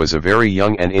arrived he was a very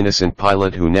young and innocent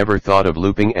pilot who never thought of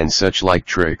looping and such like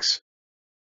tricks.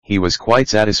 He was quite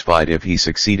satisfied if he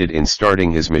succeeded in starting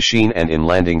his machine and in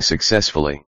landing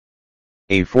successfully.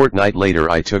 A fortnight later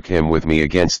I took him with me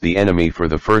against the enemy for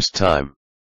the first time.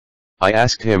 I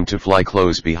asked him to fly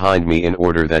close behind me in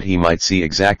order that he might see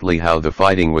exactly how the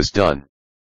fighting was done.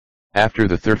 After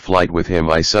the 3rd flight with him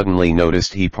I suddenly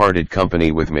noticed he parted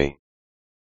company with me.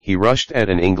 He rushed at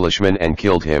an Englishman and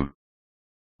killed him.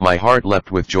 My heart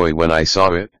leapt with joy when I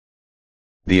saw it.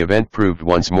 The event proved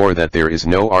once more that there is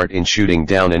no art in shooting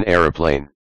down an aeroplane.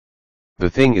 The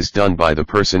thing is done by the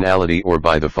personality or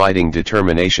by the fighting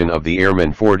determination of the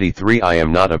airman. 43. I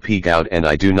am not a peagout and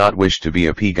I do not wish to be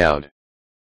a peagout.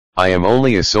 I am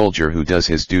only a soldier who does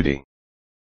his duty.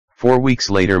 4 weeks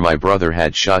later my brother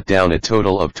had shot down a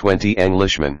total of 20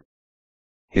 Englishmen.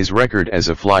 His record as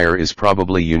a flyer is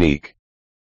probably unique.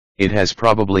 It has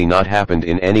probably not happened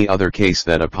in any other case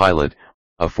that a pilot,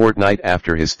 a fortnight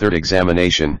after his third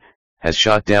examination, has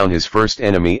shot down his first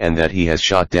enemy and that he has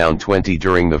shot down 20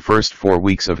 during the first 4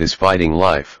 weeks of his fighting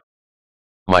life.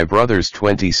 My brother's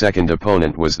 22nd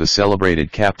opponent was the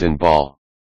celebrated Captain Ball.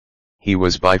 He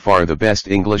was by far the best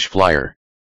English flyer.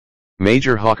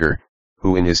 Major Hawker,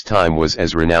 who in his time was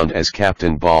as renowned as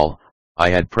Captain Ball, I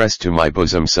had pressed to my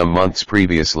bosom some months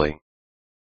previously.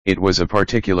 It was a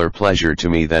particular pleasure to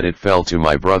me that it fell to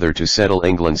my brother to settle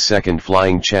England's second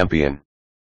flying champion.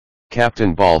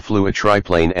 Captain Ball flew a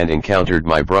triplane and encountered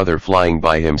my brother flying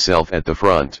by himself at the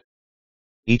front.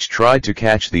 Each tried to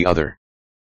catch the other.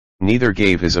 Neither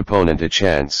gave his opponent a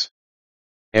chance.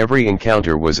 Every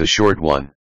encounter was a short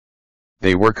one.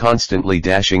 They were constantly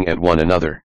dashing at one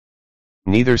another.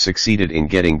 Neither succeeded in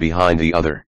getting behind the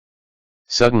other.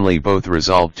 Suddenly both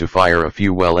resolved to fire a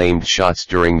few well-aimed shots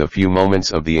during the few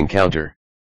moments of the encounter.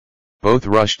 Both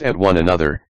rushed at one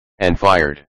another, and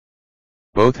fired.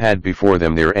 Both had before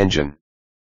them their engine.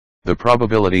 The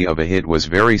probability of a hit was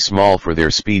very small for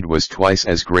their speed was twice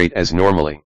as great as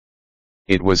normally.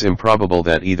 It was improbable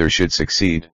that either should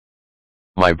succeed.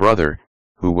 My brother,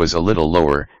 who was a little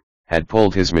lower, had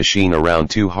pulled his machine around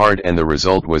too hard and the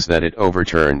result was that it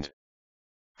overturned.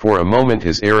 For a moment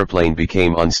his aeroplane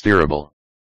became unsteerable.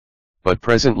 But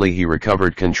presently he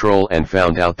recovered control and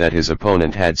found out that his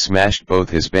opponent had smashed both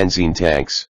his benzene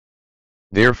tanks.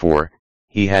 Therefore,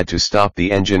 he had to stop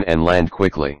the engine and land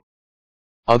quickly.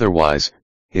 Otherwise,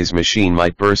 his machine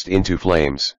might burst into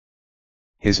flames.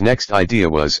 His next idea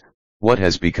was, what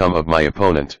has become of my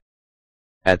opponent?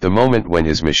 At the moment when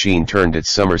his machine turned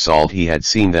its somersault he had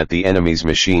seen that the enemy's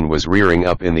machine was rearing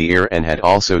up in the air and had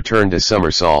also turned a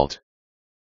somersault.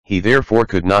 He therefore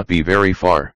could not be very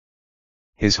far.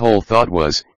 His whole thought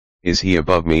was, is he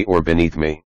above me or beneath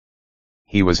me?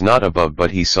 He was not above but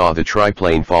he saw the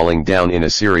triplane falling down in a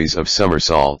series of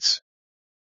somersaults.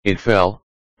 It fell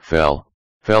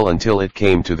until it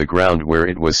came to the ground where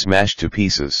it was smashed to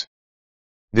pieces.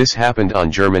 This happened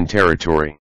on German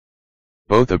territory.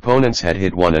 Both opponents had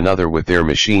hit one another with their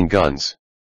machine guns.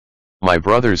 My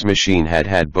brother's machine had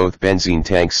had both benzene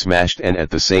tanks smashed and at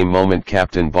the same moment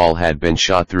Captain Ball had been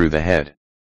shot through the head.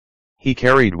 He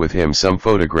carried with him some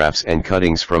photographs and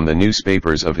cuttings from the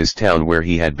newspapers of his town where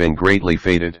he had been greatly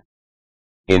feted.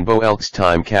 In Boelck's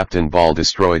time Captain Ball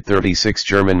destroyed 36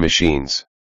 German machines.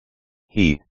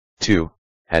 He, too,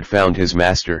 had found his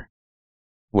master.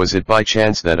 Was it by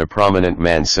chance that a prominent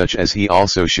man such as he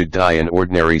also should die an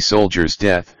ordinary soldier's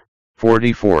death?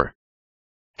 44.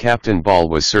 Captain Ball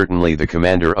was certainly the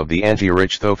commander of the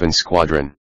anti-Richthofen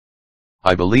squadron.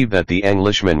 I believe that the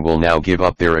Englishmen will now give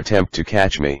up their attempt to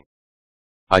catch me.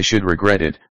 I should regret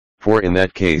it, for in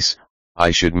that case,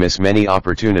 I should miss many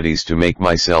opportunities to make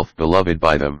myself beloved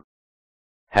by them.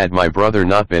 Had my brother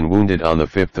not been wounded on the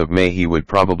 5th of May he would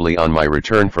probably on my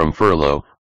return from furlough,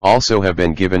 also have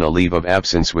been given a leave of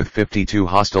absence with 52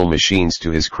 hostile machines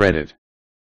to his credit.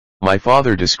 My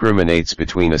father discriminates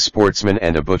between a sportsman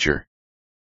and a butcher.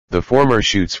 The former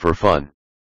shoots for fun.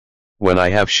 When I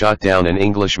have shot down an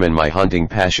Englishman my hunting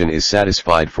passion is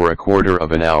satisfied for a quarter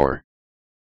of an hour.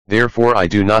 Therefore I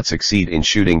do not succeed in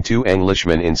shooting 2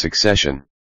 Englishmen in succession.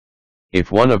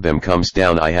 If one of them comes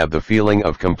down I have the feeling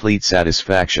of complete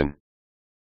satisfaction.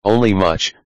 Only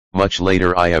much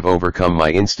later I have overcome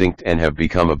my instinct and have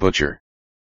become a butcher.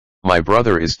 My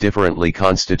brother is differently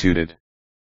constituted.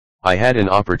 I had an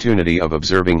opportunity of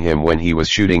observing him when he was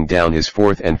shooting down his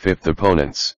 4th and 5th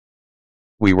opponents.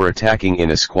 We were attacking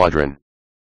in a squadron.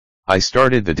 I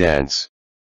started the dance.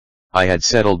 I had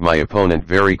settled my opponent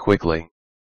very quickly.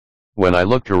 When I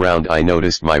looked around I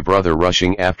noticed my brother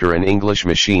rushing after an English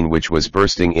machine which was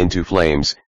bursting into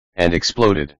flames, and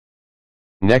exploded.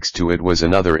 Next to it was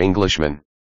another Englishman.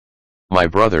 My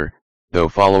brother, though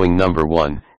following number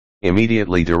 1,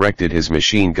 immediately directed his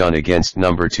machine gun against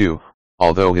number 2,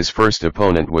 although his first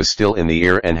opponent was still in the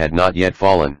air and had not yet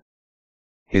fallen.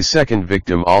 His second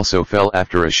victim also fell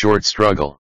after a short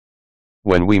struggle.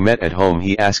 When we met at home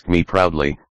he asked me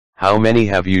proudly, "How many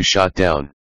have you shot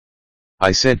down?"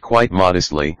 I said quite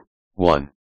modestly,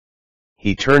 1.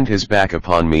 He turned his back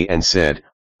upon me and said,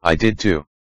 "I did too."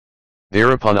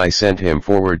 Thereupon I sent him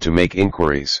forward to make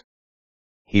inquiries.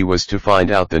 He was to find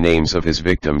out the names of his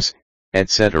victims,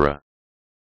 etc.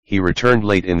 He returned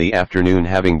late in the afternoon,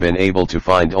 having been able to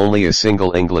find only a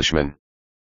single Englishman.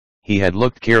 He had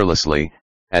looked carelessly,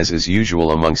 as is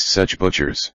usual amongst such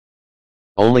butchers.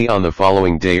 Only on the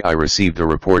following day I received a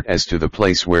report as to the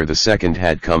place where the second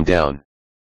had come down.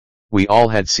 We all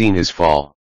had seen his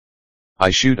fall. I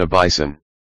shoot a bison.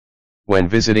 When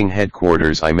visiting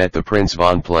headquarters I met the Prince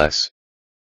von Pless.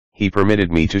 He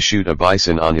permitted me to shoot a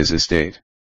bison on his estate.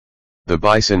 The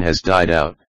bison has died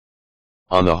out.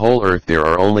 On the whole earth there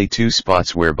are only 2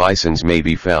 spots where bisons may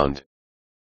be found.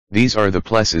 These are the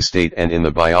Pless estate and in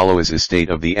the Bialowas estate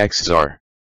of the ex-Tsar.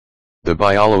 The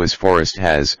Bialowas forest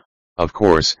has, of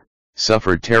course,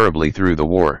 suffered terribly through the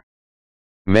war.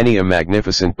 Many a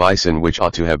magnificent bison which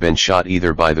ought to have been shot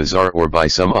either by the Tsar or by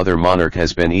some other monarch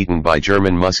has been eaten by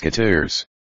German musketeers.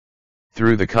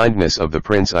 Through the kindness of the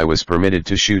prince I was permitted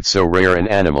to shoot so rare an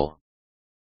animal.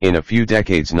 In a few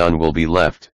decades none will be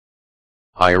left.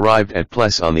 I arrived at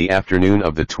Pless on the afternoon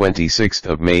of the 26th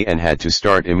of May and had to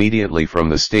start immediately from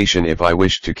the station if I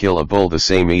wished to kill a bull the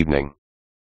same evening.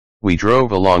 We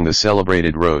drove along the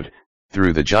celebrated road,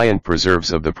 through the giant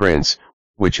preserves of the prince,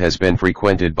 which has been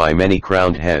frequented by many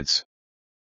crowned heads.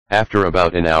 After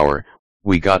about an hour,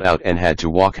 we got out and had to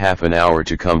walk half an hour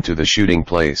to come to the shooting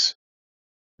place.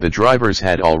 The drivers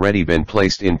had already been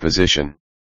placed in position.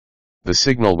 The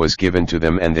signal was given to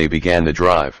them and they began the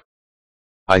drive.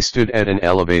 I stood at an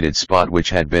elevated spot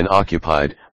which had been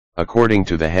occupied, according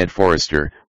to the head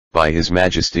forester, by His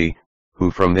Majesty, who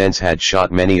from thence had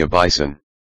shot many a bison.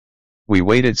 We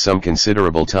waited some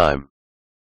considerable time.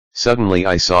 Suddenly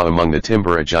I saw among the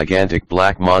timber a gigantic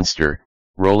black monster,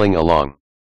 rolling along.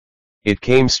 It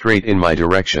came straight in my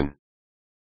direction.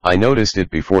 I noticed it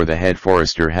before the head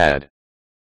forester had.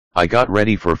 I got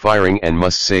ready for firing and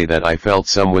must say that I felt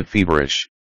somewhat feverish.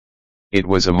 It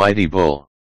was a mighty bull.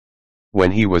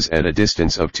 When he was at a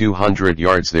distance of 200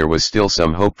 yards there was still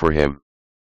some hope for him.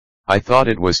 I thought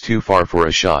it was too far for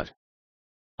a shot.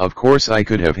 Of course I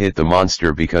could have hit the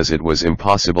monster because it was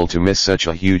impossible to miss such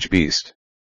a huge beast.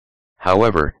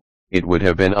 However, it would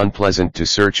have been unpleasant to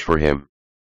search for him.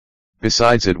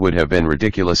 Besides, it would have been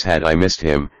ridiculous had I missed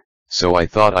him, so I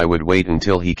thought I would wait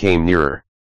until he came nearer.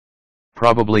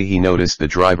 Probably he noticed the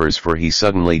drivers, for he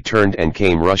suddenly turned and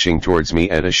came rushing towards me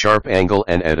at a sharp angle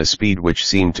and at a speed which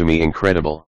seemed to me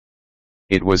incredible.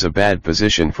 It was a bad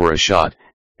position for a shot,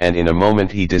 and in a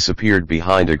moment he disappeared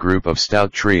behind a group of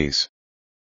stout trees.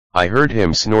 I heard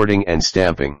him snorting and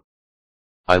stamping.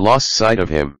 I lost sight of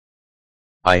him.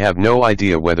 I have no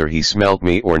idea whether he smelt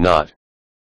me or not.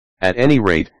 At any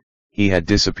rate, he had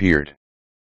disappeared.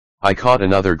 I caught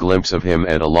another glimpse of him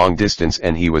at a long distance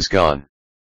and he was gone.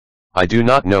 I do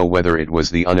not know whether it was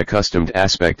the unaccustomed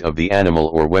aspect of the animal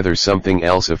or whether something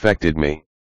else affected me.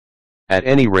 At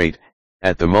any rate,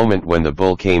 at the moment when the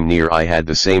bull came near I had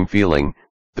the same feeling,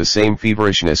 the same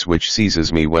feverishness which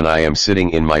seizes me when I am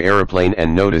sitting in my aeroplane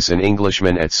and notice an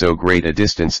Englishman at so great a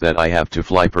distance that I have to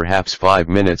fly perhaps 5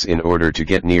 minutes in order to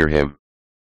get near him.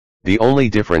 The only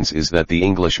difference is that the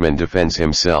Englishman defends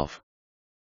himself.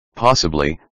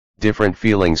 Possibly, different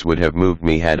feelings would have moved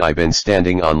me had I been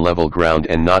standing on level ground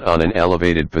and not on an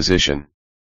elevated position.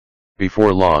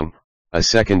 Before long, a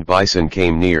second bison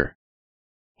came near.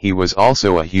 He was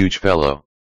also a huge fellow.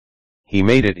 He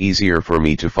made it easier for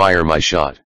me to fire my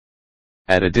shot.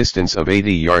 At a distance of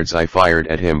 80 yards I fired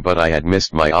at him, but I had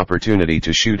missed my opportunity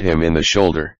to shoot him in the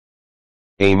shoulder.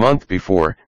 A month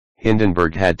before,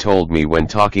 Hindenburg had told me when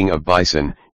talking of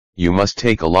bison, "You must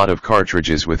take a lot of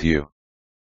cartridges with you."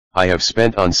 I have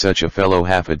spent on such a fellow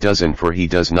half a dozen, for he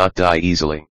does not die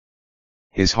easily.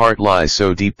 His heart lies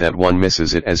so deep that one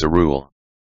misses it as a rule.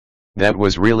 That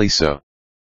was really so.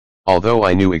 Although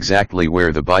I knew exactly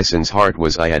where the bison's heart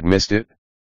was, I had missed it.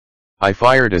 I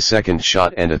fired a second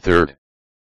shot and a third.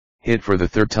 Hit for the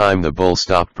third time, the bull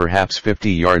stopped perhaps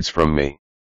 50 yards from me.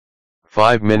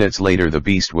 5 minutes later the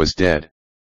beast was dead.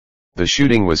 The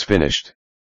shooting was finished.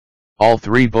 All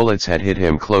 3 bullets had hit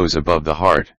him close above the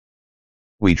heart.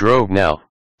 We drove now,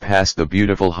 past the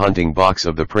beautiful hunting box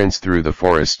of the prince through the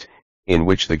forest, in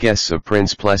which the guests of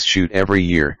Prince Pless shoot every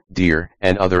year, deer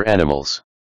and other animals.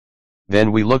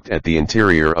 Then we looked at the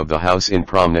interior of the house in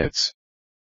Promnitz.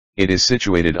 It is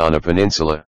situated on a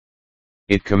peninsula.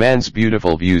 It commands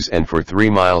beautiful views, and for 3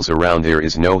 miles around there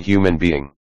is no human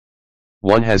being.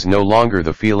 One has no longer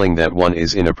the feeling that one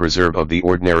is in a preserve of the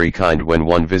ordinary kind when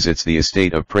one visits the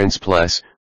estate of Prince Pless,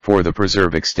 for the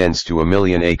preserve extends to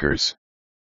 1,000,000 acres.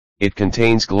 It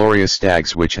contains glorious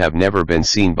stags which have never been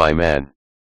seen by man.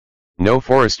 No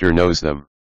forester knows them.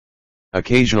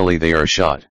 Occasionally they are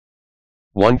shot.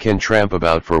 One can tramp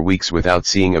about for weeks without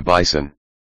seeing a bison.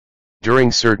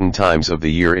 During certain times of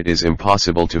the year it is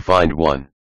impossible to find one.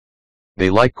 They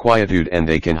like quietude and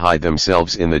they can hide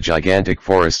themselves in the gigantic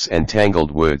forests and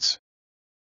tangled woods.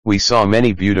 We saw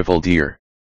many beautiful deer.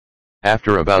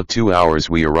 After about 2 hours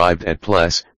we arrived at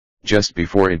Pless, just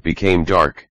before it became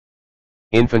dark.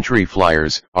 Infantry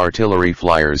flyers, artillery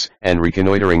flyers, and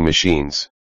reconnoitering machines.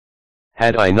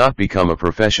 Had I not become a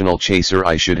professional chaser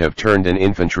I should have turned an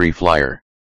infantry flyer.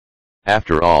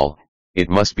 After all, it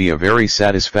must be a very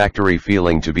satisfactory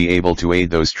feeling to be able to aid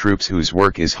those troops whose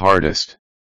work is hardest.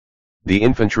 The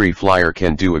infantry flyer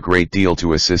can do a great deal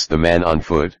to assist the man on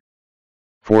foot.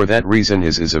 For that reason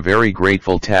his is a very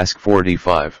grateful task.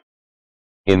 45.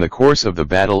 In the course of the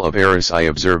Battle of Arras I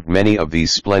observed many of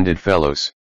these splendid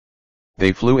fellows.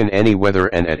 They flew in any weather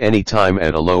and at any time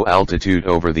at a low altitude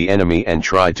over the enemy and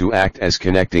tried to act as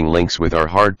connecting links with our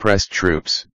hard-pressed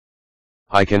troops.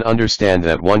 I can understand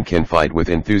that one can fight with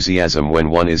enthusiasm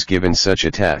when one is given such a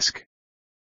task.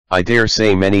 I dare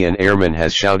say many an airman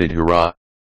has shouted hurrah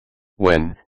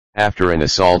when, after an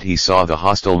assault he saw the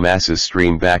hostile masses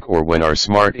stream back, or when our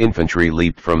smart infantry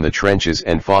leaped from the trenches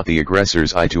and fought the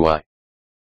aggressors eye to eye.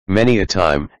 Many a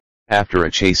time, after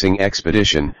a chasing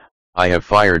expedition, I have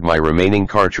fired my remaining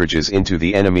cartridges into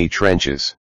the enemy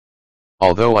trenches.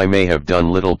 Although I may have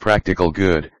done little practical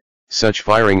good, such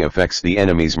firing affects the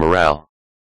enemy's morale.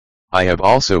 I have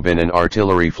also been an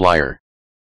artillery flyer.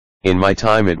 In my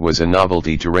time it was a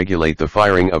novelty to regulate the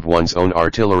firing of one's own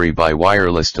artillery by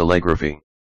wireless telegraphy.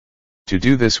 To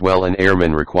do this well an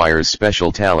airman requires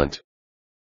special talent.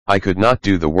 I could not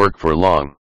do the work for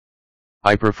long.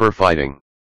 I prefer fighting.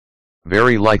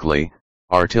 Very likely,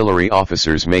 artillery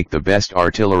officers make the best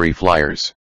artillery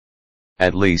flyers.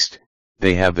 At least,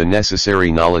 they have the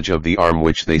necessary knowledge of the arm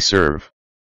which they serve.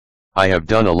 I have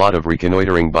done a lot of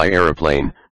reconnoitering by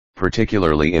aeroplane,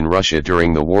 particularly in Russia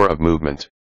during the War of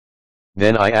Movement.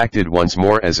 Then I acted once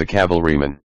more as a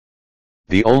cavalryman.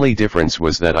 The only difference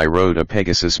was that I rode a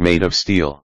Pegasus made of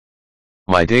steel.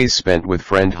 My days spent with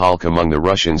friend Hulk among the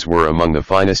Russians were among the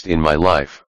finest in my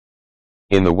life.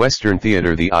 In the Western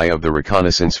theater the eye of the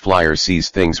reconnaissance flyer sees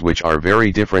things which are very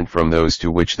different from those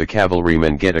to which the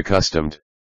cavalrymen get accustomed.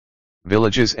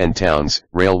 Villages and towns,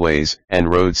 railways, and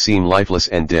roads seem lifeless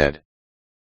and dead.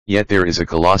 Yet there is a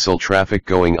colossal traffic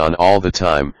going on all the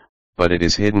time, but it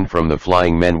is hidden from the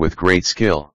flying men with great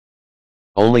skill.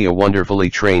 Only a wonderfully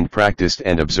trained, practiced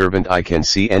and observant eye can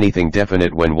see anything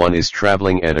definite when one is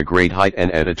traveling at a great height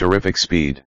and at a terrific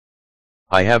speed.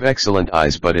 I have excellent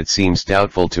eyes, but it seems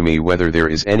doubtful to me whether there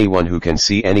is anyone who can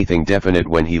see anything definite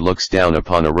when he looks down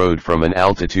upon a road from an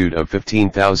altitude of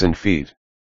 15,000 feet.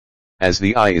 As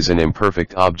the eye is an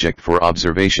imperfect object for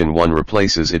observation, one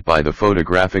replaces it by the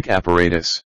photographic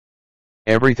apparatus.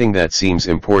 Everything that seems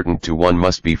important to one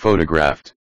must be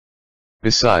photographed.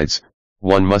 Besides,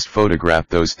 one must photograph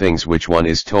those things which one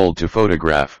is told to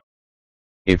photograph.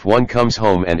 If one comes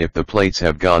home and if the plates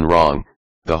have gone wrong,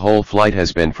 the whole flight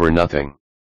has been for nothing.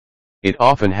 It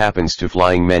often happens to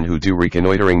flying men who do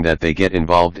reconnoitering that they get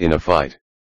involved in a fight.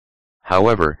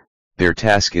 However, their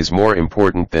task is more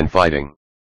important than fighting.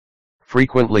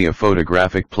 Frequently a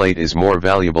photographic plate is more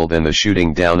valuable than the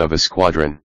shooting down of a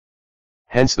squadron.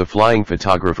 Hence the flying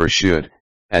photographer should,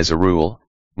 as a rule,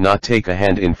 not take a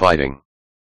hand in fighting.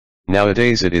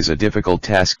 Nowadays it is a difficult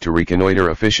task to reconnoiter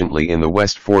efficiently in the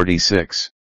West.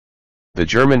 46. The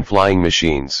German flying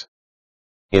machines.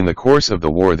 In the course of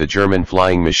the war the German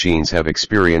flying machines have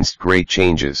experienced great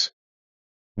changes.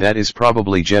 That is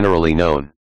probably generally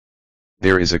known.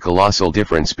 There is a colossal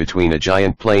difference between a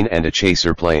giant plane and a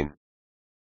chaser plane.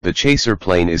 The chaser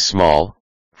plane is small,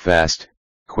 fast,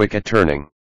 quick at turning.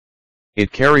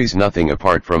 It carries nothing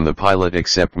apart from the pilot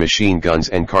except machine guns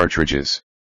and cartridges.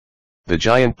 The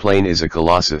giant plane is a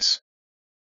colossus.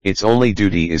 Its only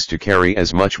duty is to carry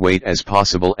as much weight as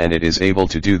possible, and it is able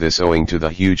to do this owing to the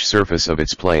huge surface of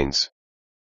its planes.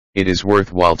 It is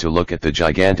worthwhile to look at the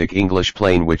gigantic English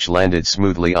plane which landed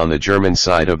smoothly on the German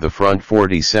side of the front.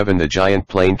 47. The giant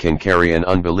plane can carry an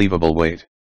unbelievable weight.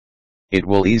 It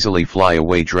will easily fly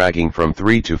away dragging from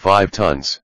 3 to 5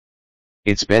 tons.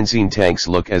 Its benzene tanks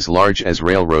look as large as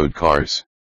railroad cars.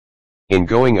 In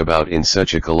going about in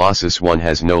such a colossus one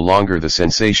has no longer the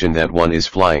sensation that one is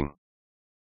flying.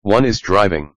 One is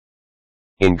driving.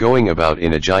 In going about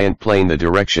in a giant plane the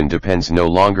direction depends no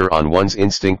longer on one's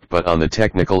instinct but on the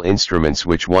technical instruments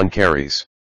which one carries.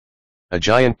 A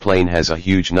giant plane has a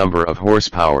huge number of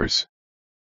horsepowers.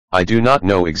 I do not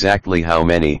know exactly how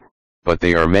many, but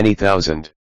they are many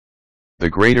thousand. The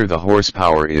greater the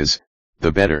horsepower is,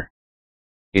 the better.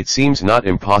 It seems not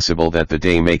impossible that the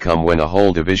day may come when a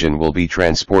whole division will be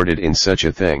transported in such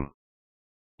a thing.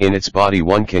 In its body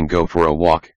one can go for a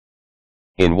walk.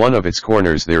 In one of its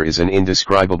corners there is an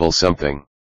indescribable something.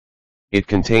 It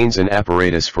contains an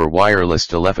apparatus for wireless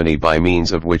telephony by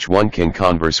means of which one can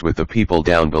converse with the people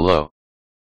down below.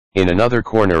 In another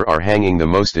corner are hanging the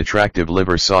most attractive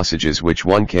liver sausages which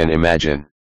one can imagine.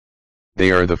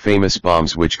 They are the famous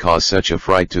bombs which cause such a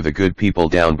fright to the good people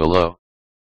down below.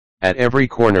 At every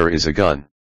corner is a gun.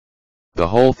 The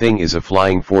whole thing is a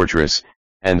flying fortress,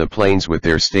 and the planes with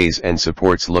their stays and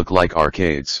supports look like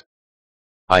arcades.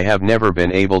 I have never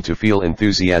been able to feel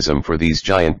enthusiasm for these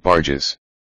giant barges.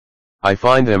 I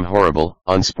find them horrible,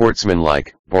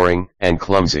 unsportsmanlike, boring, and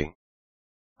clumsy.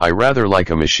 I rather like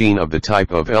a machine of the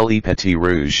type of Le Petit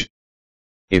Rouge.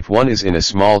 If one is in a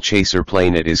small chaser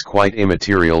plane it is quite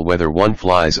immaterial whether one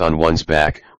flies on one's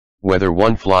back, whether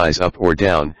one flies up or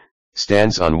down,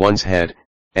 stands on one's head,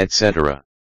 etc.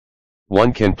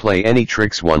 One can play any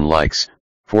tricks one likes,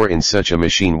 for in such a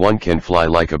machine one can fly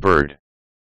like a bird.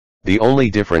 The only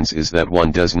difference is that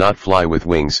one does not fly with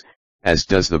wings, as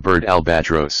does the bird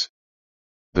albatros.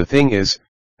 The thing is,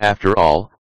 after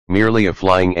all, merely a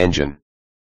flying engine.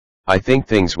 I think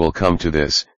things will come to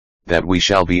this, that we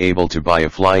shall be able to buy a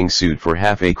flying suit for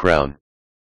half a crown.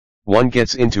 One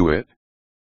gets into it.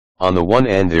 On the one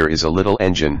end there is a little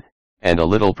engine, and a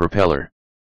little propeller.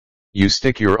 You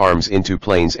stick your arms into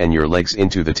planes and your legs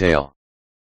into the tail.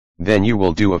 Then you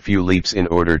will do a few leaps in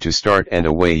order to start and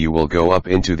away you will go up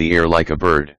into the air like a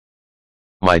bird.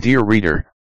 My dear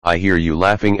reader, I hear you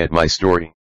laughing at my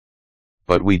story.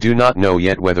 But we do not know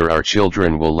yet whether our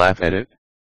children will laugh at it.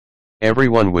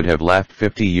 Everyone would have laughed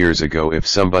 50 years ago if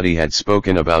somebody had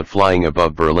spoken about flying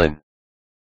above Berlin.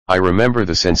 I remember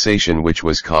the sensation which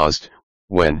was caused,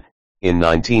 when, in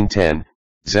 1910,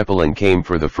 Zeppelin came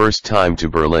for the first time to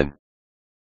Berlin.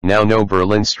 Now no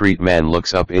Berlin street man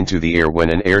looks up into the air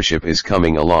when an airship is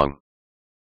coming along.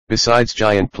 Besides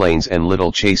giant planes and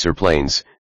little chaser planes,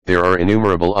 there are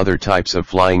innumerable other types of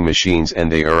flying machines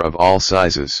and they are of all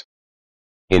sizes.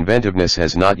 Inventiveness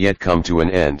has not yet come to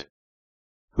an end.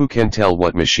 Who can tell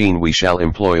what machine we shall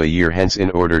employ a year hence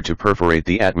in order to perforate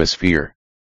the atmosphere?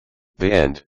 The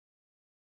end.